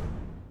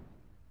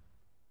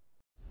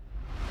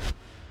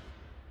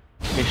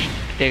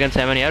 टेकन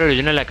 7 यार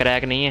ओरिजिनल है,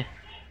 क्रैक नहीं है।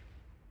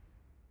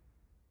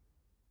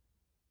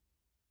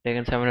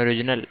 टेकन 7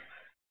 ओरिजिनल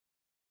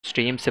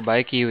स्ट्रीम से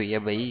बाय की हुई है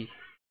भाई,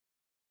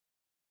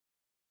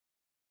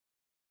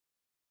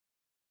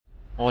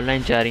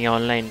 ऑनलाइन जा रही है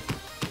online.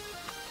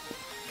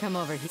 Come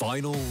over here.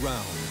 Final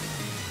round.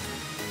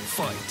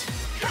 Fight.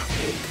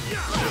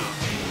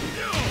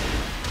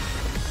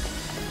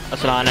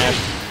 Aslan है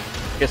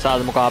के साथ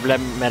मुकाबला है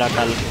मेरा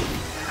कल,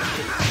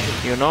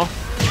 यू नो।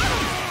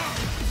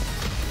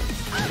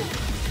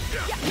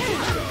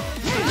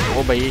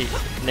 ओ भाई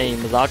नहीं,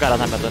 मजाक कर रहा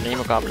था मैं तो, नहीं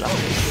मुकाबला।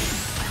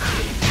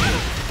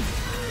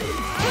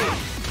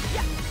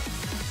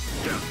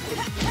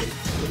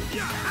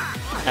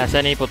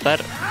 ऐसे नहीं पुत्र,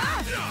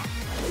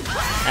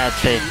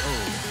 ऐसे।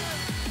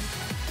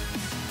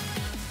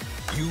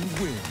 You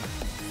win.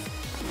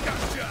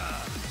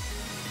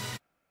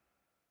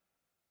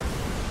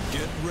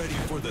 Get ready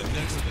for the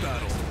next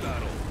battle.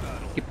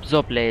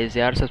 किप्सो pledge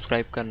यार,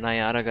 सब्सक्राइब करना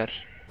यार अगर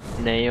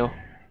नहीं हो।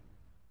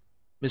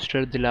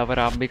 मिस्टर दिलावर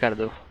आप भी कर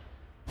दो।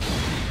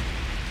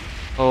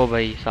 ओ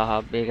भाई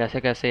साहब, एक ऐसे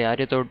कैसे यार,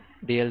 ये तो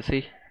डीएलसी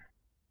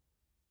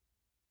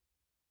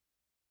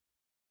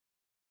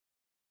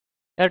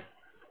यार।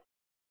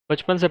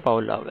 बचपन से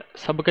पावर लव है,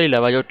 सबका ही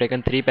लव है। जो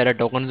टेकन 3 पहले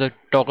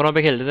टोकनों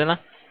पे खेलते थे ना,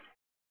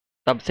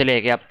 तब से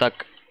लेके अब तक।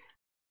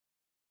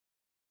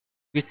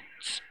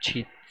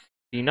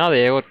 सीना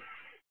देखो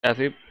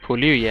ऐसी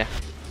फूली हुई है।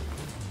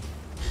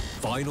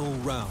 Final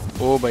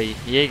round. ओ भाई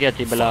ये क्या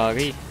थी, बला आ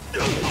गई।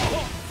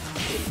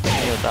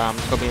 नहीं होता,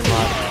 हमको भी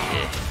मार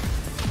देंगे।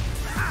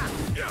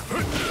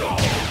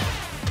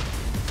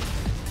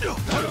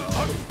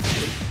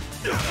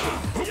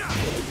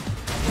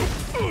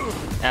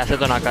 ऐसे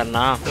तो ना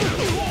करना।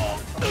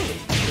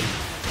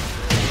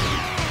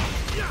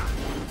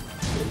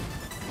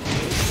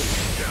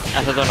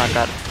 ऐसे तो ना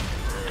कर,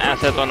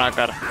 ऐसे तो ना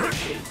कर,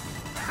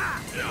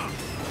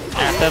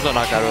 ऐसे तो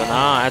ना करो ना,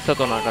 ऐसे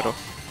तो ना करो।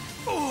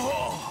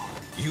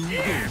 You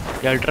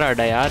win. ये अल्ट्रा हड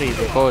है यार, ये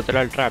देखो तेरा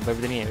अल्ट्रा हड पे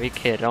भी नहीं है, भी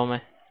खेल रहा हूँ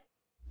मैं।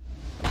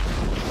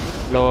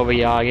 लो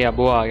भैया आ गया,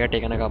 अबू आ गया,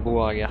 टेकन का अबू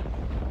आ गया।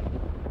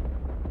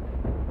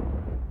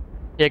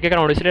 एक एक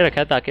राउंड इसलिए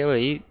रखा है ताकि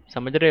वही,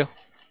 समझ रहे हो,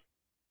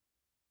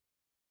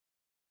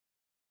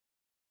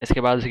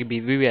 इसके बाद उसकी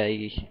बीवी भी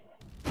आएगी।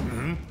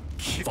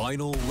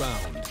 Final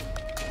round.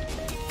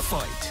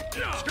 Fight.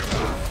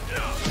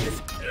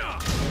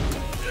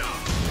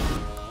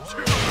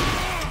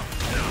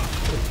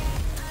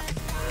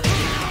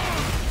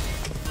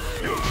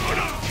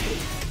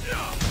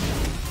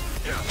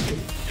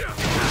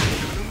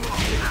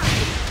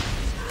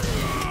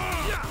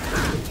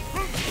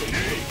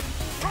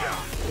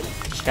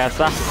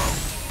 कैसा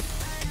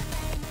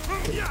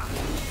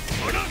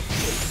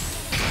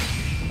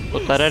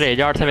उतर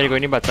रेज आउट से मेरे कोई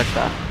नहीं बच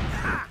सकता।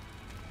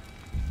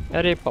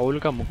 अरे पाउल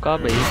का मुक्का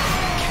भाई।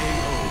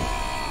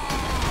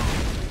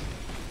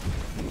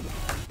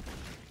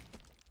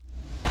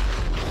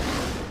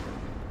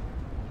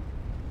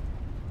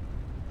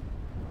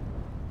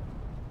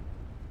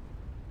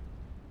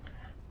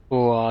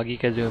 वो आगे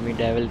का ज़ूमी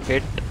डेविल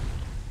पिट,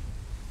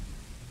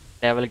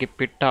 डेविल की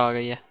पिट आ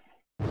गई है।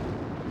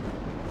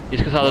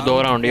 इसके साथ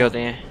 2 राउंड ही होते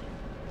हैं।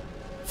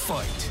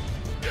 Fight.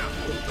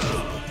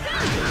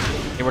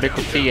 ये बड़ी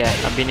कुत्ती है,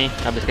 अभी नहीं,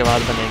 अब इसके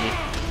बाद बनेगी।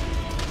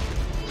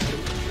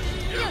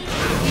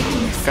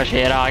 इसका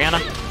शेर आ गया ना,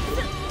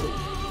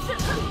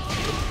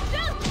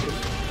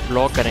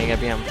 ब्लॉक करेंगे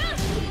अभी हम।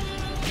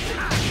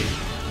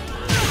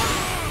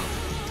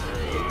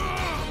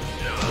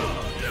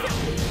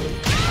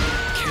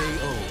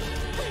 KO.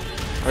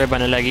 अबे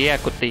बनने लगी है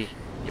कुत्ती,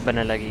 ये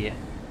बनने लगी है।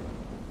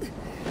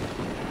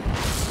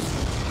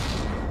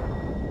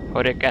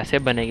 और ये कैसे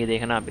बनेगी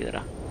देखना अभी जरा।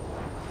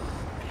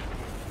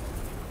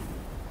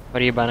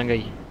 और ये बन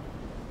गई।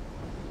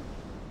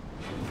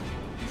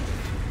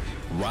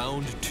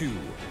 Round 2.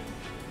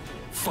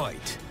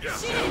 Fight.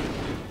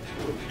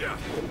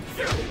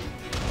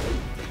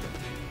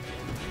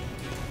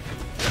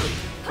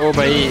 ओ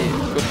भाई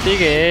कुत्ती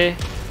के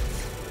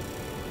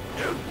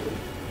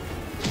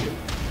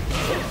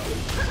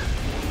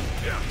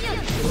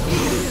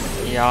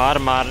यार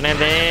मारने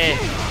दे।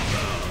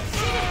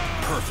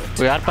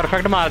 तो यार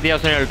परफेक्ट मार दिया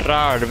उसने, अल्ट्रा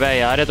हार्ड पे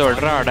यार, ये तो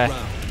अल्ट्रा हार्ड है।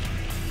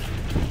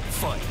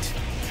 Fight.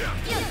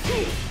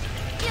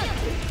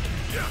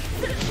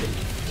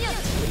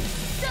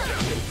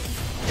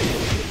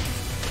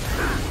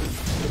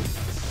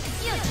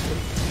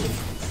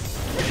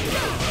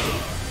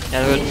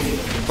 यार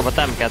उसको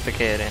पता है हम कैसे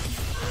खेल रहे हैं।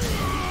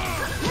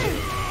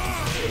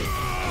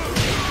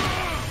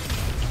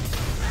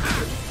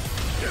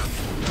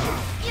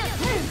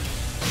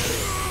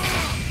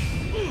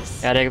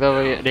 यार एक तो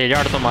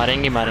रेजार्ड तो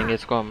मारेंगे ही मारेंगे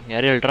इसको हम।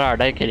 यार ये अल्ट्रा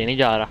हार्ड है, खेले नहीं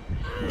जा रहा,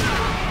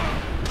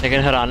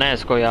 लेकिन हराना है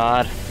इसको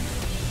यार।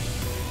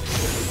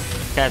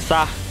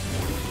 कैसा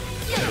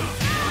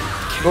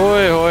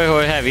ओए होए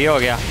होए हैवी हो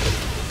गया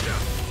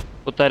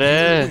उतर।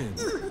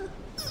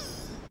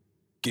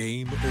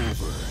 Game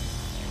over.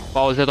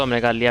 पाउल से तो हमने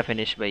कर लिया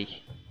फिनिश भाई।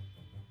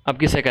 अब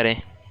किससे करें?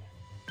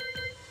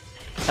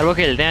 और वो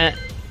खेलते हैं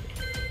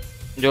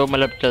जो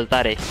मतलब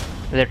चलता रहे,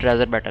 जैसे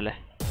ट्रेजर बैटल है।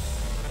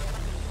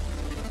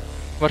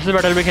 वर्सेस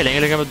बैटल भी खेलेंगे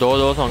लेकिन दो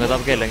दोस्त होंगे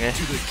तब खेलेंगे।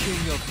 To the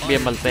king of भी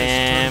Iron मिलते Fist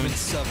हैं। Tournament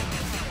 7.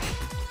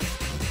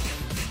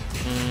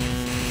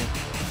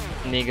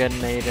 निगन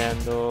नहीं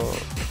रहने दो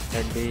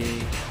हड्डी।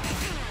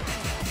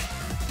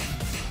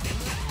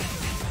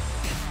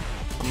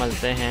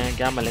 मिलते हैं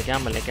क्या मिले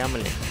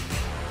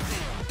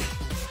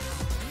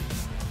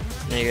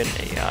निगन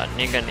नहीं यार,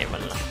 निगन नहीं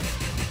मिलना।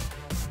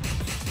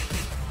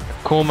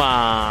 खुमा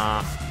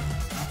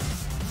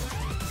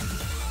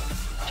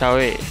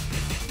चावे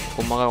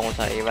खुमा का कौन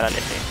सा ये वाला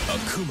लेते हैं।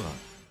 Akuma.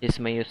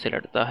 इसमें ही उससे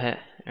लड़ता है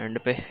एंड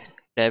पे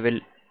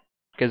डेविल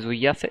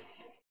काजुया से,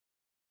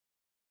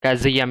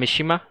 काजुया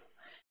मिशिमा।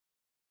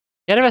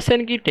 यार वैसे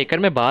इनकी टेकर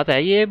में बात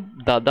है, ये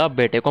दादा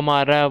बेटे को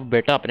मार रहा है,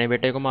 बेटा अपने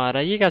बेटे को मार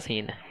रहा है, ये क्या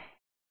सीन है?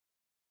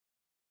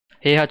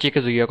 हे हाची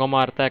काजुया को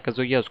मारता है,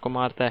 काजुया उसको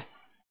मारता है।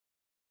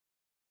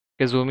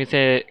 काजुमी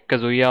से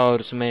काजुया और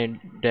उसमें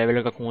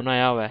डेविल का खून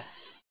आया हुआ है।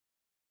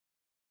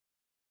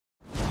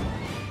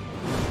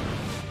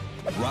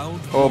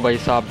 Round ओ भाई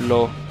साहब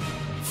लो।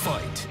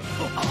 fight.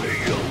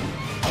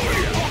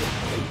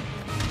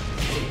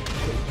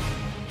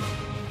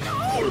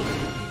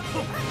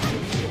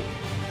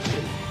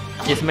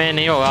 इसमें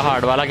नहीं होगा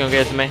हार्ड वाला क्योंकि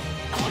इसमें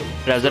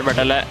ट्रेजर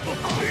बैटल है।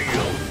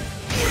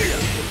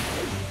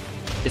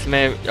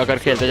 इसमें अगर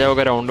खेलते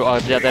जाओगे राउंड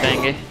आते जाते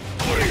रहेंगे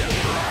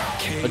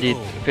और जीत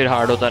फिर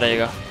हार्ड होता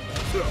रहेगा।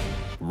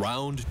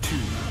 Round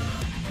 2.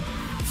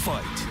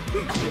 Fight.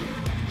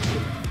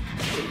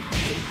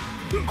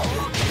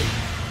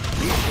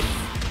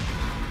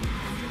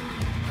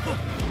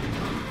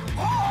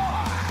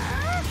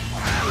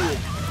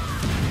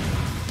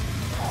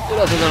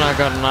 ऐसे तो ना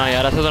करना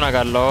यार, ऐसे तो ना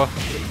कर लो।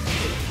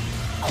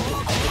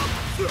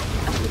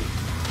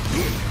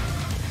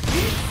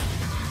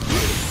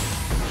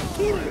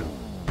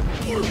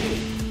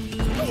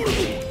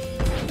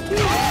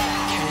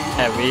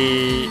 Heavy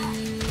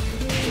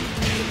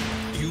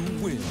You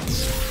win.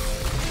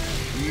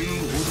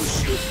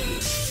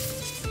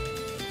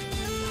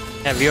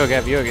 हैवी हो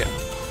गया।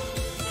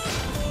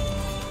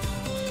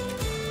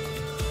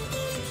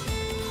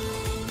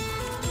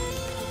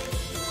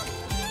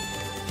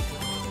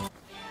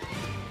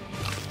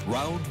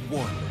 Round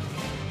 1.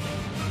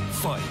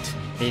 Fight.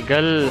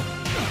 ईगल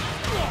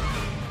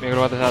मेरे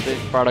को साथ ही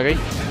पड़ गई।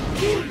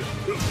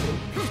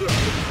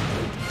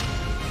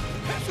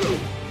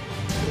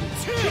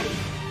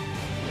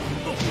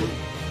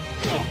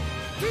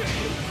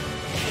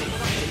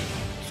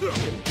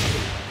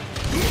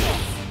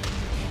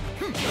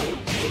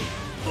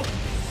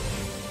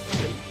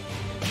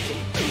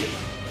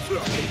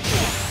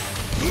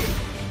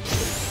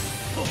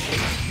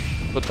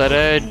 उतर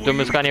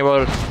तुम इसका नहीं वो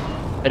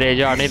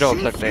रेजा नहीं रोक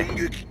सकते।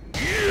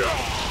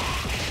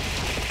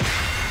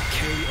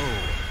 KO.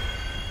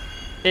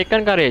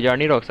 टेकन का रेजा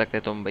नहीं रोक सकते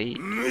तुम भाई।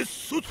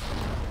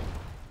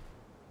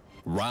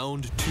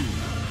 Round 2.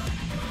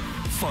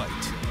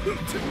 Fight.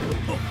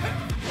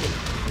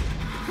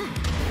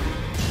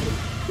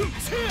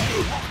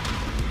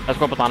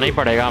 इसको बताना ही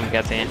पड़ेगा हम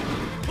कहते हैं।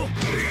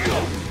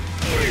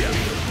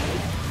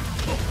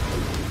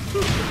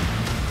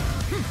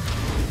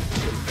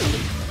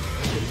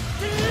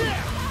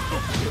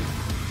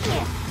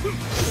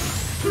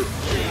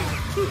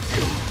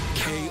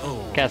 KO.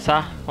 कैसा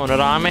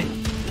हुनर आम है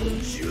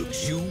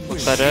You win.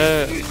 सर,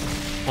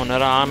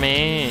 हुनर आम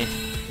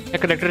है।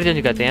 करेक्टर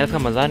चेंज करते हैं, इसका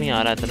मज़ा नहीं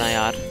आ रहा इतना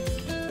यार।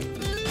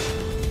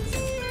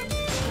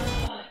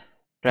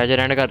 ट्रेजर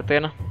एंड करते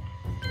हैं ना,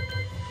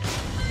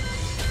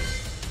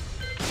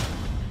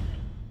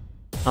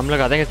 हम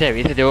लगा देंगे किसी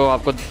हैवी से जो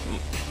आपको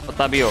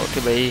पता भी हो कि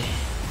भाई।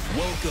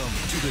 Welcome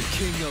to the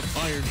King of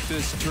Iron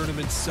Fist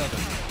Tournament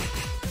 7.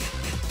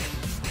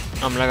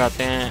 हम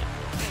लगाते हैं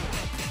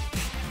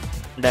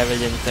डेविल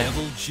जिन से।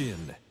 Devil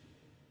Jin.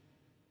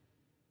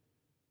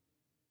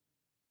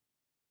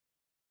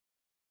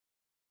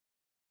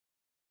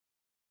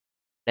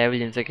 डेविल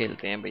जिन से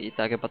खेलते हैं भाई,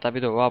 ताकि पता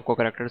भी तो हो आपको,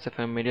 करेक्टर से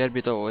फेमिलियर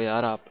भी तो हो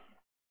यार, आप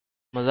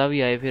मज़ा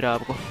भी आए फिर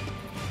आपको।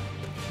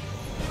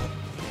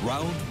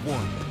 Round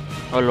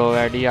 1. और लो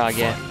एडी आ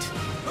गया है।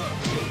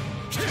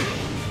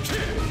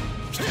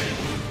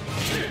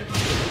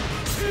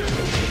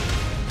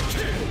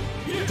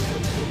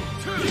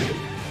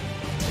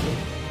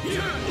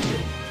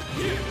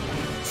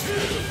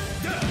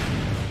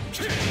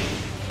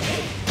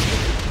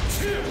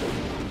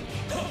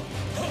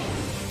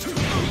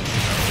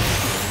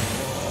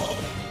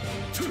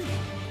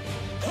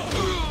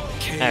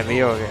 हैवी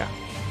हो गया।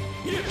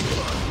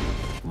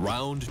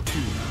 Round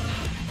 2.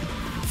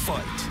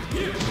 Fight.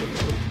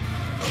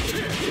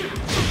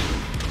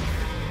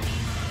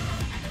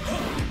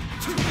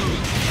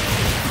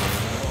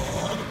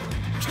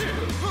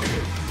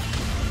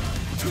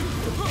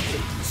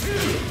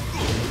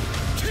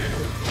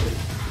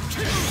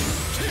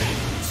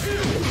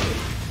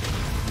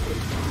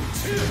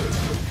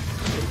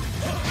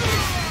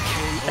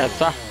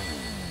 ऐसा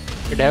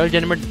डेविल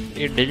जन में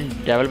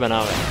डेविल बना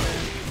हुआ है।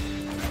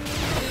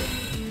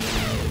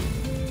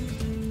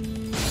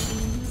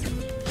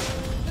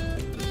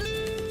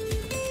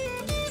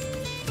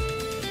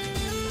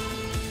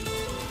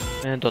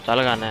 मैंने तोता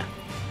लगाना है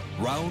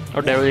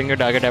और डेविल जिन के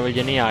डाके डेविल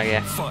जिन ही आ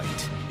गया।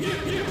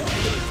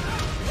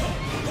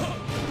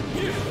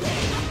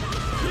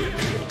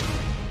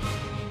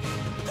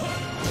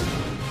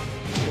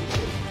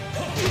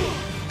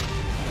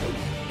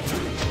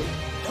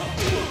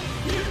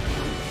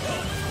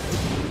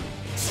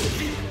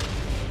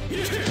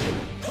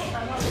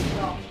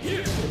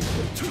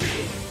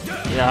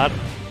 यार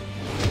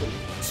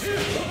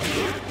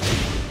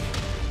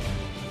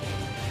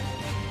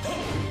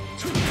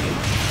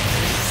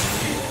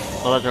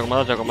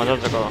मदद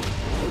चको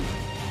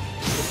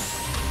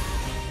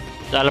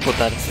चल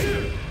पुत्र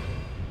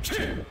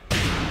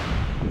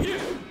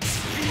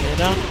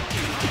मेरा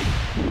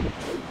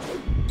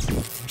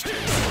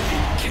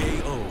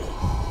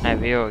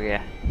हैवी हो गया।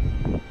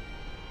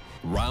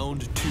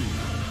 Round 2.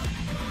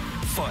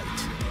 Fight.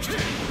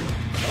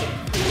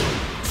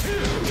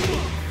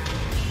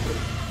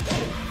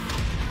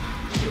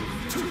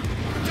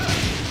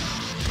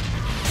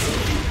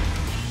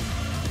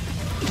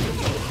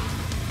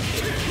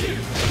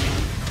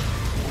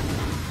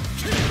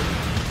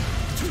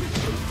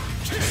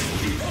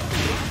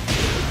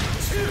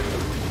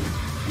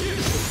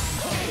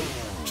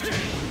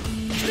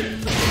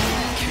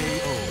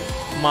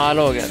 कमाल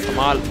हो गया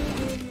कमाल।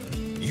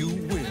 You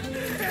win.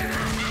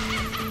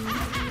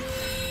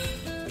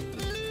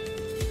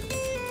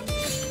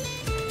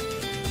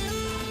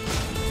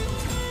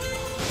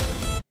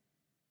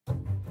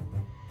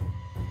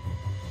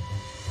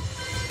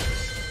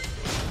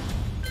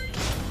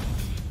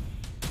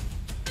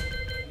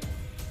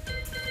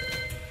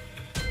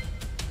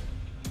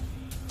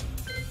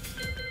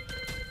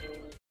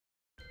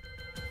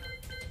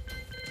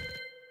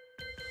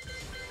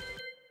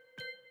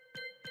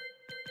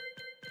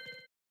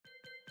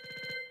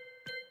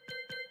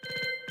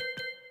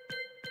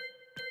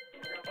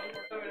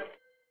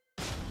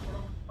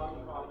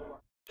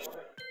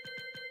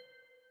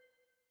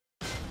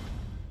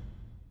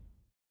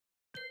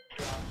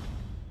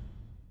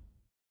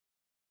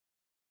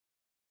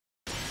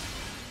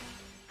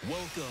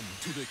 Welcome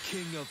to the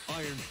King of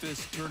Iron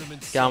Fist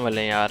tournament. क्या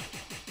मिले यार।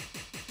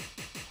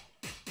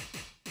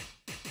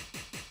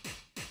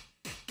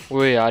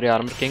 वो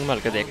यार मैं किंग मिल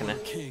के देखना है।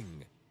 King.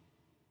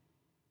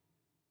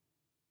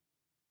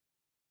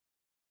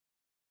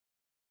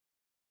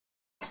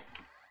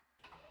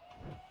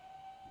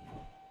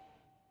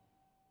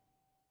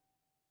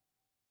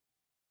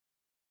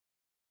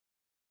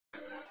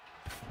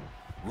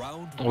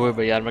 Round वो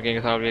भाई यार मैं किंग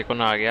के साथ ये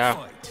कौन आ गया।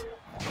 fight.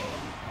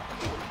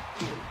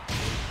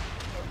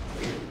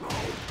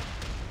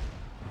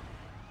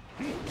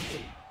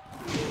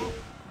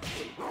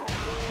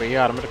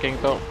 भैया आर्मर किंग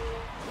तो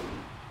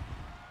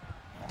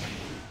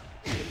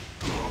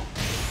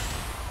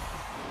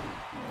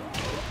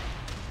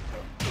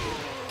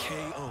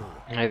KO.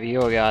 हैवी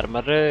हो गया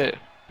आर्मर।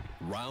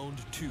 Round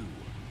 2.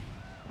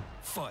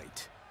 Fight.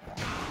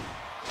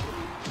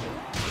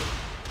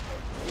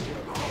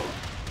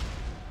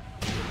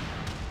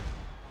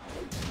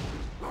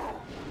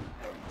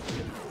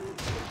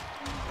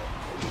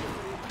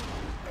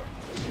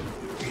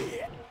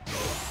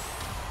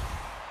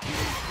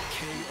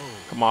 KO.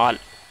 कमाल।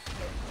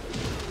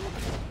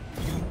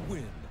 You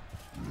win.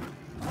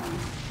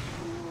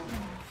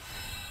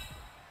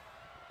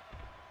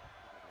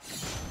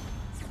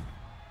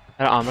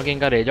 यार आर्मर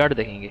किंग का रेज आर्ट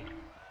देखेंगे।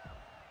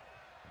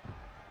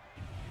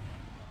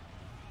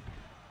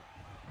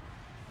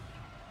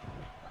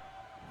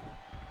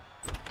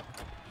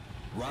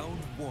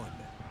 Round 1.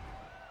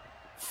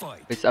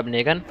 Fight. इस अब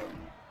नेगन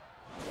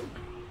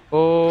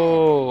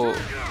ओ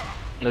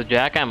तो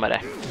जैक हैमर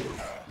है।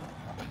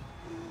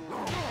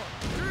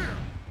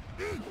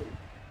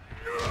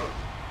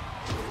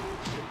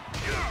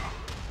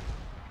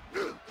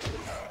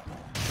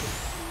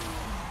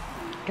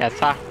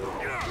 कैसा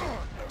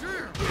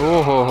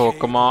ओ हो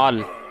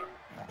कमाल।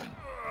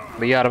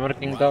 भैया आर्मर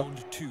किंग तो Round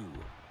 2.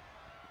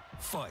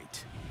 Fight.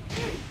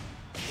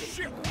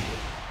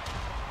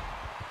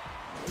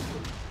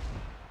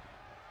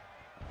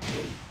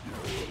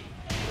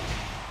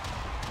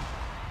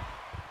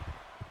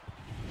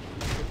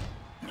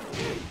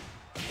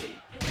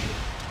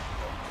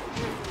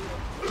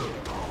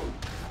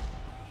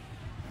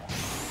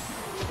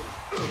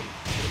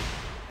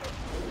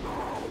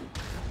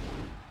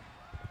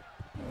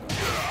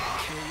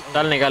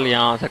 चल निकल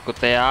यहाँ से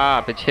कुत्ते आ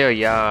पीछे हो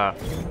या।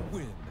 You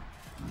win.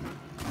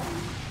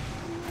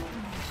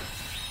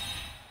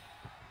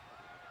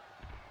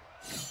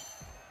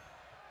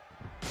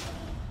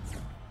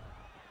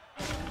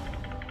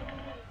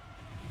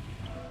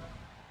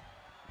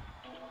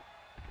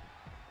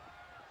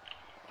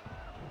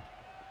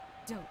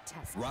 Don't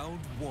test me.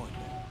 Round 1.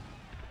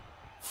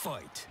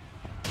 Fight.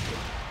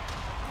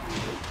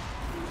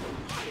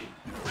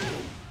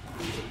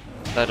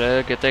 Sir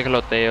कितने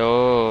खिलौते हो।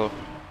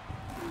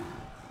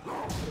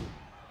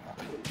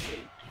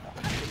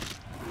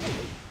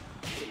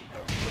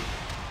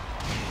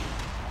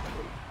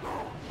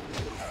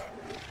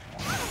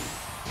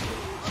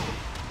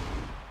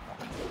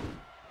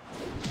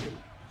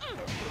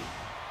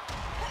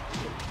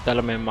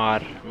 चल मैं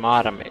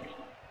मार हमें।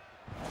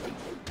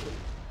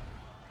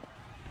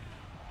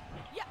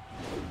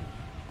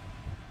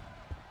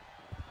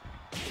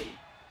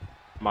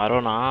 मारो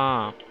ना,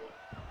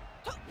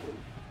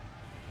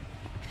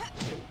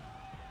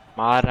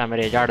 मार, हमें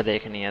रिजल्ट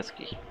देखनी है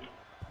इसकी।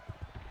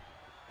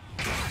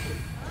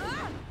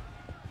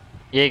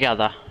 ये क्या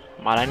था,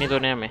 मारा नहीं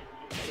तूने हमें।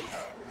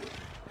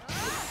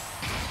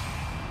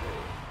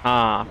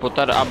 हाँ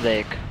पुत्र अब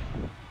देख।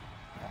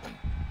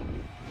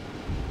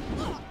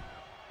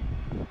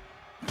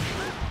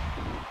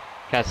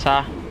 कैसा,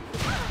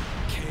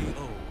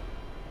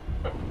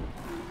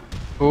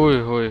 हुई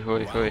हुई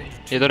हुई हुई,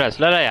 ये तो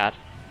रेसलर है यार।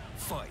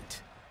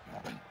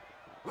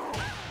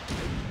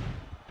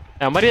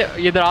 अमर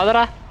ये इधर आ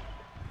जरा,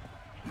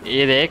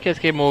 ये देख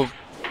इसके मूव।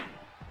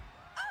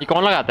 ये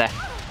कौन लगाता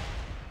है,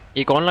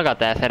 ये कौन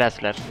लगाता है ऐसे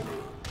रेसलर।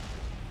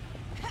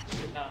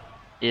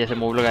 ये ऐसे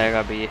मूव लगाएगा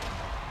अभी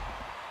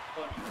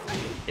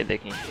ये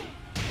देखें,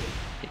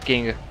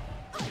 किंग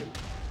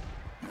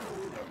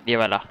ये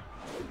वाला।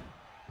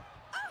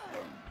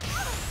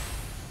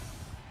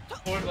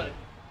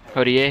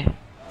 और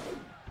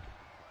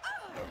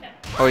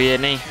ये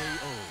नहीं,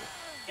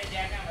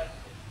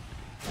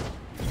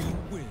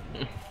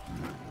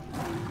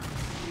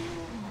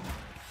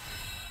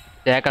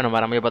 टैकन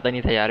हमारा, मुझे पता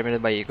नहीं था यार, मेरे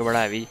भाई को बड़ा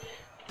हैवी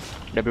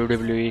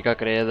WWE का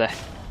क्रेज है।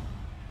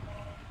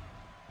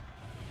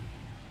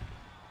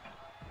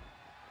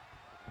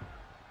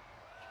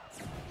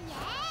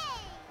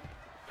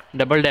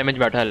 Double damage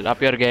battle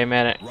up your game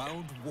है,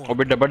 वो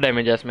भी डबल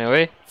डैमेज है इसमें।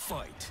 ओए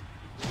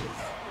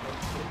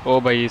ओ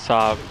भाई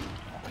साहब,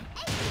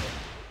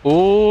 ओ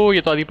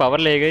ये तो आधी पावर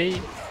ले गई।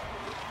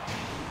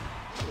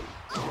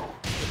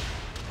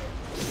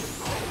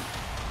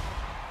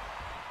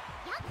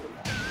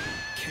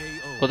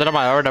 उधर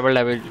मारा डबल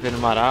डैमेज, फिर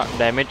मारा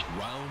डैमेज।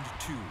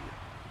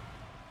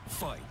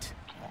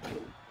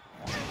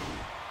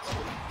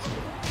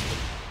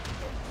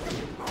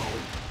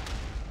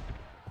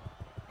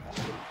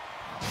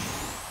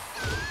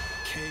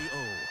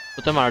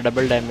 उधर मारा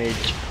डबल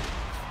डैमेज।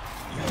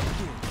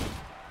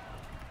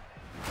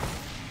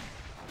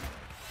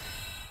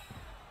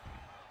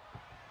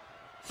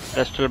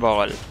 क्रिस्टल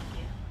बॉल,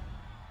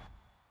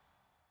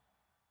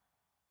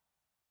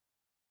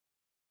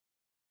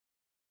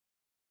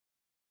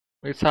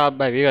 साहब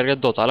भाई भी करके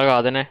धोता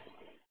लगा देने।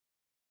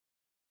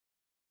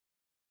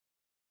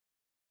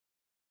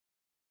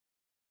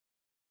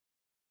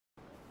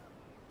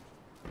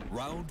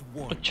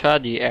 अच्छा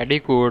जी, एडी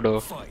कोड हो।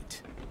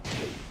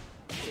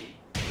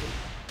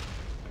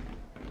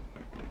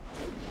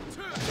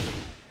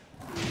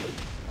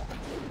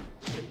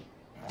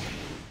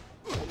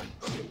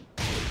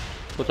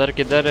 उधर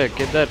किधर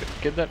किधर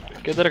किधर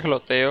किधर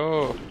खलोते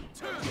हो।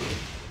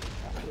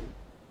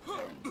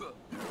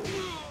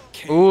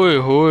 ओए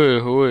होए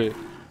होए,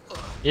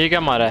 ये क्या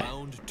मारा है।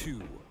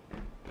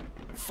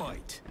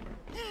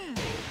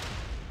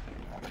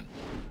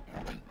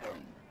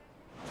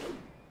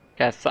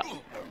 कैसा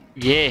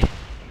ये,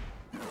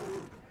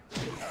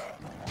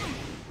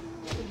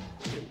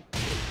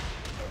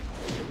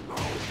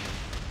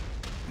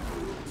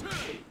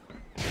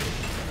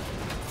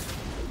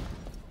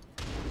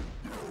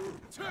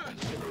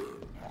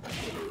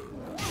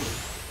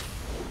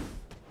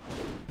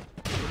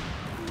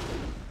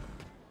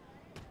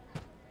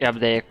 अब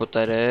देख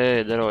पुत्र,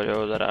 इधर हो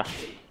जाओ जरा।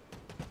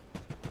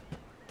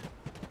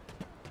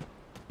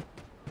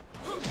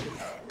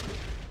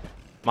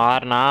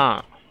 मारना,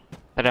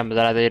 अरे हम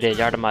जरा दे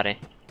रेजार्ड मारे।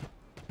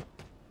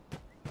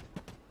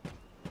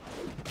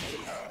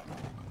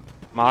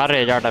 मार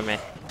रेजार्ड हमें।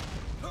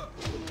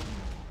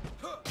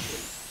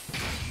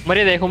 उमर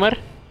ये देख उमर,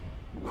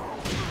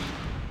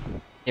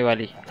 ये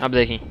वाली अब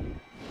देखी,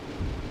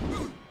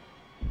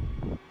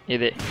 ये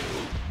दे,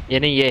 ये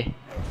नहीं ये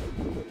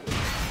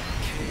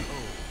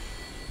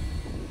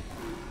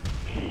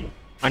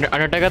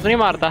अंडरटेकर तो नहीं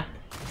मारता।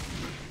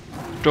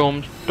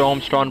 टॉम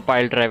स्टोन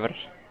पाइल ड्राइवर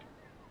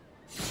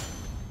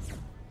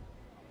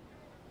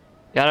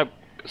यार, अब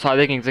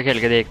सादे किंग से खेल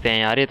के देखते हैं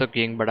यार। ये तो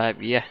किंग बड़ा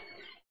हैवी है,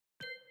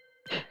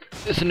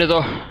 इसने तो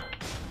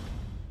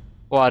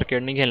वो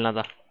आर्केड नहीं खेलना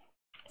था।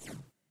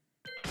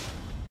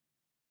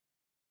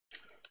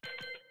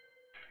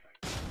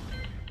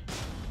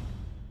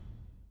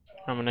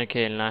 हमने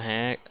खेलना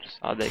है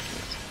सादे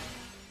किंग से।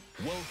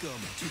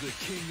 Welcome to the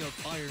King of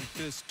Iron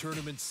Fist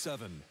Tournament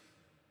 7.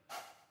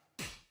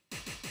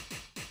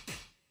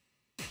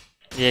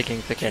 ये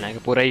किंग से खेलेंगे,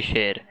 पूरा ही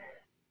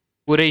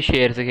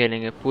शेर से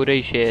खेलेंगे, पूरे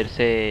ही शेर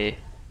से।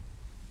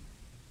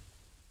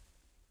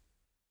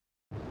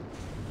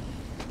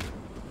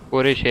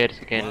 पूरे शेर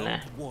से खेलना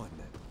है।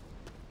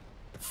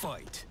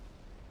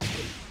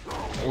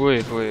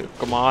 ओए ओए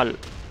कमाल,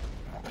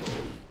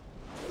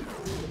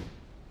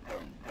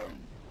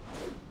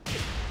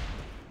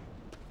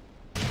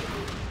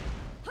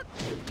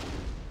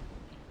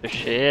 तो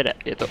शेर है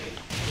ये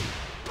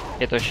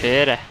तो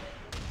शेर है।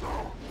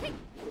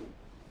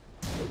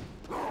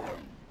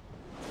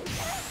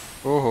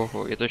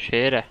 हो ये तो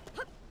शेर है।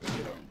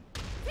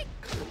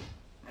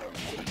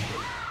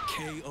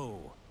 KO.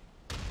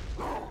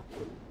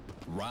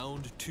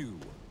 Round 2.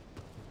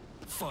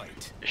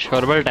 Fight.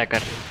 शोरबल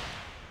टैकर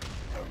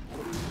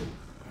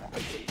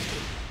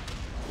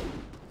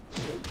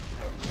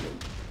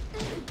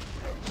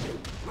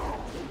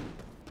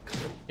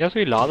यार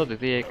उसकी लात होती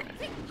थी एक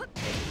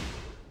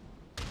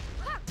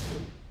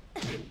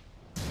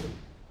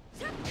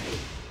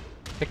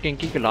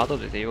किंकी की लात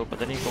होती थी वो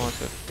पता नहीं कौन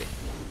से होती थी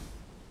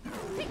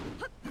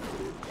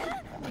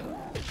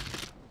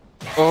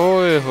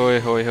ओए होए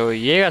होए होए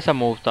ये कैसा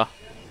मूव था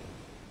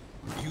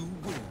You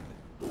win.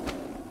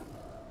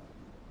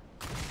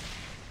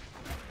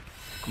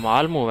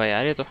 कमाल मूव है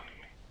यार ये तो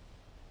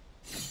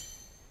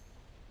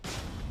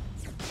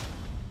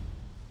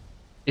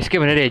इसके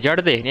मैंने रिजल्ट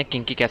देखनी है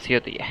किंकी कैसी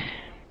होती है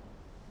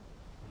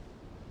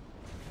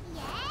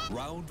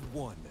Round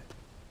 1.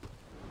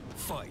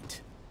 Fight.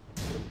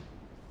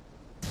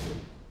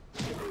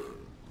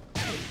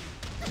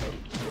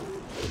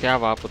 क्या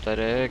बाप उतर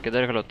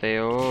किधर खलोते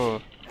हो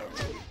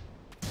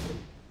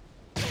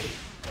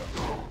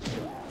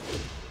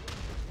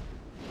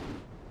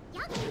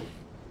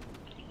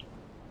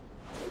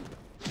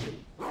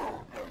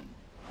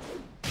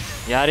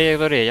यार ये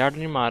तो रिजल्ट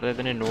नहीं मार रहे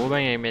इतने नूब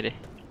हैं ये मेरे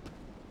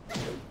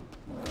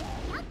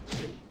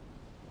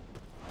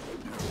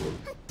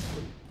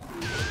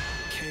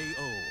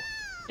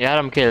KO. यार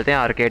हम खेलते हैं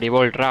आर्केडी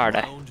वो अल्ट्रा हार्ड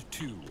है Round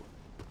 2.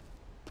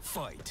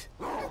 Fight.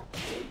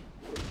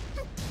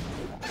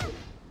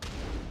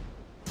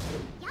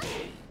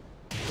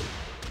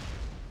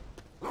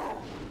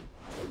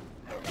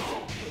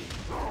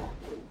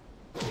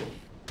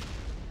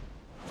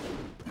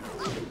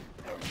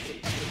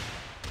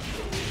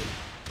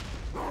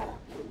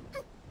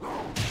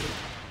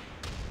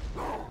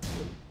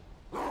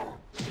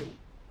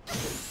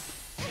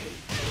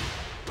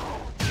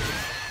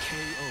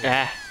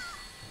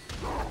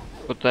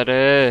 उतर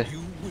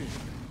You win.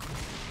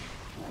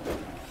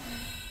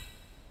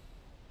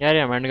 यार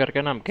ये अमेंड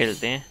करके ना हम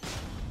खेलते हैं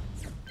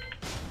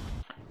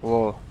वो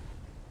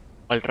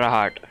अल्ट्रा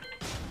हार्ड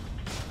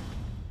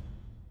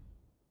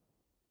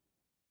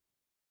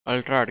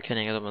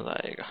खेलेंगे तो मजा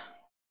आएगा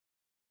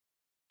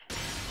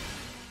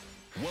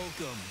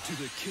Welcome to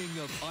the King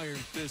of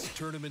Iron Fist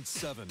Tournament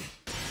 7.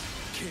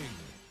 King.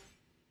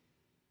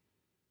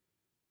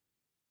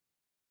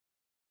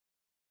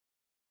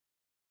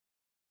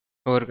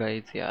 और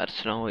गाइस यार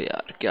सुनाओ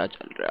यार क्या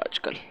चल रहा है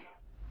आजकल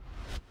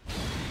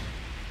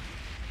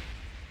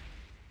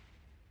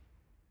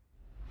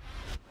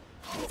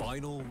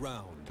Final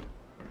round.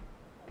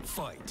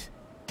 Fight.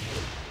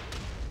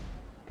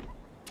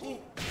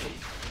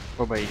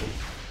 ओ भाई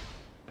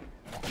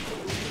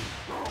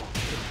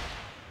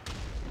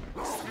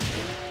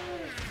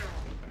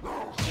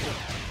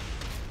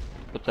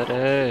उतर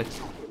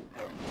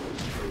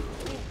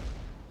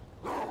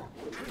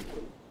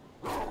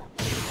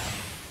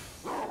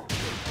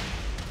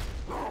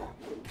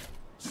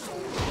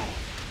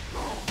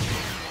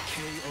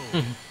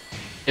KO.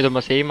 ये तो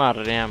मसे ही मार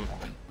रहे हैं हम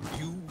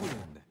You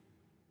win.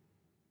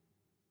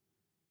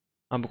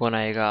 अब कौन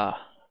आएगा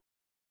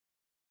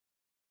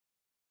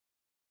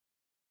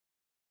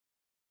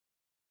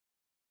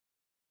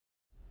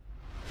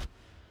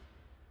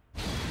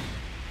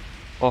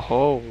ओहो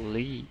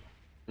ली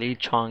ली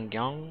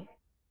चांगयांग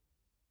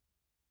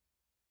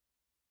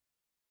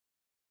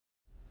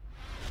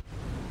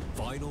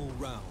Final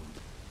round.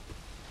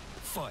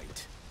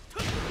 Fight.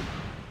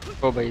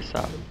 ओ भाई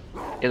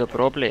साहब ये तो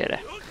प्रो प्लेयर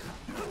है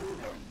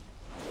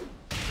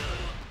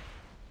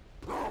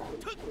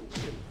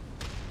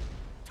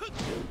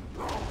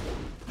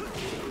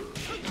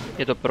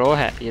ये तो प्रो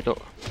है ये तो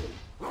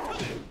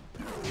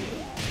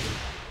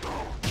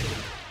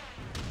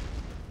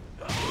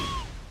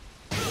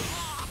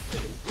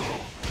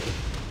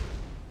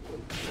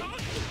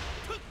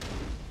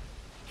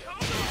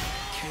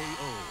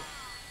KO.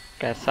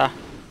 कैसा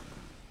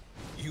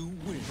You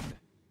win.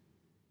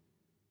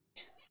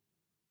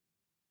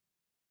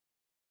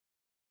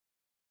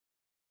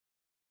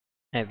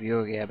 हैवी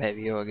हो गया अब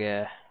हैवी हो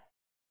गया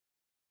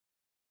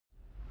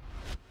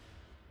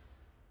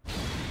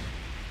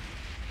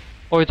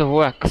ओए तो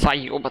वो है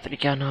कसाई वो पता नहीं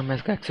क्या नाम है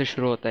इसका एक्से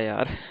शुरू होता है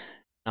यार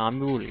नाम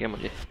भी भूल गया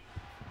मुझे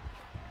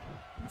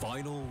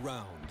Final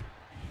round.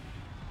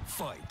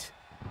 Fight.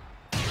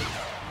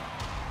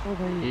 ओ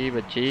भाई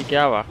बच्ची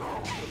क्या हुआ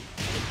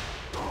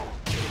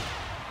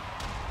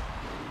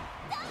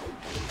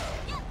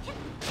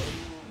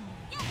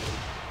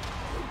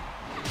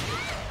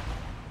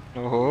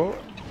ओहो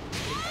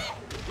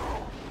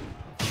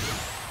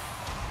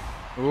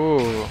ओ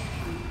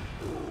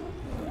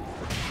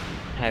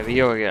हैवी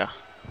हो गया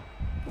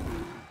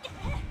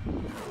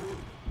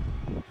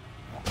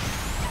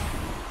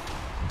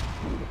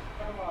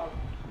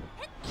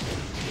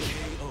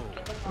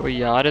KO. ओ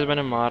यार इस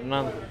मैंने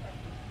मारना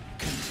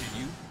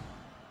Continue.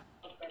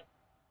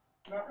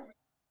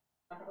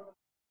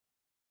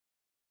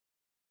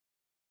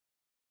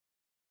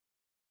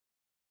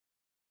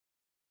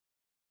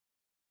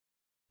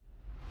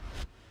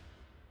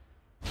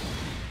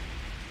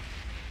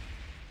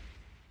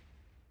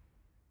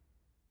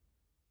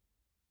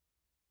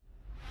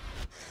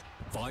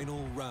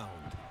 Final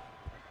round.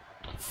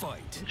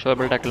 Fight.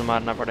 शोरबल tackle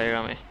मारना पड़ेगा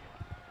हमें।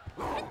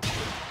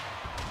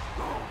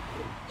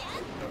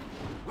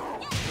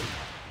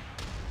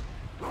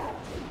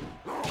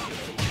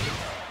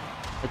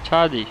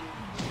 अच्छा जी,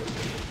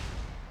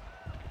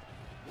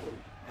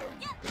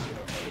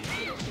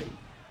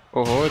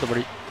 ओहो ये तो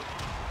बड़ी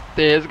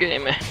तेज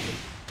गेम है।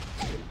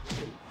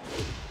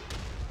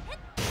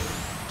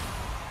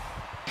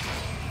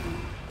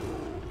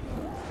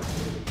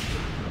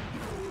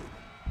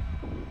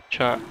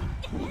 अच्छा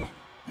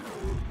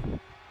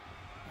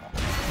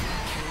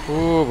ओ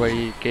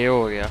भाई के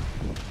हो गया,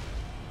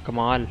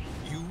 कमाल।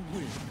 You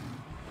win.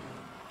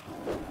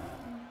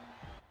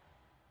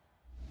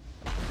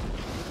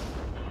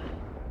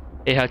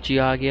 एहाची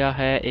आ गया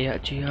है,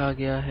 एहाची आ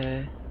गया है।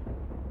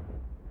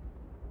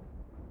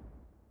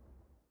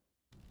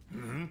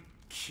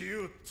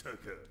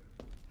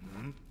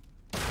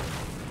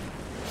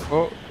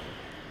 ओ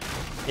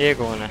ये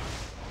कौन है?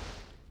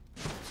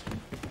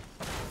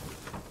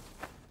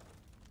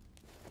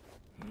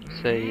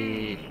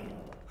 सही।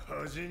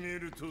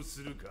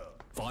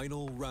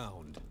 Final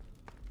round.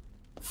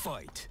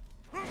 Fight.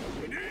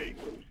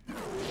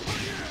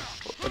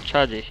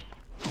 अच्छा जी,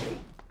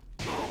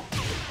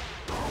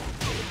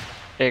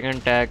 टेकन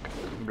टैग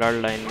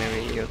ब्लड लाइन में भी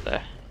यही होता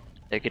है,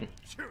 लेकिन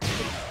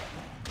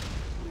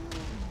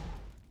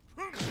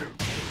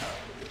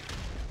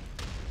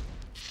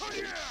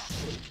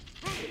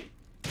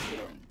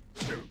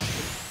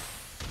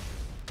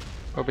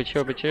ओ पीछे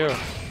हो, पीछे हो।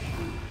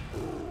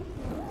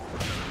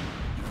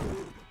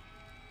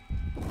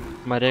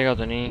 मरेगा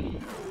तो नहीं?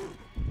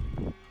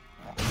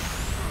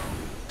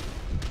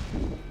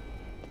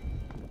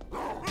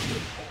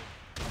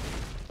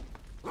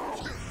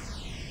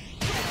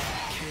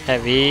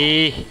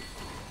 Heavy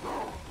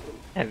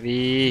heavy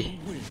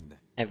Win.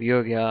 हैवी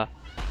हो गया।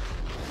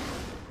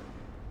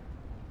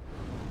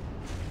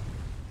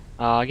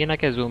 आगे ना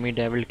क्या जूमी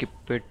डेविल की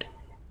पिट।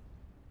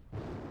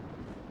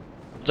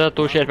 तो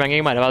तू शेर फेंकेंगे,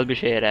 हमारे पास भी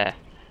शेर है।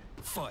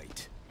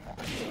 Fight.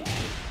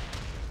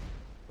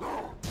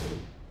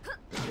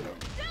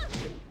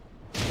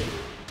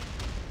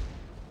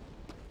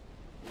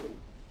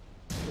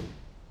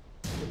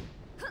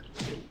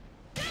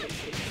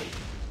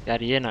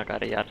 यार ये ना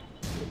कर यार।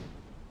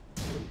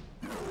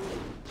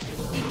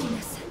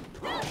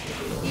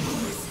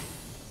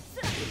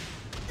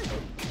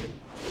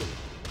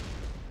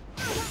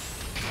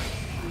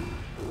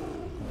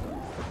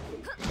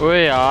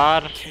 ओए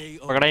यार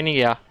पकड़ा ही नहीं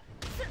गया।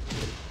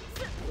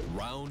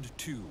 Round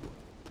 2.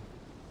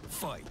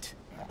 Fight.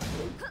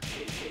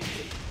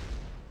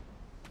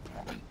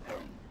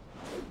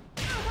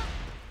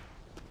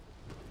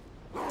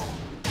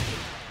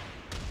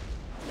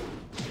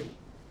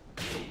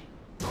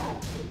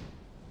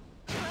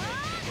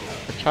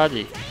 अच्छा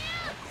जी,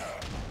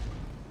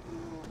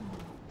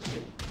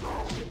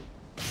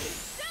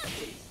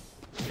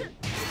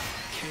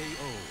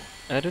 KO.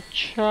 अरे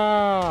अच्छा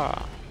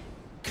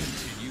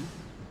Continue.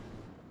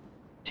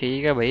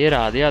 ठीक है भाई,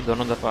 हरा दिया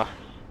दोनों दफा।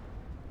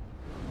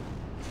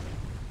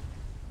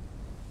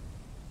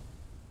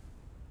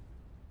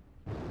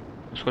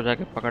 उसको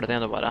जाके पकड़ते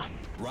हैं दोबारा।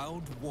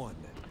 Round 1.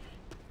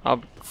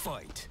 अब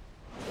Fight.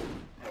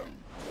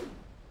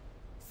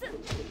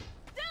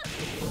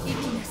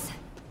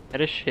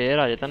 अरे शेर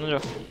आ जाता ना जो।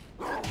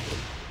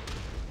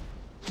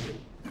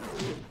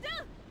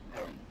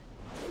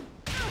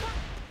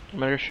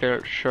 मेरे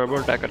शेर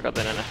शर्बल टैकर का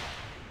देना है।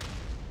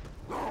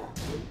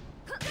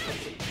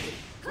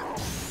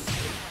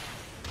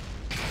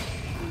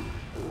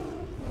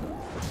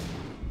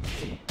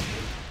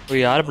 तो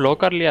यार ब्लॉक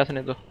कर लिया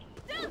इसने तो।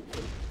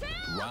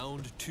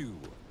 Round 2.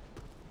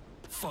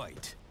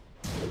 Fight.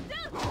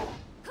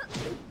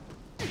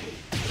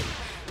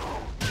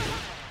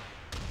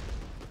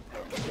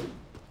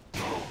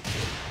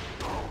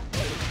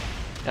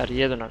 यार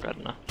ये तो ना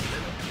करना।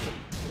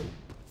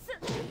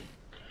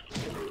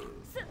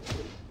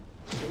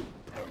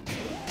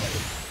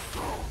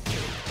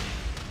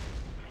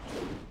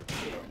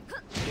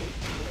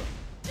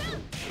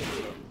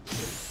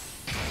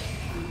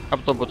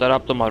 अब तो पुत्र,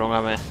 अब तो मारूंगा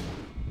मैं।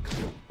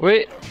 ओए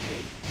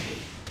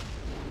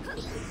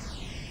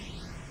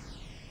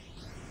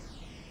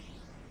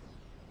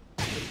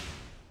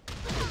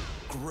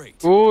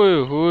Great. ओए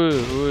ओए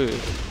ओए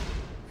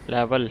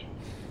लेवल।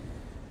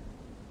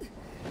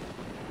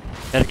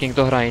 यार किंग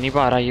तो हरा ही नहीं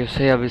पा रहा है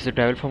उससे। अब इसे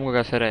डेविल फॉर्म को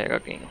कैसे रहेगा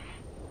किंग?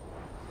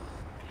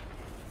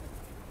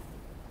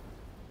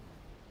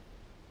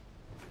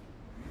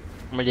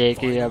 मुझे एक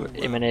ही अब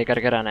मैंने एक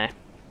करके रहना है।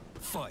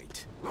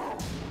 Fight.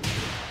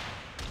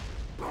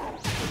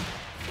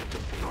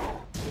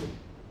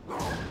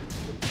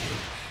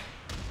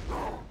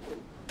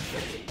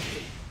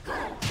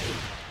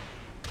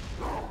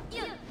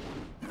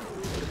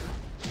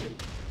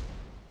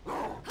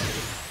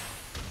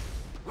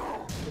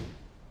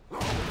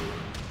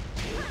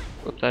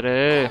 उतर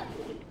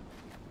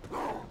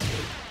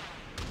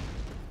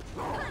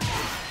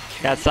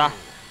कैसा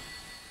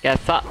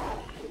कैसा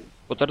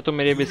उतर, तो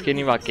मेरे बिस्के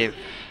नहीं वाकिफ।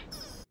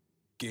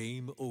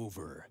 Game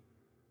over.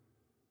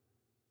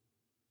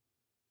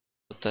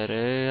 कबूतर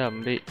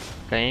हम भी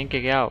कहें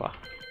कि क्या हुआ।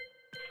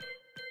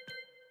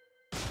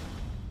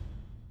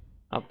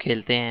 अब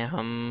खेलते हैं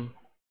हम।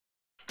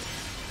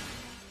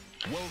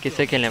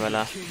 किससे खेलने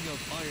वाला? King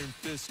of Iron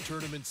Fist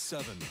Tournament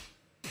 7.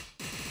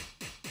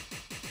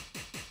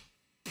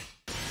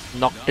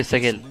 नॉक्टिस से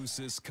खेल।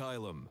 Lucis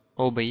Kylum.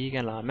 ओ भाई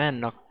क्या नाम है?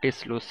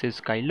 नॉक्टिस लूसिस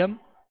काइलम।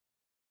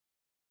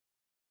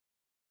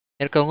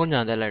 यार कौन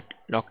जानता है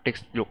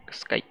नॉक्टिस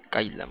लूसिस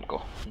काइलम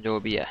को? जो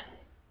भी है।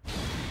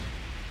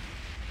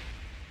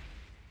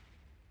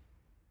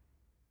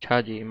 अच्छा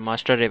जी,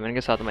 मास्टर रेवन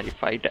के साथ हमारी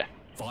फाइट है।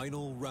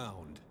 Final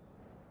round.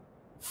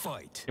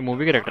 Fight. ये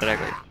मूवी कैरेक्टर है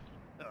कोई?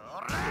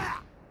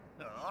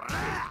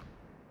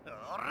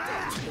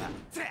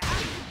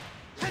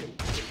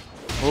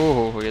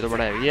 ओहो ये तो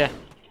बड़ा हैवी है।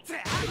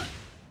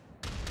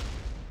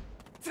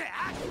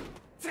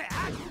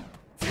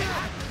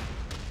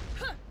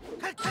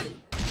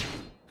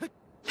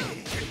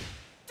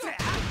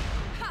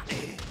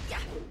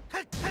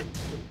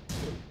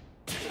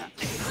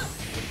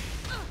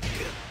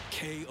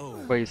 KO.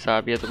 भाई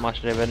साहब ये तो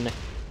मास्टर रेवन ने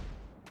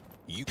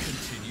You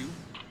continue.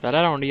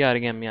 पहला राउंड ही हार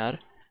गए हम यार।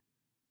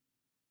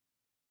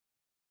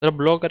 जरा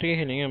ब्लॉक करके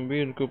खेलेंगे हम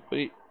भी, उनके ऊपर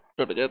ही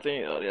चढ़ जाते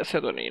हैं यार।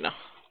 ऐसे तो नहीं ना,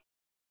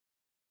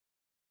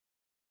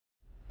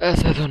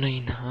 ऐसे तो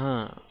नहीं ना।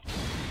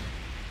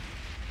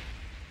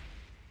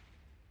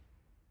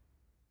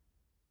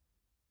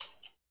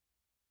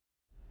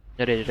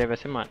 अरे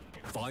वैसे मार।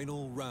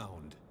 Final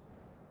round.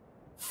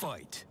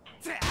 Fight.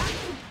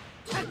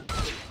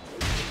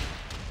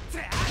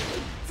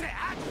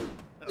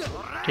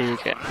 ठीक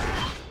है।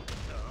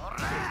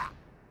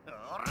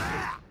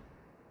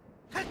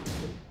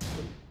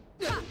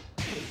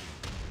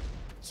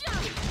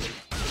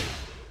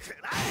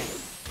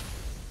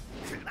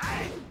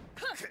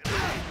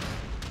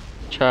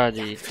 अच्छा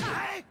जी,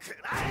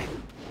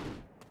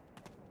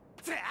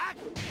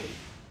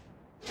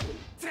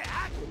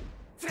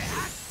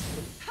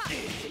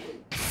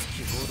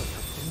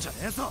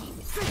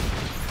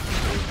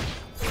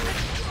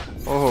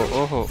 ओहो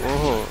ओहो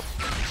ओहो।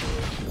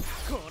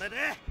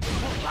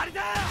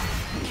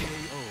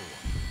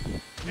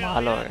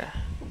 कमाल हो गया,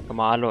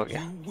 कमाल हो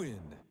गया। You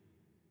win.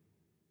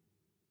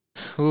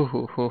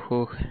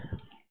 हो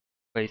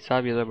भाई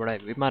साहब ये तो बड़ा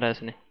हैवी मारा है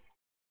इसने।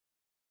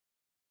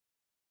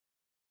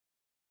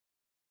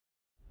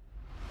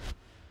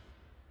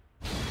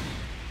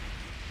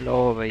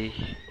 लो भाई,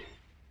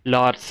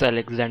 लॉर्ड्स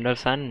अलेक्जेंडर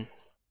सन,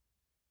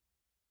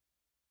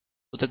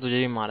 तो तुझे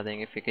भी मार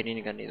देंगे, फिक्र ही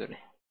नहीं करनी तूने।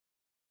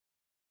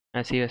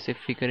 ऐसी वैसे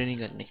फिक्र ही नहीं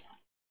करनी।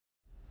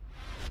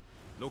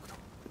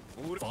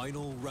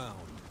 Final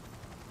round.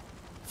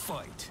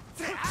 Fight.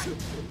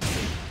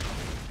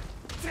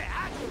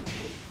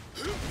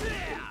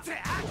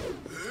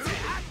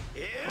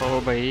 ओ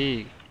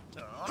भाई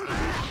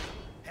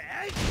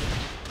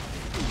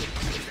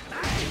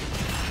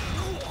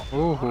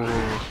ओहो,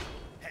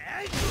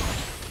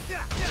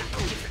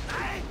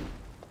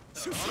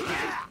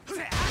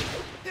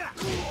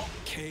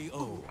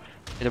 KO.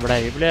 ये तो बड़ा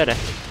हैवी प्लेयर है।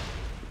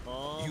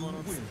 You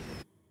win.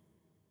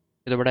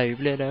 ये तो बड़ा हैवी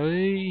प्लेयर है।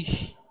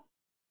 ओए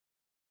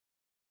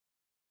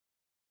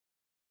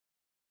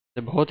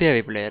ये बहुत ही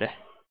हैवी प्लेयर है।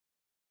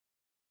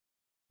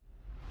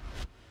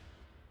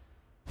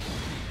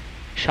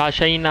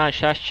 शाशीना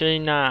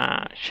शाशीना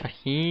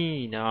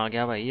शाहीन आ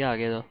गया भाई,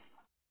 आगे तो।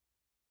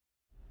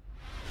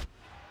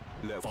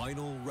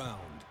 Final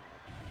round.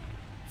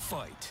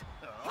 Fight.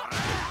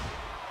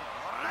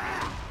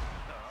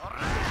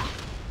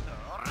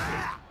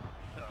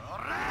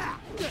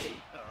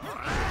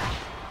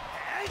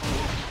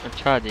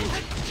 अच्छा जी,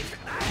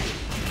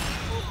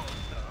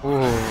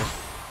 ओह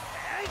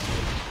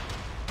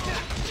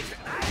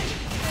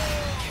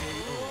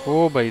ओ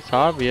भाई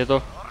साहब ये तो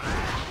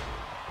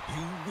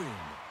You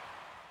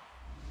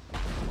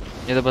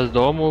win. बस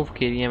 2 मूव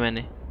किए हैं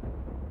मैंने।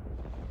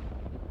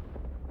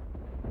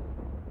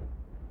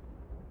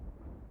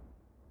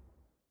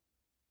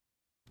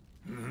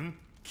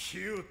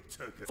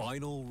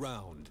 Final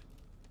round.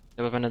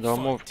 ये बस मैंने 2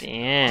 मूव किए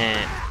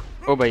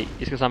हैं। ओ भाई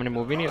इसके सामने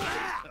मूव ही नहीं हो।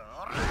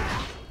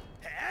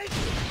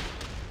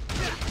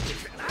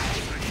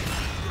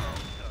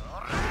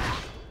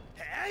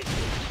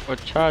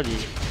 अच्छा जी,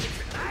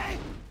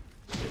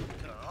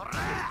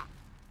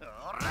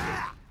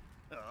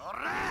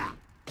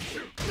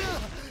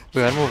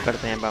 कोई और मूव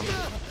करते हैं बम,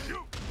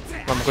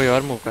 बम कोई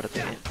और मूव करते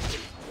हैं।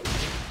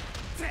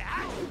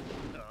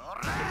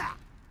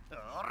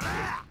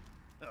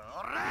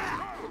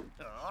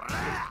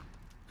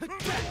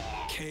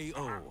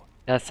 KO.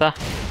 ऐसा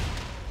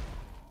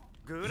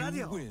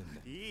You win.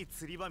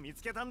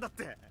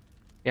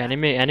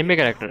 Anime anime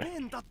character है,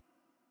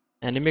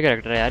 एनिमे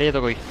कैरेक्टर है यार ये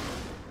तो। कोई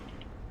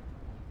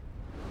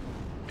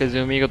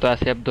कज़ूमी को तो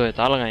ऐसे अब 2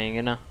 ताल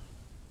लगाएंगे ना।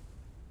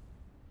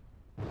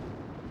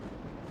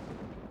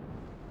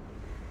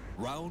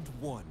 Round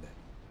 1.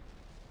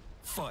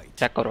 Fight.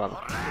 चेक करो अब।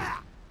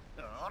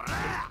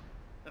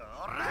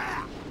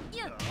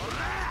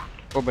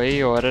 ओ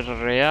भाई और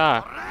रिया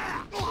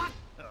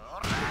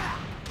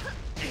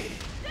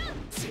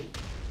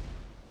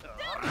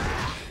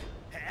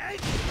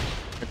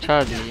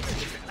अच्छा जी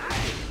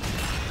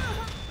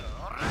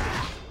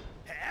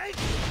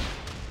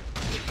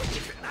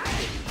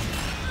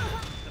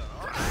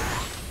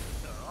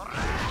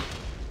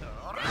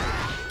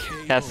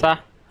कैसा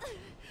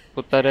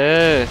पुत्र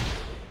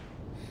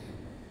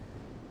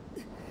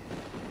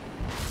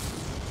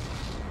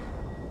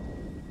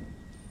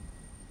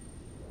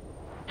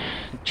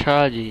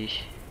अच्छा जी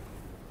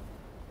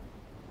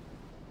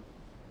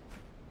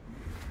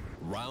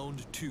Round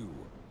 2.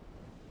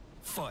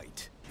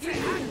 Fight.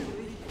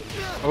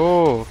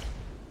 ओ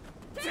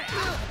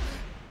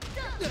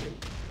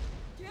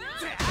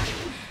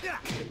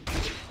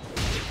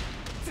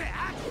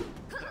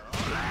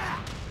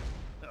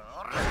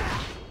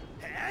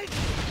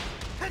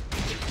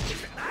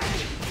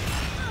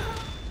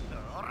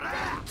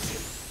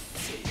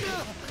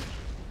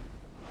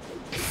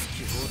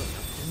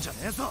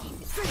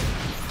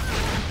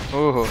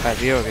ओहो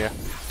हैवी हो गया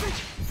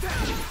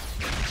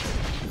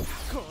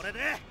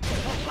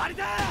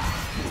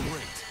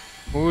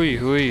हुई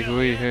हुई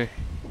हुई हुई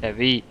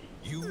heavy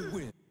You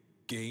win.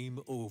 Game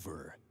over.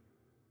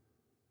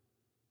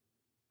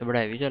 तो बड़ा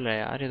हैवी चल रहा है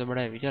यार ये तो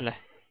बड़ा हैवी चल रहा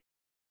है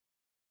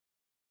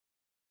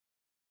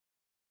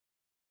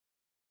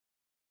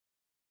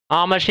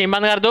हाँ मशीन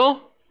बंद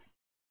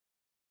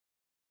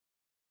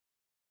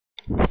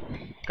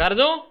कर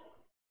दो